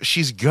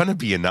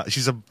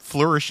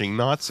flourishing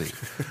Nazi.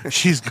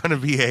 She's gonna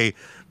be a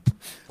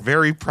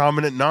very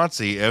prominent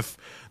Nazi. If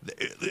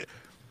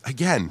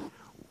again,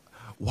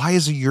 why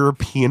is a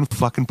European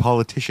fucking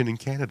politician in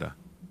Canada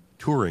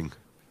touring?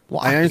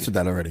 Well, I answered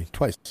that already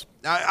twice.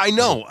 I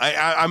know.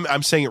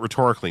 I'm saying it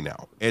rhetorically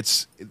now.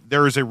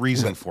 There is a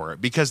reason for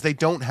it, because they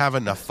don't have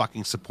enough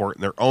fucking support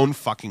in their own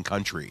fucking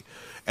country,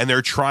 and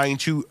they're trying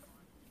to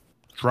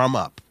drum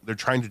up. They're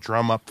trying to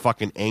drum up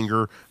fucking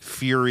anger,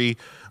 fury,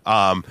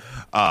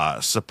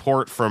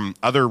 support from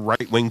other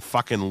right-wing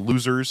fucking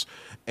losers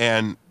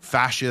and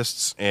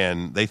fascists,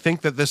 and they think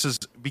that this is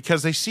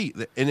because they see,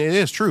 and it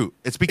is true.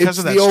 It's because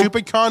of that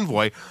stupid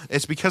convoy.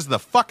 It's because of the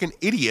fucking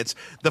idiots,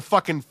 the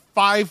fucking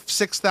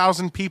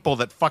 5,000-6,000 people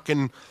that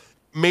fucking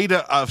made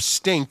a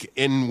stink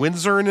in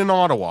Windsor and in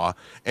Ottawa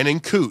and in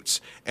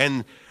Coots,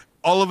 and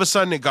all of a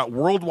sudden it got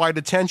worldwide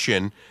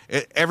attention.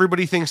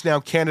 Everybody thinks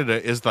now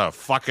Canada is the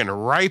fucking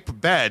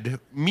ripe bed.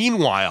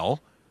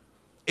 Meanwhile,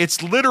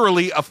 it's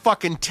literally a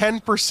fucking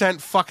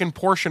 10% fucking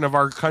portion of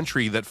our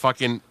country that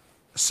fucking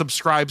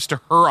subscribes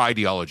to her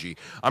ideology.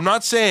 I'm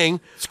not saying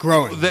it's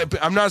growing.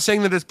 I'm not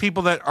saying that it's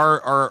people that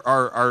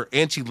are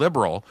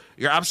anti-liberal.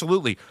 You're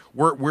absolutely.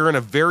 We're in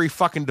a very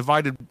fucking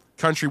divided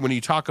country when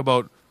you talk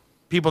about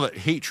people that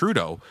hate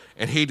Trudeau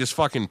and hate his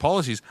fucking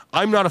policies.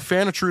 I'm not a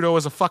fan of Trudeau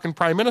as a fucking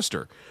prime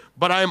minister,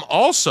 but I'm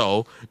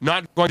also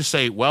not going to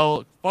say,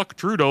 well, fuck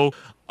Trudeau,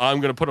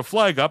 I'm going to put a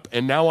flag up,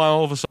 and now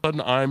all of a sudden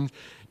I'm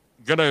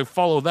going to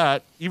follow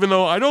that, even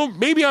though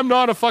maybe I'm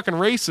not a fucking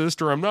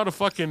racist, or I'm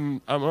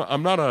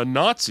not a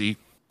Nazi.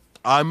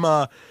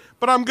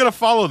 But I'm going to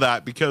follow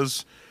that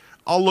because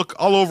I'll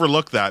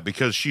overlook that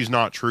because she's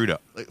not Trudeau.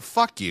 Like,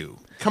 fuck you.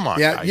 Come on,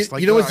 guys.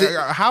 You know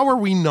how are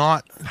we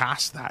not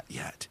past that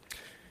yet?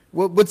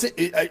 Well,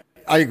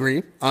 I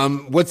agree.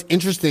 What's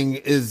interesting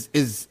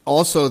is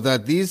also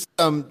that these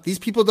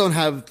people don't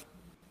have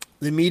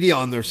the media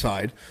on their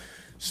side,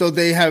 so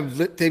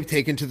they've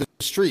taken to the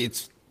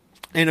streets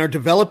and are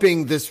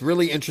developing this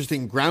really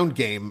interesting ground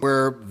game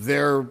where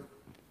their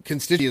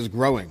constituency is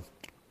growing,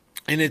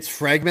 and it's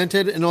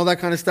fragmented and all that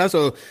kind of stuff.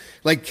 So,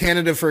 like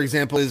Canada, for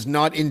example, is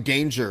not in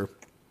danger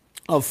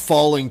of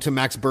falling to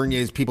Max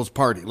Bernier's People's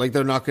Party. Like,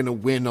 they're not going to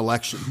win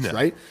elections,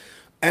 right?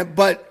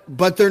 But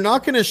they're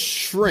not going to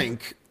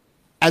shrink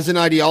as an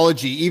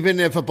ideology, even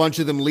if a bunch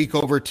of them leak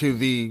over to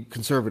the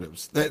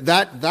Conservatives.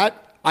 That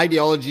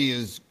ideology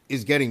is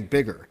getting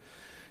bigger,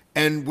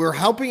 and we're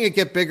helping it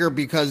get bigger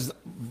because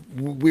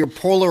we're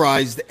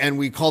polarized and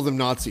we call them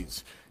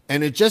Nazis,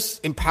 and it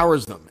just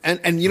empowers them.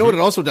 And you know what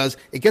it also does?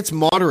 It gets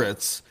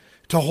moderates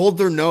to hold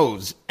their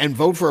nose and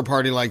vote for a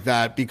party like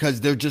that because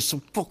they're just so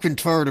fucking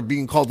tired of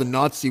being called a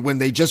Nazi when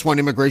they just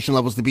want immigration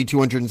levels to be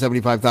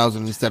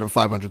 275,000 instead of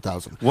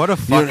 500,000. What a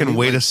fucking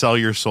way to sell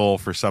your soul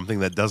for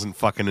something that doesn't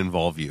fucking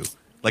involve you.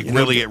 Like,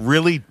 it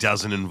really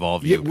doesn't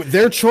involve you.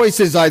 Their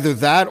choice is either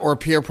that or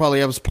Pierre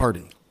Poilievre's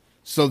party.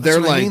 So they're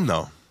That's what like, I mean,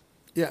 though.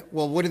 Yeah,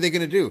 well, what are they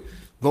going to do?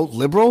 Vote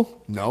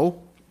liberal?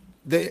 No.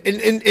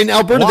 In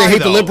Alberta, Why, they hate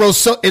the though?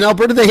 Liberals. In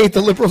Alberta, they hate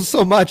the Liberals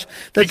so much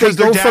that Because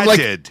they their go from dad like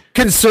did.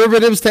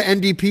 Conservatives to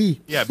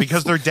NDP. Yeah,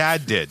 because their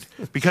dad did.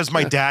 Because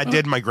my dad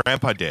did, my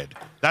grandpa did.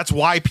 That's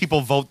why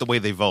people vote the way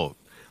they vote.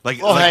 Like,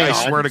 Well, like hang I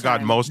on. swear to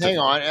God, most Hang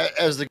of on,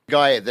 as the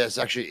guy that's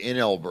actually in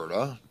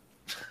Alberta.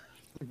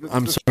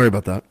 I'm sorry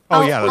about that.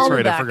 Oh yeah, that's I'll be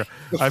right. I back. forgot.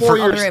 Before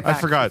you're- right I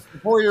back. forgot.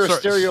 Before your Sorry.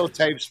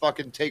 stereotypes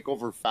fucking take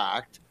over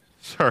fact.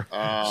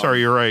 Sorry,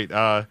 you're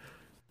right.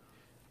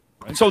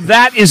 So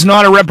that is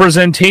not a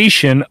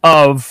representation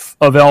of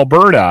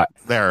Alberta.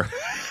 There.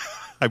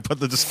 I put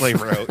the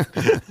disclaimer out.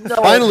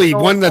 Finally,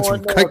 one that's no,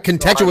 it's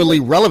contextually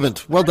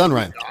relevant. Well done,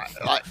 Ryan.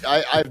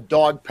 I've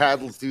dog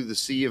paddled through the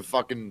sea of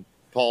fucking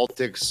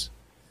politics,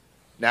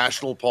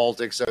 national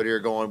politics out here,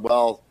 going,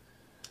 well,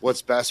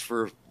 what's best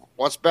for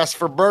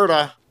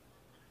Berta?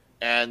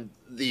 And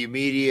the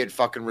immediate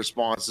fucking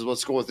response is,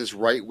 let's go with this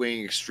right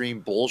wing extreme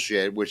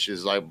bullshit, which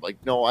is like,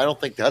 no, I don't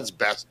think that's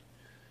best.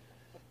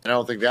 And I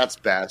don't think that's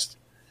best.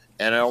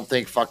 And I don't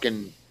think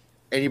fucking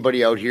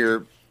anybody out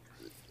here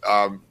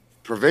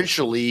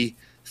provincially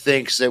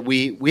thinks that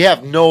we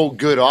have no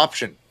good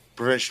option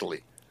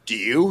provincially. Do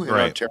you in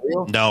Right.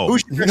 Ontario? No.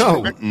 Who's your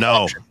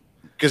No.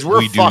 because we're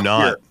We do fucked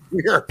not. here.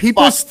 We are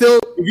People fucked. still.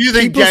 If you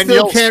think people still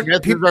Danielle can't-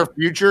 Smith peop- is our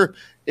future,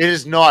 it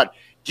is not.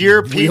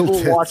 Dear people Wheel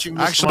tits. watching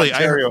this Actually, from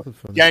Ontario,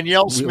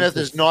 Danielle Wheel Smith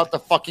tits. is not the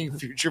fucking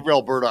future of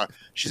Alberta.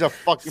 She's a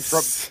fucking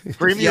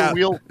premium Yeah.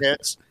 wheel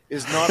tits.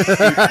 Is not a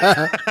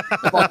future.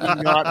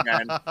 Fucking not,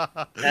 man.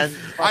 And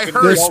I fucking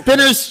heard- There's Danielle-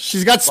 spinners.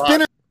 She's got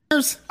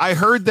spinners. I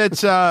heard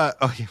that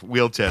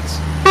wheel tits.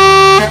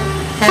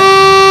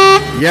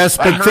 Yes,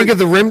 I but heard- think of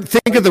the rim.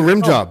 Think of the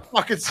rim job.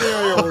 fucking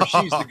scenario where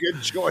she's the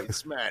good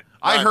choice, man.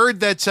 I heard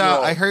that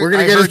I heard We're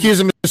gonna I get heard-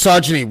 accused of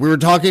misogyny. We were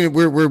talking.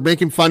 We're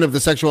making fun of the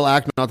sexual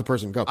act, not the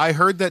person. Go. I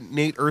heard that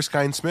Nate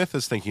Erskine Smith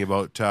is thinking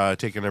about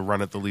taking a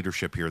run at the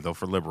leadership here, though,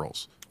 for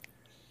Liberals.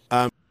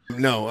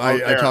 No,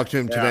 I talked to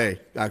him today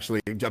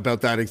actually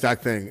about that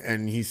exact thing,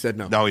 and he said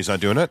no. No, he's not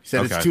doing it. He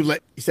said Okay. it's too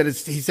late. He said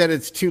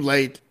it's too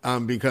late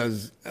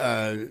because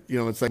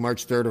it's like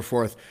March 3rd or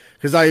 4th.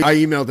 Because I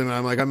emailed him and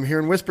I'm like, I'm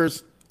hearing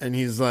whispers, and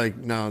he's like,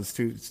 no, it's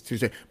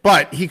Tuesday.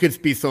 But he could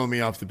be throwing me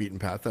off the beaten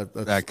path.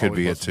 That could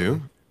be it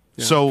too.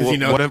 Yeah. So 'Cause he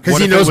knows- what if 'cause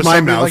he it knows was my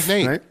somebody mouth, like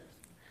Nate? right?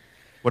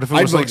 What if it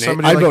I'd was vote like Nate.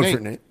 somebody I'd like vote Nate?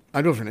 for Nate.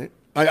 I'd vote for Nate.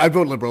 I'd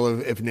vote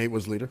Liberal if Nate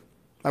was leader.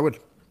 I would.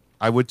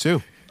 I would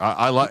too.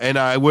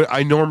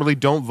 I normally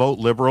don't vote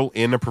Liberal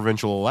in a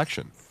provincial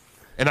election,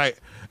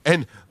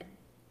 and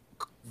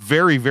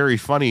very, very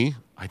funny.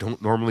 I don't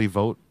normally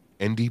vote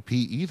NDP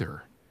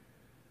either.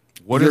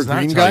 What You're does a that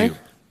Green tell guy? you?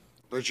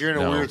 But you're in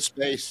a No. weird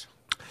space.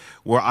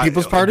 Where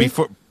People's Party?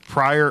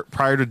 prior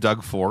to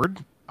Doug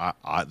Ford,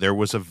 there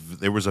was a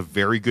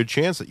very good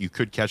chance that you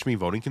could catch me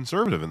voting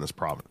Conservative in this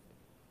province.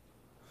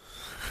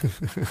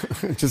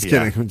 Just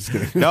Yeah. kidding. I'm just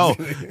kidding. No.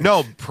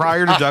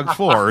 Prior to Doug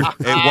Ford,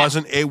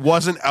 it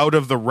wasn't out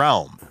of the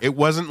realm. It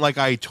wasn't like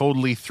I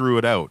totally threw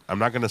it out. I'm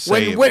not going to say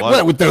Wait, it what?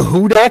 was. With the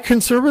Hudak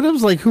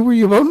conservatives? Like, who were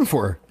you voting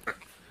for?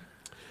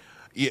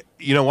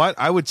 You know what?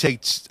 I would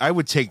take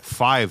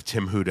 5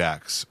 Tim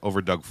Hudaks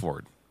over Doug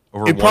Ford.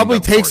 Over It one probably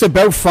Doug takes Ford.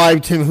 about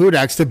 5 Tim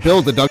Hudaks to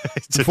build a Doug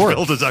to Ford.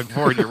 build a Doug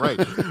Ford. You're right,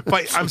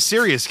 but I'm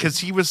serious because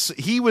he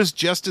was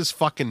just as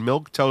fucking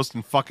milk toast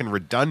and fucking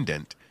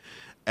redundant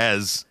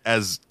as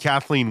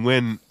Kathleen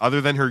Wynne, other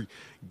than her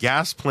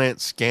gas plant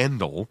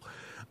scandal.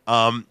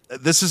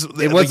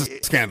 It was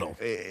a scandal.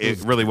 It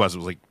really was. It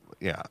was like,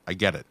 yeah, I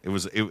get it. It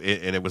was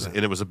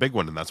a big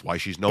one, and that's why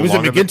she's no It was a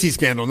longer. McGinty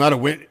scandal, not a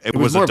Win. It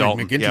was more a of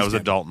Dalton. McGinty Yeah, it was a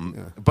scandal.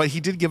 Dalton. But he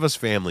did give us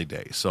Family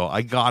Day, so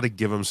I got to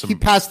give him some. He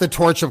passed the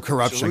torch of So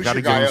corruption. who's got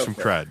to your give guy him out some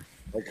there? cred.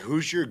 Like,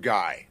 who's your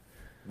guy?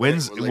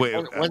 When's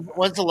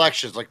When's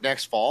elections? Like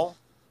next fall,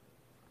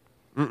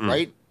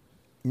 right?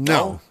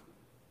 No.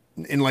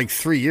 In like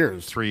 3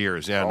 years. 3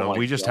 years? Yeah, Oh no, my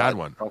we just God. had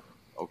one.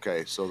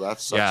 Okay, so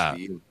that sucks Yeah. for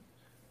you.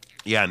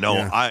 Yeah, no.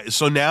 Yeah.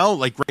 So now,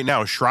 like right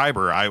now,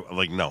 Schreiber,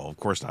 no, of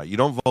course not. You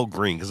don't vote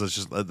Green because it's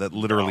just that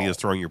literally is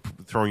throwing your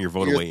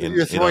vote away.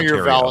 You're throwing your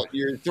Ontario. ballot.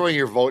 You're throwing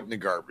your vote in the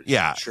garbage.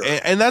 Yeah, sure.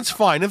 and that's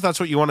fine if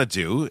that's what you want to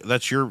do.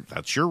 That's your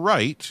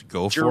right.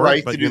 Go It's for your it.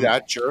 right but to do you know-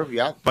 that. Sure,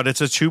 yeah. But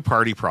it's a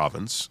 2-party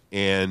province,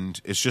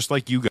 and it's just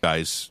like you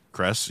guys,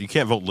 Chris. You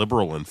can't vote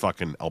Liberal in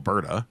fucking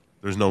Alberta.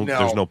 There's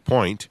no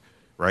point,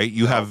 right?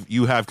 You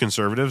have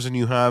Conservatives, and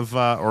you have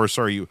what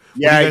do you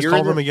guys you're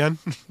call in them the- again?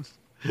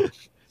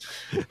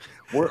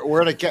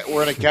 We're in a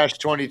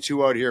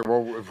catch-22 out here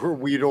where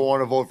we don't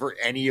want to vote for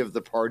any of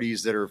the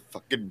parties that are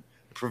fucking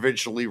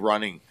provincially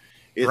running.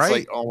 It's Right.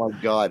 like, oh my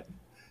god.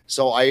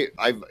 So I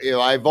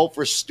vote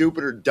for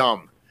stupid or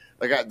dumb.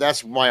 Like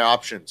that's my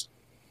options.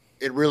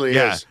 It really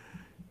Yeah. is.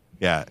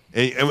 Yeah,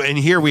 and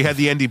here we had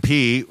the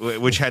NDP,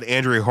 which had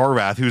Andrea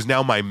Horwath, who's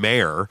now my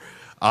mayor.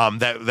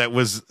 That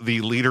was the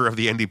leader of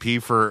the NDP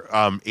for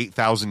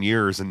 8,000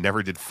 years and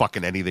never did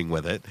fucking anything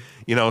with it.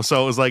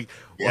 So it was like,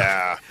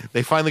 Yeah.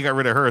 they finally got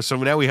rid of her. So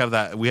now we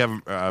have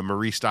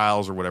Marie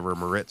Stiles or whatever,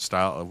 Marit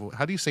Stiles.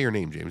 How do you say her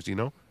name, James? Do you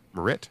know?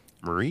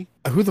 Marie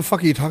Who the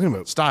fuck are you talking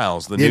about?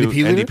 Stiles, the The new NDP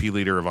leader? NDP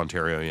leader of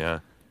Ontario. Yeah.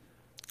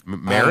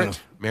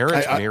 Merritt,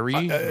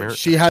 Merritt.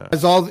 She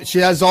has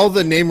all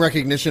the name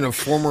recognition of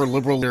former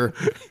Liberal leader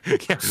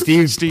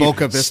Steve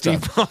Boca Vista.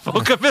 Steve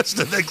Boca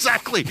Vista,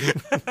 exactly.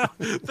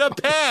 The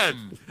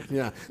pen.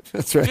 Yeah,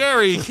 that's right.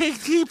 Jerry,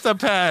 keep the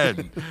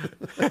pen.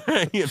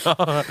 You know,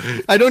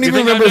 I don't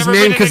even remember his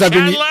name because I've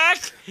been.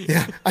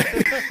 Yeah.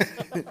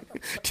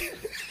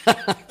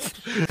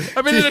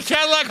 I've been in a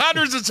Cadillac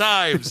hundreds of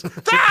times,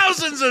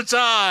 thousands of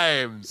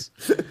times.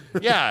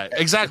 Yeah,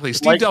 exactly.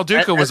 Steve Del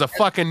Duca was a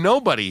fucking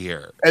nobody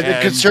here. And the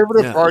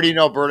Conservative Party in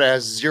Alberta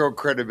has zero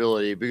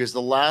credibility because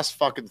the last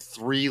fucking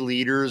 3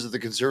 leaders of the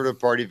Conservative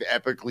Party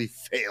have epically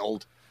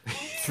failed.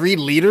 3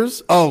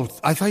 liters? Oh,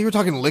 I thought you were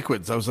talking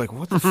liquids. I was like,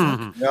 what the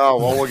fuck? No,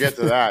 well, we'll get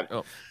to that.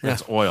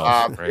 It's oil.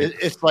 Right?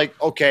 It's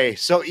like, okay,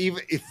 so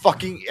even if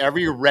fucking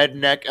every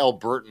redneck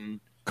Albertan,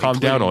 calm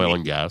down, oil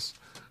and gas,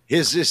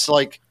 is just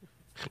like,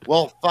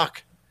 well,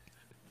 fuck.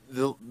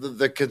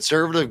 The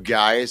conservative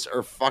guys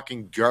are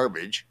fucking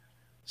garbage.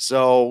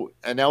 So,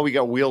 and now we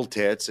got wheel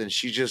tits, and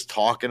she's just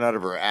talking out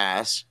of her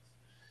ass.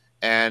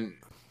 And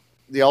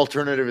the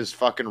alternative is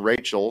fucking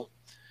Rachel,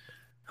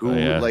 who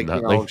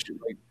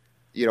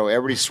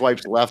everybody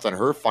swipes left on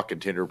her fucking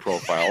Tinder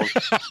profile.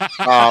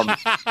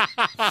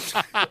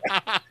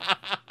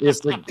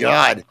 It's like,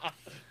 God,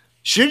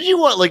 should you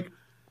want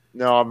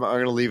No, I'm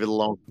going to leave it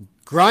alone.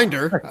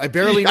 Grinder, I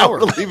barely know her.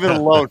 I'm going to leave it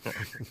alone.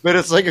 But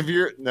it's like, if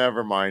you're,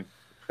 never mind.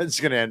 It's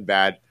going to end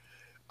bad.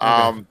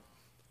 Okay.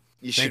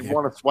 You should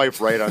want to swipe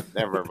right on.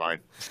 Never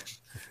mind.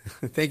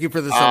 Thank you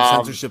for the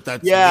self-censorship.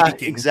 That's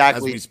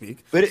exactly. As we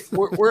speak. But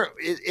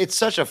it's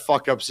such a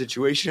fuck up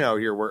situation out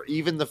here where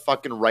even the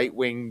fucking right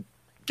wing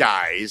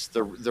guys,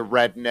 the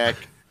redneck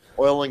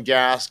oil and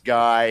gas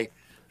guy,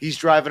 he's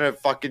driving a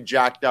fucking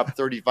jacked up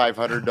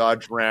 3500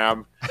 Dodge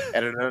Ram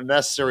at an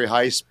unnecessary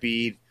high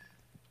speed.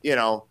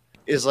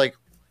 Is like,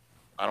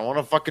 I don't want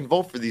to fucking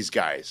vote for these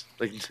guys.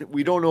 Like,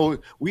 we don't know.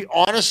 We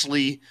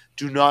honestly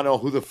do not know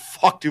who the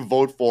fuck to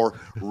vote for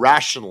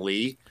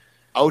rationally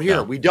out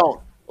here. We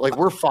don't. Like,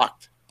 we're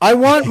fucked. I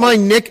want my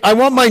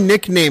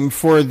nickname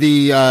for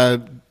the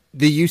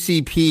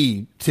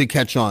UCP to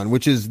catch on,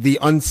 which is the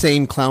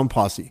Unsane Clown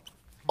Posse.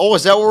 Oh,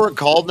 is that what we're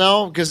called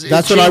now? Because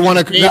that's what I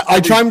want to.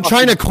 I'm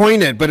trying to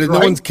coin it, but no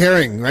one's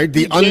caring, right?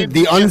 The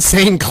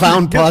Unsane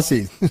Clown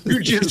Posse.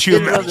 Could you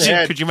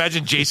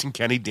imagine Jason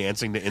Kenney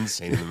dancing to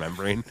 "Insane in the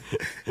Membrane"?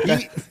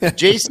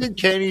 Jason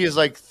Kenney is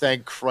like,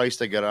 thank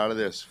Christ I got out of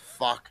this.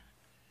 Fuck.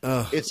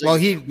 It's well,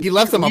 he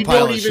left them a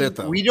pile of shit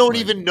though. We don't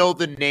even know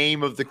the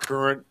name of the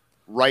current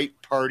right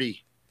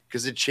party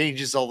because it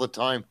changes all the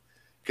time.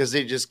 Because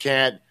they just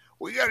can't.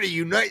 We got to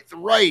unite the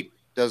right.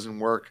 Doesn't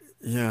work.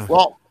 Yeah.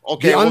 Well.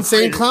 Okay, the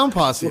Unsane Clown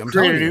Posse. I'm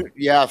telling you.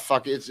 Yeah,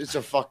 fuck. It's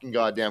a fucking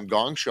goddamn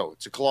gong show.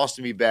 It's a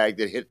colostomy bag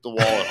that hit the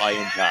wall at high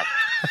impact.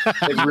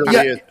 It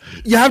really is.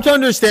 You have to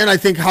understand, I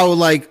think, how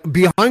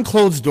behind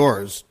closed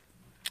doors,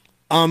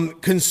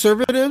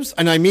 conservatives,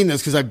 and I mean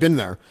this because I've been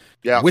there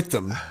with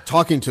them,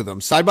 talking to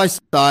them side by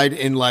side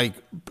in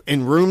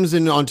rooms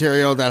in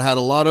Ontario that had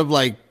a lot of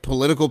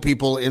political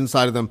people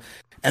inside of them.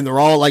 And they're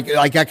all like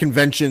at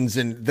conventions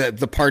and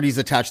the parties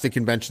attached to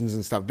conventions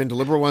and stuff. Been to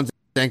liberal ones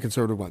and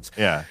conservative ones.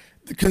 Yeah.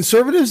 The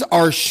conservatives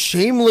are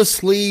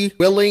shamelessly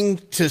willing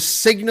to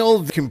signal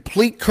the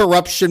complete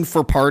corruption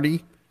for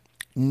party.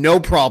 No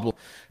problem.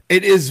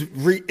 It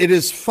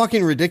is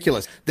fucking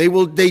ridiculous.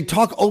 They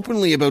talk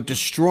openly about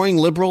destroying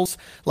liberals,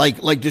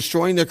 like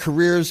destroying their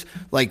careers,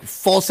 like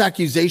false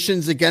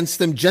accusations against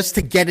them just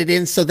to get it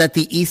in so that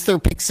the ether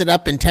picks it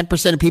up and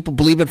 10% of people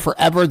believe it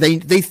forever. They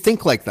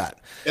think like that.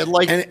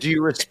 And do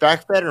you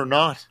respect that or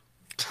not?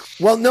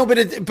 Well, no, but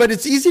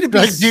it's easy to be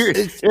it's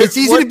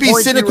easy to be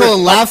cynical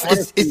and laugh.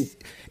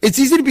 It's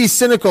easy to be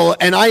cynical,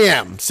 and I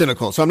am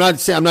cynical. So I'm not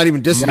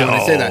even dissing when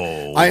I say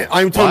that.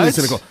 I'm totally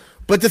cynical.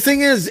 But the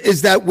thing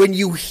is that when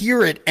you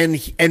hear it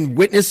and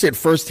witness it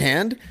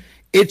firsthand,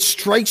 it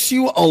strikes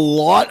you a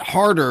lot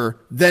harder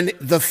than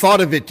the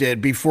thought of it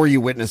did before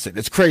you witness it.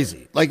 It's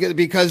crazy,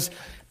 because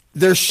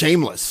they're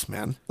shameless,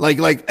 man.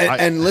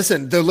 And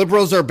listen, the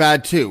liberals are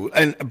bad too,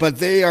 but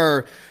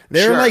they're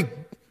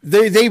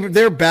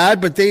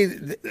bad, but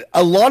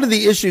a lot of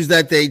the issues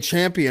that they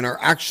champion are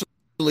actually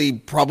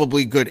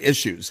probably good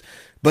issues.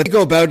 But they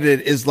go about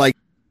it is like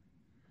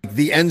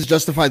the ends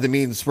justify the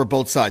means for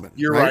both sides.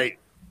 You're right.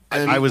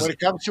 And when it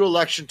comes to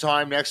election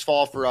time next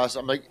fall for us,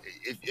 I'm like,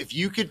 if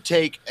you could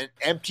take an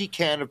empty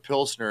can of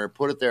Pilsner and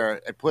put it there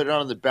and put it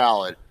on the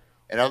ballot,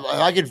 and if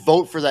I could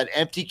vote for that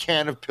empty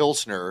can of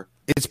Pilsner.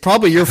 It's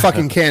probably your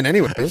fucking can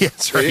anyway.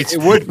 That's right.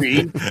 It would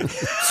be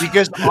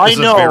because I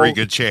know a very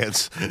good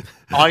chance.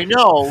 I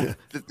know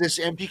that this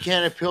empty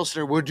can of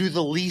Pilsner will do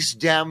the least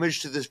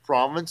damage to this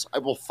province. I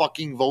will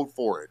fucking vote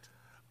for it.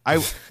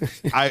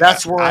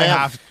 That's where I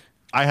am.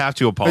 I have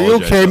to apologize. Are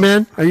you okay,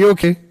 man? Are you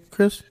okay,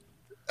 Chris?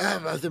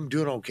 I'm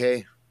doing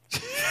okay.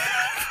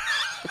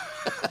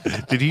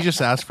 Did he just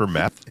ask for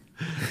meth?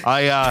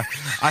 I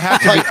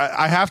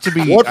have to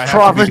be. What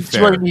province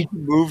do I need to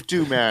move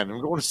to, man? I'm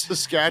going to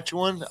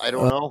Saskatchewan. I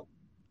don't know.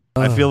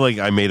 I feel like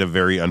I made a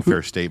very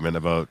unfair statement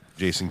about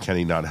Jason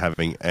Kenney not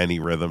having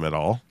any rhythm at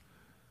all.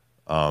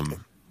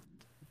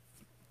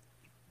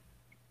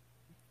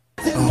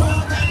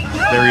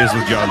 There he is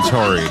with John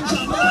Tory.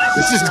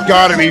 This has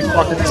got to be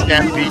fucking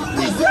Stampede.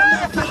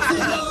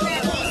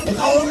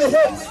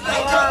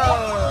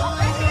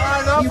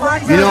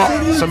 You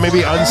know, so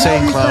maybe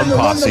Unsane Clown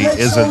Posse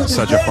isn't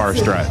such a far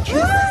stretch.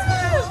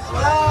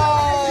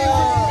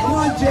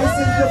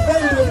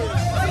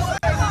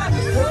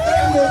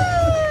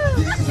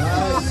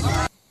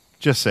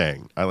 Just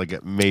saying. I like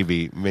it.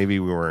 Maybe we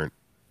weren't.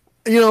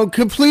 You know,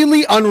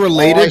 completely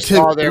unrelated All I to.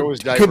 saw there was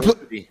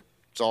diversity.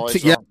 That's all I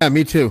saw. Yeah,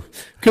 me too.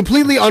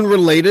 Completely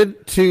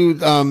unrelated to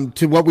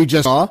what we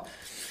just saw.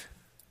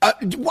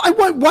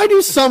 Why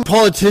do some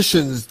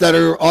politicians that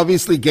are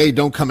obviously gay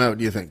don't come out?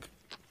 Do you think?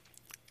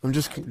 I'm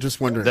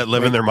just wondering. That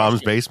live in their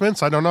mom's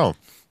basements? I don't know.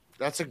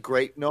 That's a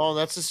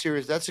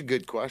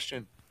good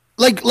question.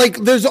 Like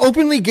there's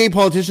openly gay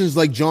politicians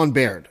like John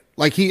Baird.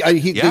 Like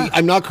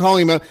I'm not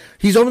calling him out.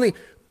 He's openly,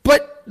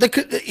 but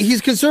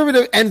he's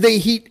conservative, and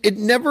it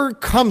never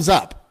comes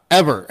up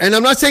ever. And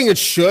I'm not saying it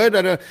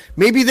should.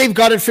 Maybe they've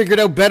got it figured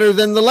out better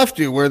than the left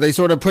do, where they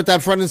sort of put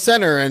that front and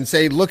center and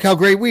say, "Look how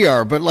great we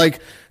are." But like,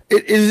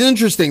 it is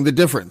interesting the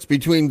difference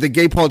between the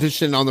gay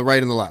politician on the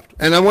right and the left.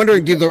 And I'm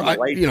wondering,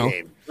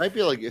 Might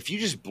be like if you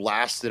just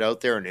blast it out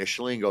there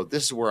initially and go,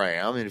 "This is where I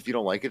am," and if you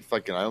don't like it,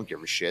 fucking, I don't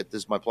give a shit.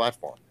 This is my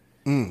platform.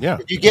 Yeah.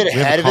 If you get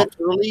ahead of it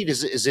early,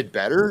 is it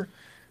better?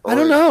 I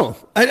don't know.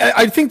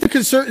 I think the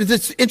concern.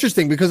 It's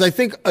interesting because I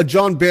think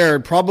John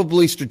Baird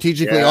probably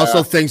strategically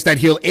also thinks that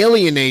he'll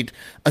alienate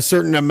a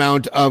certain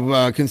amount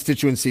of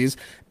constituencies,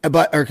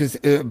 part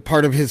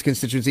of his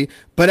constituency.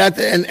 But at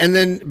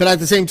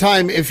the same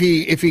time, if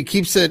he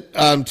keeps it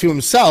to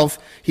himself,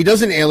 he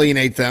doesn't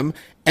alienate them.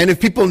 And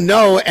if people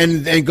know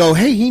and go,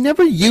 hey, he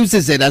never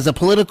uses it as a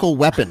political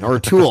weapon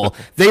or tool,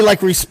 they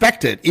like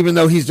respect it, even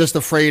though he's just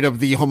afraid of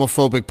the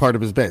homophobic part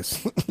of his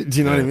base. Do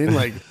you know what I mean?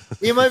 Like,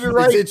 you might be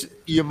right.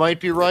 You might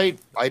be right.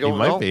 I don't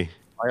know. Might be.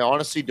 I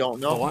honestly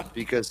don't know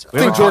because I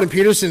think Jordan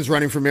Peterson's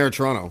running for mayor of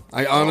Toronto.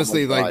 I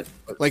honestly like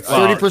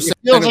 30%. It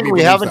feels like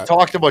we haven't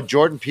talked about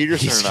Jordan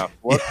Peterson enough.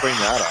 Let's bring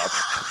that up.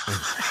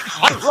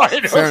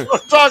 Right, we're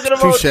talking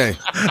about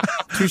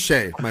touche,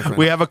 my friend.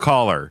 We have a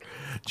caller.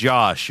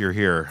 Josh, you're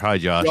here. Hi,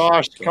 Josh.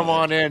 Josh, come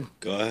on in.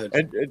 Go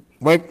ahead.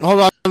 Wait,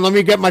 hold on. Let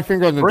me get my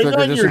finger on the trigger.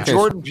 Bring on your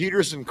Jordan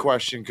Peterson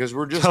question because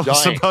we're just Tell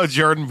us dying. about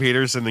Jordan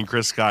Peterson and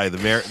Chris Sky,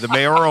 the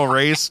mayoral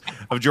race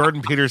of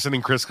Jordan Peterson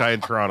and Chris Sky in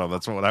Toronto.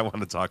 That's what I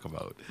want to talk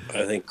about.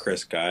 I think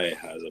Chris Sky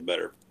has a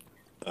better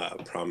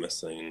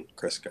promise than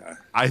Chris Sky.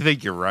 I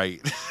think you're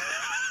right.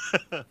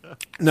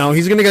 No,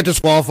 he's going to get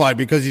disqualified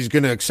because he's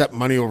going to accept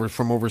money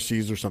from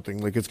overseas or something.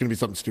 Like it's going to be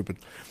something stupid.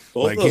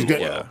 He's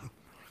going.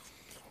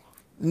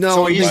 No,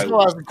 so he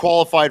still hasn't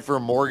qualified for a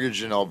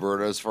mortgage in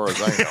Alberta, as far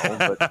as I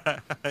know.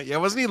 But yeah,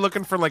 wasn't he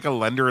looking for like a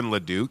lender in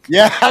Leduc?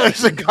 Yeah,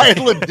 there's a guy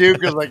in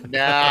Leduc who's like, nah,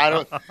 I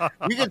don't.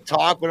 We can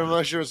talk, but I'm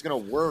not sure it's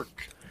going to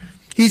work.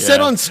 He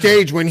said on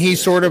stage when he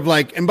sort of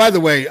like, and by the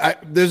way,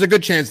 there's a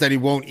good chance that he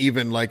won't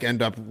even like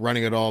end up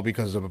running at all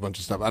because of a bunch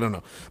of stuff. I don't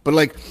know, but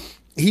like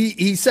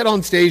he said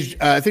on stage,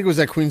 I think it was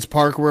at Queen's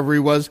Park, wherever he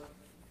was.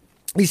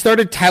 He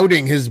started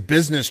touting his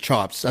business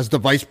chops as the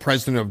vice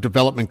president of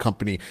development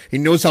company. He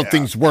knows how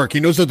things work. He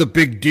knows how the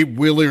big deep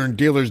wheeler and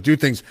dealers do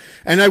things.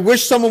 And I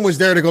wish someone was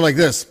there to go like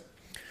this.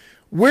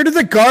 Where do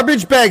the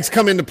garbage bags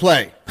come into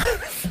play?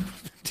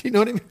 Do you know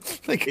what I mean?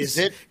 Like, is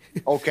it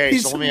okay?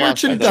 He's So let me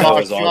ask you.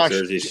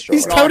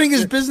 He's touting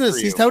his business.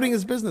 He's touting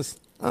his business.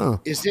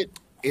 Oh, is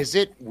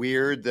it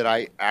weird that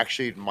I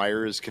actually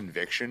admire his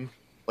conviction?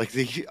 Like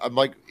I'm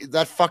like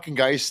that fucking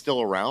guy is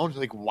still around.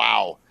 Like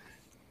wow.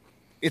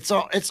 It's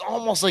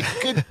almost like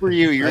good for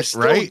you. You're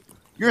still right.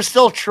 You're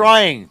still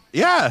trying.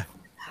 Yeah,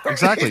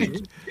 exactly.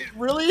 It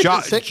really is.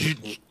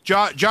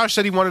 Josh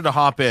said he wanted to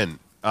hop in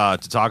to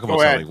talk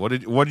about something. What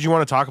did you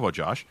want to talk about,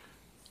 Josh?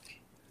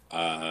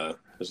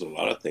 There's a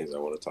lot of things I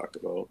want to talk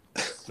about. All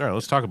right,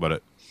 let's talk about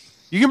it.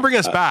 You can bring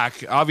us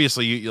back.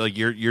 Obviously,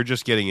 you're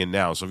just getting in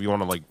now. So if you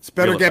want to like, it's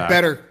better get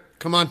better.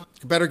 Come on,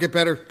 better get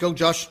better. Go,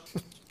 Josh.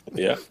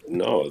 Yeah,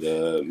 no,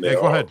 the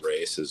mayoral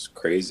race is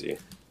crazy.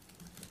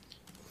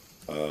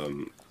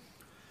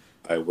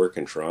 I work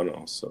in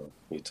Toronto, so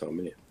you tell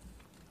me.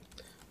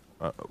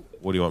 What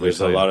do you want me to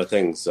say? There's a lot of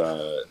things.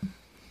 Who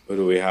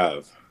do we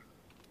have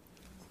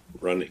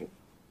running?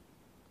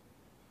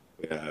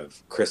 We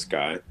have Chris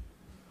Guy.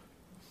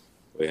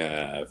 We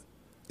have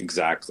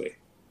exactly.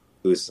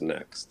 Who's the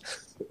next?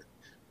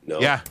 No.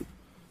 Yeah.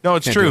 No,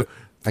 it's true.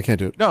 I can't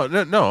do it.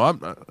 No. I'm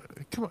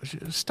come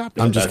on, stop.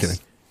 I'm just kidding.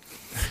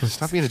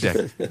 Stop being a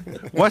dick.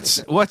 What's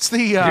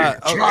the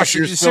Josh,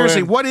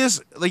 seriously? What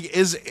is like?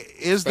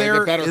 Is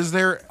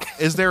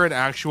there an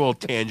actual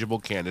tangible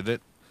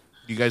candidate?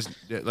 You guys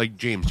like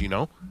James? Do you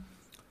know?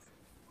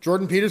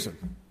 Jordan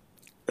Peterson.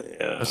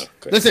 Yeah.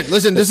 Okay.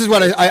 Listen. This is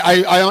what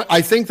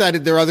I think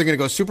that they're either going to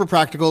go super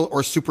practical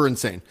or super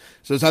insane.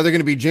 So it's either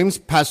going to be James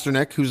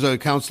Pasternak, who's a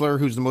counselor,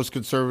 who's the most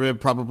conservative,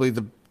 probably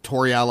the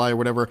Tory ally or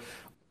whatever,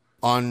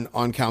 on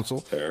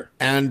council, Fair.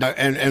 and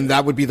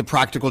that would be the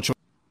practical choice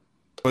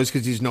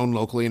because he's known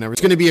locally and everything.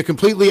 It's going to be a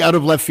completely out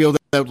of left field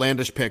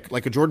outlandish pick,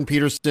 like a Jordan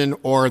Peterson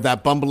or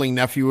that bumbling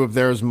nephew of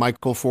theirs,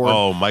 Michael Ford.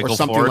 Oh, Michael or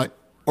something Ford? Like,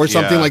 or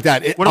something Yeah. like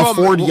that. What about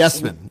Ford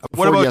Yesman?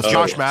 What about Yes-man.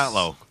 Josh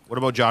Matlow? What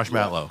about Josh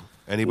Matlow?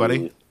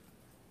 Anybody?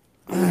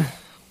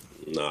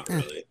 Not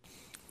really.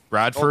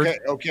 Bradford?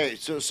 Okay.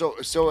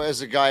 So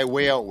as a guy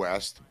way out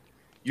west,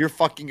 your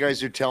fucking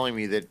guys are telling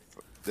me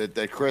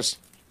that Chris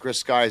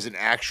Sky is an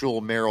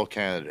actual mayoral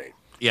candidate.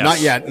 Yes.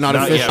 Not yet. Not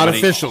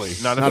officially.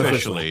 Not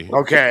officially.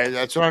 Okay,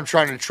 that's what I'm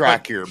trying to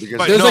track here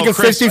because There's like a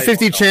Chris,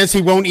 50-50 chance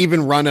he won't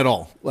even run at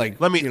all. Like,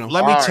 let me you know.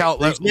 let me All right, tell.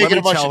 he's Let making me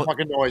a bunch tell. of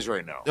fucking noise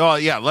right now. Oh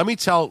yeah, let me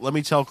tell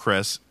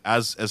Chris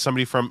as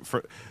somebody from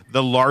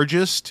the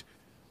largest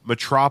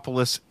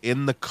metropolis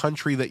in the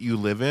country that you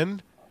live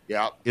in.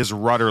 Yeah, is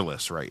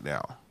rudderless right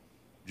now.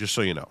 Just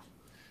so you know,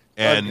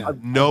 and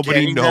I'm nobody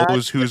getting that.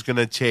 knows who's going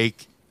to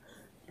take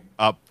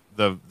up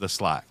the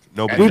slack.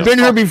 Nobody. We've knows. been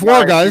here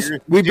before, guys.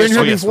 We've been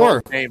here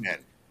before. Amen.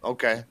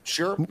 Okay,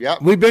 sure. Yeah,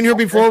 We've been here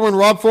before when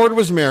Rob Ford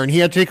was mayor, and he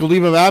had to take a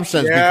leave of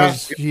absence Yeah,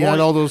 because good he had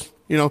point. all those.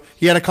 You know,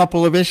 he had a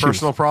couple of issues.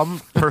 Personal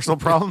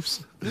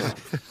problems.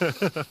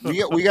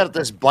 we got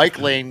this bike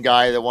lane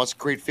guy that wants to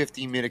create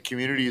 15-minute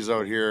communities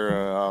out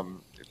here.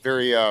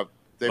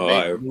 They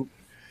make.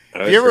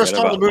 If you ever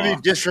saw the movie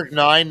District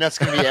 9, that's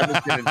going to be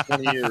Edmonton in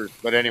 20 years.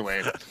 But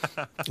anyway,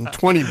 in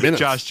 20 minutes.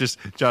 Josh just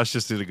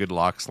did a good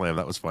lock slam.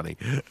 That was funny.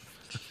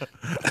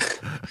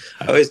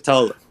 I always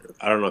tell.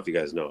 I don't know if you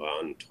guys know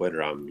on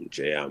Twitter I'm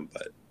JM,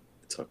 but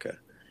it's okay.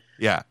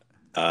 Yeah.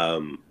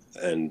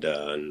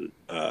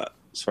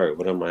 Sorry,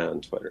 what am I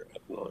on Twitter?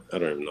 I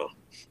don't even know.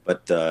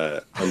 But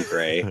I'm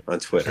Gray on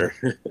Twitter.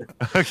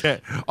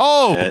 Okay.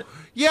 Oh, And-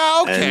 yeah.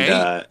 Okay.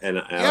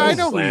 I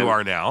know who you slammed-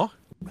 are now.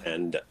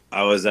 And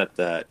I was at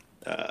that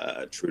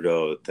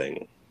Trudeau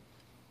thing.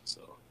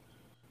 So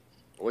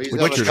well, he's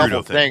Which got a Trudeau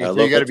couple thing? things. So you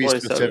Local got to be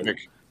 27.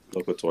 specific.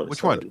 Local 27.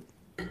 Which one?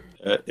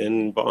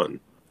 In Bonn.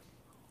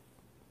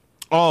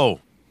 Oh.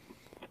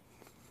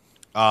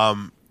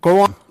 Go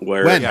on.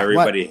 Where When?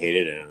 everybody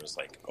hated it. And it was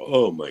like,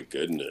 oh my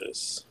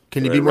goodness.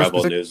 Can you Where be more Rebel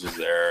specific? News was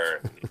there.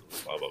 And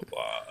blah, blah,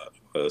 blah.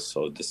 It was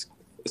so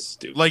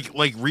stupid.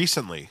 Like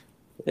recently.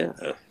 Yeah,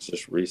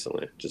 just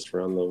recently. Just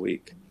around the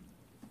week.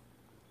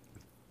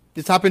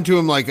 It's happened to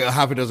him like a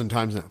half a dozen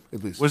times now,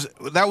 at least. Was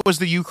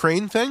the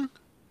Ukraine thing?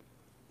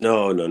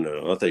 No,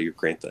 not the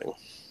Ukraine thing.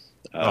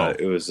 Oh.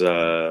 It was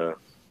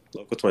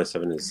Local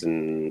 27 is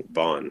in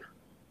Bonn.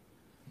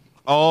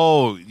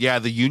 Oh, yeah,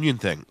 the union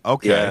thing.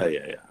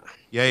 Okay.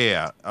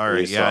 Yeah. All We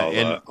right. saw Yeah. all,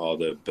 And all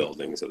the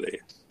buildings that they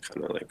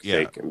kind of like Yeah.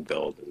 fake and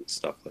build and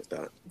stuff like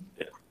that.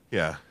 Yeah.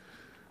 yeah.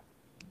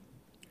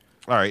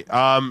 All right.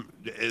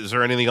 Is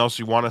there anything else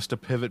you want us to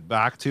pivot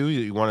back to?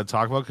 You want to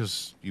talk about?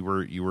 Because you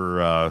were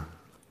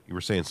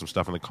saying some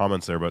stuff in the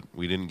comments there, but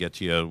we didn't get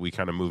to you. We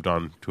kind of moved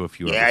on to a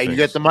few. Yeah, other you things.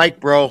 got the mic,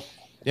 bro.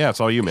 Yeah,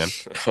 it's all you, man.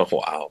 Oh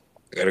wow!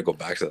 I got to go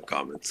back to the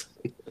comments.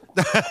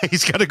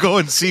 He's got to go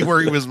and see where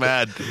he was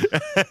mad.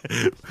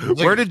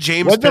 Where did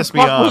James What the piss me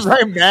fuck off? was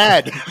I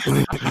mad?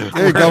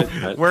 There you go.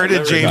 Where I did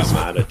never James?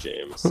 got mad at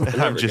James? I I'm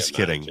never just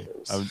get mad at kidding.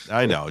 James.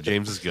 I know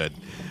James is good.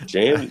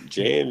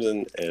 James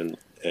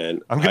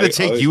and I'm going to I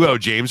take always- you out,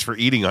 James, for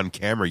eating on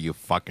camera. You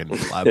fucking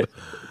pleb.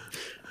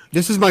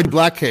 This is my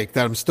black cake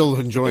that I'm still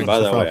enjoying. By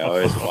so the far. way, I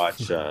always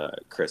watch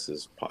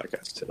Chris's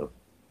podcast too.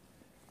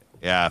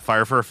 Yeah,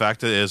 Fire for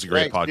Effect is a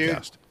great Thanks, dude.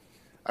 podcast.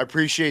 I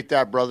appreciate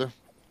that, brother.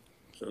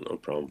 No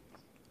problem.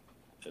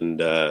 And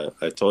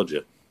I told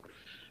you,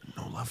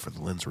 No love for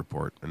the Lens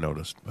Report. I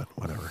noticed, but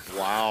whatever.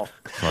 Wow.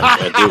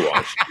 I do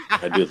watch.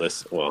 I do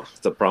listen. Well,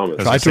 the problem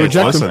is Try I to say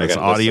reject listen, him. it's I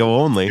gotta audio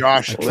only.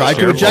 Josh, Tried to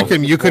Careful. reject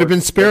him. You could have been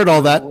spared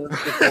all that.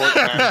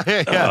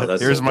 Yeah, that's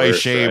here's the my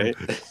worst, shame. right?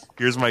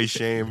 Here's my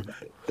shame.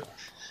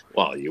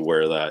 Well, you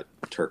wear that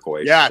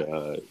turquoise. Yeah.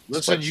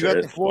 Listen, you got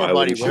the sweatshirt. floor, Why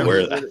buddy. wouldn't you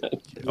wear Whatever- that? Oh,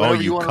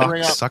 Whatever you wanna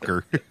bring up.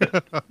 cocksucker.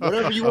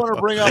 Whatever you want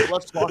to bring up,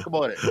 let's talk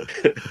about it.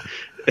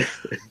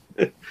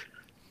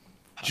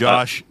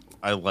 Josh,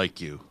 I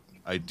like you.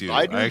 I do.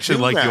 I do actually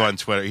too, like you man. on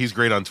Twitter. He's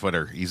great on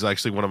Twitter. He's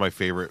actually one of my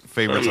favorites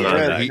on Yeah.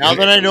 Twitter. Now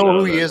that I know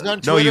who he is on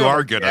Twitter, No, you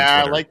are good on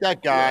yeah, Twitter. I like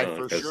that guy Yeah,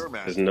 for 'cause- sure,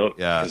 man.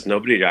 Because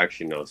nobody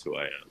actually knows who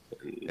I am.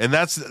 And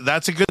that's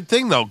a good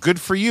thing though. Good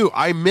for you.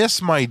 I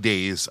miss my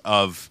days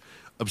of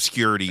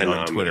obscurity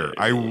on Twitter.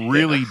 I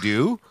really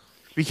do.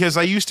 Because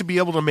I used to be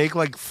able to make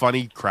like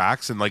funny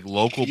cracks and like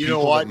local You know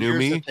people what? that knew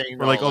Here's the me thing,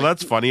 were like, though, "Oh, like-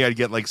 that's funny." I'd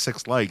get like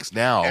 6 likes.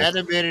 Now,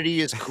 Anonymity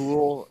is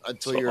cool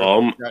until So you're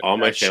all that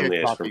my shit family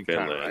is from talking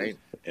kind, Finland, right?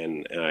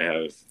 and I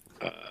have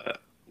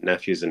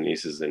nephews and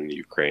nieces in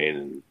Ukraine,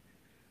 and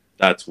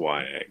that's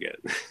why I get.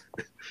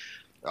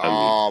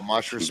 Oh,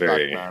 much respect,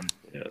 very- man.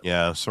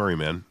 yeah. Sorry,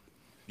 man.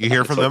 You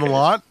hear from It's them a okay.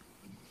 lot?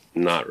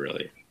 Not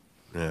really.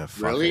 Yeah,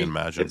 fucking Really?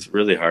 imagine. It's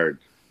really hard.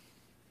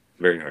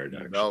 Very hard,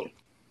 actually. No.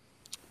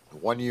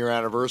 1 year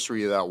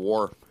anniversary of that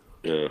war.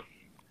 Yeah.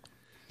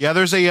 Yeah,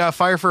 there's a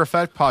Fire for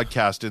Effect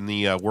podcast in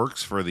the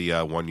works for the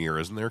 1 year,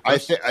 isn't there? I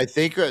Chris?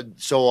 think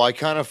so. I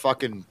kind of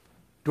fucking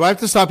Do I have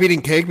to stop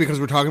eating cake because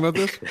we're talking about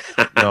this?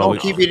 No,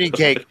 don't keep eating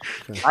cake.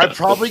 I'm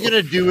probably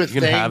gonna do a You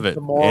can thing have it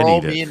tomorrow.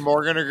 and eat it. Me and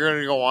Morgan are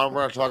gonna go on.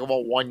 We're gonna talk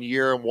about 1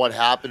 year and what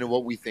happened and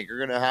what we think are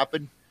gonna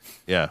happen.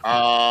 Yeah.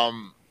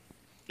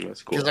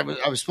 That's cool. Because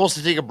I was supposed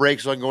to take a break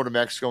so I can go to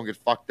Mexico and get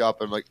fucked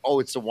up. I'm like, oh,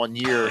 it's the 1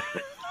 year,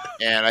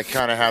 and I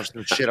kind of have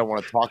some shit I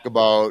want to talk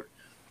about.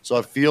 So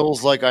it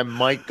feels like I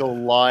might go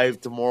live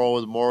tomorrow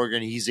with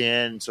Morgan. He's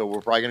in, so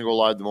we're probably gonna go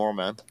live tomorrow,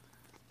 man.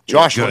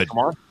 Josh, you wanna Good. come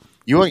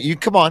on? You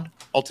come on.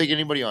 I'll take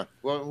anybody on.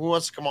 Who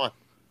wants to come on?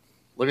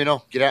 Let me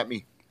know. Get at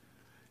me.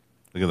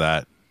 Look at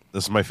that.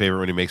 This is my favorite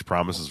when he makes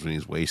promises when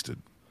he's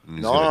wasted. And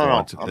he's No, gonna no, go no.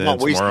 on to- I'm and not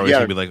tomorrow wasted he's yet.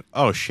 gonna be like,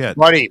 "Oh shit,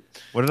 Buddy,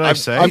 what did I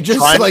say? I'm just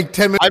trying- like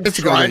 10 I'm minutes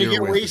ago. trying to you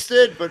get were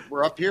wasted, but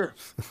we're up here.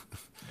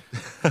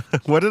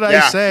 what did I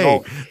Yeah, say?"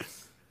 no.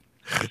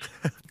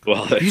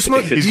 Well, You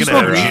smoke- He's do you gonna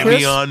smoke have weed, Jimmy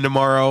Chris? on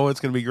tomorrow. It's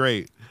gonna be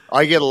great.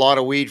 I get a lot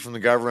of weed from the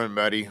government,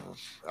 buddy.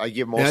 I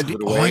give most Yeah, of it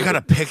Oh, away. I got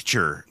a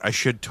picture. I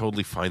should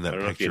totally find that I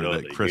don't know if you picture know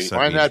that that Chris you- sent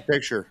Find me. that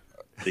picture.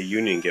 The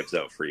union gives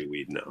out free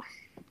weed now.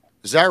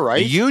 Is that The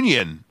right?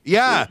 union,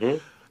 yeah. Mhm.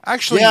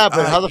 Actually, yeah,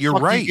 but how the you're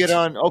fuck right. do you get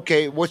on?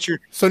 Okay, what's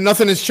your So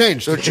nothing has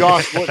changed. so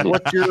Josh?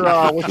 What's your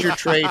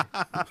trade?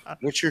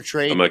 What's your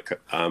trade?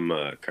 I'm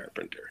a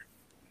carpenter.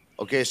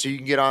 Okay, so you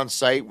can get on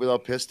site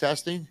without piss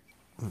testing.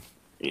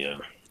 Yeah,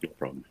 no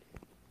problem.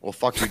 Well,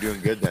 fuck, you're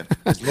doing good then.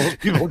 Most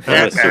people I'm a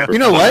can't. super- You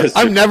know what?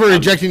 I'm never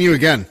ejecting you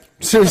again.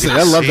 Seriously,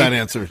 I love See? that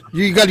answer.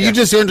 You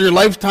just earned your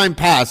lifetime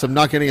pass of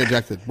not getting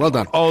ejected. Well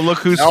done. Oh, look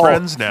who's No,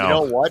 friends now. You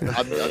know what?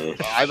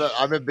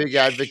 I'm a big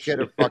advocate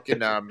of fucking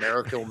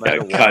miracle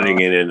marijuana. Cutting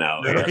in and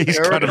out. He's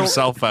cut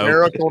himself out.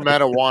 Miracle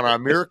marijuana.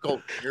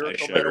 Miracle I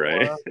should,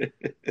 marijuana.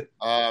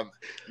 right?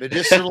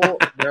 Medicinal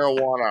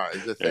marijuana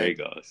is the There he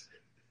thing. goes.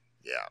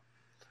 Yeah.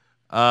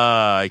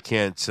 I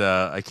can't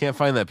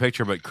find that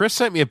picture, but Chris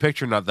sent me a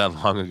picture not that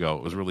long ago.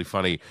 It was really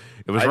funny.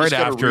 It was I right just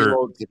gotta after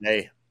reload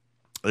today.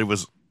 it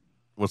was.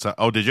 What's that?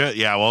 Oh, did you?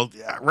 Yeah. Well,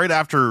 right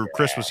after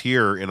Chris was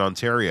here in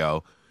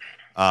Ontario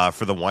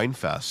for the Wine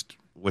Fest,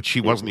 which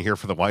he wasn't here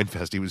for the Wine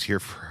Fest. He was here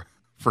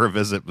for a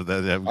visit, but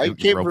then I he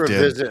came for a roped in.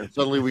 visit, and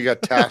suddenly we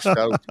got tasked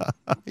out.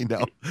 I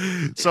know.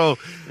 So,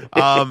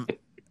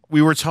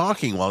 we were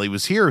talking while he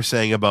was here,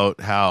 saying about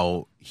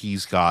how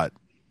he's got,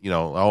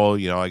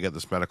 I get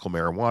this medical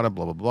marijuana,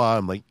 blah blah blah.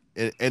 I'm like,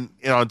 and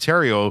in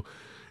Ontario,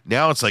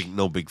 now it's like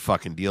no big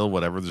fucking deal.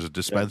 Whatever. There's a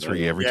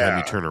dispensary every time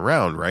you Yeah. turn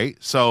around, right?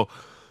 So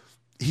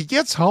he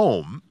gets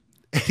home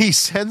and he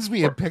sends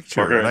me a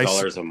picture. And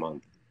 $400 a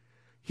month.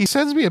 he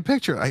sends me a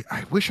picture. I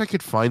wish I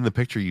could find the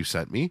picture you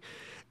sent me.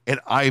 And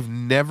I've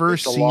never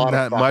It's a seen lot of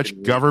that much fucking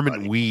weed, government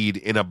buddy. weed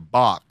in a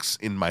box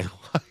in my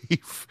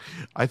life.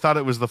 I thought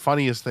it was the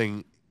funniest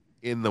thing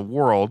in the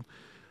world.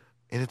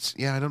 And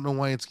I don't know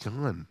why it's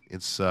gone.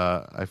 It's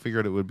I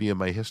figured it would be in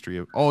my history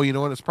of, oh, you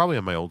know what? It's probably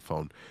on my old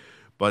phone.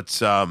 But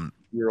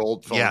Your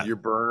old phone, Yeah. your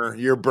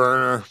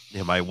burner.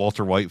 yeah, my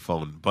Walter White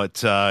phone.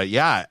 But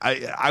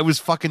I was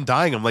fucking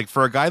dying. I'm like,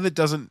 for a guy that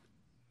doesn't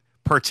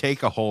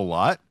partake a whole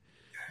lot,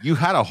 you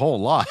had a whole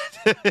lot.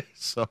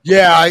 So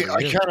Yeah, I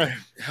kind of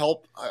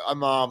help.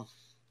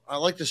 I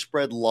like to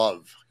spread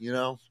love,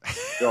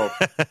 So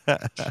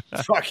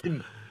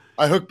fucking,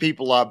 I hook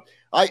people up.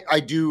 I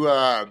do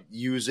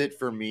use it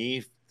for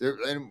me.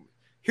 And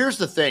here's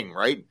the thing,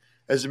 right?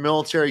 As a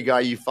military guy,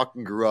 you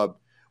fucking grew up.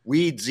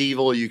 Weed's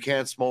evil. You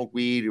can't smoke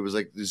weed. It was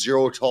like the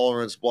zero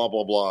tolerance, blah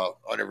blah blah,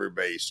 on every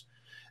base.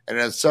 And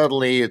then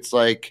suddenly it's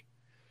like,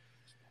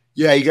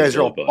 yeah, you guys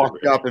are all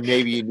fucked up, and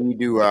maybe you need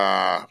to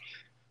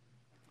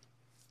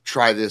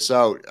try this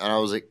out. And I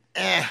was like,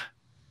 eh.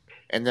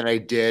 And then I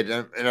did,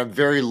 and I'm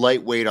very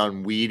lightweight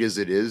on weed as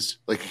it is,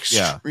 like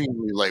Yeah.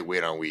 extremely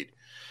lightweight on weed.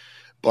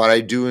 But I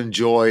do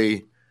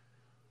enjoy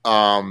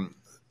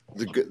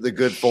the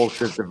good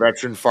folks at the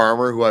Veteran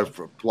Farmer, who I've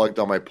plugged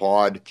on my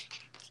pod,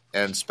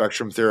 and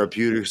Spectrum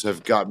Therapeutics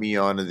have got me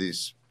onto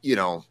these,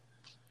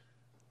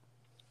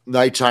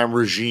 nighttime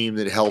regime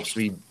that helps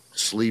me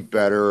sleep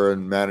better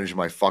and manage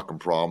my fucking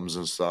problems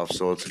and stuff.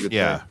 So it's a good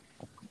yeah.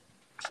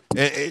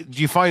 thing.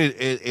 Do you find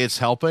it's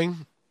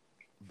helping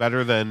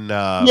better than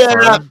Yeah,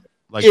 pharma?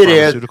 Like it is.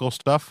 pharmaceutical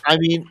stuff? I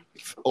mean,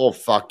 oh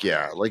fuck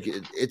yeah! Like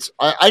it's.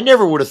 I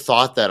never would have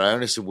thought that. I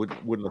honestly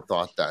wouldn't have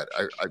thought that.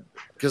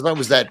 Because I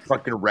was that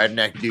fucking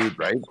redneck dude,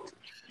 right?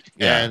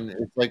 Yeah. And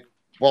it's like,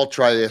 well,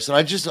 try this. And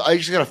I just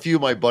got a few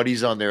of my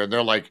buddies on there, and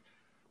they're like,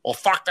 well,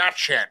 fuck that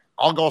shit.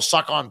 I'll go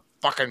suck on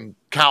fucking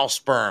cow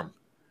sperm,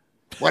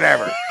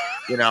 whatever.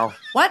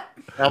 What?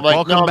 And I'm like,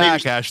 Welcome no,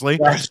 back, maybe, Ashley.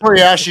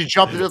 sorry, Ashley,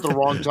 jumped in at the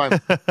wrong time.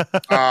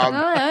 All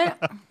right.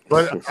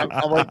 But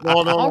I'm like, no,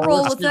 I'll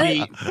roll listen with to it.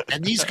 me.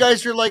 And these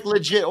guys are like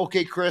legit.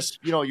 Okay, Chris,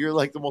 you're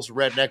like the most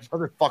redneck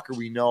motherfucker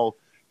we know,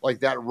 like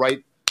that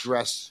right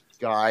dress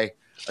guy.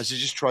 I said,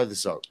 just try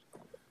this out.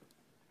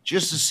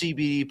 Just the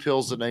CBD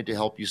pills at night to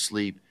help you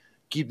sleep,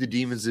 keep the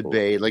demons at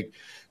bay. Like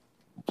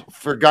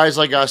for guys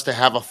like us to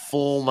have a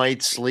full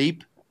night's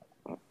sleep,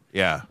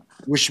 Yeah.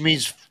 which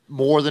means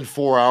more than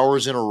 4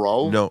 hours in a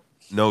row.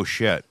 No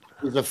shit.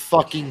 Is a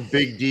fucking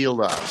big deal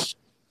to us.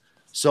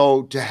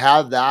 So to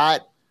have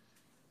that,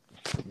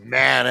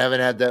 man, I haven't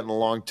had that in a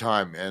long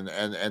time. And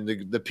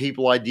the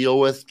people I deal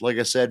with, like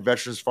I said,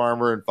 Veterans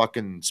Farmer and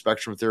fucking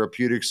Spectrum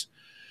Therapeutics,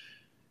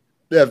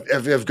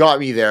 have got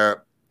me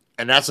there.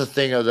 And that's a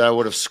thing that I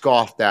would have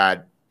scoffed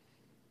at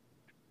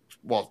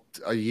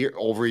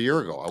over a year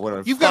ago. I went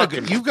on. You've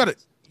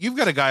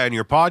got a guy on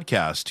your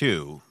podcast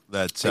too.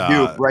 That's I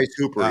do, Bryce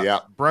Hooper. Yeah,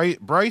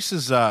 Bryce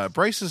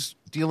is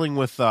dealing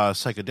with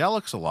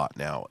psychedelics a lot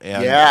now.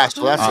 And, yeah,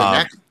 so that's the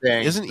next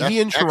thing. Isn't That's he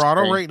in the next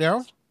Toronto thing. right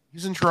now?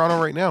 He's in Toronto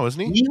right now, isn't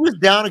he? He was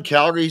down in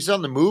Calgary. He's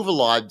on the move a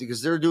lot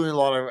because they're doing a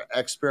lot of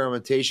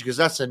experimentation. Because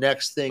that's the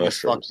next thing. Is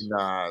fucking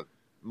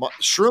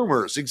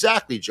shroomers.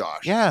 Exactly,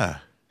 Josh. Yeah.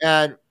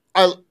 And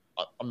I'm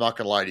not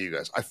gonna lie to you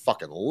guys. I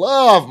fucking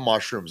love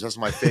mushrooms. That's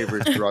my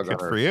favorite drug on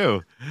Good earth. for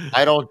you.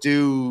 I don't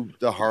do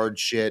the hard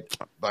shit,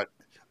 but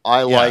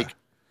I like.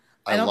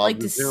 I don't love like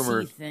the to see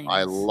Zoomer. things.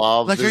 I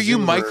love. Like, the are you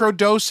Zoomer.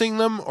 microdosing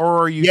them, or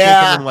are you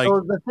Yeah. taking them like? So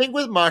the thing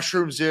with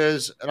mushrooms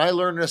is, and I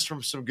learned this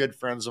from some good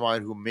friends of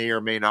mine who may or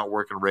may not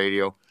work in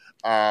radio.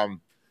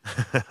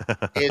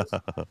 It's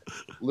a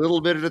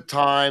little bit at a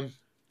time.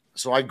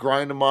 So I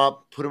grind them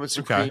up, put them in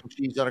some cream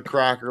cheese on a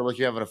cracker, like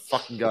you have in a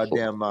fucking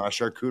goddamn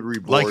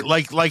charcuterie board.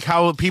 Like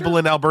how people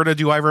in Alberta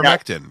do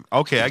ivermectin.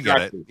 Okay, I get it.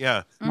 Exactly.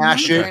 Yeah.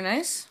 Mash it. Very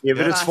nice. Give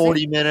it its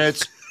 40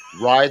 minutes.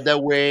 Ride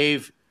that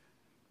wave.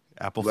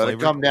 Apple Let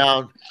flavored. it come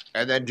down,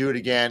 and then do it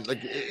again.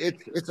 Like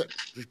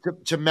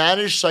to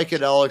manage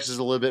psychedelics is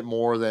a little bit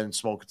more than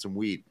smoking some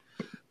weed.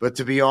 But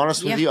to be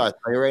honest with you, I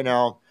tell you right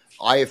now,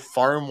 I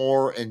far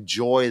more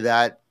enjoy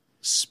that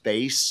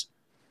space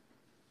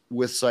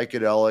with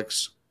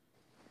psychedelics.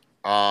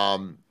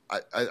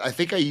 I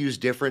think I use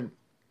different.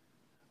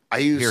 I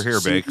use Here,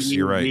 Bakes. CBD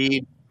You're right.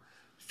 weed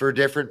for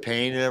different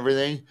pain and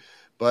everything.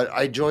 But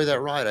I enjoy that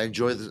ride. I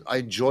enjoy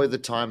the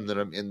time that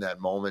I'm in that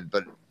moment.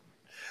 But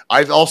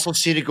I've also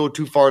seen it go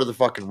too far to the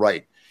fucking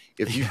right.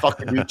 If you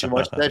fucking do too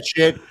much of that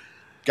shit,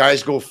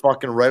 guys go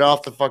fucking right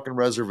off the fucking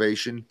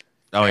reservation.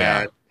 Oh,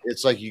 yeah. And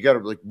it's like you got to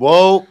be like,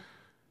 whoa.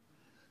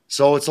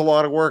 So it's a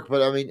lot of work,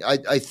 but I mean,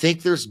 I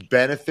think there's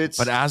benefits.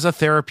 But as a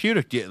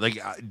therapeutic,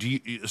 do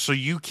you? So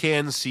you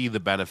can see the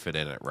benefit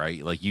in it,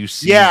 right? Like you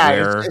see yeah,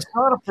 where it's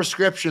not a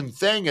prescription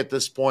thing at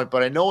this point,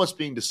 but I know it's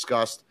being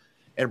discussed,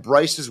 and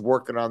Bryce is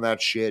working on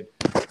that shit.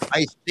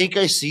 I think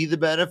I see the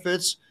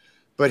benefits,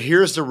 but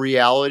here's the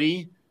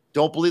reality.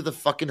 Don't believe the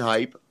fucking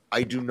hype.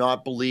 I do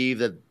not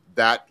believe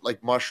that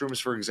like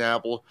mushrooms, for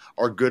example,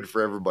 are good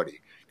for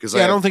everybody. Because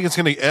I don't think it's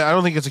gonna. I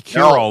don't think it's a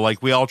cure all.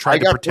 Like we all tried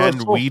to pretend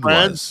personal weed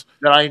friends was.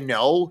 that I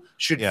know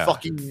should Yeah.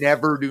 fucking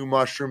never do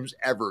mushrooms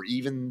ever,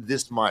 even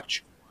this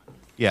much.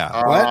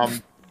 Yeah.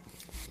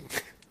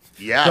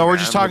 Yeah. No, we're man.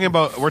 just talking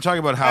about. We're talking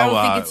about how.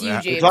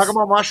 We're talking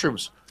about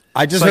mushrooms.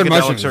 I just heard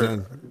psychedelics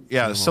mushrooms.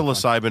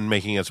 psilocybin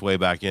making its way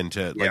back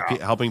into like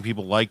helping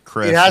people like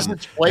Chris. It has and-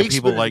 its place, and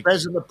people but it like.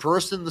 depends on the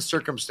person, the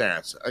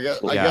circumstance. I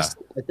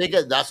think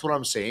that's what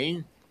I'm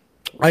saying.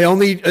 I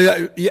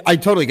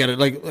totally get it.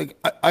 Like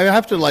I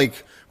have to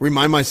like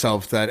remind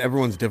myself that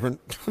everyone's different,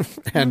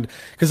 and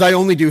because I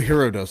only do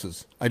hero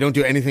doses. I don't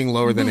do anything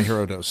lower than a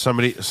hero dose.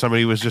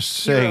 Somebody was just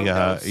saying.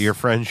 Your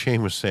friend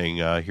Shane was saying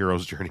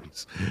hero's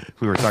journeys.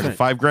 We were talking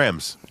 5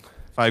 grams,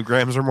 5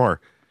 grams or more.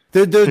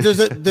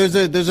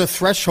 There's a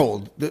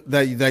threshold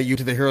that you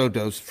to the hero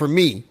dose for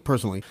me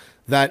personally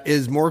that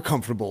is more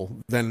comfortable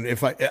than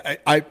if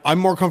I'm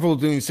more comfortable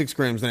doing 6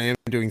 grams than I am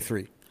doing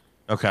 3.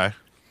 Okay.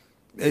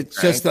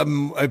 It's just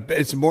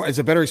it's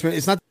a better experience.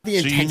 It's not the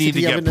So intensity you need to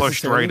of get it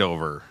pushed necessarily. right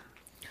over.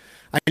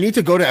 I need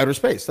to go to outer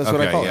space. That's what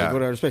I Okay, call it. yeah. I go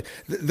to outer space.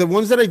 The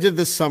ones that I did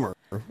this summer,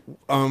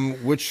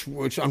 which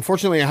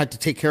unfortunately I had to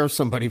take care of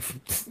somebody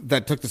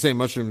that took the same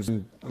mushrooms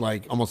and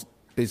like almost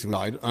basically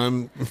died.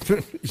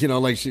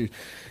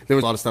 There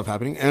was a lot of stuff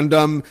happening.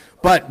 And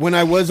but when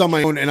I was on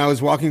my own and I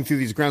was walking through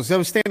these grounds, 'cause I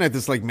was staying at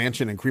this like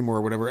mansion in Creemore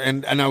or whatever,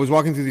 and I was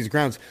walking through these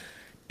grounds,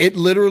 it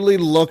literally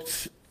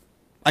looked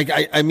like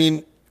I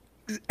mean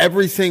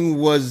everything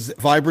was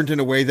vibrant in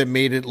a way that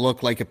made it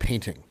look like a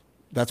painting.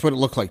 That's what it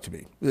looked like to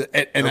me.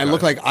 And I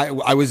looked like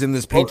I was in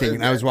this painting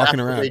and I was walking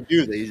That's what around. They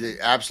do. They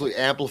absolutely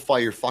amplify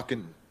your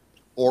fucking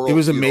oral. It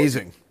was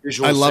amazing.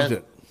 visual I loved sense.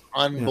 it.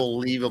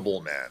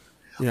 Unbelievable, man.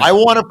 Yeah. I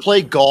want to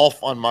play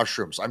golf on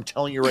mushrooms. I'm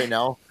telling you right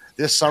now.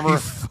 This summer,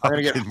 I'm going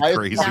to get high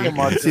crazy. fucking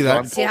mushrooms. See that?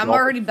 on See, I'm golf.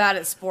 already bad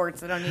at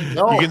sports. I don't need.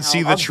 No, You can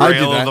see the I'm-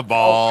 trail of the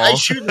ball. I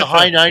shoot in the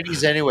high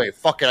 90s anyway.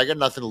 Fuck it. I got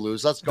nothing to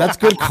lose. Let's go. That's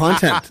good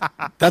content.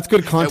 That's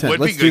good content. would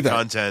be Let's do good that.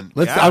 content.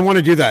 Let's. Yeah. I want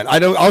to do that.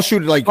 I'll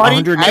shoot like Buddy,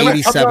 I'm gonna come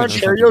 187. to or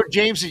Ontario, something.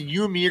 James, and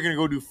you and me are going to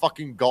go do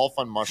fucking golf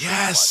on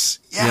mushrooms.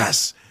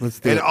 Yes. Let's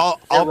do And it. I'll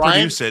Ryan,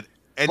 produce it.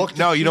 And book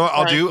no, the you know what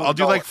I'll do? Ryan I'll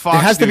do like golf. Fox.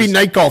 It has to be News.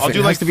 night golfing. I'll do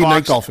It like has to be Fox,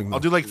 night golfing, I'll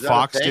do like Is that a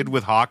Fox thing? did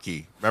with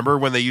hockey. Remember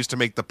when they used to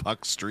make the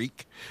puck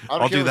streak? I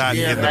don't I'll care do what that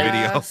the in the NBA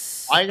video.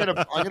 Yes. I'm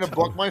gonna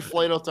book my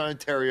flight out to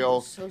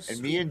Ontario, and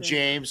me and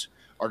James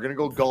are gonna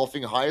go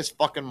golfing high as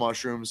fucking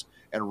mushrooms,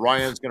 and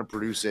Ryan's gonna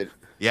produce it.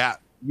 Yeah.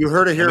 You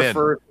heard it here I'm in.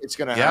 first. It's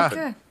gonna Yeah. happen.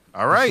 Okay.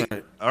 All right. That's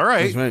right. All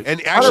right. That's right.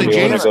 And actually, We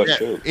wanna James, go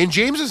too. in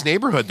James's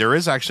neighborhood, there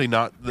is actually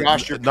not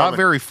Josh, you're not coming.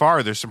 very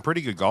far. There's some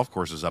pretty good golf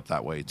courses up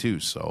that way too.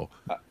 So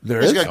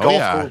There He's is. got Oh, golf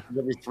yeah. courses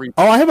every 3.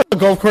 Oh, I have a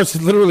golf course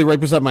literally right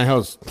beside my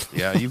house.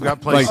 yeah, you've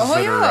got places Oh,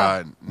 that yeah.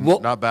 are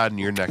Well- not bad in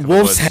your neck of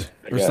Wolf's the woods. Head.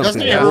 or got- something.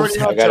 Doesn't I got- everybody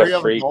in I got a Ontario have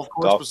a free golf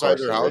course golf beside course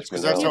their in house?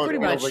 Because that's Richmond how it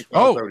Hill. feels like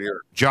Oh, out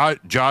here.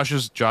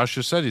 Josh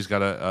just said he's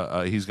got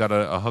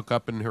a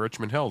hookup in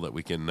Richmond Hill that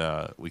we can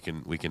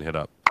hit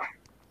up.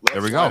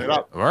 There we go. line it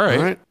up. All right,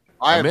 All right.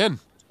 I'm I'm in.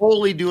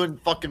 totally doing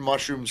fucking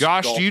mushrooms.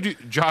 Josh, golf. do you do?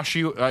 Josh,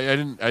 I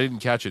didn't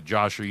catch it.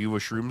 Josh, are you a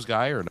shrooms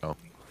guy or no?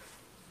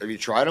 Have you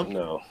tried them?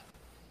 No,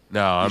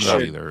 No, I'm You not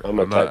should. either. I'm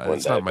a not, type 1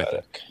 it's not my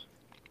thing. diabetic.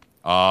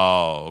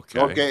 Oh, okay.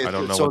 Okay, I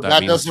don't know so what that, that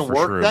means doesn't for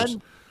work shrooms.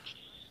 then.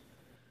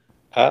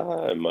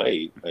 I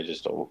might. I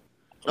just don't.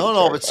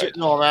 No, but terrified.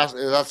 no, I'm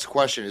asking. That's the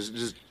question. Is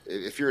just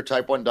if you're a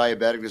type 1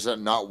 diabetic, does that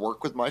not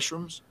work with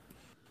mushrooms?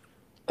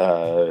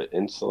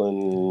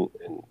 Insulin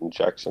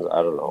injections.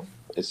 I don't know.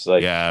 It's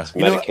like Yeah. it's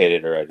You know-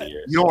 medicated already.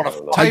 Here, You don't wanna I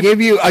don't know.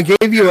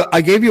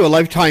 I gave you a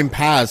lifetime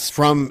pass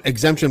from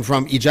exemption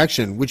from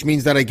ejection, which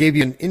means that I gave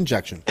you an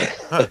injection.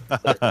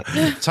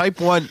 Type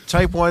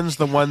 1's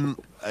the one.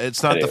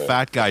 It's not the Anyway.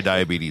 fat guy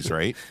diabetes,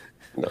 right?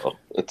 No,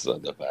 it's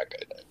not the fat guy.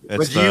 It's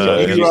But do you, So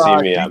if do you you, see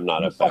me, do I'm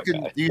not you a fat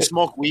fucking- guy. Do you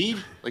smoke weed?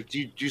 Like,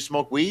 do you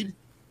smoke weed?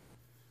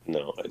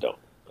 No, I don't.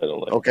 I don't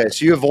like. Okay,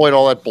 so you avoid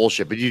all that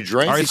bullshit, but you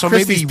drink. All right, so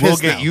Christy's maybe we'll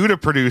pissed get now. you to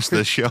produce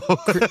this show.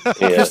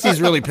 Yeah. Christy's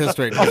really pissed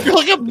right now. I feel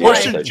like I'm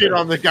pushing Yeah. shit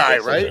on the guy,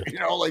 Yes, I right? do. You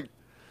know, like,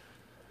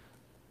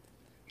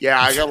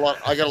 yeah, I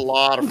got a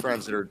lot of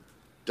friends that are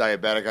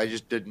diabetic. I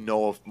just didn't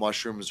know if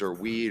mushrooms or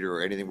weed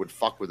or anything would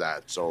fuck with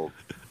that. So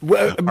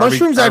Well,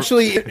 mushrooms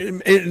actually,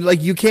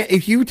 like you can't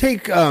if you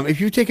take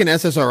an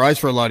SSRIs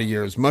for a lot of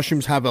years,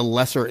 mushrooms have a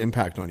lesser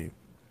impact on you.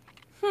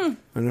 I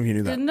don't know if you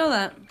knew that. Didn't know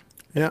that.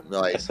 Yeah.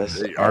 nice.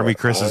 Army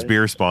Chris's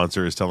beer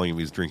sponsor is telling him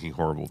he's drinking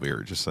horrible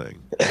beer. Just saying.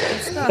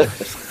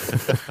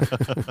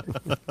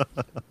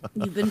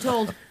 You've been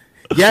told.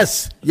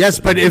 Yes,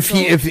 but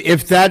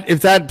if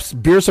that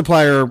beer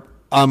supplier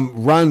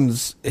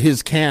runs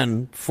his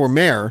can for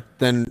mayor,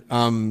 then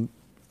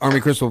Army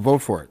Chris will vote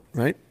for it,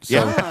 right? So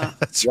Yeah,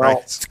 that's right.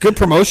 it's good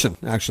promotion.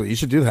 Actually, you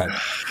should do that.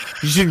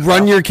 You should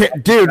run your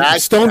dude.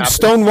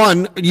 Stone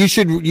One. You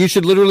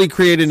should literally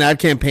create an ad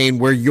campaign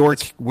where your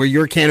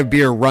can of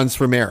beer runs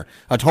for mayor.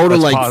 A total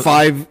That's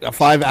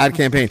five ad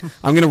campaign.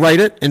 I'm gonna write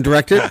it and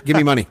direct it. Give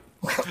me money.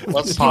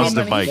 Let's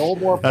Positive Mike. No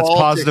more That's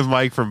politics. Positive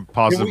Mike from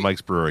Positive we-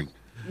 Mike's Brewing.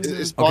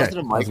 Is Okay,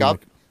 positive Mike Positive up?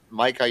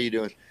 Mike, how you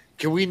doing?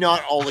 Can we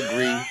not all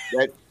agree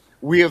that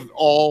we have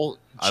all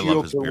I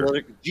love his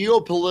beer.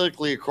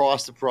 geopolitically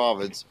across the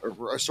province,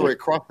 or sorry,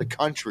 across the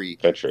country,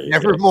 Country,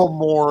 never yeah.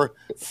 more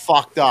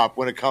fucked up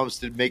when it comes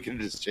to making a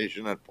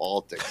decision on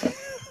politics.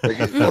 Like,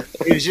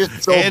 it's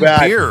just so And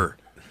bad. beer.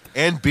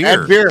 And beer.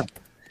 And beer.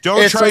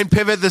 Don't It's try like and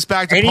pivot this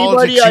back to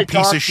anybody politics, I you piece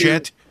talk of to-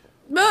 shit.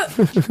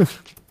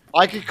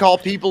 I could call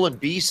people in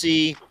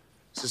BC,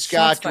 Shots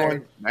Saskatchewan,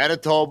 fired.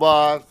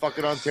 Manitoba,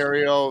 fucking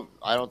Ontario.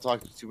 I don't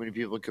talk to too many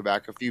people in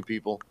Quebec, a few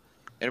people.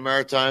 In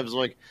Maritimes, I'm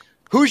like,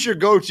 who's your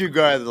go-to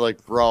guy? They're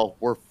like, bro,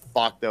 we're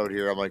fucked out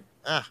here. I'm like,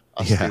 us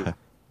Yeah. too.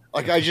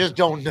 Like, I just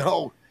don't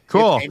know.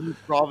 Cool. if any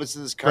province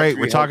in this country. Great.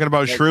 We're talking has-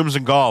 about like, shrooms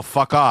and golf.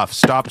 Fuck off.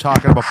 Stop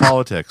talking about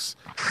politics.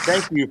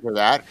 Thank you for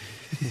that.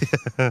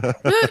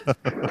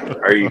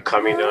 Are you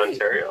coming to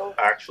Ontario?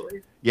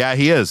 Actually, Yeah,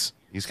 he is.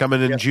 He's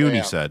coming in Yes, June, I he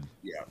am. said.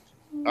 Yeah.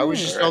 I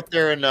was just out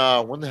there in,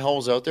 when the hell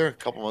was I out there? A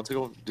couple months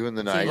ago doing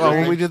the Niagara. Oh,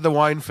 when thing. we did the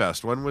wine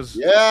fest. When was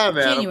Yeah,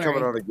 man, January. I'm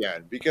coming out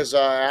again because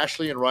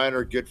Ashley and Ryan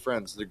are good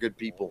friends. They're good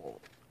people.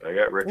 I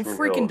got Well, Richmond.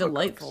 freaking Hill.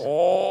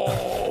 delightful.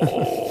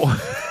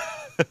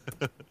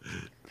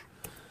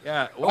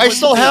 Yeah. I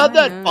still have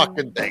that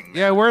fucking thing.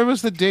 Yeah, where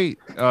was the date?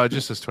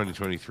 Just as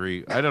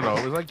 2023. I don't know.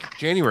 It was like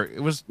January. It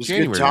was It was a good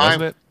January, time.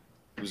 wasn't it?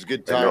 It was a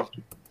good I time. know.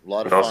 A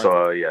lot of And fun.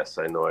 also, yes,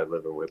 I know I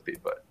live in Whitby,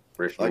 but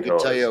I Richmond can Hill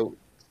tell is you,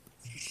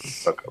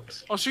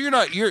 hookups. Oh, so you're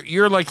not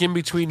you're like in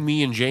between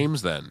me and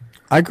James then.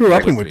 I grew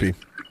up in Whitby.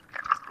 Whitby.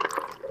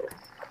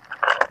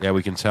 Yeah,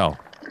 we can tell.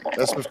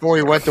 that's before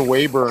he went to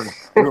Weyburn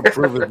to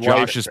improve his Josh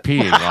life. is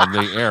peeing on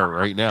the air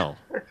right now.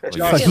 Like,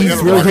 Josh, But we he's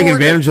gotta really run. taking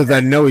advantage of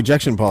that no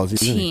ejection policy.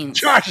 Isn't he? Teens.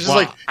 Josh is Well,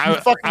 like, you I-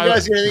 fucking I-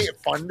 guys got anything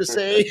fun to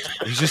say?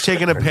 he's just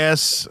taking a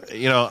piss.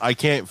 You know, I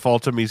can't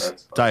fault him. He's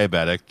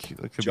diabetic.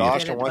 It could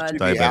Josh, be I want you to be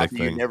Diabetic happy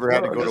you thing. never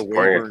had to go to Just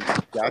pouring Weyburn, it- just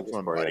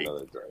Saskatchewan, pouring buddy.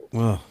 another drink.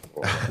 Well,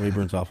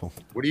 Weyburn's awful.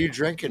 What are you All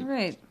drinking?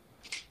 right.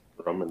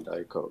 Rum and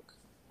Diet Coke.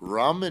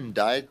 Rum and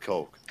Diet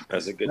Coke.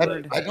 That's a good That-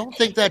 Diet I Coke. don't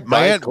think that My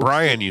Diet aunt Coke's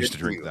Brian good used to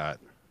for drink you. that.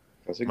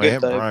 That's a My good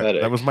Aunt Brian-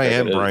 diabetic. that was my I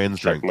Aunt gotta Brian's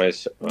check drink.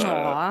 my,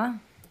 Aw.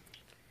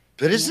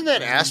 But isn't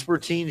that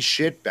aspartame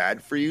shit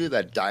bad for you?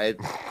 That diet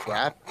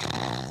crap?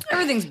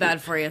 Everything's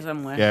bad for you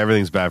some way. Yeah,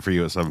 everything's bad for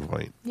you at some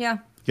point. Yeah.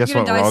 Guess You're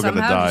what? We're die all gonna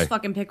somehow. die. Just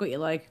fucking pick what you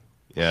like.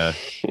 Yeah.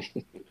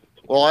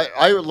 Well,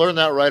 I learned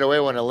that right away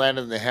when I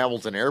landed in the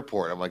Hamilton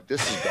airport. I'm like,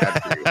 this is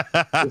bad for you.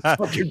 This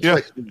fucking Yeah.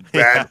 place is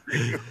bad for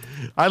you.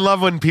 I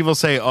love when people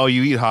say, "Oh,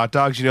 you eat hot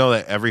dogs." You know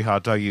that every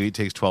hot dog you eat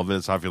takes 12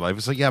 minutes off your life.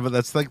 It's like, yeah, but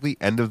that's like the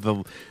end of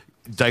the.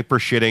 diaper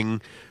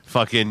shitting,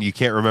 fucking, you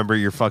can't remember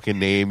your fucking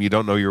name, you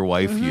don't know your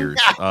wife years.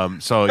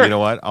 So you know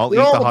what? I'll eat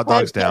the hot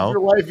dogs now. Your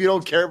life you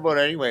don't care about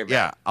anyway, man.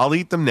 Yeah, I'll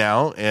eat them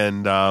now,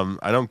 and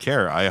I don't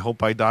care. I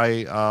hope I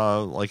die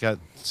like at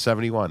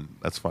 71.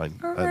 That's fine.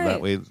 That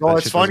way. Well, that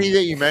it's shit funny doesn't-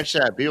 that you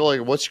mentioned that. People are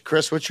like,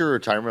 what's your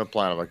retirement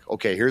plan? I'm like,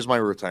 okay, here's my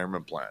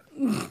retirement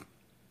plan.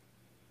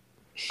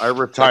 I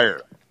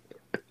retire.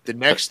 The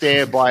next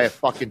day, I buy a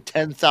fucking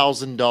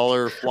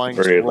 $10,000 flying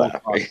Very squirrel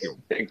laughing.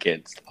 costume. I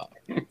can't stop.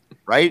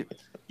 Right?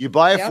 You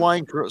buy a Yep.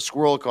 flying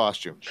squirrel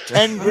costume,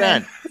 10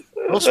 grand.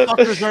 Those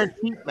fuckers aren't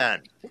cheap,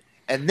 man.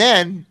 And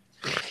then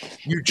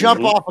you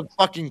jump off a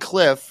fucking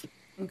cliff,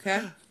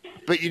 Okay.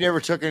 but you never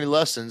took any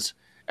lessons,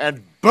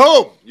 and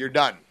boom, you're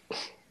done.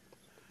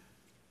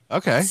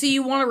 Okay. So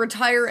you want to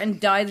retire and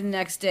die the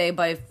next day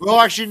by Well,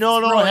 actually, no,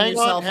 throwing hang on,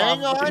 yourself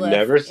hang off a on. cliff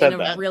Never said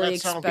in a that. really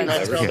That sounds-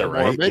 expensive. that sounds Yeah,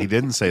 right. morbid. He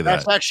didn't say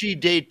That's that. actually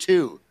day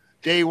 2.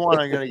 Day 1,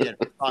 I'm gonna get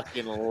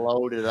fucking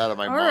loaded out of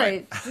my All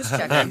mind. right, just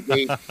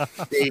checking.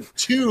 Day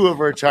 2 of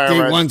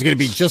retirement. Day one's going to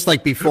be just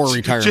like before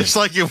retirement. Just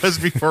like it was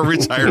before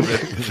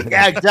retirement.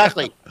 Yeah,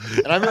 exactly.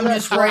 And I'm, in that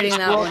just writing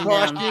fucking that one squirrel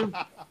down.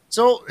 costume.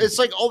 So it's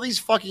like all these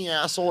fucking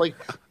assholes. Like,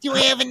 do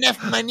we have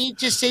enough money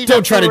to save? Don't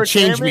up try for to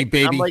change me, retirement?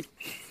 baby. I'm like,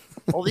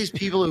 all these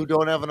people who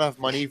don't have enough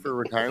money for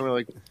retirement are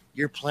like,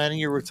 you're planning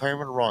your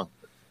retirement wrong.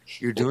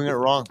 You're doing it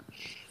wrong.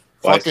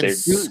 Why Fucking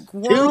save-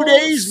 2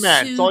 days,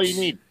 man. That's all you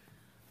need.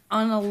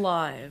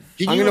 Unalive.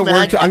 Can I'm you going to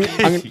work.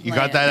 imagine? You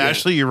got that,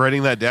 Ashley? You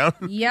writing that down?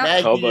 Yep,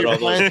 Imagine How about you're all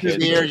flying those through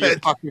kids? the air, you're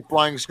fucking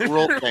flying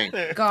squirrel thing.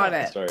 got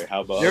it. Sorry,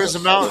 how about There's a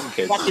all mountain. those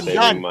kids Fucking saving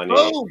done. money?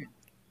 Boom.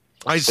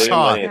 I Saving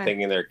saw. money and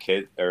thinking their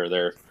kid or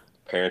their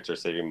parents are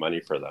saving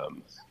money for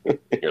them.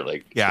 You're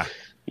like, Yeah,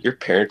 your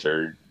parents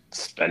are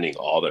spending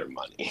all their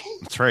money.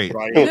 that's right.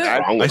 Right. What's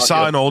That- wrong I with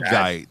saw you? an old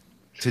guy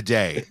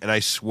today, and I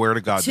swear to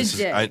God,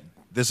 Today.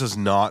 this is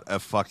not a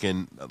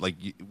fucking like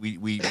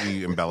we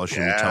embellish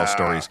and we Yeah. tell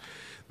stories.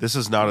 This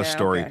is not a Yeah,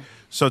 story. okay.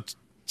 So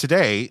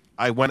today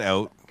I went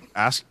out,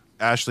 asked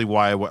Ashley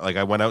why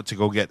I went out to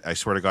go get, I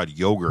swear to God,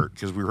 yogurt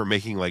because we were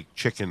making like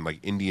chicken, like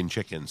Indian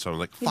chicken. So I'm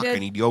like, He fuck, I did.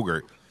 need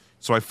yogurt.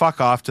 So I fuck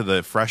off to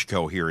the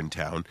Freshco here in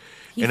town,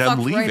 He and fucked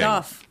I'm leaving. right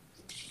off.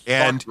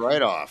 And Fucked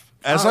right off.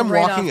 as Oh, I'm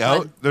right walking off,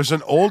 out, bud. there's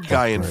an old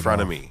guy in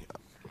front of me.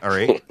 All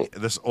right,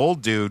 this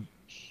old dude,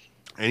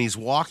 and he's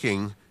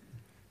walking,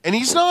 and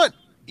he's not.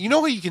 You know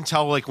how you can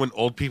tell like when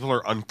old people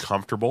are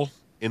uncomfortable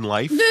in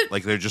life,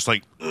 like they're just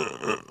like.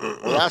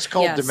 Well, that's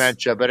called Yes.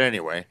 dementia, but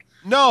anyway.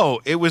 No,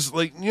 it was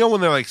like when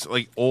they're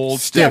like old.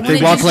 Stiff. when They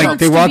it walk just like hurts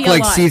they to walk be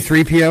like alive.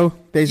 C-3PO,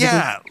 basically.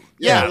 Yeah,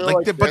 Yeah, like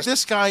like but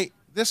this. this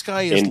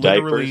guy is In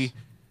literally.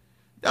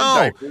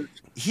 No,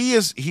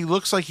 Diapers. he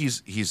looks like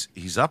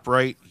he's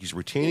upright. He's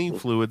retaining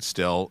fluid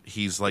still.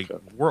 He's like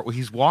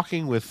he's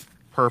walking with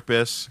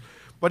purpose,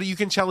 but you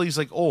can tell he's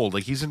like old.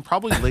 Like he's in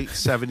probably late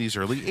 70s,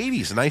 early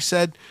 80s. And I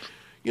said,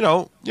 you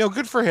know,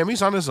 good for him.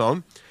 He's on his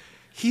own.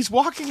 He's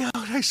walking out.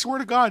 I swear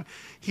to God,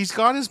 he's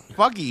got his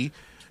buggy,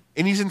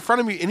 and he's in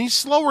front of me, and he's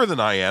slower than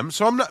I am.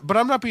 So I'm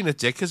not being a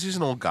dick because he's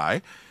an old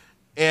guy,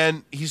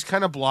 and he's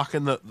kind of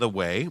blocking the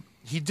way.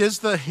 He does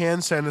the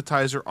hand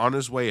sanitizer on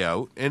his way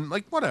out, and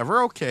like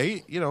whatever,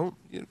 okay,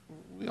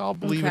 we all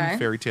believe Okay. in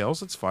fairy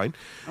tales. It's fine.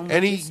 I'm And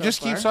with he you so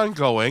just keeps far. on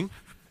going,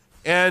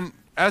 and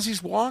as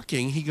he's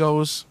walking, he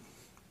goes,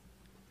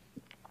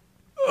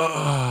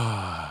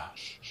 "Ugh."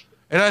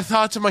 And I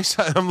thought to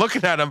myself, I'm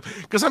looking at him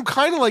because I'm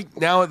kind of like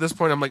now at this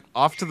point, I'm like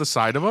off to the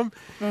side of him,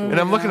 and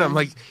I'm looking at him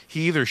like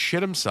he either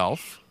shit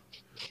himself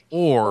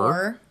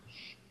or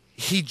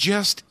he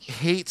just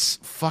hates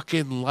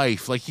fucking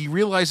life. Like he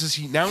realizes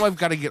now I've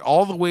got to get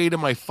all the way to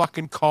my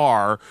fucking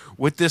car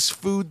with this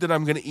food that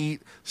I'm going to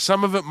eat.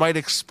 Some of it might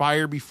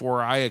expire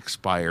before I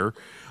expire.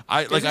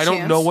 I There's a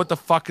don't know chance. what the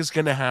fuck is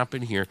going to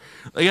happen here.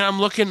 Like, and I'm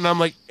looking and I'm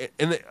like,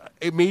 and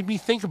it made me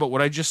think about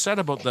what I just said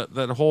about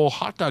that whole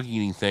hot dog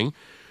eating thing.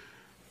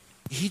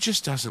 He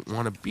just doesn't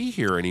want to be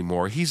here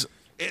anymore.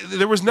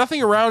 There was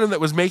nothing around him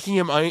that was making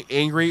him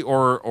angry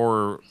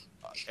or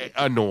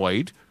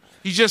annoyed.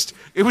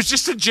 It was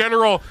just a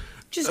general.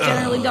 Just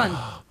generally done.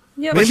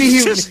 Yep. Maybe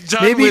He's he just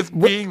done maybe with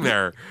being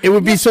there. It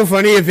would be so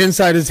funny if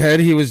inside his head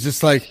he was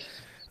just like,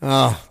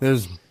 "Oh,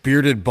 there's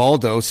bearded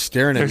Baldo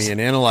staring at me and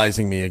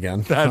analyzing me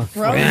again." I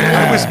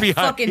was behind.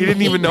 Fucking He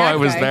didn't even hate know I that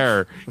was guy.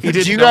 there. He Do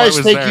didn't you know I guys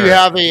was think there. you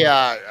have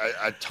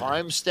a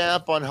time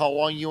stamp on how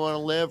long you want to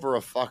live, or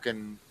a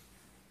fucking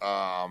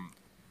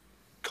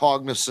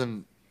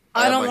cognizant?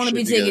 I don't my want to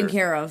be shit taken together?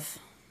 care of.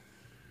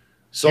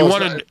 So You it's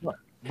wanna- not-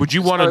 Would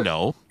you want to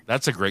know?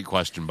 That's a great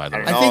question, by the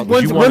way. I think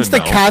Would you once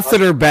wanna the know?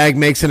 catheter bag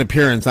makes an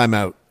appearance, I'm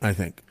out. I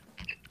think.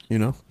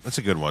 That's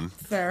a good one.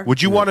 Fair.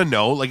 Would you want to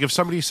know? Like, if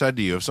somebody said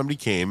to you, if somebody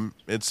came,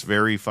 it's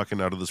very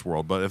fucking out of this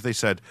world. But if they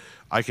said,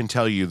 "I can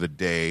tell you the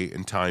day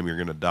and time you're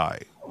going to die,"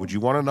 would you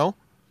want to know?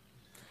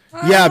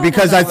 Yeah,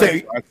 because I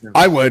think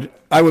I would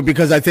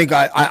because I think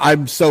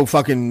I'm so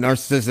fucking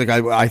narcissistic.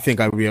 I think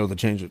I would be able to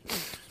change it.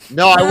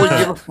 No, I wouldn't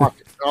give a fuck.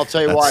 I'll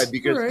tell you why.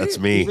 Because That's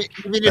me. even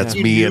if That's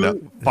you me knew-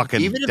 and fucking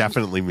even if-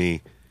 definitely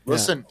me.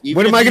 Listen, Yeah. even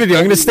What am if I you going to do?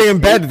 I'm told going to me stay in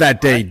the bed date-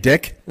 that day,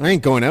 Dick. I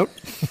ain't going out.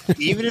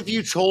 Even if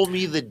you told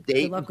me the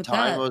date luck and with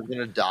time that. I was going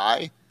to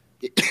die,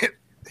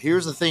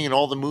 here's the thing in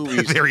all the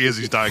movies. There he is.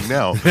 He's dying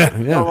now. Yeah.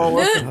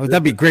 listen. Oh,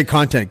 that'd be great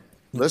content.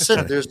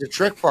 Listen, there's the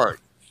trick part.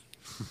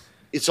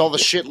 It's all the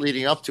shit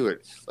leading up to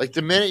it. Like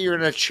the minute you're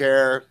in a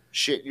chair,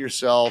 shitting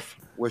yourself,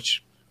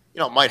 which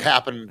might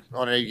happen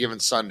on any given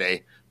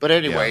Sunday. But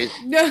anyway,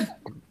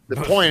 the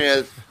point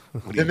is,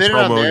 the minute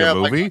I'm promoting there, a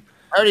I'm like, movie?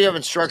 I already have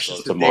instructions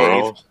to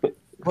tomorrow? Dave.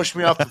 Push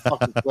me off the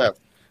fucking cliff.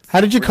 How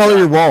did you color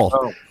your wall?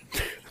 Oh.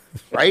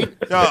 Right?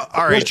 All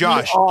right, Push me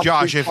Josh. off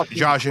Josh, the if fucking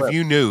Josh, if cliff.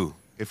 you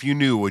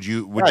knew, would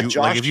you like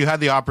Josh, if you had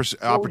the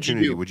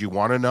opportunity, do? would you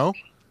want to know?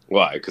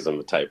 Why? Because I'm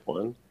a type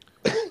 1.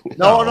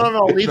 No,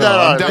 leave that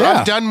I'm on. done, Yeah.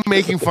 I'm done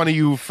making fun of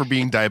you for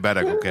being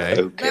diabetic. Okay,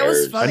 Who That was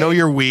cares? funny. I know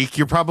you're weak.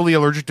 You're probably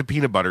allergic to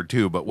peanut butter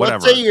too, but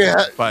whatever. Let's say you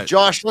But-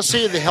 Josh, let's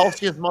say you're the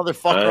healthiest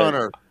motherfucker I'm- on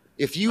earth.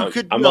 If you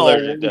could I'm know, what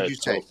allergic would to you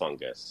toe say?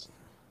 fungus.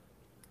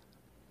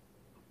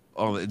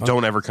 Oh,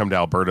 don't ever come to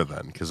Alberta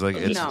then, because like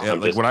it's No. like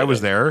I'm just when I was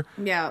kidding. there,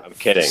 Yeah. I'm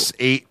kidding.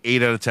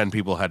 eight out of 10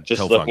 people had Just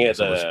toe looking fungus.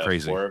 at It was the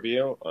crazy. 4 of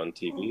you on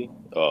TV.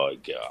 Oh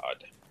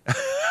God.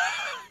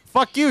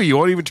 Fuck you! You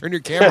won't even turn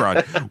your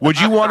camera on. Would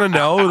you want to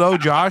know though,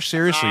 Josh?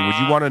 Seriously, would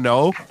you want to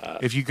know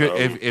if you could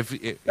if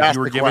That's you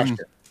were the given? question.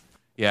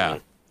 Yeah,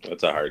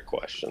 That's a hard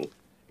question.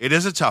 it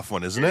is a tough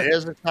one, isn't It it?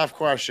 is a tough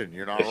question.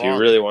 You're not If wrong. you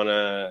really want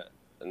to,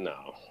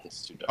 no,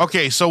 it's too dark.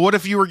 Okay, so what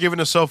if you were given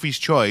a Sophie's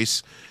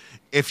choice?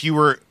 If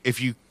you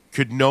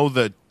could know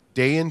the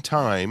day and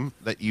time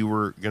that you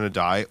were going to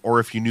die, or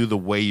if you knew the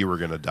way you were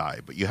going to die,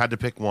 but you had to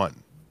pick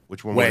one.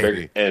 Which one would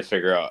it be? And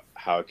figure out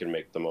how I can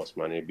make the most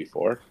money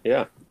before.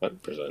 Yeah,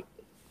 100%.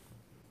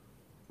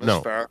 No,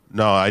 fair.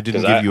 no, I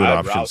didn't 'Cause give you an I'd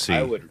option rob- C.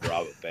 I would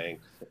rob a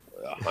bank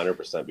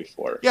 100%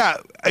 before. Yeah,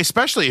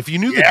 especially if you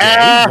knew the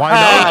Yeah, day. Why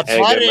not? And get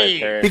my buddy.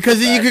 parents Because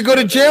then you back could go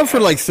to the jail day for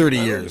like after. 30 I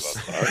don't years. give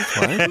a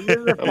fuck. I'm He's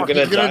gonna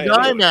gonna die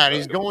die, anyway. man.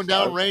 He's going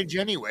down range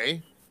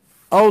anyway.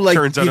 Oh, like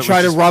Turns out you it try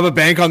was to just- rob a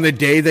bank on the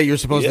day that you're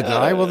supposed to Yeah.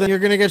 die? Well, then you're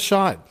going to get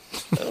shot.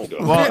 I don't give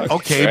a Well, fuck,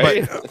 okay,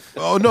 right?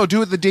 but no,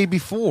 do it the day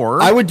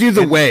before. I would do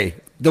the way.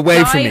 The way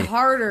for Die me.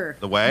 harder.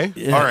 The way?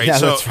 Yeah, all right, yeah,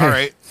 so that's all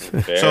right.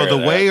 right. Fair, So the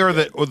way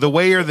that's or the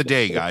way or the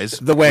day, guys.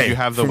 The way. Would you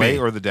have the for way me.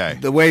 or the day?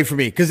 The way for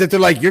me. Because if they're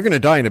like, you're going to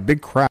die in a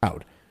big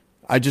crowd,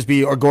 I'd just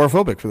be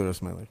agoraphobic for the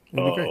rest of my life.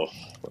 It'd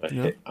be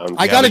great.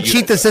 I got to but you-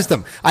 cheat the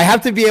system. I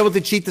have to be able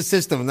to cheat the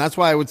system, and that's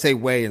why I would say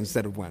way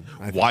instead of when.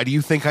 I think. Why do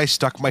you think I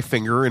stuck my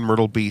finger in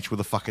Myrtle Beach with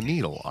a fucking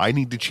needle? I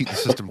need to cheat the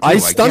system too. I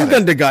get stun it.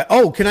 gunned a guy.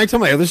 Oh, can I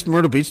tell my other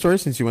Myrtle Beach story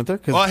since you went there?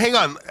 'Cause- Well, hang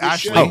on,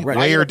 Ashley. Oh, right.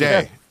 Way or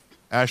day?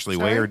 Yeah. Ashley,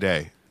 way or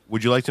day?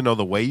 Would you like to know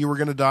the way you were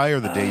going to die or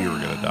the day you were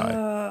going to die?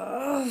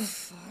 Oh,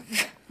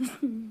 fuck.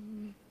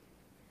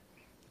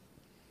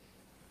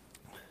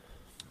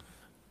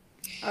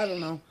 I don't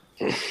know.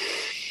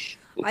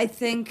 I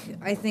think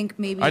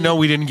maybe. I know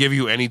we didn't give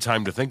you any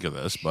time to think of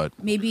this, but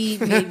Maybe.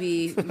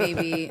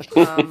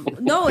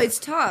 No, it's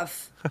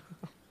tough.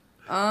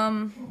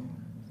 oh,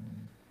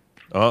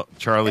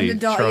 Charlie. And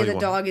the dog- Charlie the wa-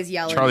 dog is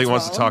yelling Charlie as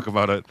wants to well. talk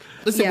about it.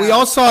 Listen, Yeah. we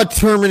all saw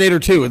Terminator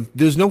 2.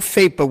 There's no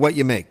fate but what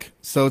you make.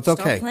 So it's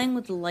Stop okay. playing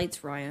with the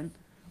lights, Ryan.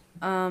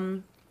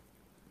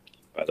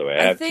 By the way, I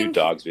I have 2 think-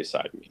 dogs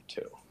beside me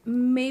too.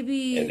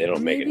 Maybe. And they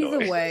don't make a maybe the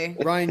noise. way.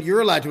 Ryan,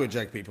 you're allowed to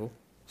eject people.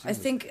 I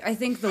think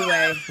the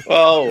way.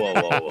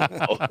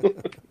 Whoa.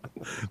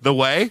 The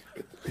way?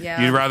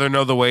 Yeah. You'd rather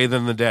know the way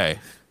than the day.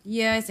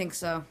 Yeah, I think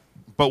so.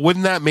 But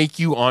wouldn't that make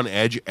you on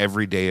edge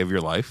every day of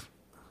your life?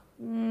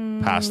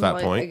 Past that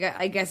Well, point?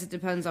 I guess it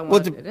depends on Well,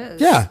 what it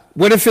is. yeah.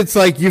 What if it's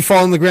like you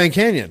fall in the Grand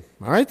Canyon?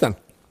 All right, then.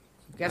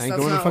 Guess I ain't that's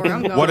going to not where fucking-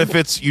 I'm going. What if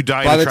it's you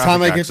die By in a the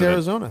time I traffic get to accident?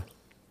 Arizona.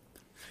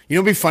 You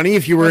know, it'd be funny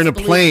if you were in a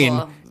That's plane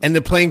believable. and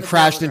the plane That's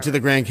crashed not into the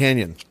Grand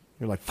Canyon.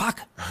 You're like, fuck.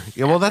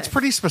 Yeah, well, that's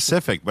pretty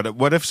specific. But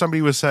what if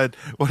somebody what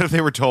if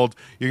they were told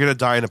you're going to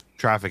die in a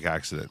traffic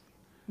accident?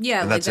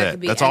 Yeah, And like that's that it. could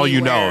be That's all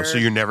you know. anywhere. So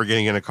you're never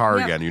getting in a car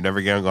Yeah. again. You're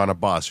never getting on a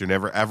bus. You're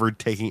never ever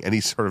taking any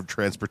sort of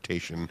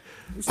transportation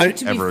To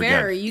be ever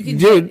fair, again. you could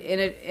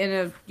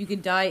Dude. you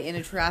could die in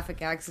a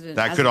traffic accident.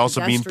 That as could a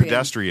also mean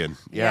pedestrian.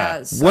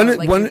 Yeah. so One-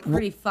 like, one- you're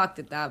pretty fucked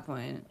at that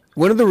point.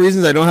 One of the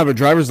reasons I don't have a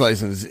driver's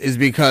license is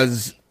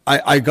because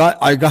I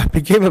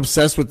became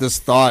obsessed with this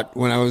thought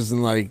when I was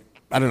in like,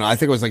 I don't know, I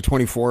think it was like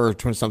 24 or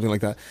 20, something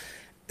like that,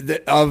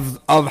 of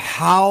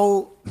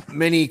how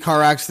many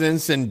car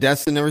accidents and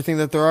deaths and everything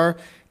that there are,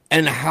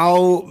 and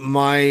how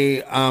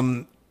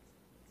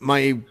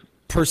my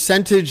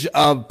percentage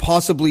of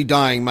possibly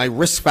dying, my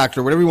risk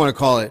factor, whatever you want to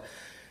call it,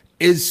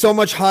 is so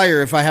much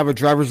higher if I have a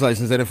driver's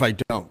license than if I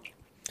don't.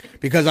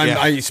 Because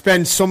I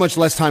spend so much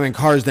less time in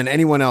cars than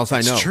anyone else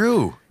I know. It's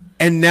true.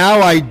 And now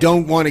I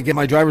don't want to get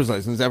my driver's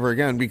license ever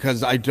again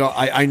because I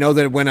know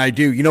that when I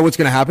do, you know what's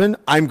going to happen?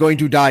 I'm going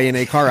to die in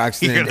a car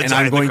accident gonna and die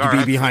I'm in the going to car be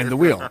accident. behind the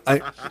wheel.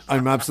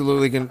 I'm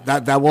absolutely going to,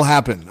 that will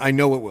happen. I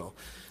know it will.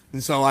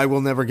 And so I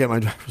will never get my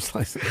driver's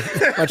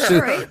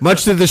license.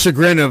 Much to the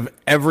chagrin of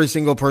every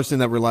single person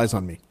that relies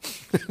on me.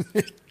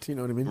 Do you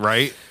know what I mean?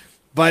 Right.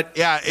 But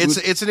yeah,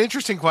 it's an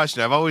interesting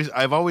question.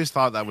 I've always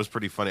thought that was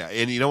pretty funny.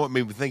 And you know what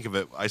made me think of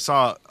it? I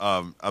saw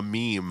a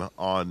meme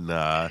on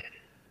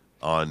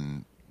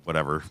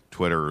whatever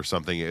Twitter or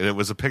something, and it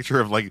was a picture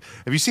of like,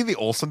 have you seen the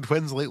Olsen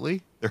twins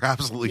lately? They're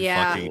absolutely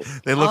fucking.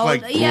 They look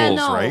like ghouls,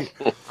 right?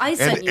 I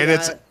sent you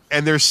it's that.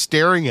 and they're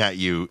staring at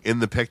you in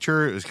the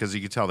picture because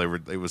you could tell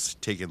it was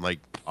taken like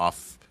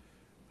off.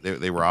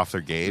 They were off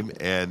their game,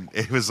 and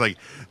it was like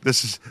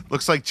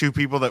looks like two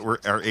people that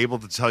are able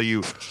to tell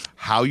you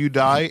how you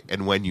die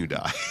and when you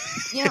die.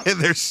 Yeah. And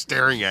they're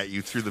staring at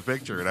you through the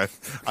picture, and I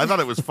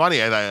thought it was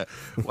funny. I thought,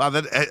 wow,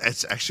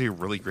 that's actually a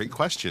really great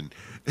question.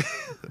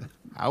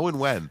 How and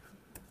when?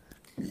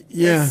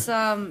 Yeah,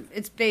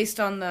 it's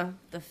based on the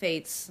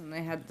fates, and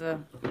they had the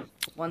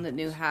one that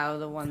knew how,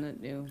 the one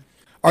that knew.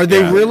 Are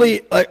they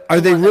really?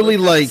 Are they really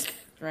like?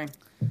 String.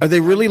 Are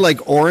they really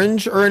like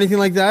orange or anything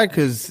like that?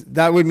 Because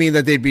that would mean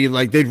that they'd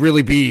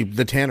really be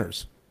the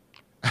Tanners.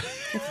 Get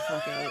the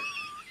fuck out.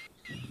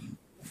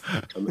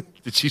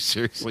 Did you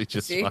seriously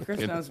just? See, Chris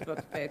knows about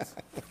the fates.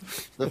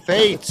 The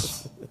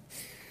fates.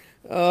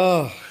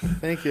 Oh,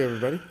 thank you,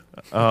 everybody.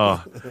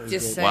 Oh,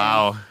 Just saying.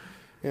 wow.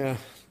 Yeah,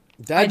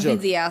 I dad did joke.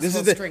 the asshole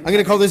I'm string going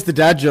to call this the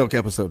dad joke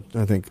episode.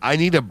 I think. I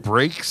need a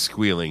brake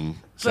squealing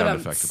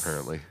sound But, effect.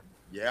 Apparently.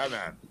 Yeah,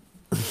 man.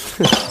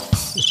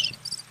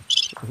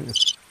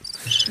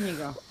 Here you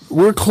go.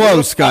 We're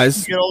close,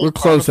 guys. You get all We're the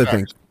close, I sound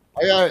think.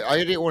 effects.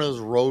 I get one of those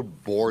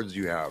road boards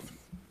you have.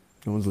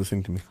 No one's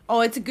listening to me.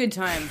 Oh, it's a good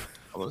time.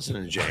 I'm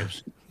listening to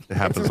James. It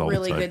happens It's a all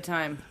really the time. good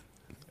time.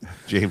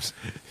 James,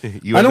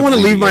 I don't want to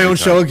leave my own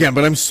show again,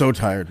 but I'm so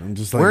tired. I'm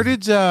just like, Where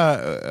did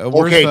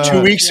Okay,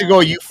 2 weeks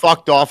ago you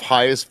fucked off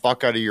high as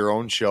fuck out of your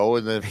own show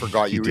and then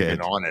forgot you were did.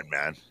 even on it,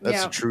 man. That's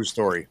Yeah. a true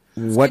story.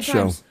 what Good show?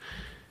 times.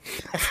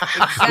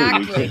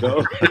 Exactly.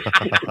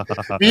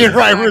 Me and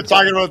Ryan were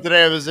talking about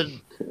today. I was in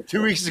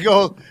 2 weeks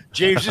ago.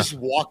 James just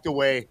walked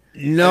away.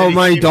 No, And he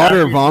my came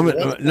daughter back vomit.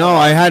 and he was, No,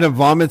 I had a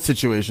vomit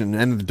situation,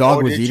 and the dog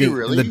Oh, was did you eating.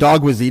 really? The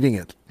dog was eating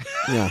it.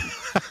 Yeah,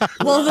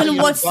 Well, then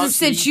You what's the fucking-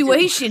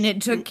 situation?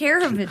 It took care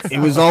of itself. it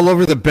was all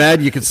over the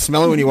bed. You could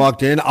smell it when you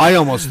walked in. I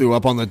almost threw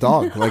up on the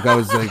dog. Like I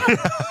was like,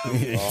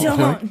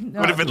 Don't.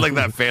 Would have been like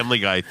that Family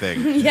Guy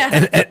thing.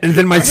 Yeah. and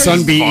then my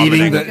son be vomiting.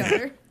 eating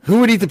the. Who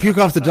would eat the puke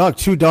off the dog?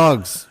 2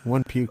 dogs,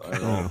 1 puke.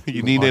 Oh.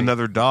 You need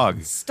another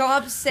dog.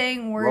 Stop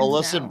saying words. Well,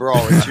 listen, now. bro.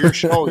 It's your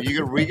show.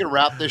 We can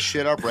wrap this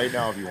shit up right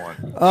now if you want.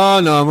 Oh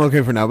no, I'm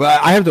okay for now.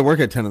 But I have to work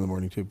at 10 in the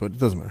morning too. But it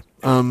doesn't matter.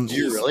 Do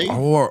you really?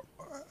 Or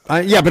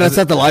Yeah, but that's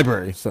at the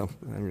library, so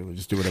I really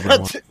just do whatever I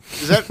want.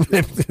 Is that?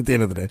 At the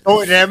end of the day.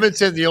 Oh, in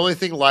Edmonton, the only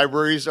thing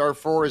libraries are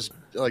for is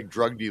like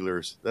drug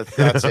dealers.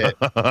 That's it.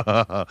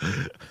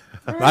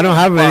 I don't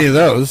have any of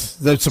those.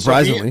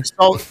 Surprisingly.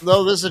 So,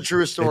 no, this is a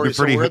true story. It'd be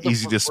pretty we're at the-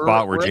 easy to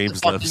spot where we're at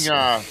James the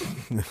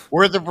lives.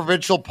 We're at the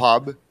Provincial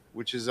Pub,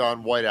 which is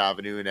on White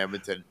Avenue in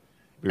Edmonton.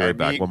 Be right And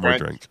back. me, One more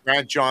Grant, drink.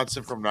 Grant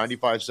Johnson from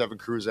 95.7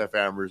 Cruise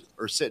FM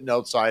are sitting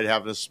outside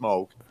having a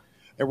smoke.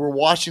 And we're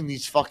watching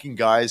these fucking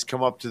guys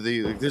come up to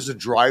there's a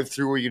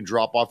drive-through where you can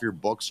drop off your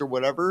books or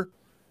whatever.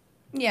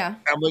 Yeah.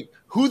 I'm like,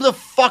 who the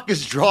fuck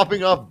is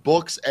dropping off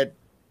books at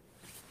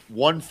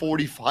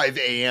 1:45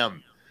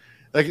 a.m.?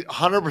 Like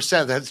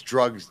 100% that's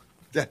drugs.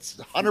 That's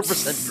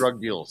 100% drug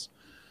deals.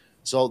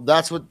 So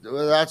that's what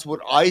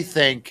I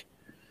think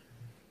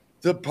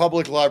the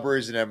public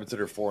libraries in Edmonton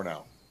are for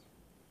now.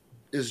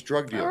 Is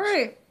drug deals. All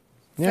right.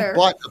 Yeah. Fair.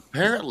 But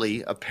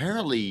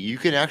apparently you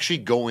can actually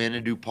go in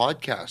and do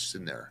podcasts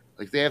in there.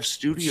 Like they have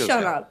studios.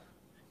 Shut now. up.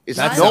 It's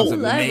That no, sounds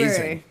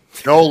amazing.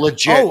 no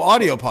legit. Oh,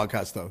 audio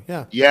podcast though.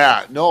 Yeah.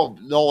 Yeah, no,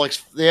 like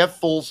they have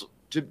full.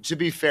 To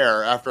be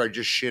fair, after I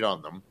just shit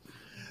on them,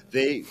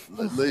 they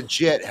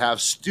legit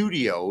have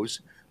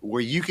studios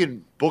where you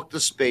can book the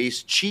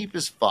space cheap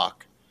as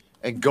fuck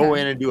and go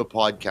in and do a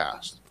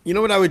podcast. You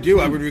know what I would do?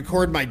 I would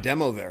record my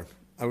demo there.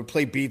 I would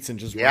play beats and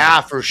just Yeah,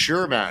 for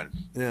sure, man.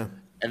 Yeah.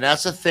 And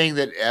that's the thing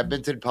that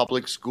Edmonton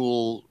public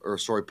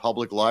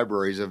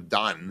libraries have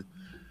done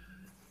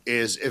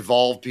is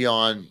evolved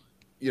beyond,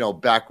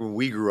 back when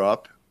we grew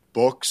up,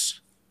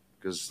 books,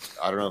 because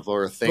I don't know if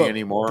they're a thing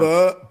anymore.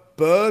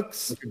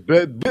 Books.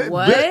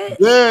 What?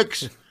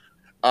 Books.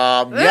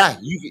 Yeah,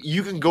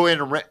 you can go in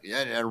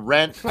and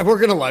rent I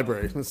work in a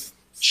library. That's-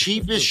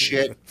 cheap as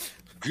shit,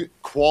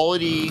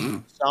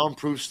 quality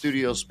soundproof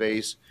studio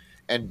space,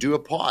 and do a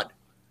pod.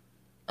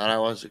 And I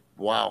was like,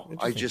 wow,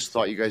 I just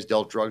thought you guys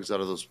dealt drugs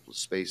out of those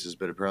spaces,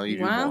 but apparently you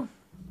do Wow. more.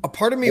 A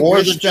part of me More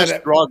wished than that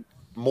just drugs.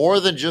 More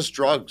than just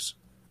drugs.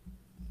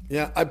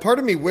 Yeah, a part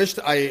of me wished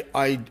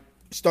I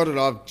started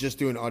off just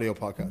doing audio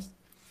podcasts.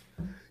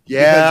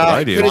 Yeah,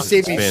 It could have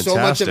saved me It's so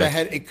much of a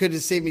fantastic. head. It could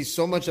have saved me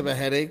so much of a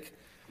headache.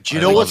 Do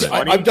you know what's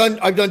funny? I've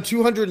done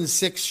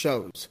 206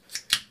 shows,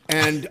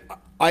 and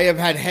I have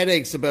had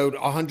headaches about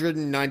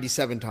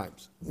 197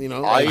 times. We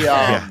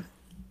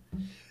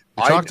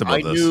talked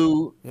about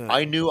this.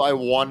 I knew I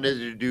wanted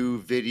to do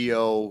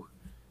video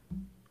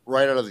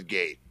right out of the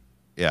gate.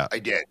 Yeah. I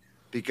did,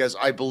 because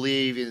I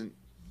believe in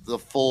the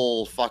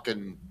full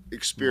fucking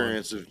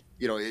experience of,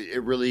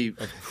 it really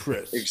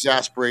Chris.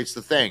 exasperates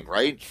the thing,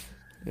 right?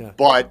 Yeah.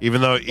 But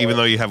even though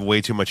you have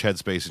way too much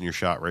headspace in your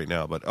shot right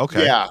now, but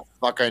okay. yeah,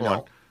 fuck, I Go know.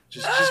 on.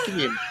 Just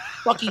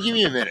give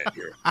me a minute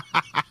here.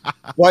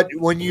 But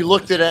when you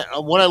looked at it,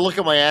 when I look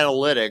at my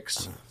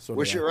analytics,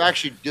 which are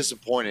actually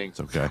disappointing, It's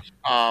okay.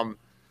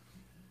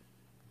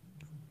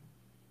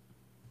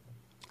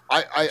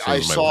 I So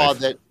is my saw wife.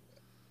 that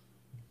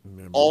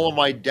all of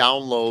my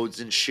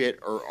downloads and shit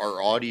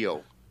are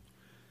audio.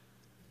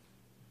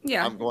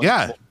 Yeah. I'm going,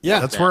 Yeah,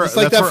 that's where It's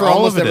like that's that where for all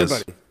almost of it is.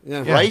 everybody.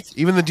 Yeah. Right?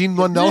 Even the Dean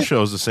Blundell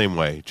show is the same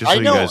way. Just so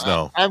you guys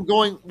know. I'm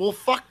going, well,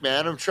 fuck,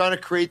 man. I'm trying to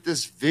create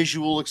this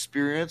visual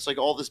experience. Like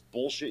all this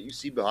bullshit you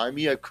see behind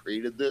me, I've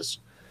created this.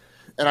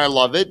 And I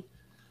love it.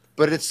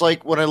 But it's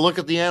like when I look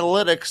at the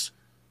analytics,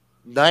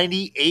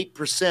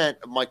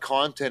 98% of my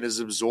content is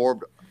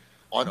absorbed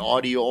on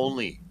audio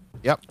only.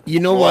 Yep. You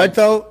know what,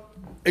 though?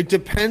 It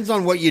depends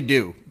on what you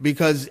do.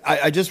 Because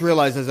I just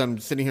realized as I'm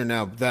sitting here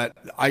now that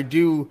I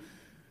do...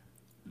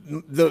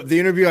 The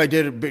interview I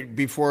did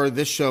before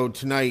this show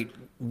tonight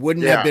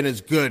wouldn't have been as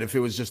good if it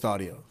was just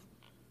audio.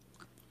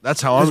 That's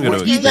how I'm going to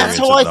experience That's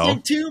how it, I though.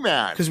 think too,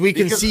 man. Because we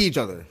can see each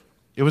other.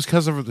 It was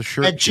because of the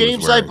shirt. And she was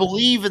James, I wearing.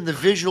 believe in the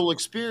visual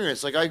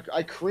experience. Like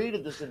I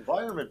created this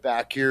environment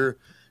back here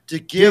to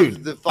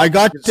give the fucking I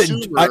got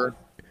consumer.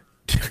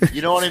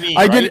 You know what I mean?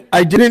 I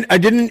right?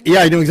 didn't. Yeah,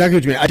 I know exactly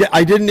what you mean.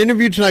 I did an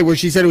interview tonight where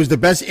she said it was the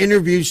best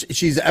interview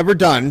she's ever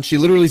done. She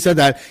literally said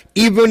that,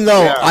 even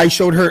though I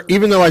showed her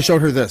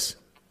this.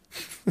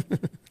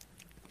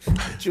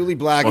 Julie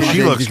Black. Well, and she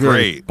James looks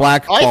Gurley. great.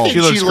 Black I bald. think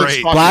she looks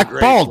great. Black Fucking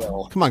bald. great,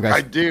 Will. Come on, guys.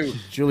 I do.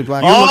 Julie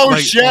Black. Oh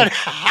like- shit!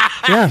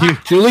 Yeah,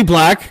 Julie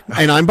Black,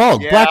 and I'm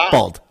bald. Yeah. Black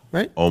bald.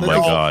 Right? Oh my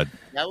No, god.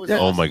 that was Oh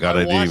awesome. my god.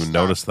 I didn't even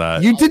notice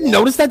that. You didn't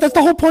notice that? That's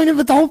the whole point of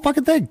it. The whole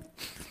fucking thing.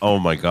 Oh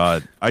my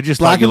god. I just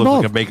Black thought you and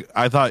looked like bald.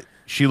 I thought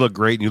she looked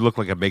great, and you look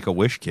like a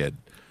Make-A-Wish kid.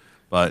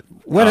 But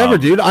Whatever,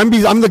 dude. I'm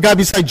the guy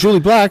beside Julie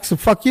Black, so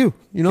fuck you.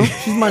 You know,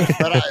 she's my.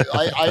 But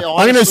I I'm gonna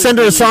honestly send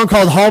her a believe- song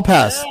called Hall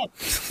Pass.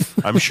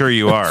 I'm sure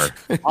you are.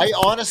 I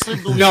honestly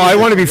believe. No, I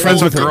wanna be that friends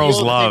the with her. real Girls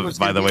thing love, was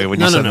by gonna the be way, when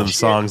No, you no, send no. them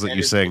songs that and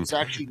you sing. It's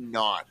actually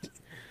not.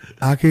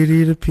 I could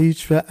eat a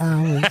peach for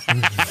hours.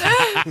 And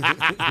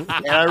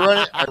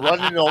I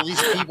run into all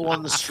these people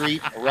on the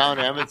street around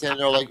Edmonton. And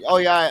they're like, "Oh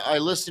yeah, I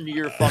listen to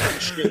your fucking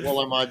shit while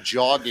I'm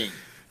jogging."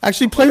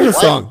 Actually, play the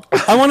song.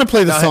 I want to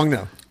play the song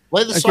now.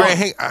 Play the song.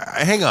 Great,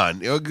 hang on.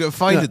 Go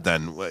find Yeah. it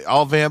then.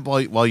 I'll vamp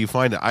while you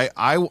find it.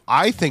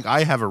 I think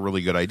I have a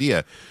really good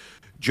idea.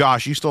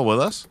 Josh, you still with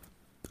us?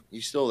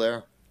 You still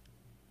there?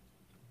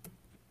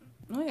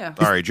 Oh yeah.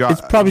 All right, Josh.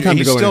 it's probably time to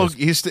he's go still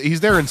anyways. he's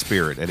there in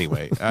spirit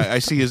anyway. I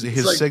see his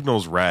like-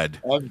 signal's red.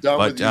 I'm done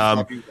But, with you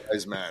fucking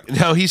guys, man.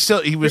 No, he was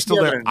still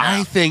Give there. it a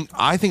nap.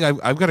 I think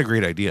I've got a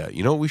great idea.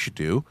 You know what we should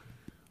do?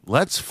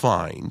 Let's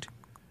find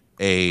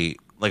a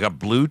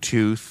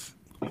Bluetooth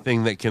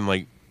thing that can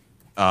like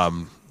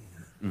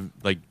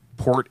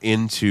port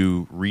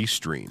into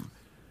Restream,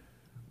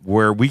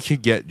 where we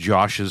could get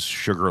Josh's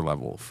sugar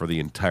level for the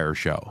entire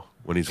show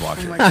when he's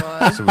watching. Oh my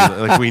God.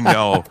 So we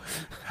know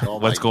Oh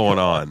what's my going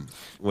God. on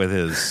with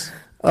his.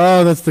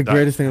 Oh, that's the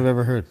greatest thing I've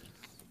ever heard.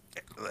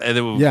 And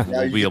then Yeah.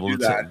 we'll you be can able do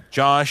to. that.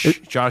 Josh,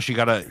 you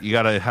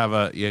gotta have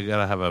a.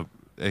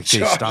 Okay,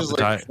 Josh stop is the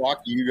like, time.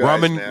 "Fuck you guys,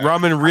 man."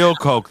 Rum and real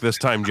Coke this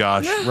time,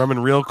 Josh. Rum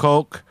and real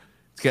Coke.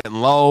 It's getting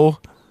low.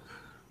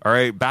 All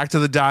right, back to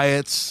the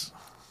diets.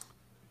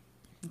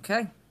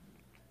 Okay.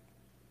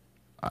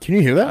 Can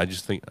you hear that? I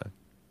just think.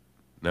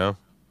 No.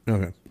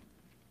 Okay.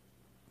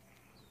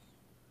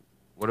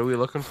 What are we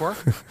looking for?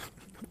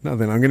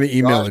 Nothing. I'm going to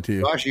email it to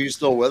you. Josh, are you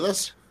still with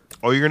us?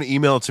 Oh, you're going to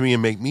email it to me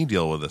and make me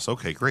deal with this.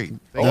 Okay, great.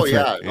 Oh Thank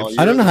yeah, you. no,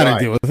 I don't know you're how the to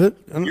deal guy. with it.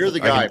 I don't- You're the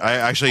guy. I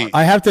actually.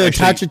 I have to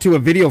actually, attach it to a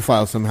video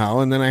file somehow,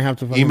 and then I have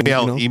to fucking,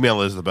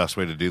 Email is the best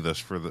way to do this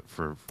for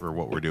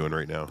what we're doing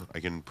right now. I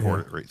can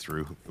port it right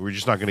through. We're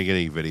just not going to get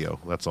any video.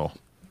 That's all.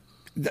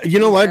 You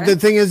know what? The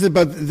thing is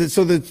about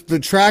the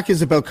track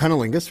is about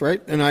cunnilingus,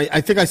 right? And I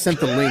think I sent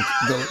the link.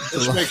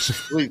 This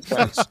makes complete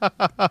sense.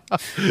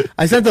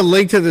 I sent the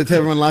link to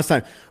everyone last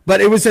time, but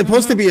it was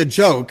supposed to be a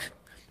joke.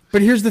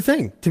 But here's the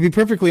thing: to be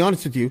perfectly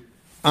honest with you,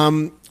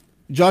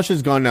 Josh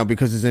is gone now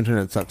because his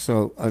internet sucks.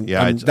 So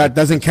that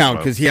doesn't count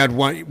because he had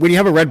one. When you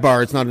have a red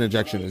bar, it's not an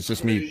ejection; it's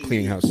just me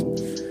cleaning house.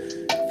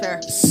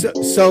 Fair.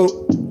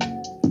 So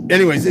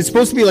anyways, it's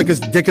supposed to be like a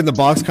dick in the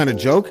box kind of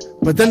joke,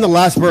 but then the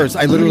last verse,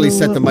 I literally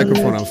set the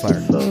microphone on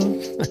fire.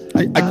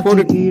 I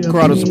quoted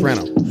Corrado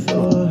Soprano.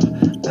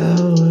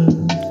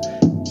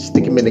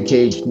 Stick him in a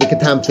cage, nick a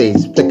time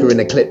phase, flicker in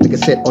a clip, like a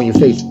set on your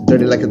face,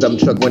 dirty like a dumb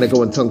truck when I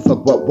go and tongue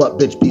fuck, what,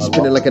 bitch, be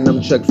spinning like a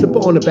nunchuck, flip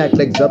it on the back,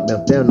 legs up,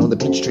 melt down on the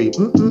peach tree,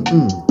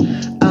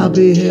 I'll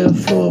be here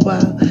for a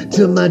while,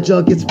 till my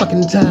jaw gets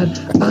fucking tired,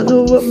 I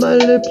know what my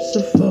lips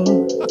are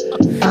for,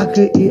 I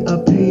could eat a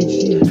peach,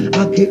 yeah,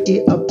 I could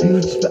eat a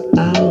peach for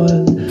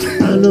hours,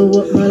 I know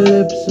what my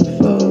lips are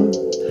for,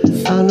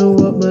 I know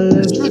what my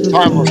lips are for.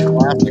 Timeless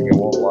classic, I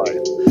won't lie.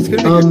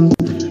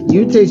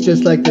 You taste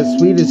just like the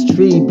sweetest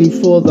tree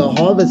before the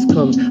harvest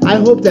comes. I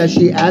hope that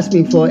she asks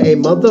me for a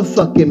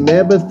motherfucking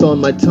marathon.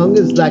 My tongue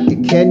is like a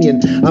canyon.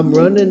 I'm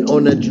running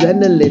on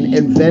adrenaline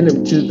and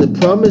venom to the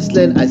promised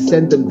land. I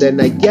send them, then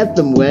I get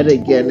them wet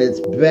again. It's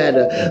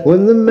better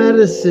when the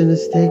medicine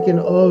is taken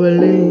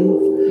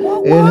orally.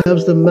 It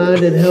helps the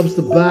mind, it helps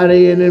the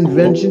body, an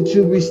invention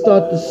to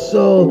restart the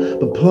soul.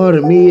 But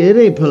pardon me, it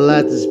ain't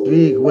polite to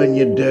speak when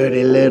your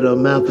dirty little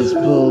mouth is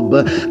full.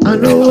 But I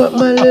know what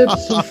my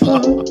lips are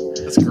for.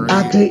 That's great.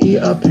 I could eat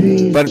a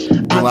peach. But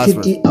the I last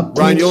could eat a one.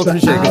 Ryan, you'll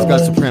peach for appreciate it. It's got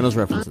hours. Sopranos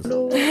references.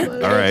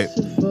 All right.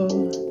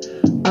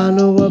 I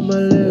know what my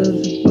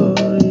lips are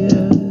for,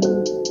 yeah.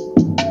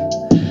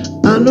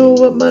 I know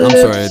what my I'm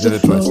lips sorry, I did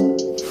it are twice. for.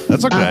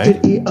 That's I okay.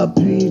 could eat a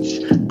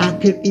peach. I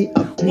could eat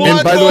a peach.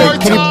 And by the way,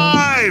 can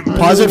you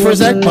pause it for a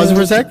sec? Pause it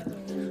for a sec.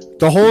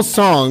 The whole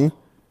song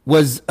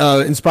was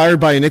inspired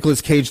by a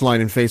Nicolas Cage line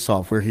in Face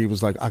Off where he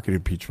was like, I could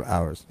eat peach for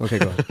hours. Okay,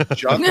 go ahead.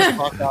 Shut the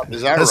fuck up.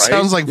 Is that That right?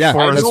 sounds like Yeah,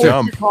 Forrest I know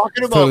Gump. what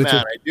you're talking about, Totally man.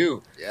 true. I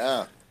do.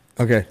 Yeah.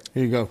 Okay,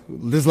 here you go.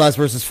 This last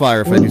verse is fire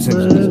if I do say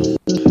so.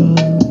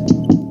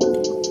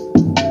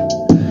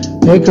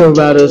 Hey,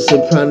 Corrado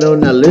Soprano,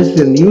 now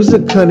listen. Use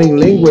a cunning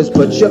linguist,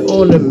 but you're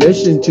on a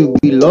mission to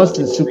be lost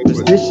in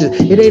superstition.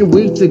 It ain't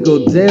weak to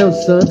go down,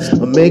 son.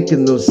 I'm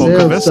making no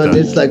sound, Vista. son.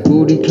 It's like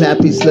booty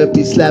clappy,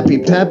 slippy,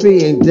 slappy,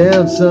 pappy ain't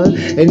down, son.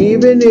 And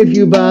even if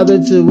you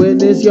bother to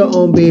witness your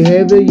own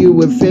behavior, you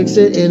would fix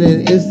it in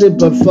an instant.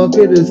 But fuck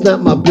it, it's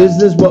not my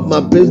business. What my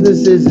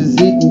business is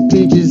eating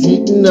peaches,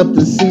 heating up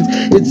the seeds.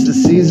 It's the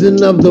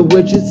season of the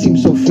witch. It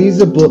seems so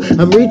feasible.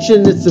 I'm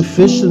reaching, it's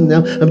official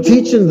now. I'm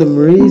teaching them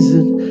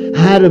reason.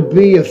 How to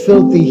be a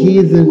filthy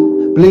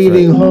heathen,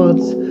 bleeding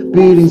hearts,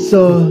 beating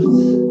swords,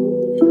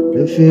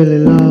 and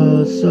feeling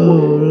lost, so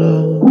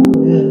lost,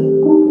 yeah.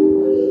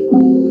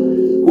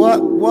 What?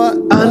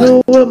 I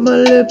know what my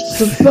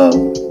lips are for.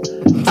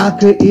 I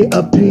could eat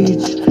a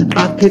peach,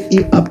 I could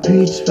eat a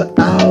peach for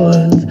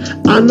hours.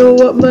 I know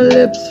what my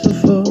lips are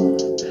for.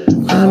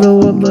 I know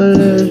what my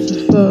lips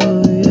are for,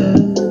 yeah.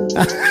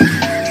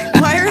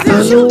 Why are I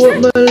there know what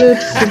children? my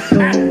lips are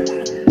for.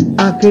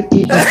 I could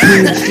eat a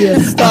peach,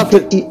 yes. I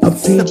could eat a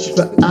peach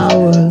for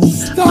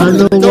hours. I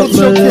know Don't what my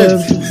show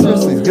lips kids. are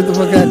Seriously, for. get the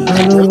fuck out. I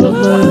know what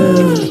my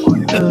lips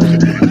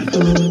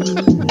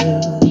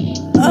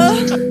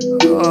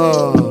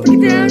Oh, Get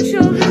down,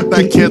 children.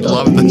 That kid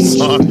loved this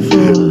song.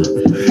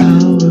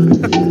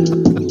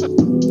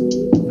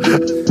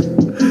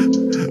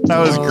 That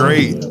was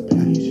great.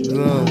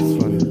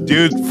 that's funny.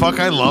 Dude, fuck,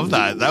 I love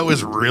that. That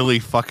was really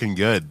fucking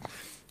good.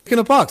 In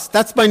a box.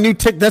 That's my new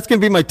that's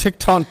gonna be my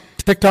TikTok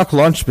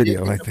launch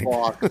video, I think.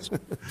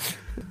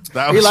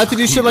 That Are you allowed to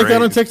do was shit like that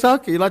great. on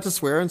TikTok? Are you allowed to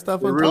swear and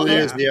stuff? It on really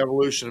TikTok? is the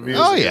evolution of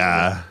music. Oh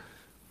yeah.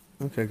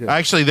 Okay, good.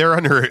 Actually, they're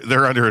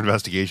under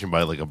investigation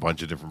by like a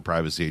bunch of different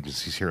privacy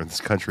agencies here in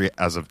this country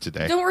as of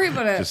today. Don't worry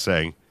about it. Just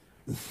saying.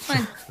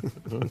 Fine.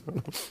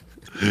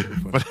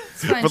 But,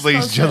 fine, but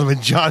ladies and slow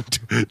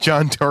gentlemen,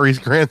 John Tory's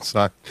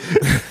grandson.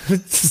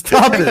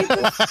 Stop it. Look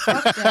at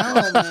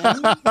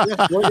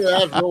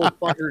that little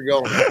fucker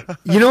going.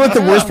 You know what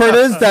the worst part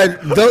is?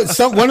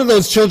 That one of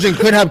those children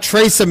could have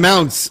trace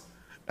amounts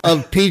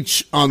of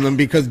peach on them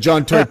because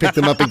John Tory picked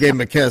them up and gave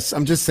him a kiss.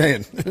 I'm just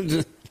saying.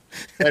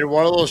 And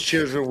one of those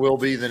children will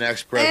be the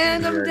next president.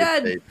 And of I'm the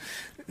dead. United States.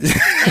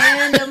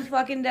 And I'm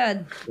fucking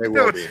dead. They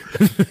will be.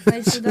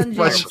 Nicely done,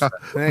 James.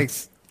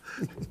 Thanks.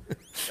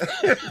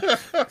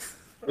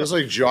 Looks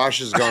like Josh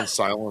has gone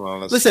silent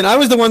on us. Listen, I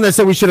was the one that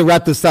said we should have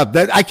wrapped this up.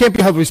 That I can't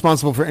be held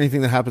responsible for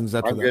anything that happens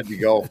after I'm that. good to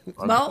go.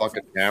 I'm Well-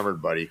 fucking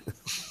hammered, buddy.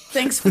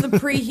 Thanks for the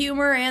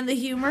pre-humor and the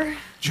humor.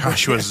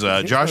 Josh was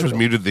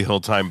muted the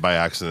whole time by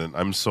accident.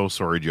 I'm so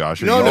sorry,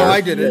 Josh. Are No, you no, all-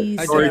 I did it.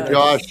 I Sorry, did it.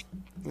 Josh.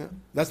 Yeah,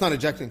 that's not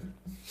ejecting.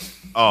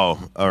 Oh,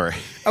 all right.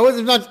 I was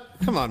not.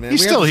 Come on, man.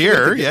 He's We still have to- we have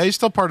here. to get- Yeah, he's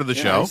still part of the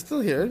Yeah, show. he's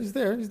still here. He's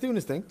there. He's doing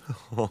his thing.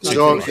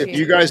 So if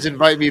you guys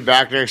invite me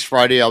back next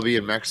Friday, I'll be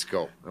in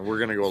Mexico, and we're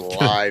gonna go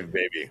live,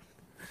 baby.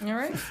 All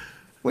right.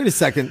 Wait a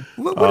second.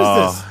 What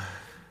is this?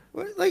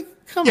 What, like,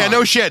 come Yeah, on.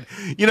 no shit.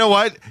 You know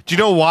what? Do you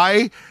know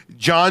why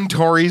John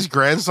Tory's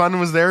grandson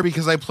was there?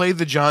 Because I played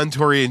the John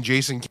Tory and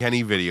Jason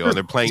Kenny video, and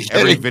they're playing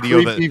every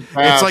video that Creepy it's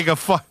fast. like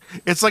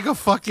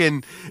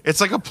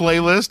a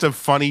playlist of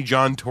funny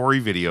John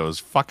Tory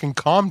videos. Fucking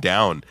calm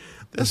down.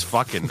 This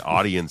fucking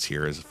audience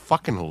here is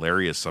fucking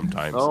hilarious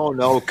sometimes. Oh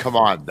no, come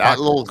on! That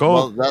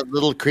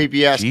little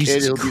creepy ass kid,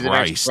 Jesus he'll be the next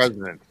Christ.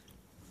 president.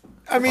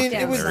 I mean,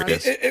 Yeah, it was.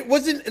 hilarious. It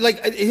wasn't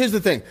like. Here's the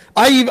thing.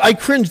 I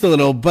cringed a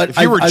little, but If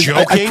you were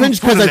joking, I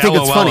cringed put because an I think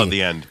it's LOL funny. at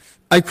the end.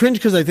 I cringe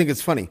because I think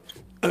it's funny.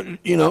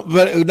 You know,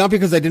 but not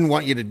because I didn't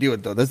want you to do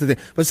it, though. That's the thing.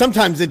 But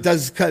sometimes it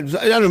does. I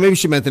don't know. Maybe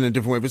she meant it in a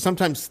different way. But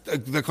sometimes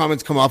the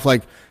comments come off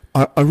like,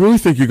 "I really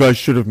think you guys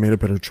should have made a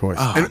better choice."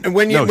 And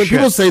when no when shit.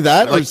 people say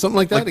that or Like- something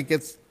like that, like- it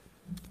gets.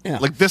 Yeah.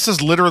 Like this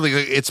is literally,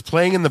 it's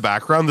playing in the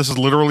background. This is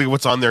literally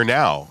what's on there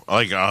now.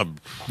 Like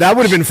That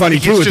would have been funny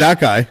It's too with just- that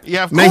guy.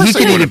 Yeah, of Man, course he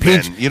could it eat a would have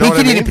peach. been. You know he what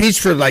could I eat a mean?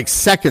 peach for like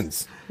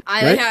seconds.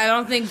 Right? I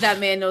don't think that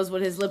man knows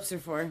what his lips are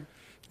for.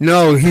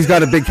 No, he's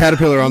got a big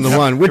caterpillar on the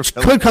one, which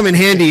could come in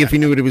handy if he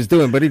knew what he was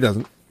doing, but he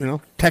doesn't. You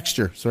know,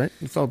 textures, right?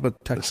 It's all about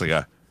texture. It's like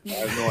I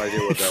have no idea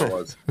what that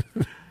was.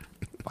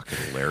 fucking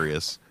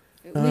hilarious.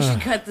 We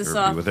should cut this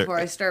Everybody off with it. before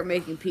I start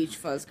making peach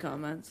fuzz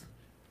comments.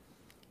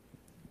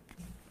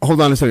 Hold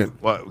on a second.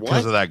 What?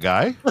 Because of that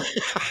guy? No,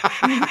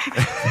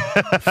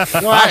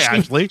 Hi, actually,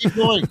 Ashley. keep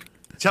going.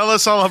 Tell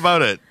us all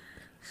about it.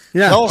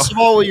 Yeah. Tell us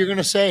about what you're going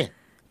to say.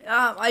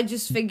 I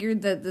just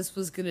figured that this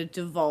was going to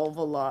devolve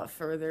a lot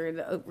further, and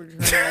we're turning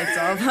the lights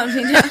off on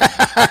me now.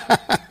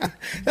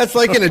 That's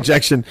like an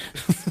ejection.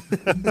 You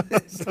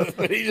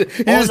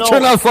just no.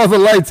 turn off all the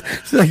lights.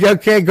 It's like,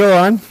 okay, go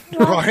on.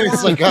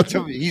 Ryan's like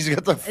he's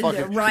got the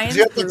fucking, Ryan's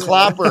he's got the brutal.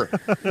 clapper.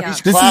 Yeah.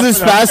 He's This is clapping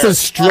as up fast there. as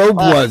strobe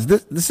was.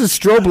 This is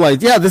strobe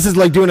light. Yeah, this is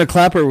like doing a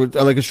clapper with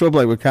like a strobe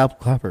light with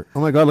clapper.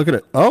 Oh my god, look at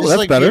it. Oh, It's that's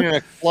like better. being in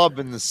a club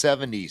in the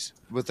 70s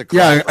with a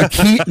Yeah, clapper. a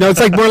key. No, it's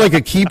like more like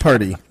a key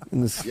party.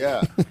 In this,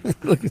 Yeah.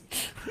 look at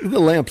the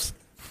lamps.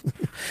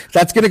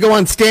 That's gonna go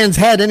on Stan's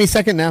head any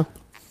second now.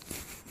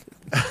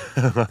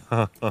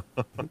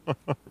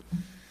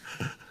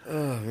 Oh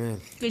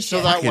man. Good So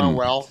shit. that went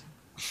well.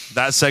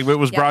 That segment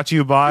was Yep. brought to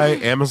you by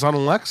Amazon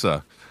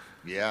Alexa.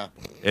 Yeah.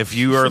 If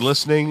you are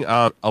listening,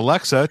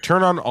 Alexa,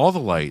 turn on all the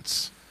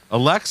lights.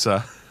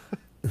 Alexa,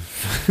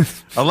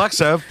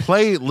 Alexa,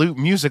 play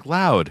music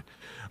loud.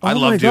 I Oh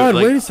love my doing god!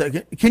 like, Wait a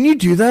second. Can you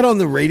do that on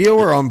the radio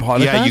or on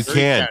podcast? yeah, you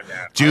can,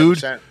 dude.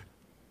 100%.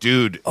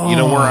 Dude, you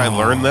know where I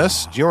learned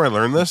this? Do you know where I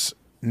learned this?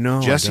 No,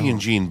 I Jesse don't. and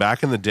Gene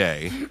back in the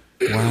day.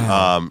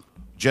 Wow.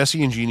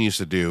 Jesse and Gene used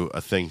to do a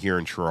thing here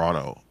in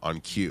Toronto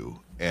on Q,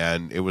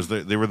 and it was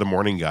they were the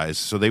morning guys.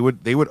 So they would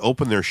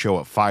open their show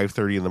at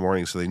 5:30 in the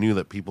morning, so they knew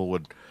that people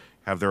would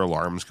have their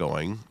alarms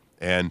going,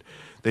 and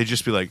they'd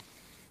just be like,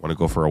 "Want to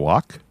go for a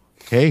walk?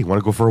 Hey, want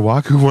to go for a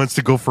walk? Who wants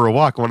to go for a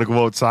walk? Want to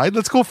go outside?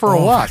 Let's go for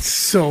a walk." That's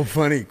so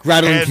funny.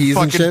 Rattling keys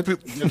and shit. You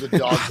know, the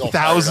dog's all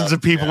Thousands fired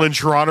of people in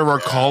Toronto are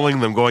calling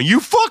them, going, "You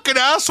fucking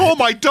asshole!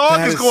 My dog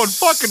That is going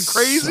fucking so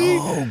crazy."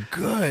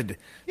 good.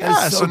 Yeah,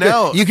 That is so good.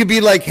 now- you could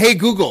be like, "Hey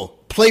Google,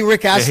 play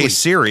Rick Yeah, Astley." hey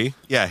Siri,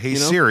 yeah, hey You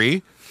know?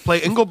 Siri, play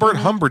Engelbert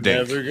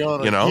Humperdinck. Never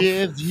gonna You know,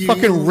 give you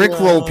Fucking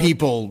Rickroll up.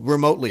 people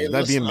remotely. Hey,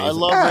 That'd be listen, amazing. I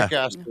love Yeah. Rick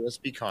Astley. Let's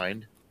be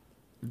kind.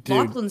 Dude.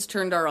 Lachlan's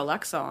turned our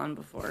Alexa on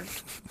before.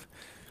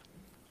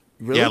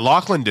 Really? yeah,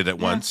 Lachlan did it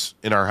once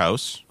in our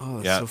house. Oh,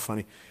 that's yeah, so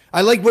funny.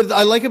 What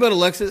I like about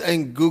Alexa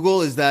and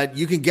Google is that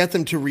you can get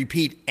them to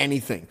repeat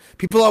anything.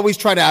 People always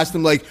try to ask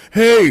them like,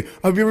 "Hey,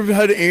 have you ever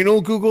had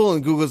anal?" Google,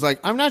 and Google's like,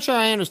 "I'm not sure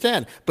I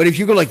understand." But if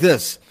you go like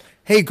this,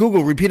 "Hey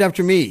Google, repeat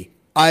after me.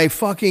 I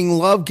fucking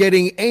love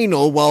getting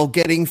anal while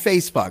getting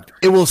face fucked."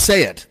 It will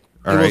say it.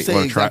 all It will right. say You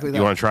want to try? exactly You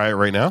that. want to try it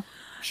right now?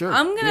 Sure.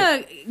 I'm gonna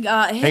hit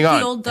Hang the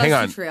on, old hang Dusty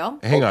on, Trail.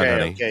 hang on, Okay,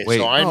 honey. okay. Wait,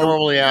 So I Oh,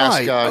 normally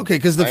ask. why? Okay,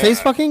 because the face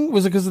fucking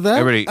was it because of that?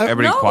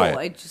 everybody, No, quiet.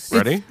 I just-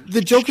 Ready?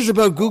 The joke is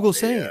about Google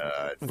saying it.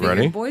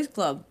 Ready? Boys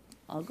Club.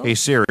 I'll go. Hey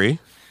Siri,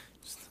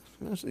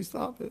 Actually,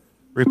 stop it.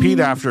 repeat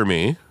after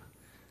me.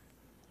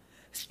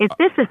 If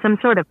this is some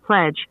sort of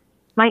pledge,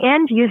 my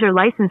end user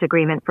license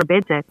agreement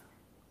forbids it.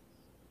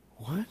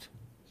 What?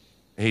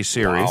 Hey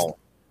Siri, Wow.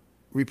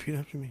 Repeat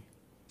after me.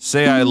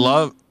 say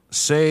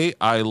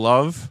I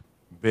love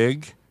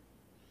big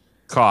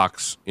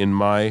cocks in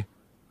my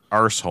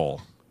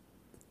arsehole.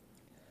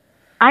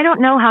 I don't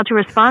know how to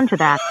respond to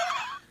that.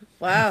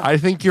 Wow. I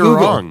think you're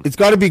Google. wrong. It's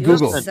got to be You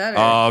Google. upset her.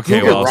 Oh, okay,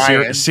 Google, well,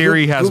 Ryan.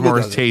 Siri has Google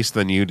more does it. taste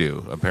than you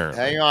do, apparently.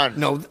 Hang on.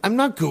 No, I'm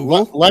not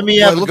Google. Let me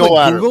Do I have a look go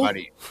like at Google? it,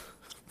 buddy.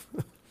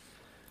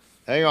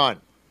 Hang on.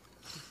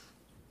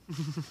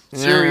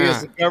 Siri,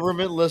 is the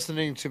government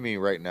listening to me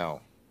right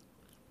now?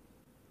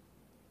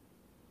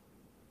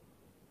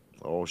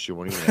 Oh, she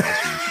won't even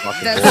answer. You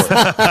fucking That's,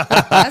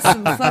 whore. that's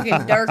some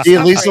fucking dark See,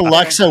 stuff. at least right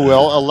Alexa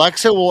will.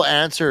 Alexa will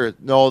answer.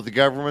 No, the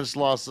government's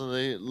lost and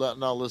they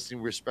not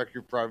listening. Respect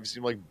your privacy.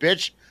 I'm like,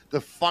 bitch, the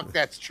fuck,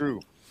 that's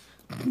true.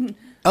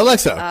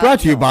 Alexa, brought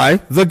to you by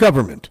the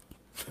government.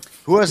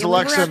 Who has Yeah, we were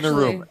Alexa in the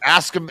actually- room?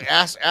 Ask him.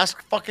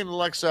 Ask fucking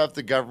Alexa if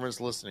the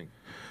government's listening.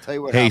 Tell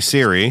you what. Hey happens.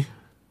 Siri,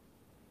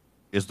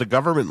 is the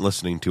government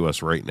listening to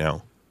us right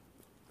now?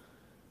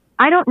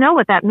 I don't know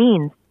what that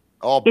means.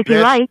 Oh, If you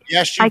bitch. like,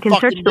 Yes, you I can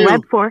search fucking the do.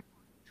 web for,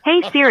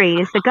 "Hey Siri,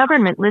 is the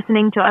government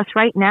listening to us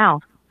right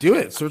now?" Do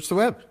it. Search the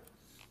web.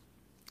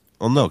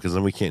 Well, no, because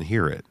then we can't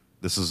hear it.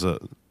 This is it's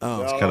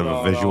Oh. kind of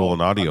a visual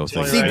and audio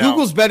thing. See, right now.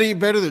 Google's better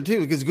there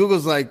too because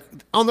Google's like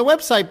on the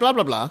website, blah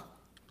blah blah.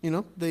 You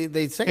know,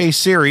 they say. Hey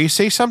Siri,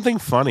 say something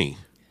funny.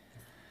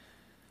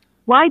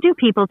 Why do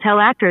people tell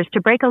actors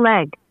to break a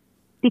leg?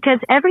 Because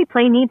every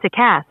play needs a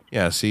cast.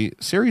 Yeah, see,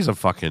 Siri's a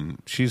fucking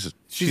she's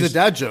a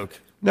dad joke.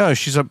 No,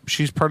 she's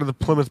part of the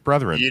Plymouth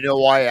Brethren. You know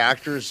why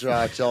actors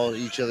tell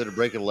each other to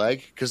break a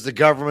leg? Because the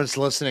government's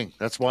listening.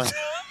 That's why.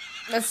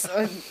 That's,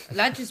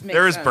 that just makes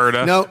There's sense.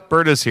 Berta. No.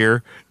 Berta's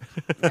here.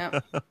 Yeah.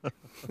 I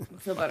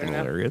feel better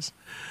now. Hilarious.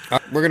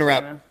 We're gonna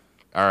wrap.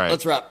 All right.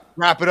 Let's wrap.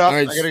 Wrap it up. All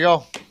right. I gotta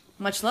go.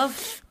 Much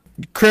love.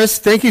 Chris,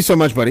 thank you so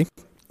much, buddy.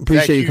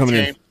 Appreciate Thank you coming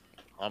Jane.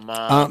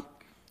 in.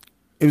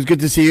 It was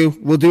good to see you.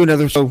 We'll do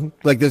another show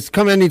like this.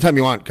 Come anytime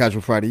you want,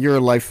 Casual Friday. You're a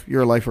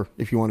lifer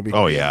if you want to be.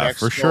 Oh yeah,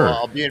 Mexico, for sure.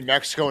 I'll be in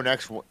Mexico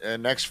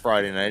next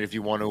Friday night if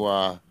you want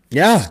to.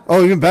 Yeah.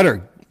 Oh, even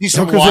better.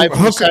 Hookers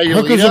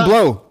and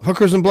blow.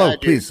 Hookers and blow, Yeah,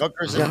 dude, please.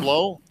 Hookers and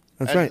blow.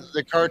 That's and right.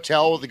 The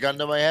cartel with the gun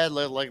to my head.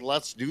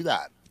 Let's do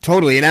that.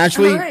 Totally. And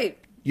Ashley, All right.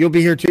 you'll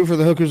be here too for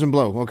the hookers and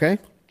blow. Okay.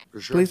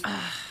 For sure. Please.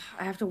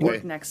 I have to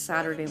work next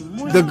Saturday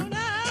morning.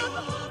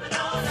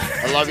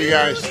 I love you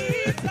guys.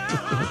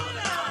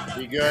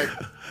 Be good.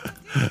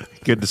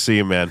 Good to see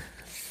you, man.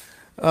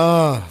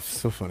 Oh,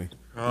 so funny.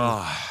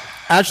 Oh,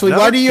 Ashley,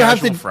 why do you have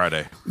to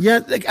Friday? Yeah,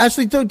 like,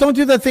 Ashley, don't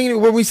do that thing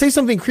when we say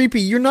something creepy.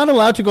 You're not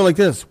allowed to go like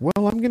this. Well,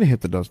 I'm gonna hit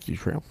the Dusty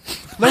Trail.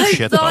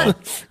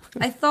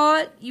 I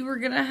thought you were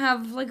gonna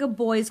have like a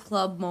boys'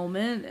 club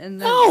moment,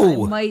 and then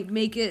No. I might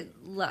make it.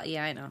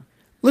 Yeah, I know.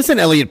 Listen,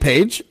 Elliot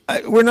Page,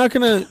 we're not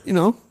gonna.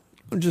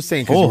 I'm just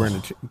saying because we're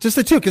in just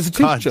a toque. It's a toque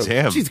God joke.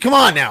 damn. Jeez, come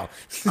on now.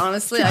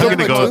 Honestly, I'm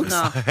gonna go.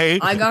 No. Hey,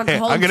 I got hey,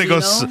 called I'm gonna go.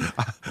 Gino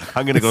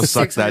I'm gonna go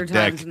suck 600 that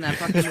times dick. in that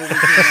fucking movie.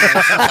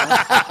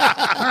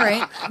 All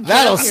right,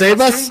 That'll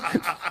save us.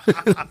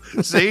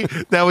 See,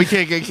 now we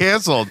can't get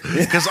canceled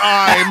because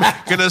I'm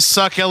gonna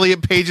suck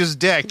Elliot Page's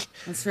dick.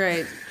 That's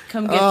right.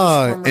 Come get this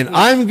former And peach.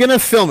 I'm gonna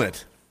film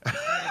it.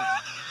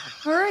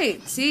 All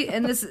right. See,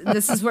 and this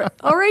is where.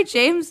 All right,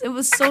 James. It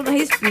was so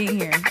nice being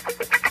here.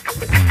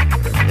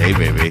 Hey,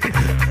 baby.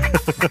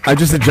 I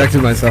just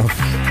ejected myself.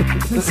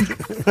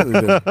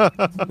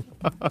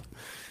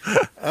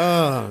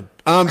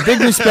 Big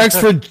respects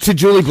to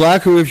Julie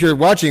Black, who, if you're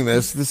watching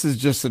this is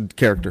just a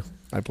character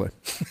I play.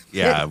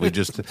 Yeah, we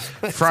just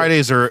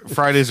Fridays are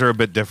a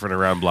bit different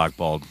around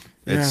Blackballed.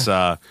 It's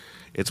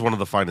it's one of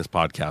the finest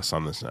podcasts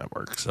on this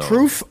network. So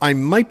Proof I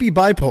might be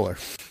bipolar.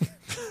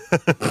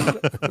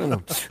 I don't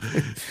know.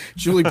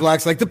 Julie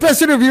Black's like the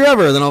best interview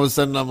ever. Then all of a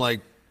sudden I'm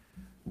like,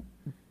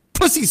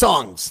 pussy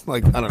songs.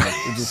 Like, I don't know.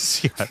 It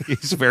just... yeah,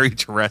 he's very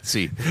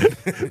Tourette'sy.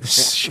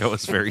 This show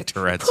is very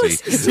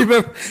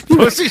Tourette'sy.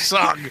 Pussy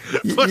song.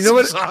 You Pussy know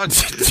what? song.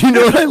 Do you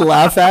know what I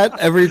laugh at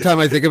every time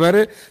I think about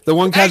it? The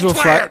one casual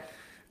Friday,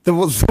 the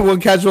one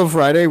casual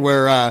Friday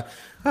where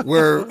we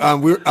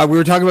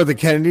were talking about the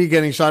Kennedy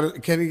getting shot in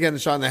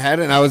the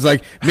head, and I was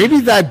like, maybe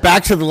that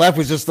back to the left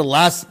was just the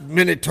last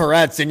minute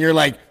Tourette's, and you're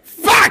like,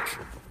 fuck.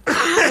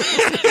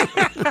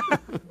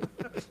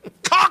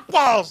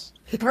 Cockballs.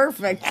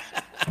 Perfect.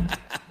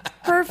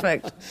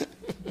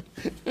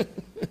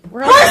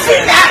 We're Pussy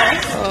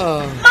matters.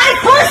 My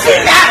pussy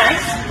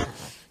matters.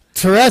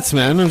 Tourette's,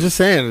 man. I'm just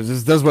saying, it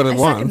just does what it I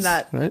second wants,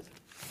 that. right?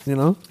 You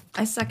know.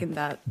 I second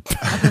that.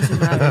 That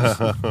matters.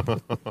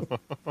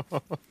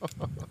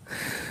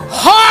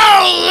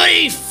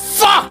 Holy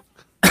fuck!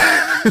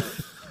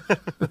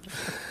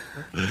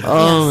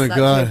 Oh my that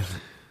god, too.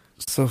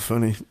 so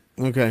funny.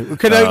 Okay,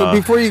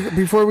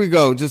 before we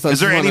go, just Is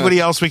there anybody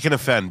else we can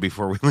offend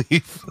before we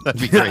leave? That'd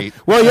be great.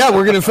 Well, yeah,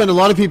 we're going to offend a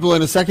lot of people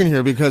in a second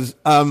here because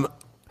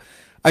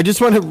I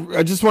just want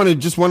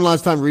to one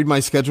last time read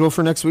my schedule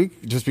for next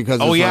week, just because.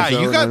 Oh it's yeah, my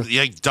show you got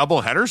and double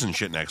headers and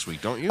shit next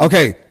week, don't you?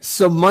 Okay,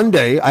 so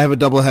Monday I have a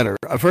double header.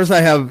 First I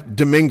have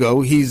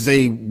Domingo. He's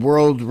a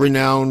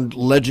world-renowned,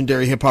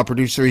 legendary hip-hop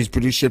producer. He's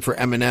produced shit for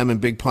Eminem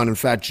and Big Pun and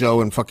Fat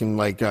Joe and fucking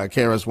like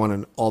KRS-One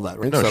and all that,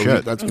 right? No so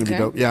shit. that's going to Okay.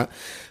 be dope. Yeah.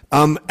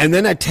 And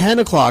then at 10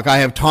 o'clock I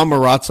have Tom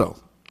Marazzo.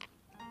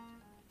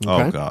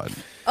 Oh god,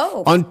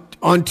 Oh.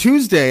 On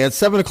Tuesday at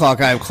 7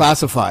 o'clock I have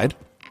Classified.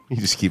 he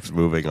just keeps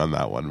moving on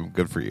that one.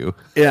 Good for you.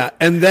 Yeah,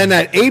 and then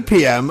at 8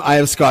 p.m. I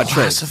have Scott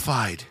Trades.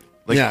 Classified,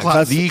 like Yeah,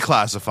 the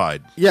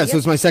classified. Yeah, so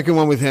it's my second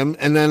one with him,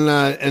 and then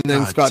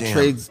God Scott damn.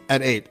 Trades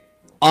at 8.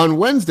 On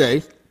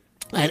Wednesday,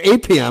 at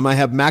 8 p.m. I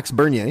have Max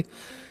Bernier,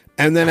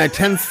 and then at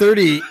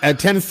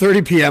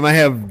 10:30 p.m. I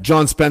have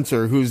John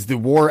Spencer, who's the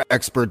war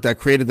expert that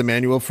created the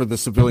manual for the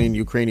civilian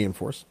Ukrainian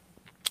force.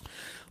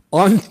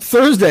 On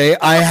Thursday,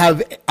 I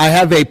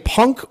have a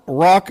punk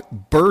rock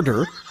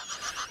birder,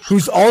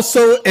 who's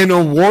also an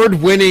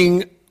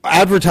award-winning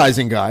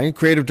advertising guy,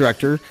 creative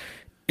director,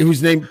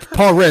 who's named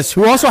Paul Riss,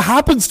 who also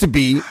happens to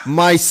be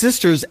my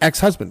sister's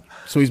ex-husband.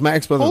 So he's my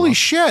ex-brother. Holy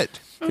shit!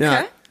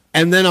 Yeah.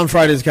 And then on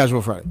Friday is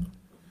Casual Friday.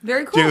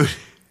 Very cool.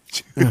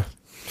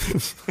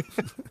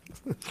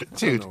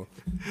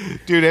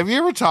 Dude, have you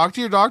ever talked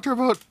to your doctor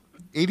about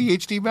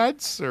ADHD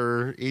meds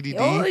or ADD?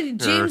 Oh,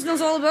 James knows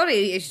all about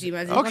ADHD,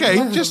 man.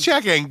 Okay, just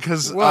checking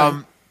because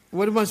what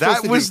am I supposed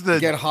that to was do?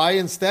 Get high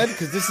instead?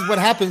 Because this is what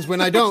happens when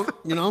I don't.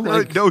 You know,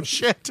 like, no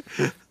shit.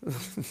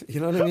 You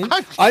know what I mean?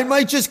 I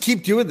might just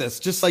keep doing this,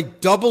 just like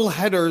double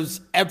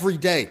headers every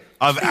day.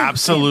 Of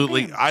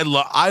absolutely, I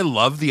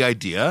love the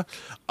idea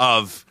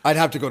of. I'd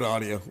have to go to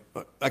audio.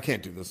 I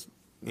can't do this.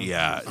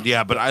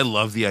 Yeah, but I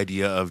love the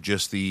idea of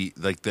just the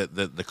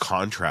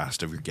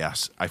contrast of your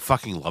guests. I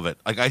fucking love it.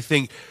 Like, I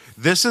think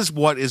this is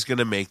what is going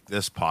to make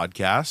this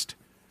podcast,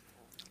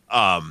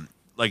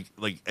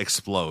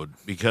 explode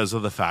because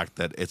of the fact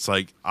that it's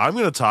like, I'm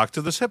going to talk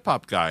to this hip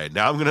hop guy.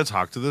 Now I'm going to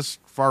talk to this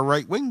far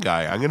right wing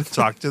guy. I'm going to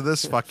talk to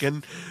this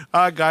fucking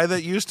guy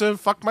that used to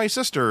fuck my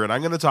sister, and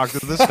I'm going to talk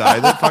to this guy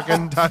that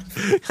fucking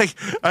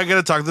I'm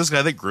going to talk to this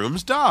guy that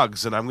grooms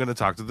dogs, and I'm going to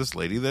talk to this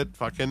lady that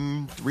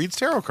fucking reads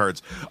tarot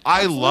cards.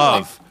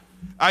 I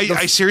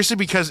seriously,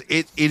 because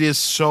it is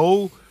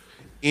so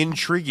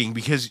intriguing,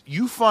 because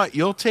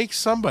you'll take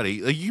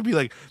somebody, like, you'd be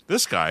like,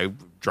 this guy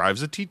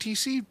drives a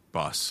TTC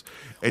bus.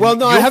 And well,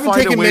 no, I haven't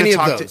taken many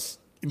of those.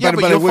 But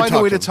you'll find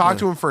a way to talk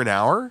to him for an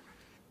hour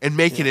and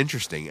make it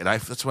interesting. And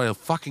that's what I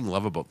fucking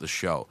love about the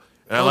show.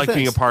 And I like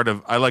being a part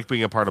of. I like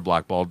being a part of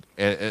Blackballed,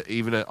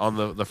 even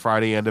on the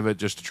Friday end of it,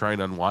 just to try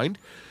and unwind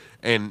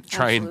and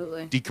try and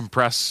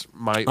decompress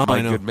my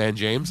good man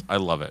James. I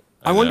love it.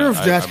 I wonder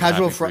if Jazz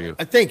Casual Friday.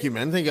 Thank you,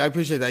 man. Thank you. I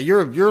appreciate that.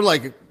 You're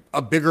like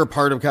a bigger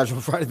part of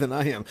Casual Friday than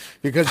I am,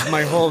 because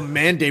my whole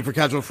mandate for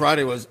Casual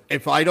Friday was,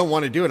 if I don't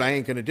want to do it, I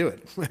ain't going to do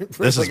it.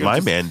 This is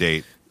my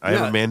mandate. I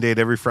have a mandate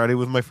every Friday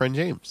with my friend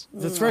James.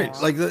 That's right.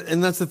 Like,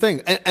 and that's the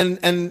thing.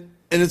 And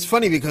it's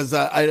funny because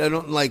I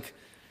don't like.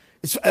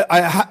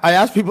 I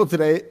asked people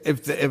today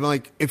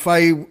if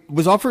I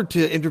was offered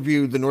to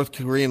interview the North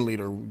Korean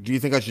leader, do you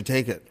think I should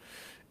take it?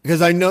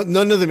 Because I know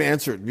none of them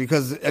answered,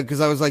 because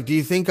I was like, do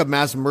you think a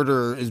mass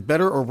murderer is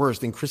better or worse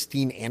than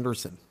Christine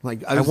Anderson?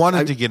 Like, I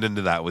wanted to get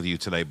into that with you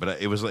tonight, but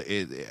it was like,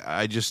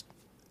 I just.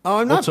 Oh,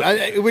 I'm not.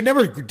 It would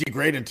never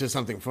degrade into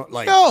something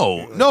like.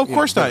 No, of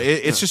course not.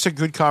 It's just a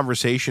good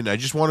conversation. I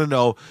just want to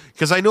know,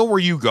 because I know where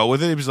you go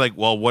with it. It was like,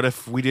 well, what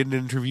if we didn't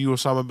interview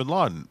Osama bin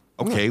Laden?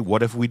 Okay,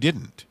 what if we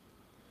didn't?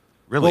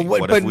 Really?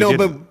 Well, but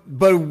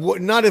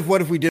not if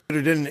what if we did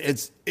or didn't.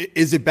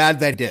 Is it bad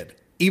that did?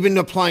 Even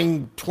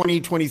applying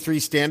 2023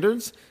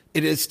 standards,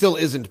 it still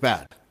isn't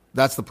bad.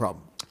 That's the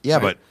problem. Yeah,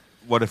 right? But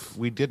what if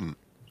we didn't?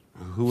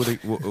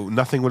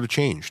 Nothing would have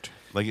changed.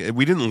 Like,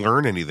 we didn't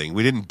learn anything.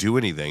 We didn't do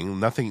anything.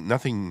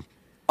 Nothing.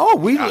 Oh,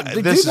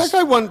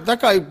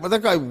 that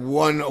guy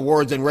won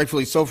awards, and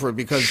rightfully so, for it,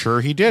 because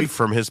sure he did,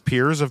 from his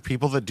peers of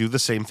people that do the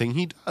same thing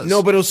he does.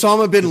 No, but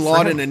Osama bin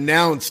Laden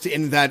announced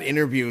in that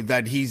interview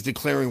that he's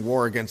declaring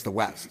war against the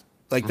West.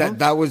 Like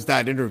that was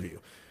that interview.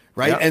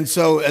 Right. Yeah. And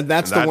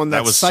that's the one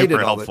that was cited.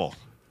 Super helpful.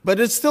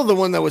 But it's still the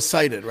one that was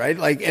cited, right?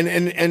 Like,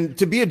 and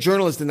to be a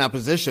journalist in that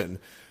position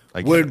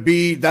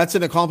that's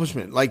an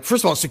accomplishment. Like,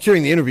 first of all,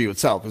 securing the interview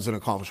itself is an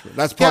accomplishment.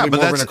 That's probably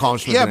more of an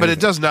accomplishment. Yeah, but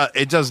it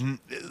doesn't.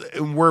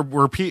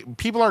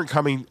 People aren't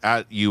coming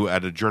at you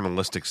at a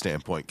journalistic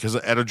standpoint, because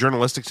at a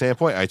journalistic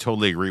standpoint, I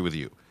totally agree with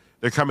you.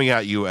 They're coming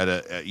at you at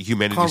a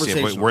humanity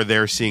standpoint where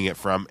they're seeing it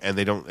from, and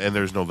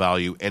there's no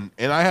value. And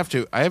I have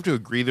to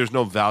agree, there's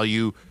no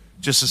value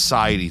to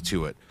society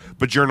to it.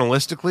 But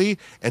journalistically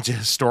and to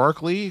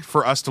historically,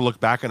 for us to look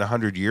back in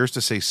 100 years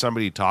to say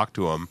somebody talked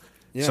to him,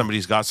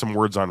 somebody's got some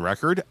words on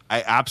record,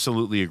 I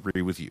absolutely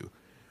agree with you.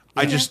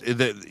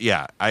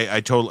 Yeah.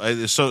 I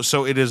totally.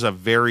 So it is a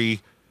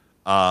very,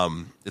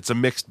 it's a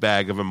mixed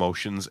bag of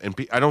emotions, and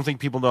I don't think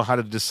people know how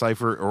to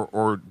decipher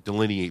or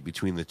delineate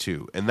between the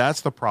two, and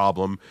that's the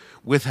problem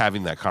with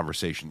having that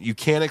conversation. You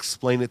can't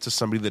explain it to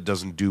somebody that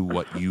doesn't do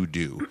what you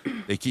do.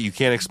 You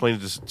can't explain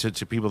it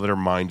to people that are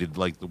minded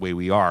like the way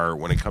we are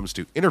when it comes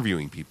to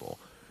interviewing people.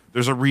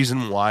 There's a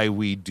reason why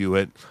we do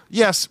it.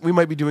 Yes, we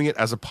might be doing it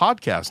as a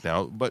podcast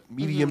now, but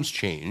mediums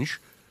change,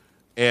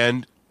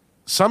 and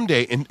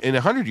someday, in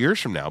 100 years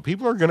from now,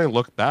 people are going to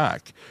look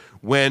back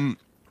when,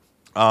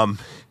 I'm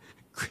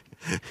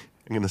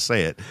going to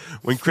say it,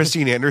 when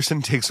Christine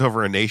Anderson takes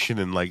over a nation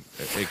and like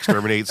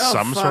exterminates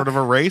sort of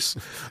a race.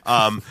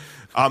 They're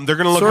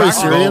going to look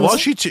back and go, well,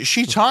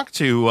 she talked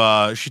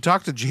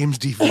to James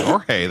D.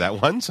 Fiore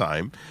that one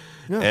time.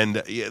 Yeah. And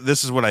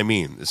this is what I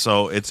mean.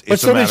 So it's but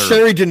so did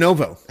Sherry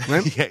DeNovo,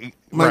 right? Yeah,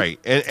 right.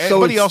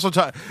 But he also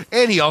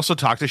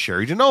talked to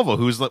Sherry DeNovo,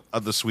 who's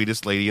the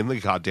sweetest lady in the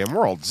goddamn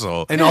world.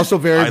 So and also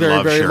very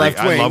very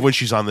left wing. I love when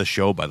she's on the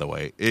show. By the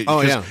way,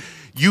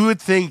 you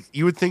would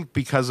think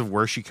because of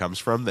where she comes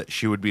from that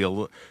she would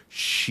be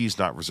she's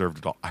not reserved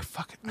at all. I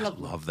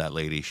love that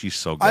lady. She's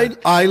so good.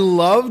 I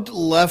loved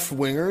left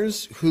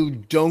wingers who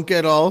don't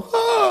get all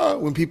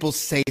when people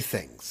say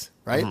things.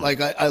 Right, like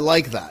I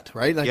like that.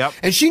 Right, like,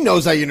 and she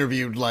knows I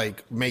interviewed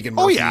like Megan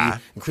Murphy and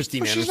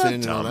Christine Anderson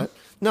and all that.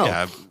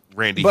 No,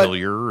 Randy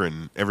Hillier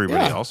and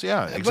everybody else.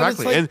 Yeah,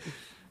 exactly. Like,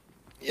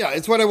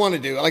 it's what I want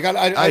to do. Like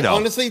I know.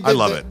 Honestly, I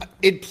love it.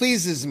 It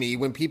pleases me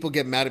when people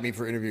get mad at me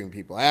for interviewing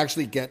people. I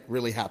actually get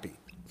really happy.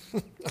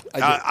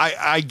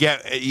 I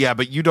get,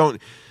 but you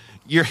don't.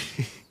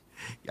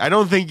 I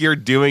don't think you're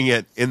doing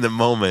it in the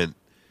moment.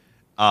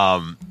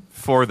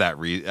 For that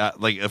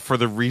reason, for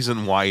the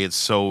reason why it's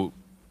so.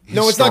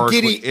 No, it's not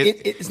giddy.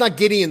 It's not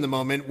giddy in the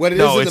moment. What it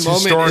is in the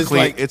moment is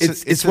like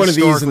it's one of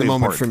these in the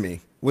moment for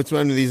me. What's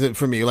one of these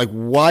for me? Like,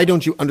 why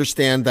don't you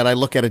understand that I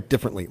look at it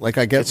differently? Like,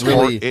 I get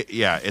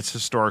it's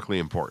historically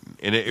important,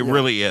 and it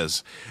really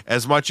is.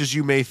 As much as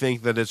you may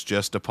think that it's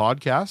just a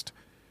podcast,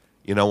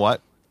 you know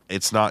what?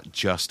 It's not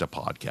just a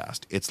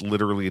podcast. It's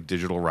literally a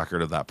digital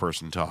record of that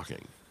person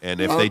talking. And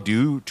if they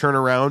do turn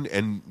around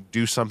and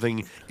do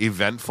something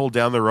eventful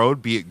down the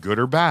road, be it good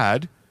or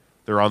bad,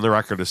 they're on the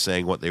record as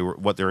saying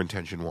what their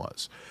intention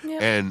was. Yeah.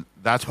 And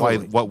that's why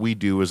what we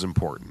do is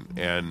important,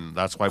 and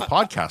that's why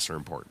podcasts are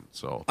important.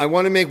 So I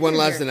want to make one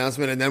last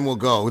announcement, and then we'll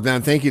go.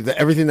 Dan, thank you.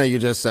 Everything that you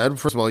just said.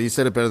 First of all, you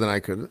said it better than I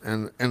could,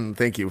 and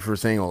thank you for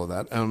saying all of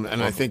that. And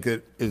I think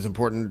it is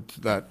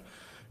important that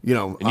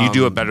and you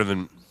do it better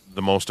than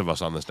the most of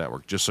us on this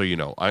network, just so you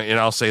know. And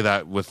I'll say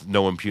that with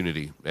no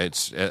impunity.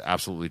 It's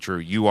absolutely true.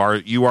 You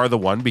are the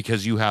one,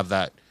 because you have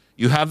that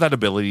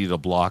ability to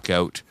block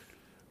out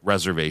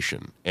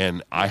reservation,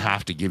 and I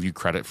have to give you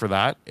credit for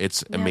that.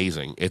 It's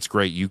amazing. It's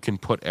great. You can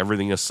put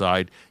everything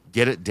aside,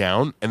 get it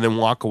down, and then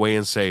walk away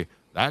and say,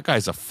 that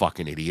guy's a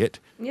fucking idiot.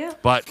 Yeah.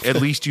 But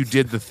at least you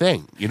did the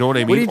thing. You know what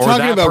I mean? What are you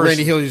talking about,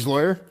 Randy Hilliard's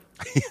lawyer?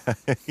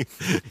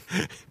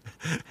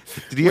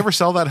 Did he ever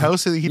sell that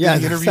house that he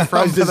did the interview from?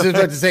 I was just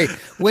about to say,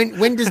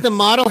 when does the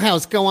model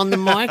house go on the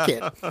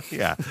market?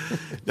 Yeah.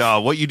 No,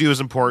 what you do is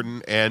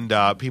important, and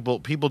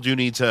people do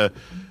need to,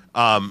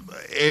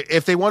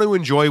 if they want to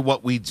enjoy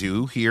what we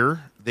do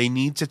here, they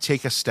need to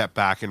take a step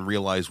back and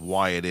realize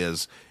why it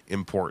is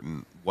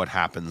important what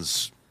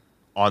happens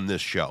on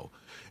this show.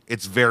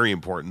 It's very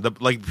important.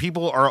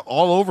 People are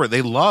all over.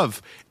 They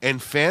love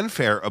and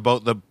fanfare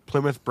about the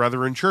Plymouth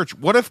Brethren Church.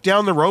 What if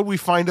down the road we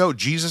find out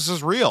Jesus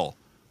is real?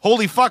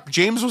 Holy fuck,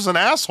 James was an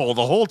asshole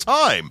the whole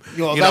time.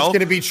 Well, that's going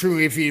to be true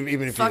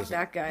even if fuck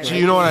that guy. So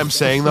you know what I'm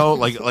saying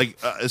though?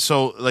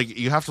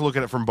 You have to look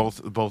at it from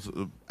both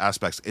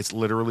aspects. It's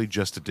literally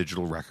just a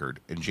digital record,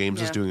 and James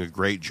is doing a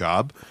great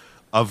job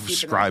of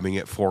scribing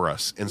it for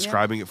us and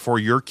scribing it for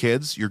your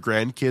kids, your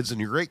grandkids, and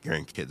your great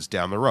grandkids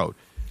down the road.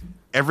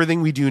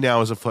 Everything we do now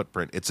is a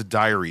footprint. It's a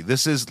diary.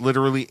 This is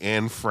literally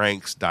Anne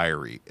Frank's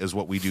diary, is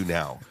what we do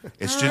now.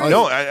 It's just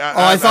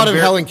I thought of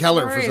Helen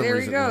Keller for some there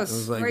reason. he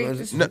goes.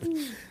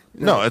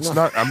 No, it's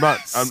not. I'm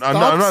not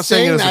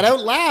saying that out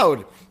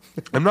loud.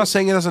 I'm not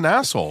saying it as an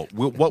asshole.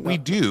 What we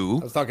do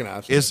I was talking to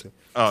Ashley. is,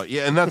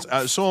 and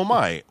that's so am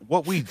I.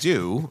 What we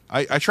do,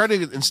 I try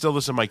to instill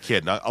this in my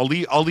kid. Now, I'll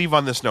leave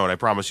on this note. I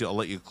promise you. I'll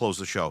let you close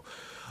the show.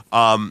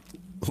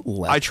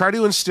 I try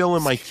to instill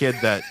in my kid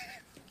that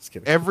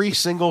every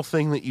single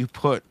thing that you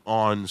put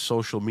on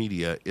social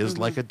media is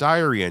like a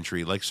diary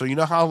entry. So you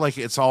know how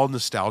it's all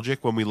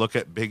nostalgic when we look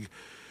at big,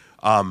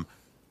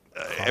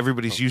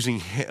 everybody's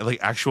using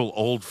actual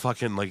old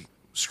fucking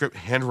script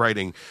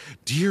handwriting,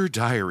 dear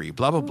diary,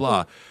 blah blah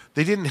blah.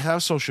 They didn't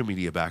have social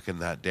media back in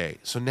that day.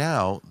 So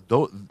now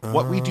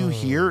what we do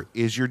here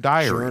is your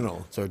diary.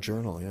 Journal. It's our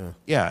journal, yeah.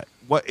 Yeah.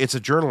 It's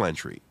a journal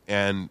entry,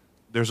 and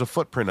there's a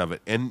footprint of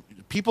it. And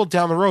people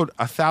down the road,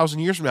 1,000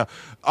 years from now,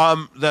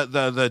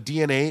 the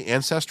DNA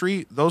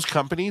ancestry, those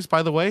companies,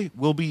 by the way,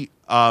 will be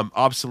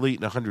obsolete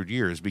in 100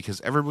 years,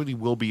 because everybody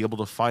will be able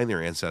to find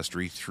their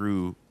ancestry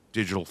through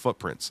digital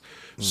footprints.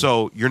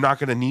 So you're not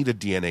going to need a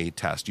DNA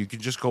test. You can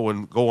just go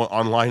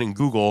online and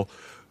Google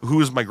who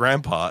is my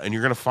grandpa, and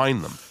you're going to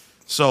find them.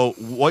 So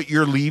what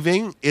you're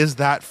leaving is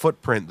that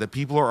footprint that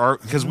people are,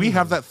 because we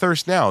have that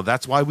thirst now.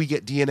 That's why we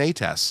get DNA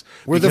tests.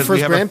 We're the because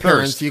first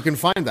grandparents you can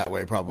find that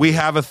way, probably. We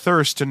have a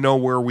thirst to know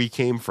where we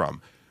came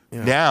from.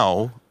 Yeah.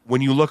 Now,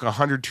 when you look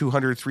 100,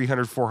 200,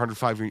 300, 400,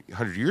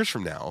 500 years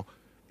from now,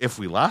 if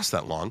we last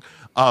that long,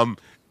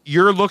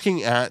 you're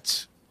looking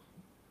at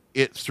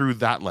it through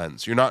that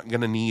lens. You're not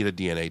going to need a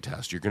DNA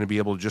test. You're going to be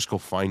able to just go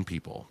find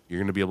people. You're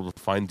going to be able to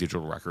find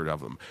digital record of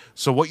them.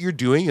 So what you're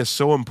doing is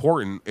so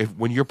important.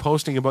 When you're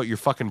posting about your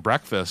fucking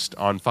breakfast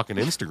on fucking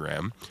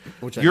Instagram,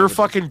 your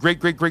fucking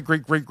great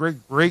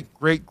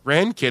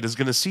grandkid is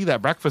going to see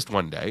that breakfast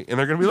one day, and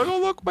they're going to be like,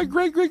 "Oh, look, my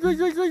great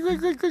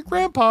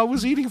grandpa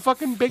was eating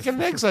fucking bacon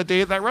and eggs that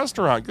day at that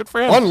restaurant. Good for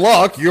him."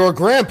 Unlock your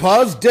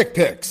grandpa's dick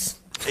pics.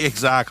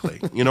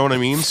 Exactly. You know what I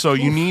mean? So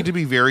you need to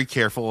be very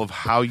careful of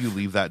how you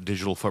leave that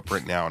digital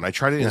footprint now. And I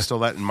try to instill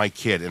that in my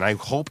kid. And I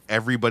hope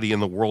everybody in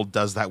the world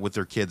does that with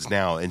their kids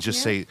now, and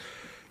just say,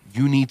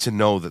 you need to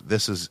know that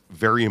this is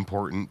very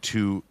important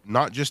to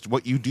not just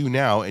what you do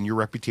now and your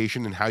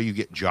reputation and how you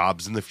get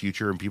jobs in the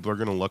future. And people are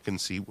going to look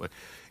and see what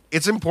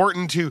it's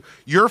important to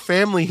your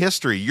family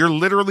history. You're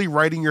literally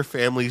writing your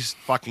family's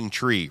fucking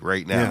tree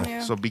right now.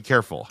 Yeah. So be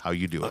careful how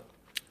you do it.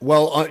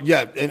 Well,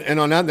 and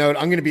on that note,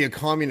 I'm going to be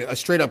a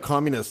straight-up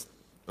communist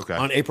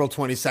on April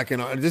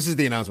 22nd. This is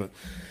the announcement.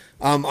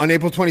 On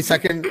April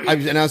 22nd,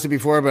 I've announced it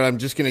before, but I'm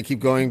just going to keep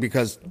going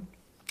because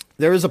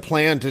there is a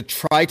plan to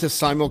try to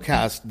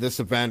simulcast this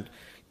event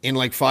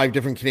in 5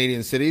 different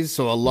Canadian cities.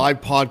 So a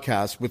live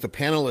podcast with a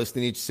panelist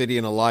in each city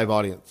and a live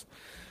audience.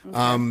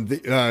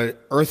 The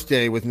Earth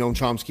Day with Noam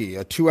Chomsky,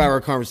 a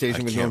 2-hour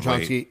conversation with Noam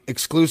Chomsky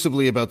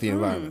exclusively about the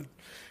environment.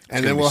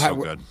 And then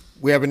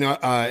we have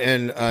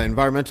an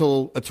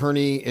environmental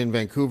attorney in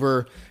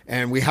Vancouver,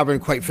 and we haven't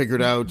quite figured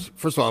out,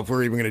 first of all, if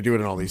we're even going to do it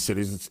in all these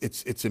cities.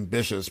 It's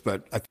ambitious,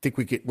 but I think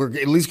we're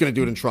at least going to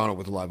do it in Toronto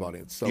with a live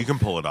audience. So you can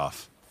pull it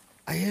off.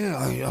 Yeah,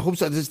 I hope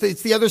so.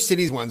 It's the other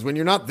cities ones. When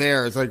you're not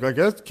there, it's like, I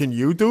guess, can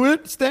you do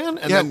it, Stan?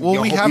 And then,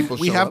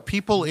 we have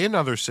people in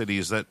other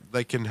cities that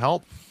can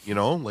help. We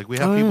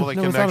have people that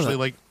can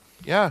actually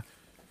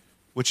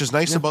Which is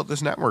nice about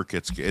this network.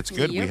 It's good.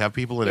 Yep. We have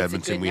people in It's a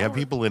Edmonton. good We have network.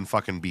 people in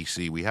fucking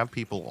BC. We have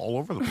people all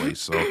over the place.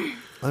 So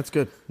That's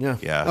good. Yeah.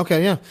 Yeah.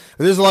 Okay. Yeah.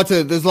 There's a lot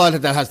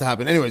that has to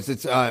happen. Anyways,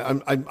 it's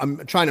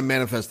I'm trying to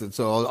manifest it,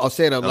 so I'll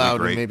say it out That'd be loud,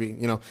 great. and maybe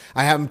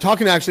I'm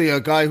talking to actually a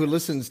guy who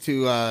listens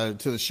to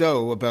the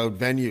show about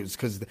venues,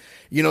 because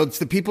it's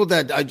the people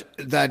that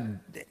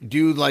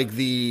do like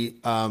the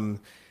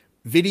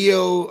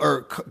video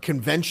or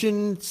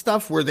convention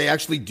stuff where they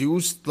actually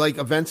do like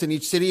events in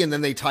each city, and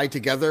then they tie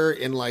together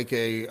in like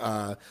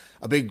a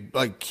big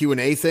like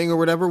Q&A thing or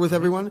whatever with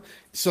everyone.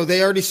 So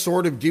they already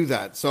sort of do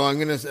that. So I'm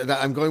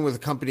going with a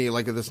company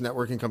like this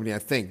networking company, I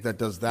think, that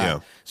does that. Yeah.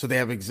 So they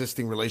have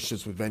existing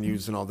relationships with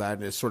venues and all that,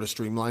 and it sort of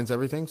streamlines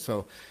everything.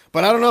 So,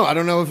 but I don't know. I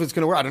don't know if it's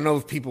going to work. I don't know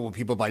if people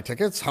buy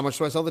tickets. How much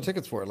do I sell the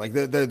tickets for? Like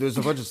there's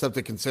a bunch of stuff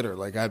to consider.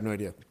 Like I have no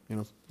idea.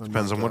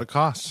 depends on what it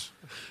costs.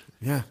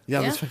 Yeah.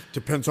 That's right.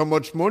 Depends how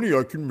much money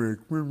I can make.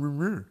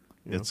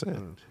 That's it.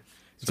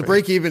 It's a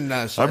break even.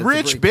 I'm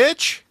rich,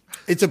 bitch.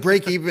 It's a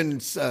break even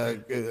is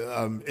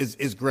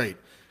great,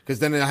 because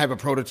then I have a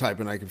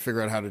prototype and I can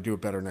figure out how to do it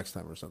better next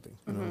time or something.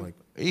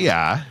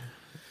 Yeah.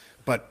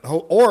 But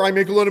or I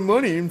make a lot of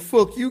money and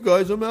fuck you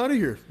guys, I'm out of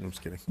here. I'm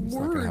just kidding. It's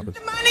not gonna happen.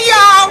 Money,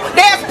 y'all.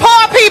 There's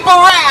poor people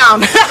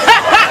around.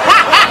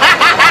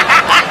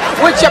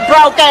 With your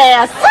broke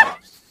ass.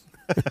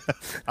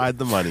 Hide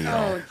the money.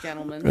 Y'all. Oh,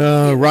 gentlemen.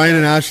 Ryan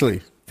and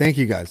Ashley, thank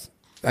you guys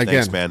again.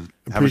 Thanks, man. Have a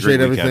Appreciate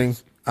great everything.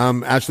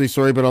 weekend. Ashley,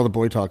 sorry about all the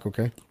boy talk.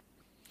 Okay.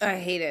 I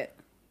hate it.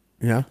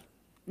 Yeah.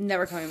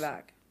 Never coming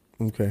back.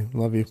 Okay.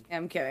 Love you.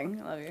 I'm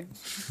kidding. I love you.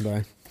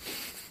 Bye.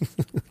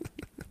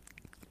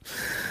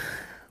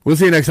 We'll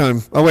see you next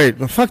time. Oh wait,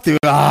 fuck dude.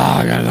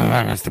 I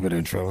got a stupid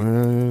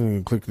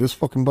intro. Click this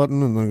fucking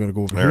button, and I'm gonna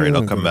go over All here. right,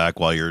 I'll and come go- back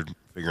while you're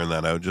figuring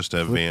that out. Just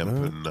to vamp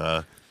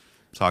and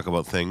talk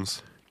about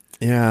things.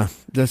 Yeah,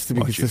 that's the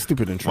Watch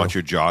stupid intro. Watch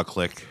your jaw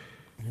click.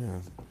 Yeah.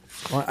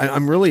 Well,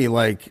 I'm really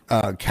like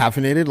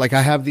caffeinated. Like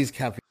I have these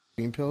caffeine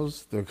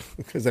pills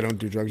because I don't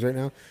do drugs right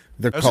now.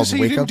 They're I was called gonna say,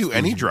 you Wake didn't Ups. do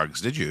any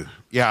drugs, did you?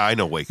 Yeah, I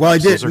know Wake Well, I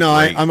Ups. did. Those are No,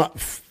 great. I'm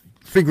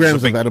 3 grams There's a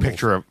of big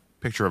edibles.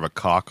 picture of a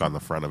cock on the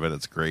front of it.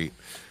 It's great.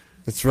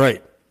 That's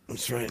right.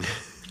 That's right.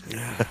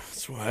 Yeah,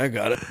 that's why I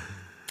got it.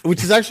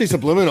 Which is actually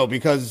subliminal,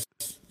 because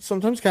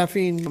sometimes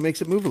caffeine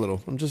makes it move a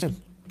little. I'm just saying.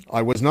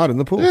 I was not in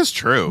the pool. It is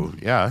true.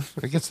 Yeah,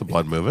 it gets the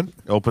blood moving.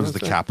 It opens That's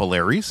the it.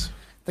 capillaries.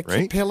 The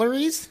right?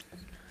 capillaries?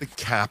 The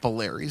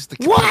capillaries. The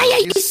Why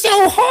are you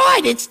so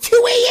hard? It's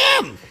 2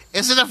 a.m.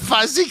 Is it a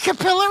fuzzy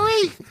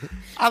capillary?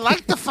 I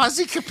like the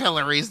fuzzy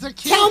capillaries. They're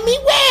cute. Tell me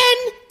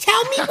when.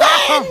 Tell me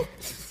when.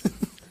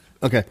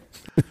 Okay.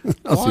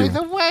 I'll see Boy, you.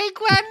 the way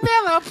Glenn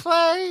Miller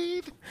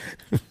played.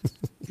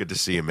 Good to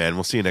see you, man.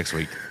 We'll see you next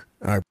week.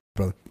 All right,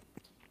 brother.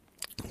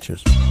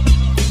 Cheers.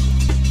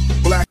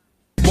 Black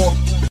ball.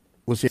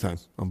 We'll see you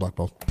next time on Black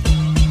Ball.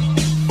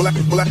 Black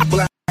ball. Black ball.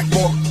 Black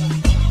ball.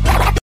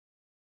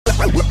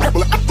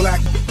 Black ball.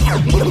 Black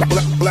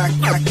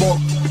ball.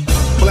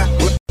 Black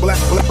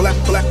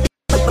ball.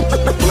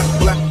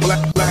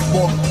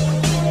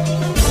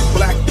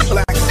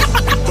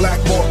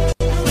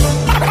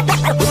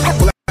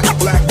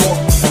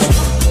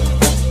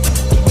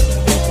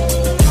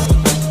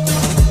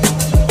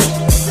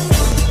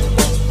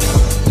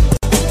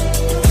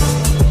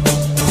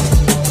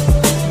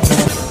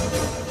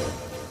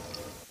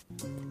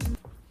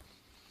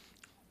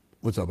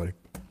 What's up, buddy?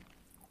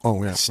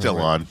 Oh, yeah. Still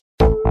right. on.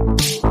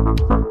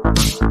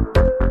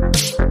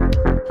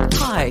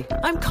 Hi,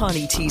 I'm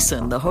Connie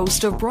Thiessen, the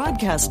host of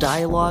Broadcast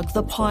Dialogue,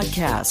 the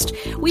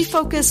podcast. We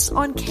focus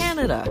on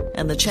Canada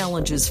and the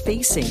challenges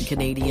facing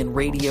Canadian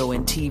radio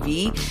and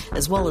TV,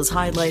 as well as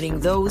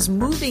highlighting those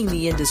moving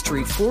the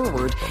industry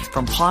forward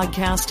from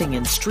podcasting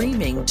and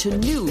streaming to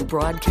new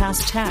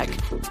broadcast tech.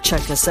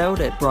 Check us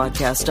out at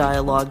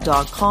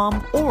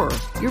broadcastdialogue.com or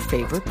your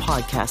favorite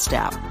podcast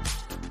app.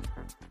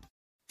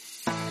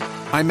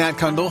 I'm Matt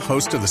Kundle,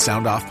 host of the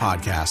Sound Off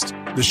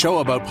Podcast, the show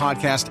about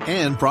podcast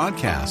and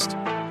broadcast.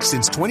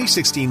 Since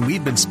 2016,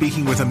 we've been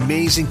speaking with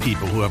amazing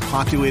people who have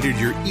populated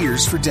your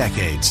ears for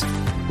decades.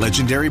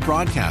 Legendary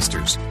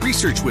broadcasters,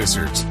 research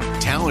wizards,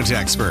 talent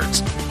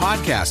experts,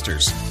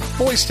 podcasters,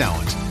 voice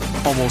talent.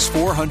 Almost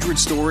 400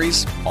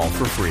 stories, all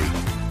for free.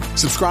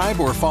 Subscribe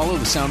or follow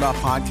the Sound Off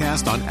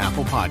Podcast on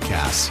Apple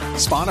Podcasts,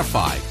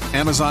 Spotify,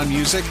 Amazon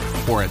Music,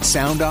 or at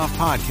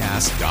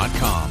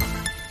soundoffpodcast.com.